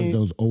just I mean- because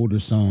those older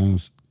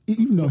songs.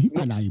 Even though he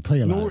might not even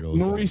play a lot of those.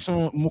 Nori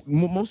song,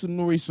 most of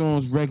Nori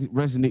songs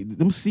resonate.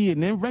 Them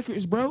CNN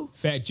records, bro.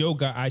 Fat Joe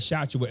got I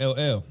Shot You with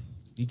LL.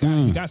 He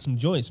got some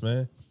joints,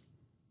 man.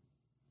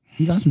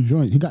 He got some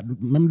joints. He got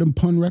remember them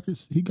pun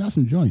records. He got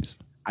some joints.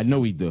 I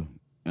know he do.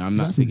 And I'm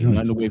not Got some taking joints.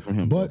 nothing away from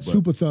him. But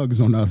Super Thug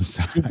is on the other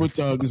side. Super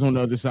Thug is on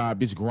the other side.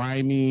 Bitch,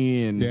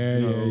 grimy and Yeah,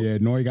 you know, yeah.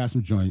 Nori got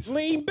some joints.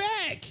 Lean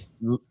back.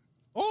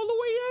 All the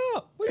way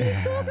up. What are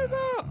you talking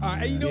about? All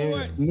right, you know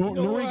what? You know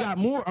Nori what? got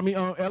more. I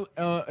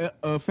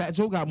mean, Fat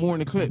Joe got more in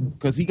the clip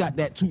because he got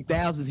that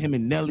 2000s. Him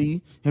and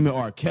Nelly, him and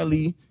R.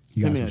 Kelly,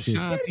 He got him some and shit.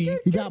 Ashanti.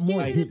 He got more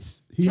Like,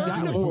 hits. He Turn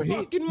got the more hits.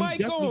 fucking He mic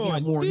definitely got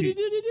on. more hits.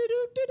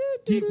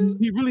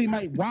 He really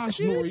might wash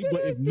Nori,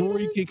 but if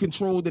Nori can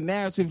control the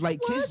narrative like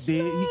Kiss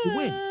did, he can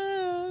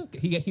win.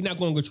 He not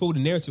going to control the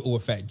narrative over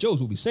Fat Joe's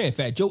what we saying.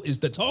 Fat Joe is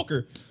the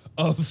talker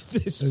of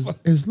this.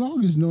 As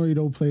long as Nori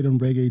don't play them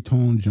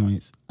reggaeton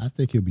joints, I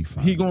think he'll be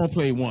fine. He gonna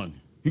play one.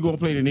 He gonna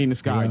play the Name the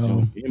Sky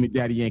joint. Him and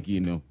Daddy Yankee, you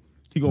know.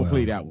 He gonna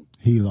play that one.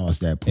 He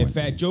lost that point. And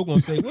Fat Joe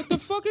gonna say, "What the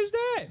fuck is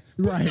that?"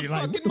 Right, Put the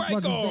like fucking what the fuck mic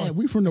is on. that?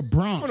 We from the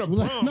Bronx. From the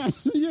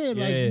Bronx. Like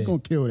he gonna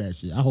kill that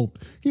shit. I hope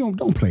he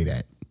don't play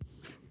that.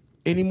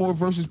 Any more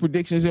versus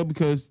predictions, yo?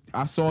 Because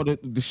I saw that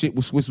the shit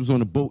with Swiss was on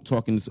the boat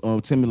talking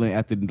to Timberland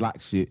after the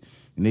Lock shit,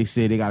 and they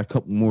said they got a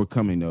couple more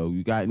coming though.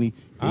 You got any?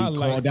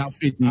 Called out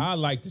 50. I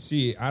like to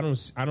see it. I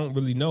don't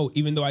really know.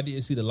 Even though I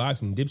didn't see the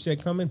Locks and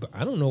Dipset coming, but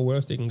I don't know where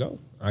else they can go.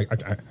 I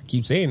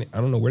keep saying it. I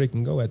don't know where they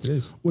can go after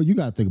this. Well, you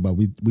gotta think about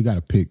we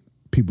gotta pick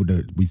people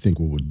that we think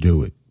will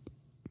do it.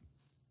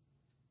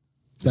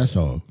 That's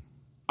all.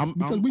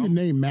 Because we can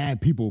name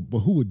mad people, but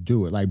who would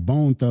do it? Like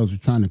Bone Thugs was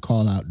trying to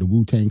call out the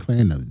Wu-Tang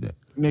Clan the other day.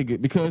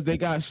 Nigga, because they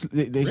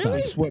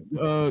Really? swept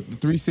the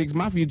 3-6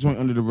 Mafia joint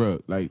under the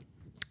rug, like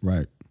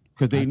Right.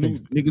 because they knew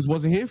niggas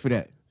wasn't here for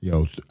that.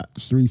 Yo,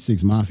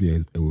 3-6 Mafia,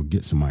 it will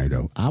get somebody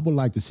though. I would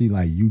like to see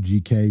like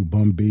UGK,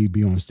 Bun B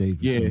be on stage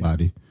with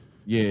somebody.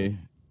 Yeah,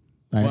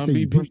 Like, Bun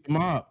B versus the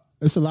Mob.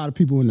 There's a lot of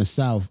people in the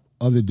South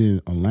other than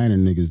Atlanta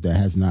niggas that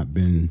has not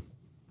been.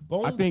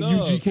 Bone I think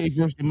Thugs. UGK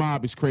versus the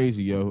Mob is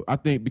crazy, yo. I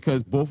think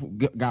because both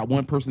got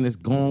one person that's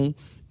gone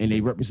and they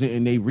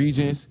representing their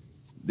regions,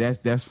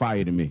 that's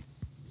fire to me.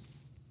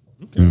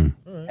 Okay.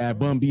 Have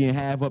Bun B and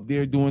Have up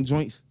there doing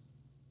joints.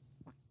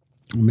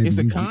 Maybe It's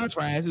a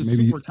contrast. It's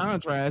maybe super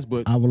contrast,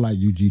 but I would like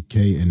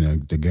UGK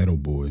and the Ghetto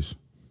Boys.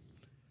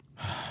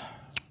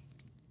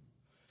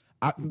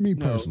 Me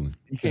personally,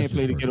 you can't That's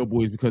play just the Ghetto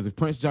Boys because if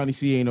Prince Johnny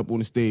C ain't up on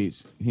the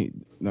stage, they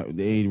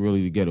ain't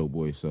really the Ghetto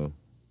Boys. So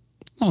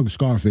long as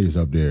Scarface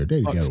up there, they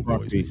the Fuck Ghetto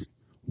Scarface. Boys.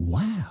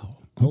 Wow.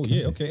 Oh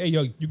yeah. Okay. Hey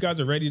yo, you guys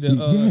are ready to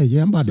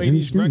yeah. I'm about play to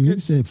these Nigga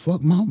records? said, "Fuck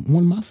one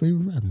of my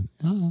favorite rappers."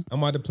 I'm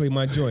about to play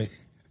my joint.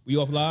 We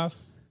off live?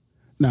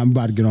 Now I'm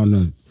about to get on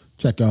the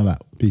check y'all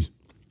out. Peace.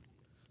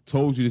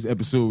 told you this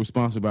episode was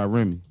sponsored by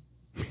Remy.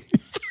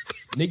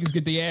 Niggas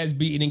get their ass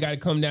beat and then got to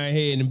come down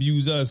here and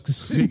abuse us.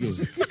 This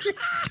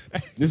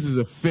is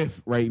a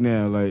fifth right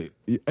now. Like,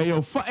 hey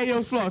yo,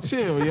 Flaw,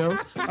 chill, yo.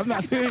 I'm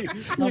not.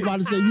 I'm about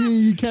to say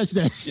you catch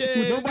that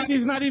shit. Yeah,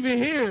 Nobody's not even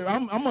here.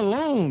 I'm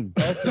alone.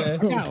 Okay. I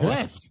got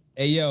left.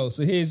 Hey yo,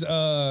 so here's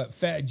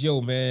Fat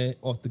Joe, man,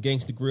 off the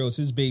Gangsta Grills.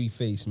 His baby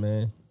face,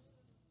 man.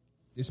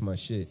 This my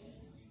shit.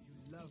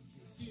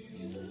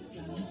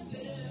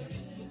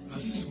 I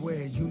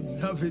swear you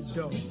love it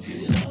though.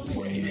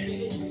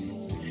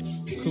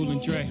 Cool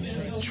and Dre.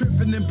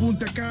 Tripping in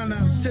Punta Cana,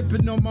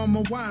 sipping on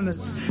mama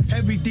Juanas.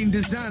 Everything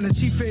designer,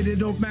 she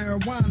faded off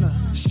marijuana.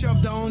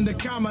 Shoved her on the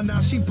comma,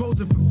 now she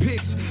posing for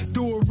pics.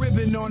 Threw a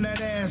ribbon on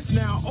that ass,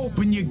 now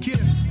open your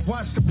gift.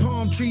 Watch the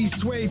palm trees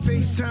sway,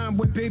 FaceTime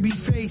with baby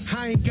face.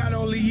 I ain't got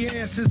all the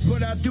answers,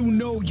 but I do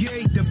know,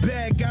 yay. The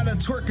bag got her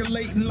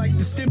twerculating like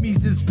the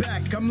stimmies is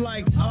back. I'm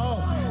like,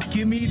 oh,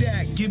 give me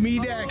that, give me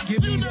that,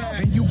 give me that.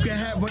 And you can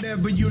have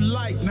whatever you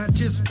like, not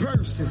just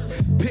verses.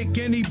 Pick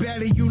any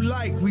batter you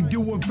like, we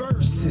do a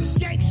verses.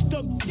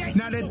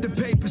 Now that the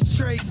paper's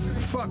straight,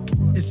 fuck it.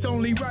 It's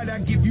only right I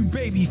give you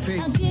baby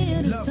face. I'll give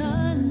you the Love it.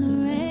 sun, the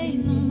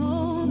rain, the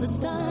moon, the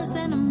stars,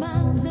 and the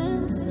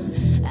mountains.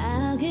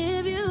 I'll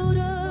give you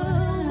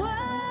the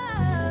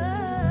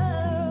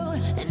world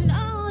and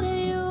all that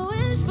you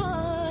wish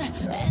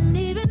for, and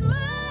even more.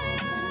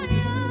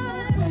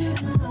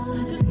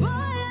 'Cause boy, I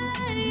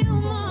love you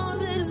more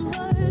than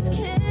words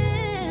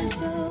can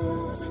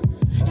show,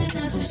 and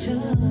that's for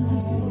sure.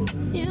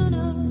 You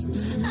know,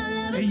 I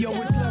love Hey it yo,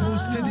 it's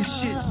levels to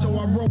this shit, so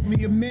I wrote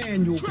me a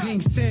manual.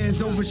 Pink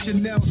sands over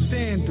Chanel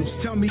sandals.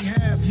 Tell me,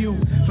 have you?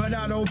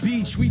 Vadado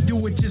Beach, we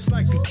do it just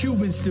like the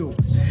Cubans do.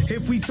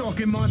 If we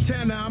talking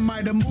Montana, I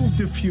might have moved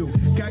a few.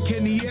 Got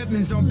Kenny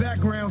Edmonds on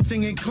background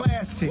singing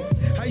classic.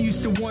 I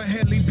used to want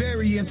Halle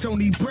Berry and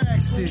Tony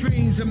Braxton.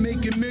 Dreams of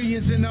making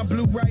millions and I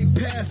blew right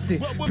past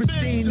it.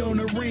 Pristine on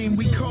the ring,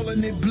 we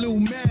calling it blue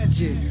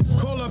magic.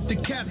 Call up the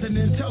captain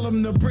and tell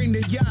him to bring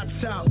the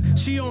yachts out.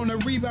 She on a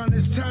rebound,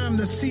 it's time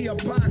to see a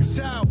box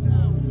out.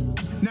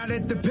 Now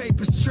that the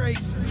paper's straight,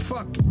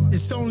 fuck it.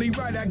 It's only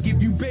right I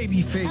give you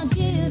baby face. I'll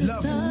give you the Love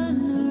it. sun,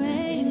 the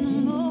rain, the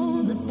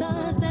moon, the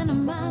stars, and the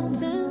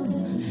mountains.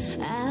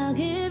 I'll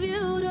give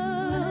you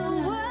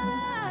the world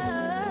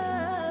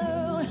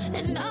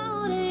and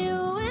all that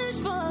you wish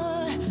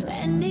for,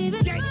 and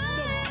even more.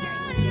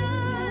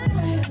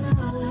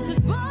 'Cause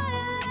boy, I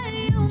love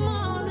you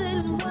more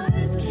than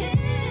words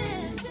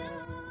can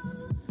show,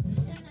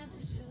 and that's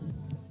for sure.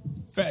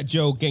 Fat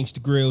Joe,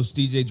 Gangsta Grills,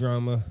 DJ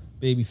Drama,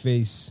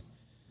 Babyface.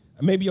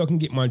 Maybe y'all can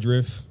get my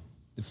drift.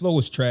 The flow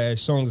is trash.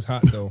 Song is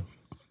hot though.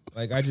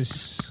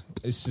 It's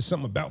just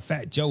something about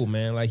Fat Joe,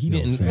 man. Like he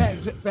didn't.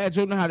 Fat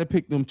Joe know how to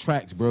pick them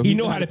tracks, bro. He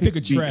know how to pick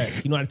a beat. track.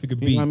 He know how to pick a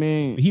beat. You know what I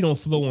mean? But he don't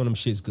flow on them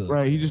shits good.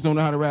 Right, he just don't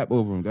know how to rap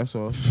over them. That's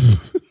all.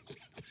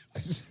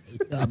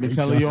 I've been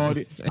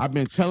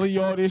telling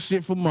y'all this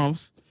shit for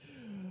months.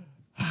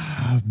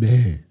 Ah,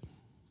 man.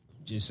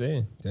 Just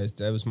saying.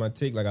 That was my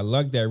take. Like I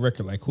like that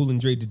record. Like Cool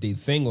and Dre did their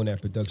thing on that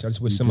production. I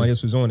just wish somebody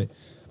else was on it.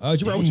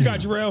 Jarrell, what you got,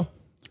 Jarrell?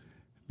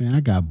 Man, I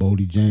got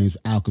Bodie James,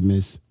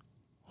 Alchemist,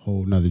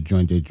 whole nother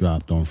joint they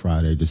dropped on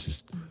Friday. This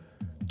is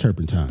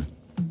Turpentine.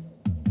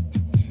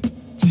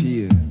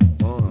 Cheer.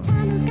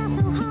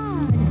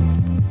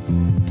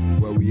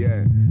 Where we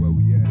at?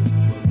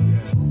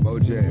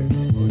 Bojack.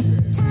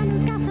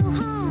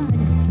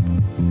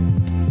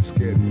 Let's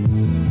get it.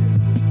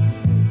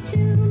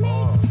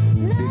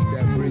 This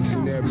that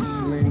Brictionary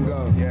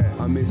slingo.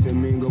 I'm missing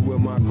Mingo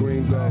with my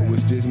gringo.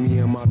 Was just me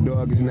and my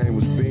dog, his name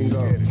was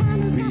Bingo.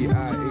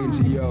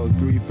 BINGO,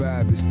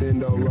 3-5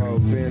 extendo roll.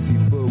 Fancy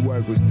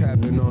footwork, was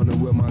tapping on her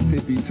with my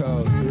tippy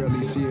toes.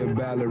 Girlie, she a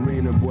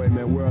ballerina, boy,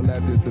 man, world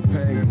after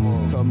Topanga.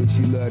 Told me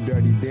she loved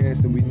dirty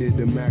dancing, we did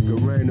the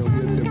Macarena.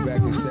 Whipped her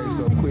back and shake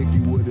so quick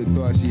you would've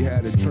thought she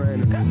had a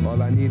trainer.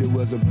 All I needed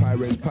was a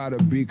Pyrex pot, a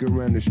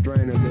beaker, and a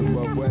strainer. Look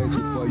both ways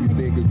before you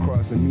think of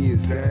crossing me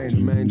is danger.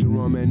 Man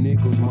Jerome and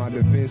Nichols, my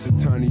defense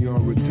attorney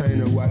on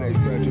retainer. Why they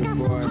searching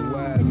for and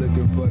wide,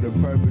 looking for the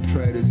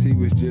perpetrators. He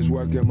was just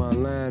working my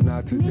line,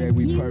 not today,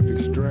 we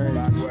perfect strangers.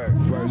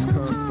 First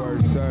come,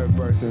 first serve,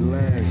 first in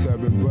line.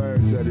 Serving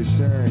birds of the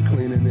shine,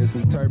 cleaning in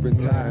some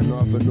turpentine.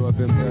 Off of North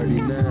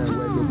M39,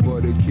 way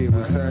before the kid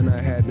was signed.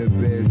 I had the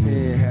best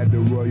hand, had the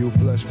royal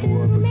flush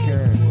for of a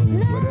kind.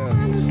 What else?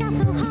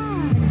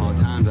 Hard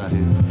times out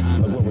here.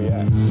 Look where we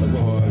at.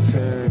 Hard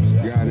times,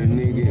 got a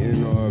nigga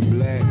in all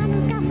black.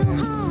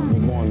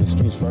 We're going to the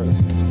streets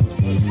first.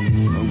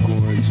 I'm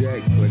going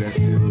Jack for that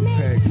silver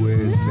pack where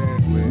it's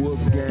at.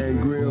 Wolf Gang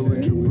Grill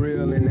with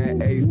Jabril in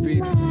that 850.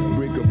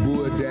 Brick a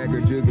bull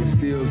dagger, jugging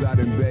seals out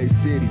in Bay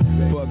City.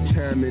 Fuck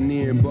chiming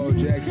in, Bo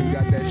Jackson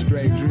got that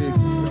straight drizzy.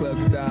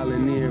 Clucks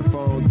dialing in,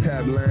 phone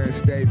tap line,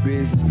 stay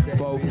busy.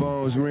 4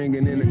 phones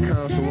ringing in the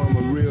council, I'm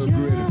a real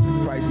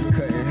gritter. Prices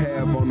cut in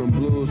half on them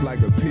blues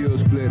like a pill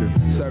splitter.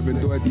 Serving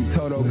Dorothy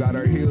Toto, got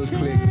her heels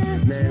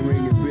clicking. Name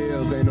ringing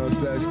bells, ain't no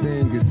such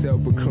thing as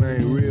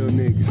self-proclaimed real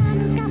niggas.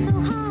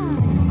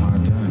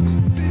 Hard times.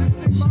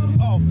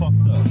 All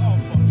fucked up.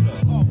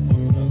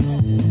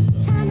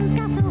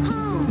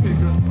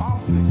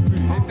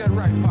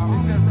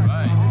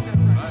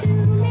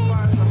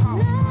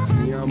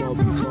 I'ma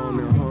be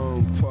phoning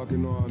home,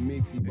 talking all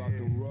mixy about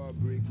the raw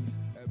brickies.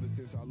 Ever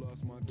since I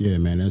lost my Yeah,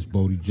 man, that's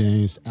Bodie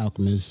James,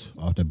 Alchemist,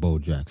 off that Bo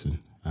Jackson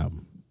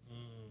album.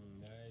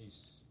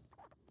 Nice.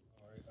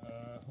 All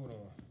right, hold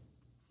on.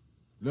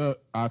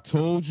 Look, I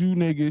told you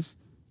niggas,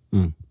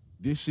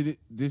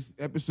 this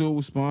episode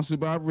was sponsored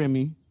by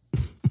Remy.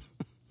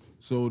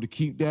 So to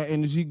keep that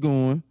energy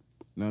going,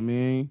 know what I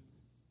mean?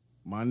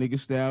 My nigga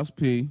Styles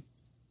P,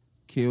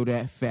 kill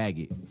that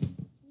faggot.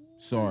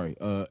 Sorry,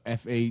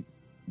 F8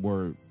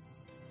 word.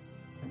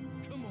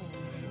 Come on, man.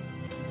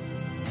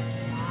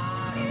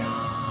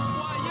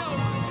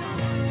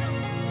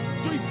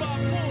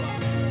 354.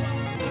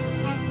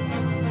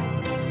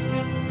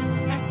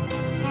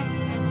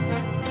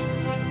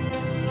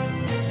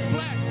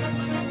 Black.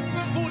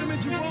 Vote him in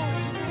Jerome.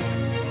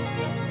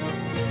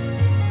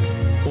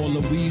 All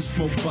the weed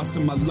smoke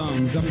busting my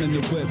lungs. I'm in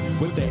the whip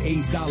with the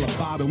 $8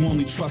 bottle,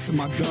 only trusting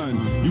my gun.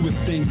 You would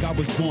think I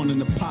was born in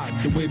the pot,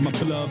 the way my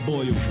blood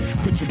boil.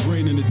 Put your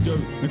brain in the dirt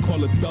and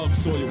call it thug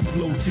soil.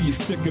 Flow till you're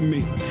sick of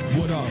me.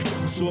 What up?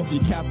 So if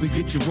you're Catholic,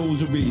 get your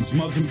rosaries.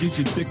 Muslim, get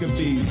your thicker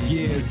beads.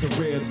 Yeah, it's a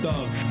rare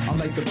thug. I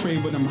like to pray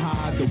when I'm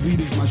high. The weed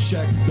is my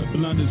check, the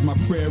blunt is my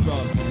prayer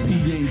up.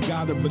 He ain't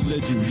got a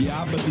religion.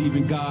 Yeah, I believe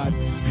in God,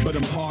 but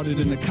I'm harder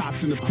than the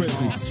cops in the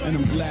prison. And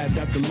I'm glad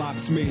that the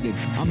locks made it.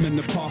 I'm in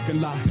the parking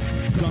lot,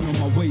 gun on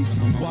my waist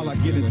while I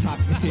get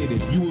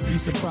intoxicated. You would be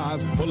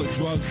surprised all the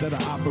drugs that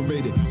I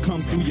operated. Come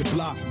through your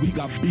block, we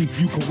got beef,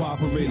 you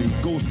cooperating.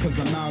 Ghost cause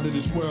I'm out of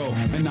this world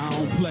and I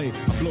don't play.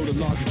 I blow the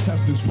large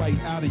intestines right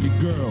out of your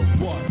girl.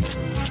 What?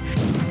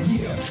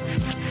 Yeah.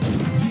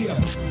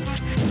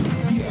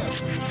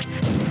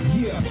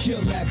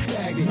 Kill that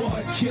faggot.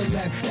 What? Kill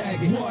that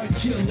faggot. What?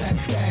 Kill that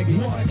faggot.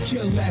 What?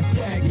 Kill that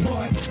faggot.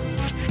 What?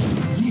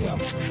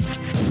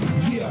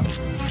 Yeah.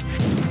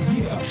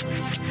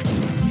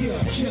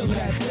 Kill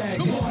that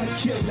faggot. What?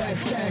 Kill that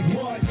faggot.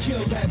 What?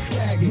 Kill that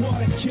faggot.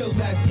 What? Kill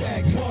that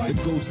faggot. What? The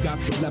ghost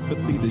got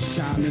telepathy to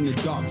shine in the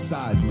dark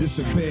side,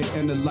 disappear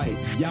in the light.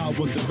 Y'all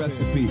want the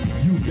recipe.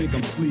 You think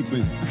I'm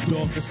sleeping?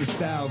 Darkest of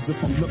styles.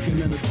 If I'm looking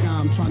in the sky,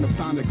 I'm trying to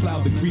find a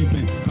cloud to creep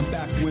in. I'm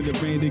back when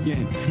it rained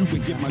again. You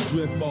can get my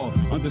drift ball.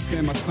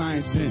 Understand my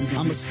science then.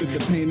 I'ma spit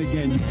the pain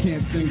again. You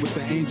can't sing with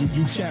the angels.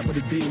 You chat with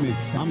the demon.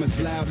 I'm as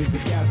loud as the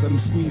gap that I'm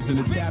squeezing.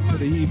 Adapt to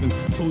the heathens.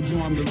 Told you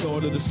I'm the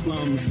lord of the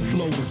slums.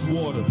 Flow is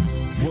water.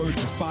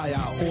 Words is fire.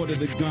 I order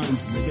the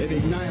guns. It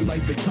ain't nothing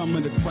like the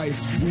coming of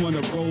Christ. You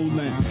wanna roll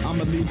in.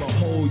 I'ma leave a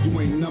hole. You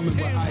ain't numbing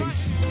with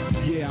ice.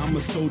 Yeah, I'm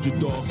a soldier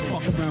dog.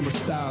 Fuck around with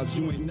styles.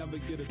 You ain't never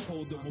get a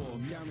colder war.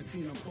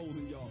 Guaranteed I'm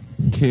holding y'all.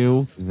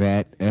 Kill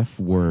that F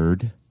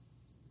word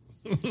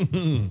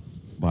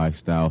by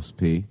Styles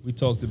P. We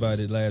talked about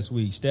it last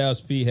week.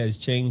 Styles P has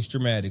changed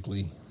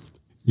dramatically.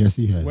 Yes,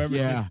 he has. Whoever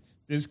Yeah.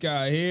 this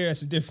guy here,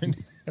 that's a different.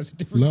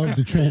 Love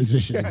the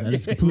transition. That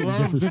is completely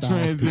Love different the style.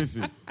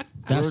 transition.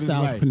 That's Word is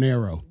Styles right.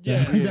 Panero.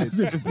 Yeah.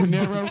 This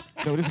Panero?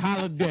 No, this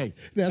Holiday.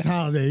 That's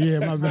Holiday. Yeah,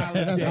 my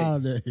bad. That's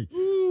Holiday.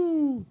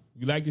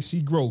 We like to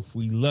see growth.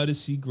 We love to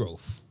see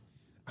growth.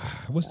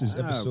 What's this,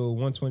 episode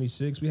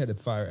 126? We had a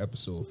fire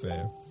episode,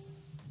 fam.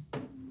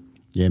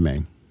 Yeah,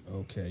 man.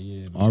 Okay,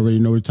 yeah. Man. Already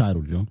know the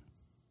title, Joe.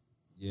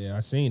 Yeah,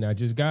 I seen. I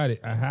just got it.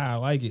 I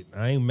like it.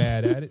 I ain't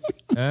mad at it.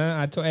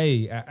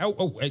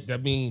 I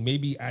mean,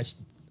 maybe it's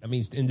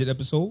the end of the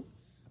episode.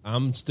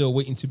 I'm still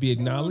waiting to be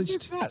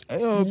acknowledged.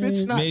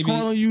 Bitch, not Maybe.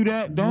 calling you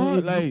that,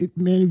 dog. Like,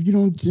 man, if you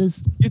don't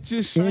just get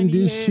your end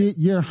this head. shit,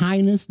 Your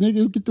Highness,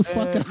 nigga, get the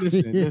fuck out of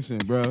here. Listen,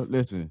 bro.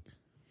 Listen.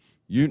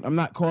 I'm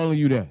not calling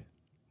you that.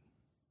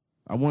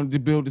 I wanted to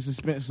build the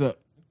suspense up.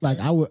 Like,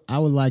 I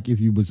would like if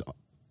you was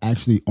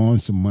actually on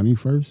some money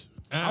first.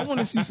 I want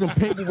to see some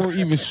paperwork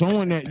even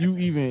showing that you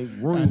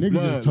even royal Nigga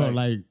blood. just talk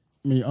like,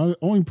 I mean,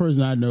 only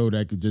person I know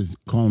that could just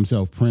call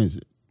himself Prince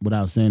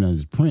without saying that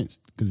is Prince,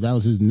 because that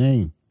was his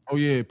name. Oh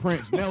yeah,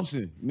 Prince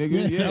Nelson,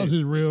 nigga. Yeah, that was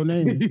his real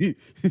name.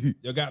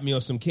 You got me on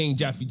some King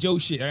Jaffe Joe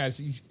shit. I gotta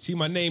see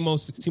my name on,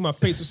 see my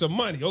face with some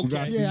money.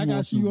 Okay, Yeah, I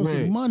got you on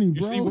some money,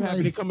 bro. You see what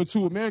happened? They coming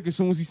to America as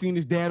soon as he seen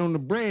his dad on the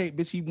bread,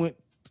 bitch. He went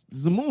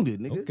Zamunda,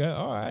 nigga. Okay,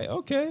 all right,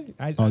 okay. You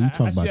I talking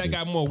see about I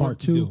got more part work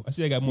to two? do. I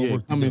see I got more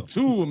work to coming do.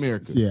 to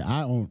America. Yeah,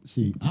 I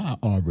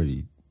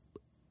already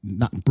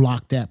not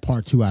blocked that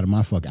part 2 out of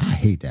my fucking. I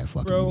hate that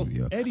fucking Bro, movie.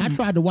 Yo. Eddie- I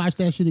tried to watch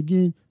that shit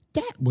again.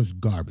 That was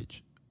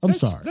garbage. I'm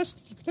sorry. Let's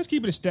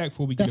keep it a stack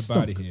before we get That up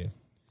out of stunk. here.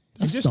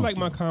 That It's just stunk, like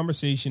my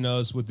conversation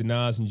with the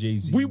Nas and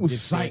Jay-Z. We was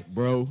Dipset. psyched,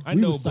 bro. I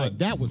We know, was but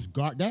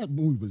like, that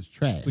movie was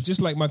trash. But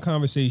just like my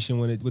conversation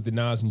with the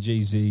Nas and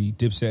Jay-Z,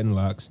 Dipset and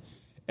Locks,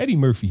 Eddie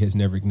Murphy has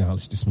never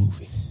acknowledged this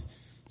movie.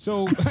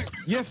 So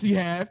Yes, he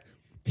have.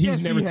 he's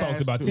Yes, never he talked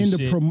has, about too. this in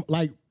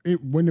the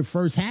shit. when it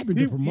first happened,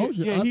 the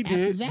promotion. yeah, he after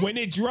did. that, When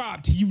it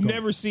dropped, you've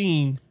never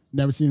seen.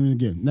 never seen him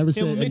again. Never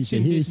said anything.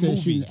 mention He this said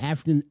movie. she's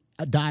African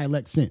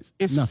dialect since.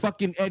 It's Nothing.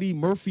 fucking Eddie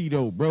Murphy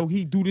though, bro.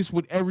 He do this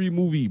with every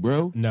movie,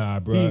 bro. Nah, He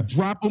bro.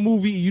 drop a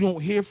movie, you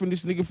don't hear from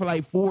this nigga for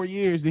like 4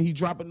 years, then he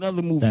drop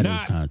another movie. That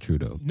Not- is kind of true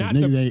though. not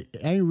Nigga,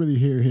 I ain't really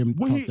hear him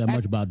When talk he- that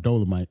much about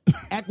Dolomite.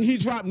 After he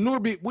dropped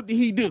Norbit, what did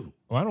he do?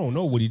 Well, I don't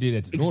know what he did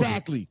at the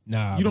Exactly.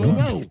 Nah, You bro. don't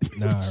know.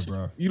 Nah,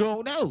 bro. You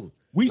don't know.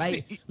 We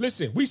Like,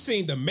 we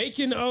seen the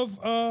making of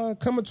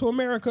Coming to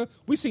America.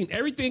 We seen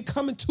everything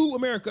coming to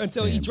America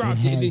until he dropped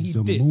it, and then he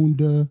did.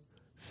 Zamunda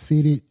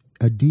fitted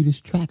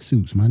Adidas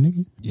tracksuits, my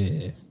nigga.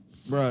 Yeah.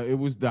 bro, it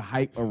was the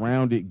hype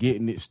around it,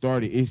 getting it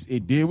started.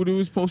 It did what it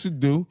was supposed to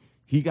do.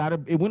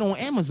 It went on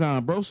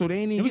Amazon, bro. So they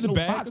ain't It even was get a no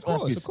bag, box of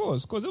course, office. of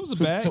course. It was a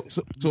So, bag.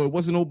 so it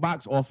wasn't no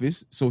box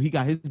office. So he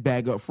got his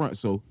bag up front.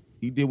 So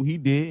he did what he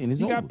did, and it's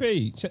He over. got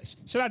paid.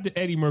 Shout out to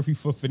Eddie Murphy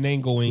for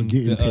finangoing For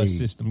getting the paid.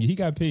 system. He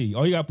got paid.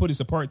 All you got to put is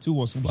a part 2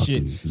 on some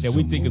shit Fucking that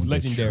we think is Zamunda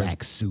legendary.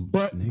 Tracksuits,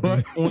 But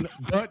nigga.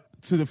 but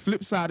to the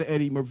flip side of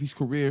Eddie Murphy's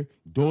career,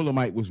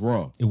 Dolomite was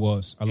raw. It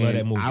was. I love And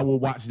that movie. I will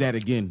watch that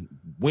again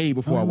way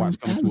before I watch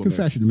I Coming have to a America.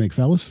 confession to make,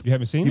 fellas. You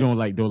haven't seen You it? don't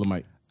like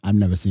Dolomite. I've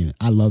never seen it.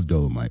 I love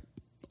Dolomite.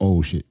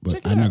 Oh shit, but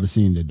Check it I never out.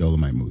 seen the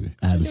Dolomite movie.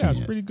 I haven't Yeah, seen it's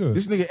it. pretty good.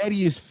 This nigga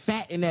Eddie is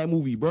fat in that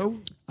movie, bro.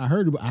 I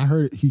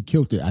heard he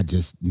killed it. I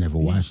just never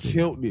watched it.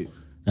 Killed it.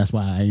 That's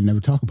why I ain't never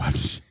talk about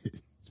this shit.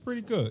 It's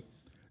pretty good.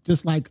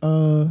 Just like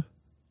I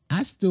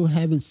still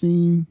haven't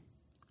seen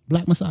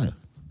Black Messiah.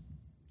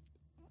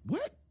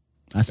 What?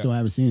 I still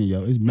haven't seen it,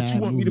 yo. It's But mad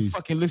you want me to movies.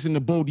 fucking listen to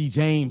Bodie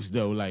James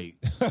though? Like,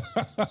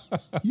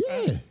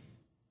 Yeah,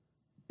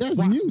 that's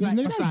Watch music, Black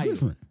nigga. That's Messiah.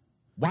 different.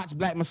 watch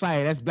Black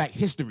Messiah. That's Black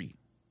history.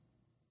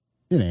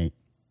 It ain't.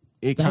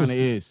 It That kind was- of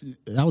is.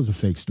 That was a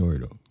fake story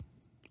though.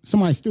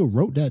 Somebody still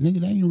wrote that, nigga.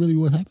 That ain't really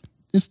what happened.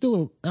 It's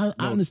still. I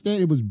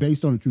understand it was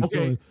based on a true Okay.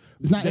 story.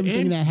 It's not The everything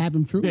end- that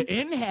happened true. The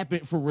end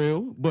happened for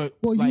real, but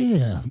Well, like,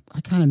 yeah,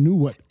 I kind of knew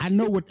what. I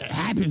know what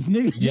happens,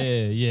 nigga.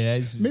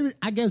 Yeah. Maybe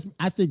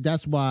I think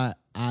that's why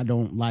I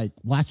don't like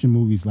watching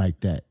movies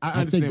like that. I I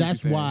understand think what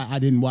that's you're why I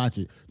didn't watch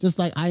it. Just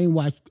like I didn't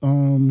watch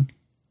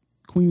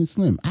Queen and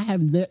Slim. I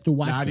have yet to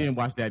watch. Nah, I that. didn't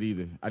watch that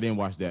either. I didn't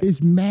watch that.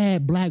 It's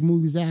mad black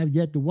movies I have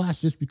yet to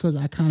watch just because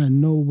I kind of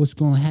know what's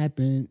going to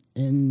happen,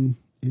 and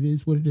it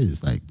is what it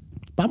is. Like,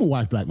 but I'm gonna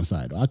watch Black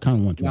Messiah though. I kind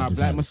of want to. Nah, watch this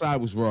Black happen. Messiah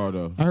was raw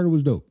though. I heard it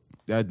was dope.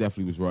 That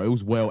definitely was raw. It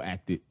was well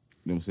acted.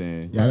 You know what I'm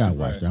saying? Yeah, I gotta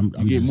watch that. I'm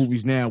You get just-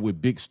 movies now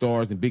with big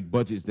stars and big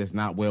budgets that's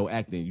not well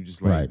acting. You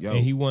just like, Right. yo, And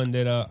he won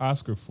that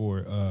Oscar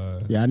for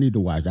Yeah, I need to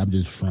watch. I'm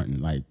just fronting.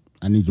 Like,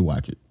 I need to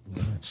watch it.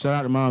 shout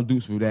out to Mom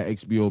Dukes for that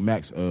HBO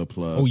Max plug.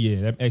 oh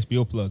yeah, that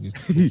HBO plug is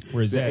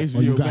where's The that?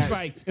 HBO you got-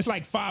 Max. It's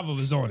like 5 of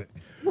us on it.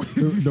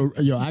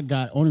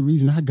 Yo, only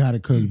reason I got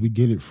it because we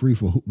get it free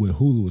with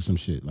Hulu or some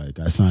shit. Like,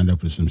 I signed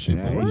up with some shit.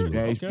 That, for Hulu.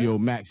 that Okay. HBO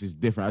Max is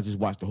different. I just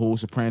watched the whole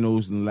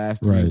Sopranos in the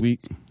last 3 Right.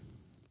 weeks.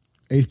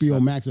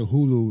 HBO Max or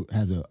Hulu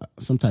has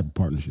some type of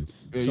partnership,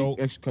 Yeah, So-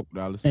 extra couple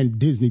dollars. and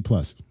Disney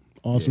Plus.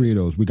 All three of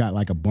those, we got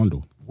like a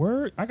bundle.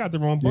 Word, I got the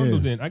wrong bundle.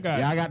 Yeah. Then I got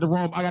Yeah, I got the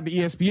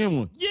ESPN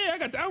one. Yeah, I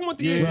got. I don't want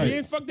the Yeah.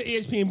 ESPN. Fuck the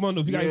ESPN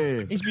bundle. If you got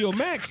Yeah. HBO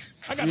Max,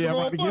 I got Yeah, the I'm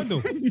wrong about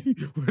to bundle.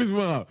 get- Where's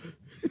one?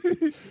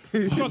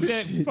 Fuck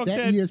that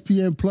that.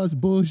 ESPN Plus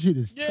bullshit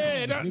is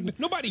Yeah, trash, nigga.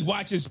 nobody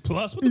watches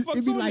Plus. What the It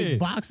fuck's be on like there?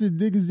 boxing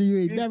niggas that you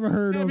ain't never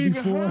heard of Never even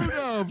before.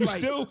 heard of.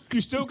 Like,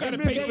 You still gotta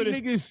pay for the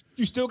niggas.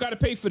 You still gotta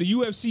pay for the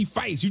UFC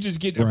fights. You just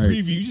get a Right.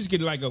 preview. You just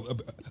get like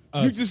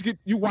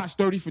You watch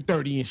 30 for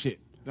 30 and shit.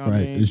 Know what I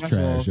Right, mean? it's That's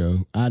trash, all.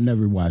 yo. I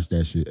never watched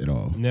that shit at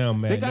all. now,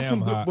 man. They got now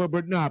some I'm hot. good,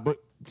 but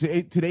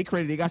to their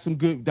credit, they got some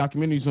good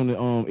documentaries on the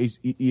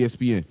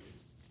ESPN.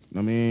 I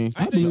mean,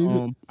 I believe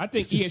think it. I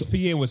think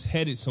ESPN was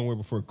headed somewhere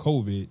before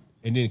COVID,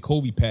 and then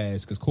Kobe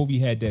passed because Kobe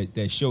had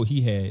that show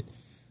he had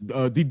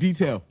the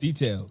detail.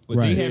 but they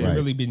Right, haven't right.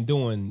 really been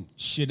doing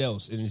shit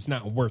else, and it's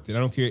not worth it. I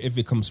don't care if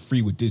it comes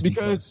free with Disney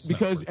Plus. It's not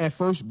Because worth it. at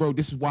first, bro,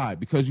 this is why.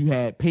 Because you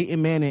had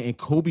Peyton Manning and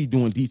Kobe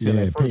doing detail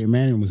Yeah, at first. Peyton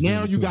Manning was now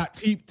doing it you too. got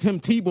Tim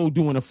Tebow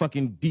doing a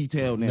fucking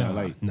detail now.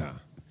 nah.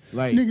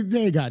 Like Nigga,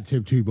 they ain't got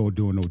Tim Tebow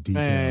doing no detailing.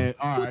 Man,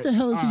 all What right, the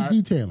hell is all he right.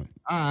 detailing?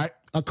 all right.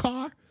 A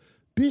car?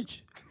 Bitch.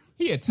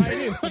 He a tight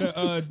end for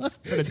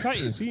the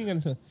Titans. He ain't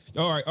gonna tell.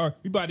 All right.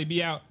 We about to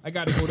be out. I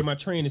got to go to my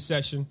training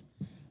session.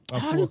 I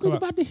 4 was o'clock.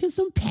 about to hit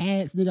some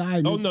pads, nigga. All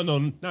right, Oh nigga. no,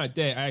 not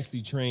that. I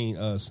actually train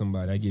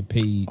somebody. I get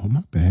paid. Oh,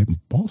 my bad.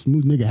 Boss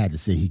Move nigga had to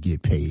say he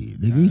get paid.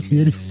 Nigga, you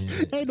hear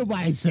this? Ain't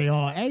nobody say,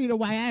 ain't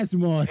nobody ask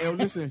him on. Hey,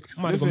 listen,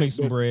 I'm about to go make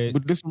some bread.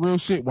 But this is real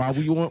shit. While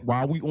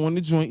we on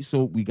the joint,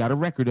 so we got a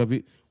record of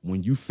it.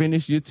 When you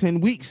finish your 10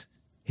 weeks,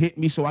 hit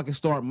me so I can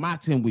start my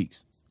 10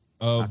 weeks.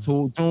 I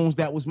told Jones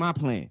that was my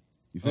plan.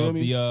 You feel Of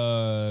me?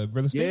 the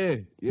real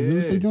estate. Yeah. Real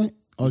estate joint?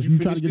 Oh, You you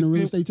trying finish to get in your real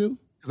 10 estate too?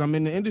 Because I'm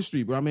in the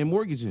industry, bro. I'm in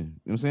mortgaging. You know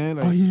what I'm saying?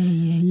 Like, Oh,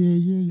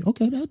 yeah.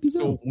 Okay, that'd be so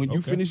dope. when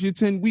you finish your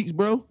 10 weeks,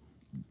 bro,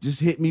 just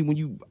hit me when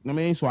you, I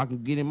mean, so I can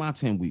get in my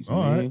 10 weeks.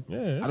 All man. right. Yeah,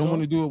 that's I don't all.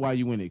 want to do it while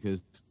you in it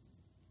because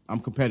I'm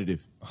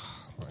competitive.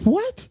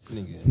 What?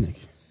 Nigga.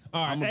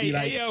 All right. I'm gonna Hey, be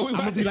like, yo, we I'm about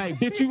gonna be to- like,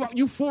 bitch,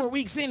 you 4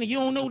 weeks in and you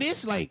don't know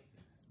this? Like,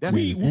 that's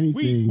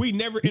Anything. we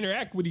never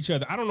interact with each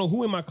other. I don't know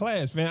who in my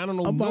class, man. I don't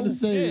know. I'm about to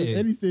say, yeah. if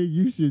anything,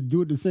 you should do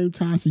it at the same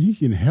time so you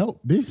can help,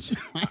 bitch.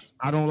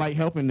 I don't like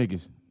helping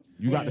niggas.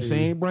 You got the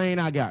same brain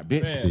I got,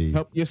 bitch. Man.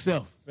 Help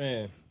yourself.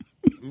 Fam,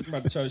 I'm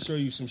about to try to show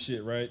you some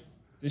shit, right?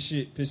 This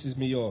shit pisses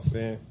me off,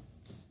 fam.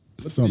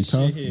 Look at Something this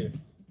tough? shit here.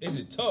 Is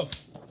it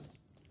tough?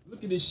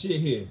 Look at this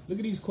shit here. Look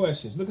at these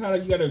questions. Look how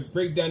you got to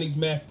break down these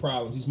math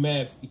problems, these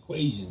math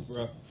equations,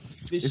 bro.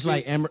 This It's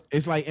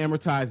shit, like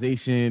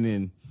amortization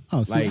and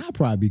Oh, see, like I'll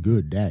probably be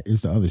good at that.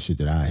 It's the other shit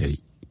that I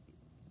hate.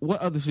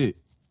 what other shit?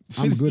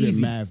 Shit I'm is good easy.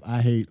 at math.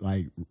 I hate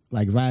like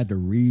if I had to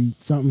read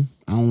something,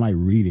 I don't like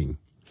reading.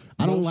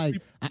 I don't Most like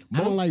peop-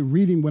 I don't like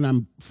reading when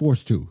I'm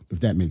forced to,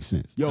 if that makes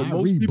sense. Yo, I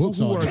most read people books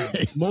who all are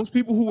day. most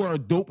people who are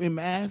dope in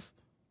math,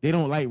 they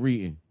don't like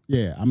reading.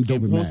 Yeah, I'm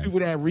dope And at most math. people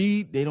that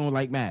read, they don't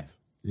like math.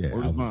 Yeah, Word I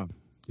is was- bond.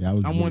 Yeah,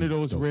 I'm one really of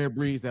those dope. rare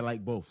breeds that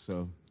like both.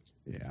 So,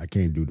 Yeah, I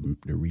can't do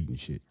the reading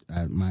shit.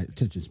 My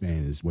attention span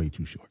is way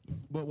too short.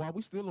 but while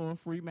we still on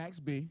Free Max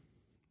B,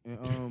 and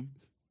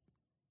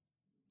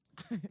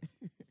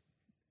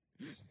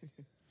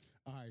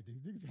All right, these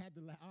niggas had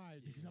to. All right,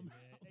 niggas, I'm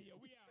Hey, yo,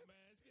 we out.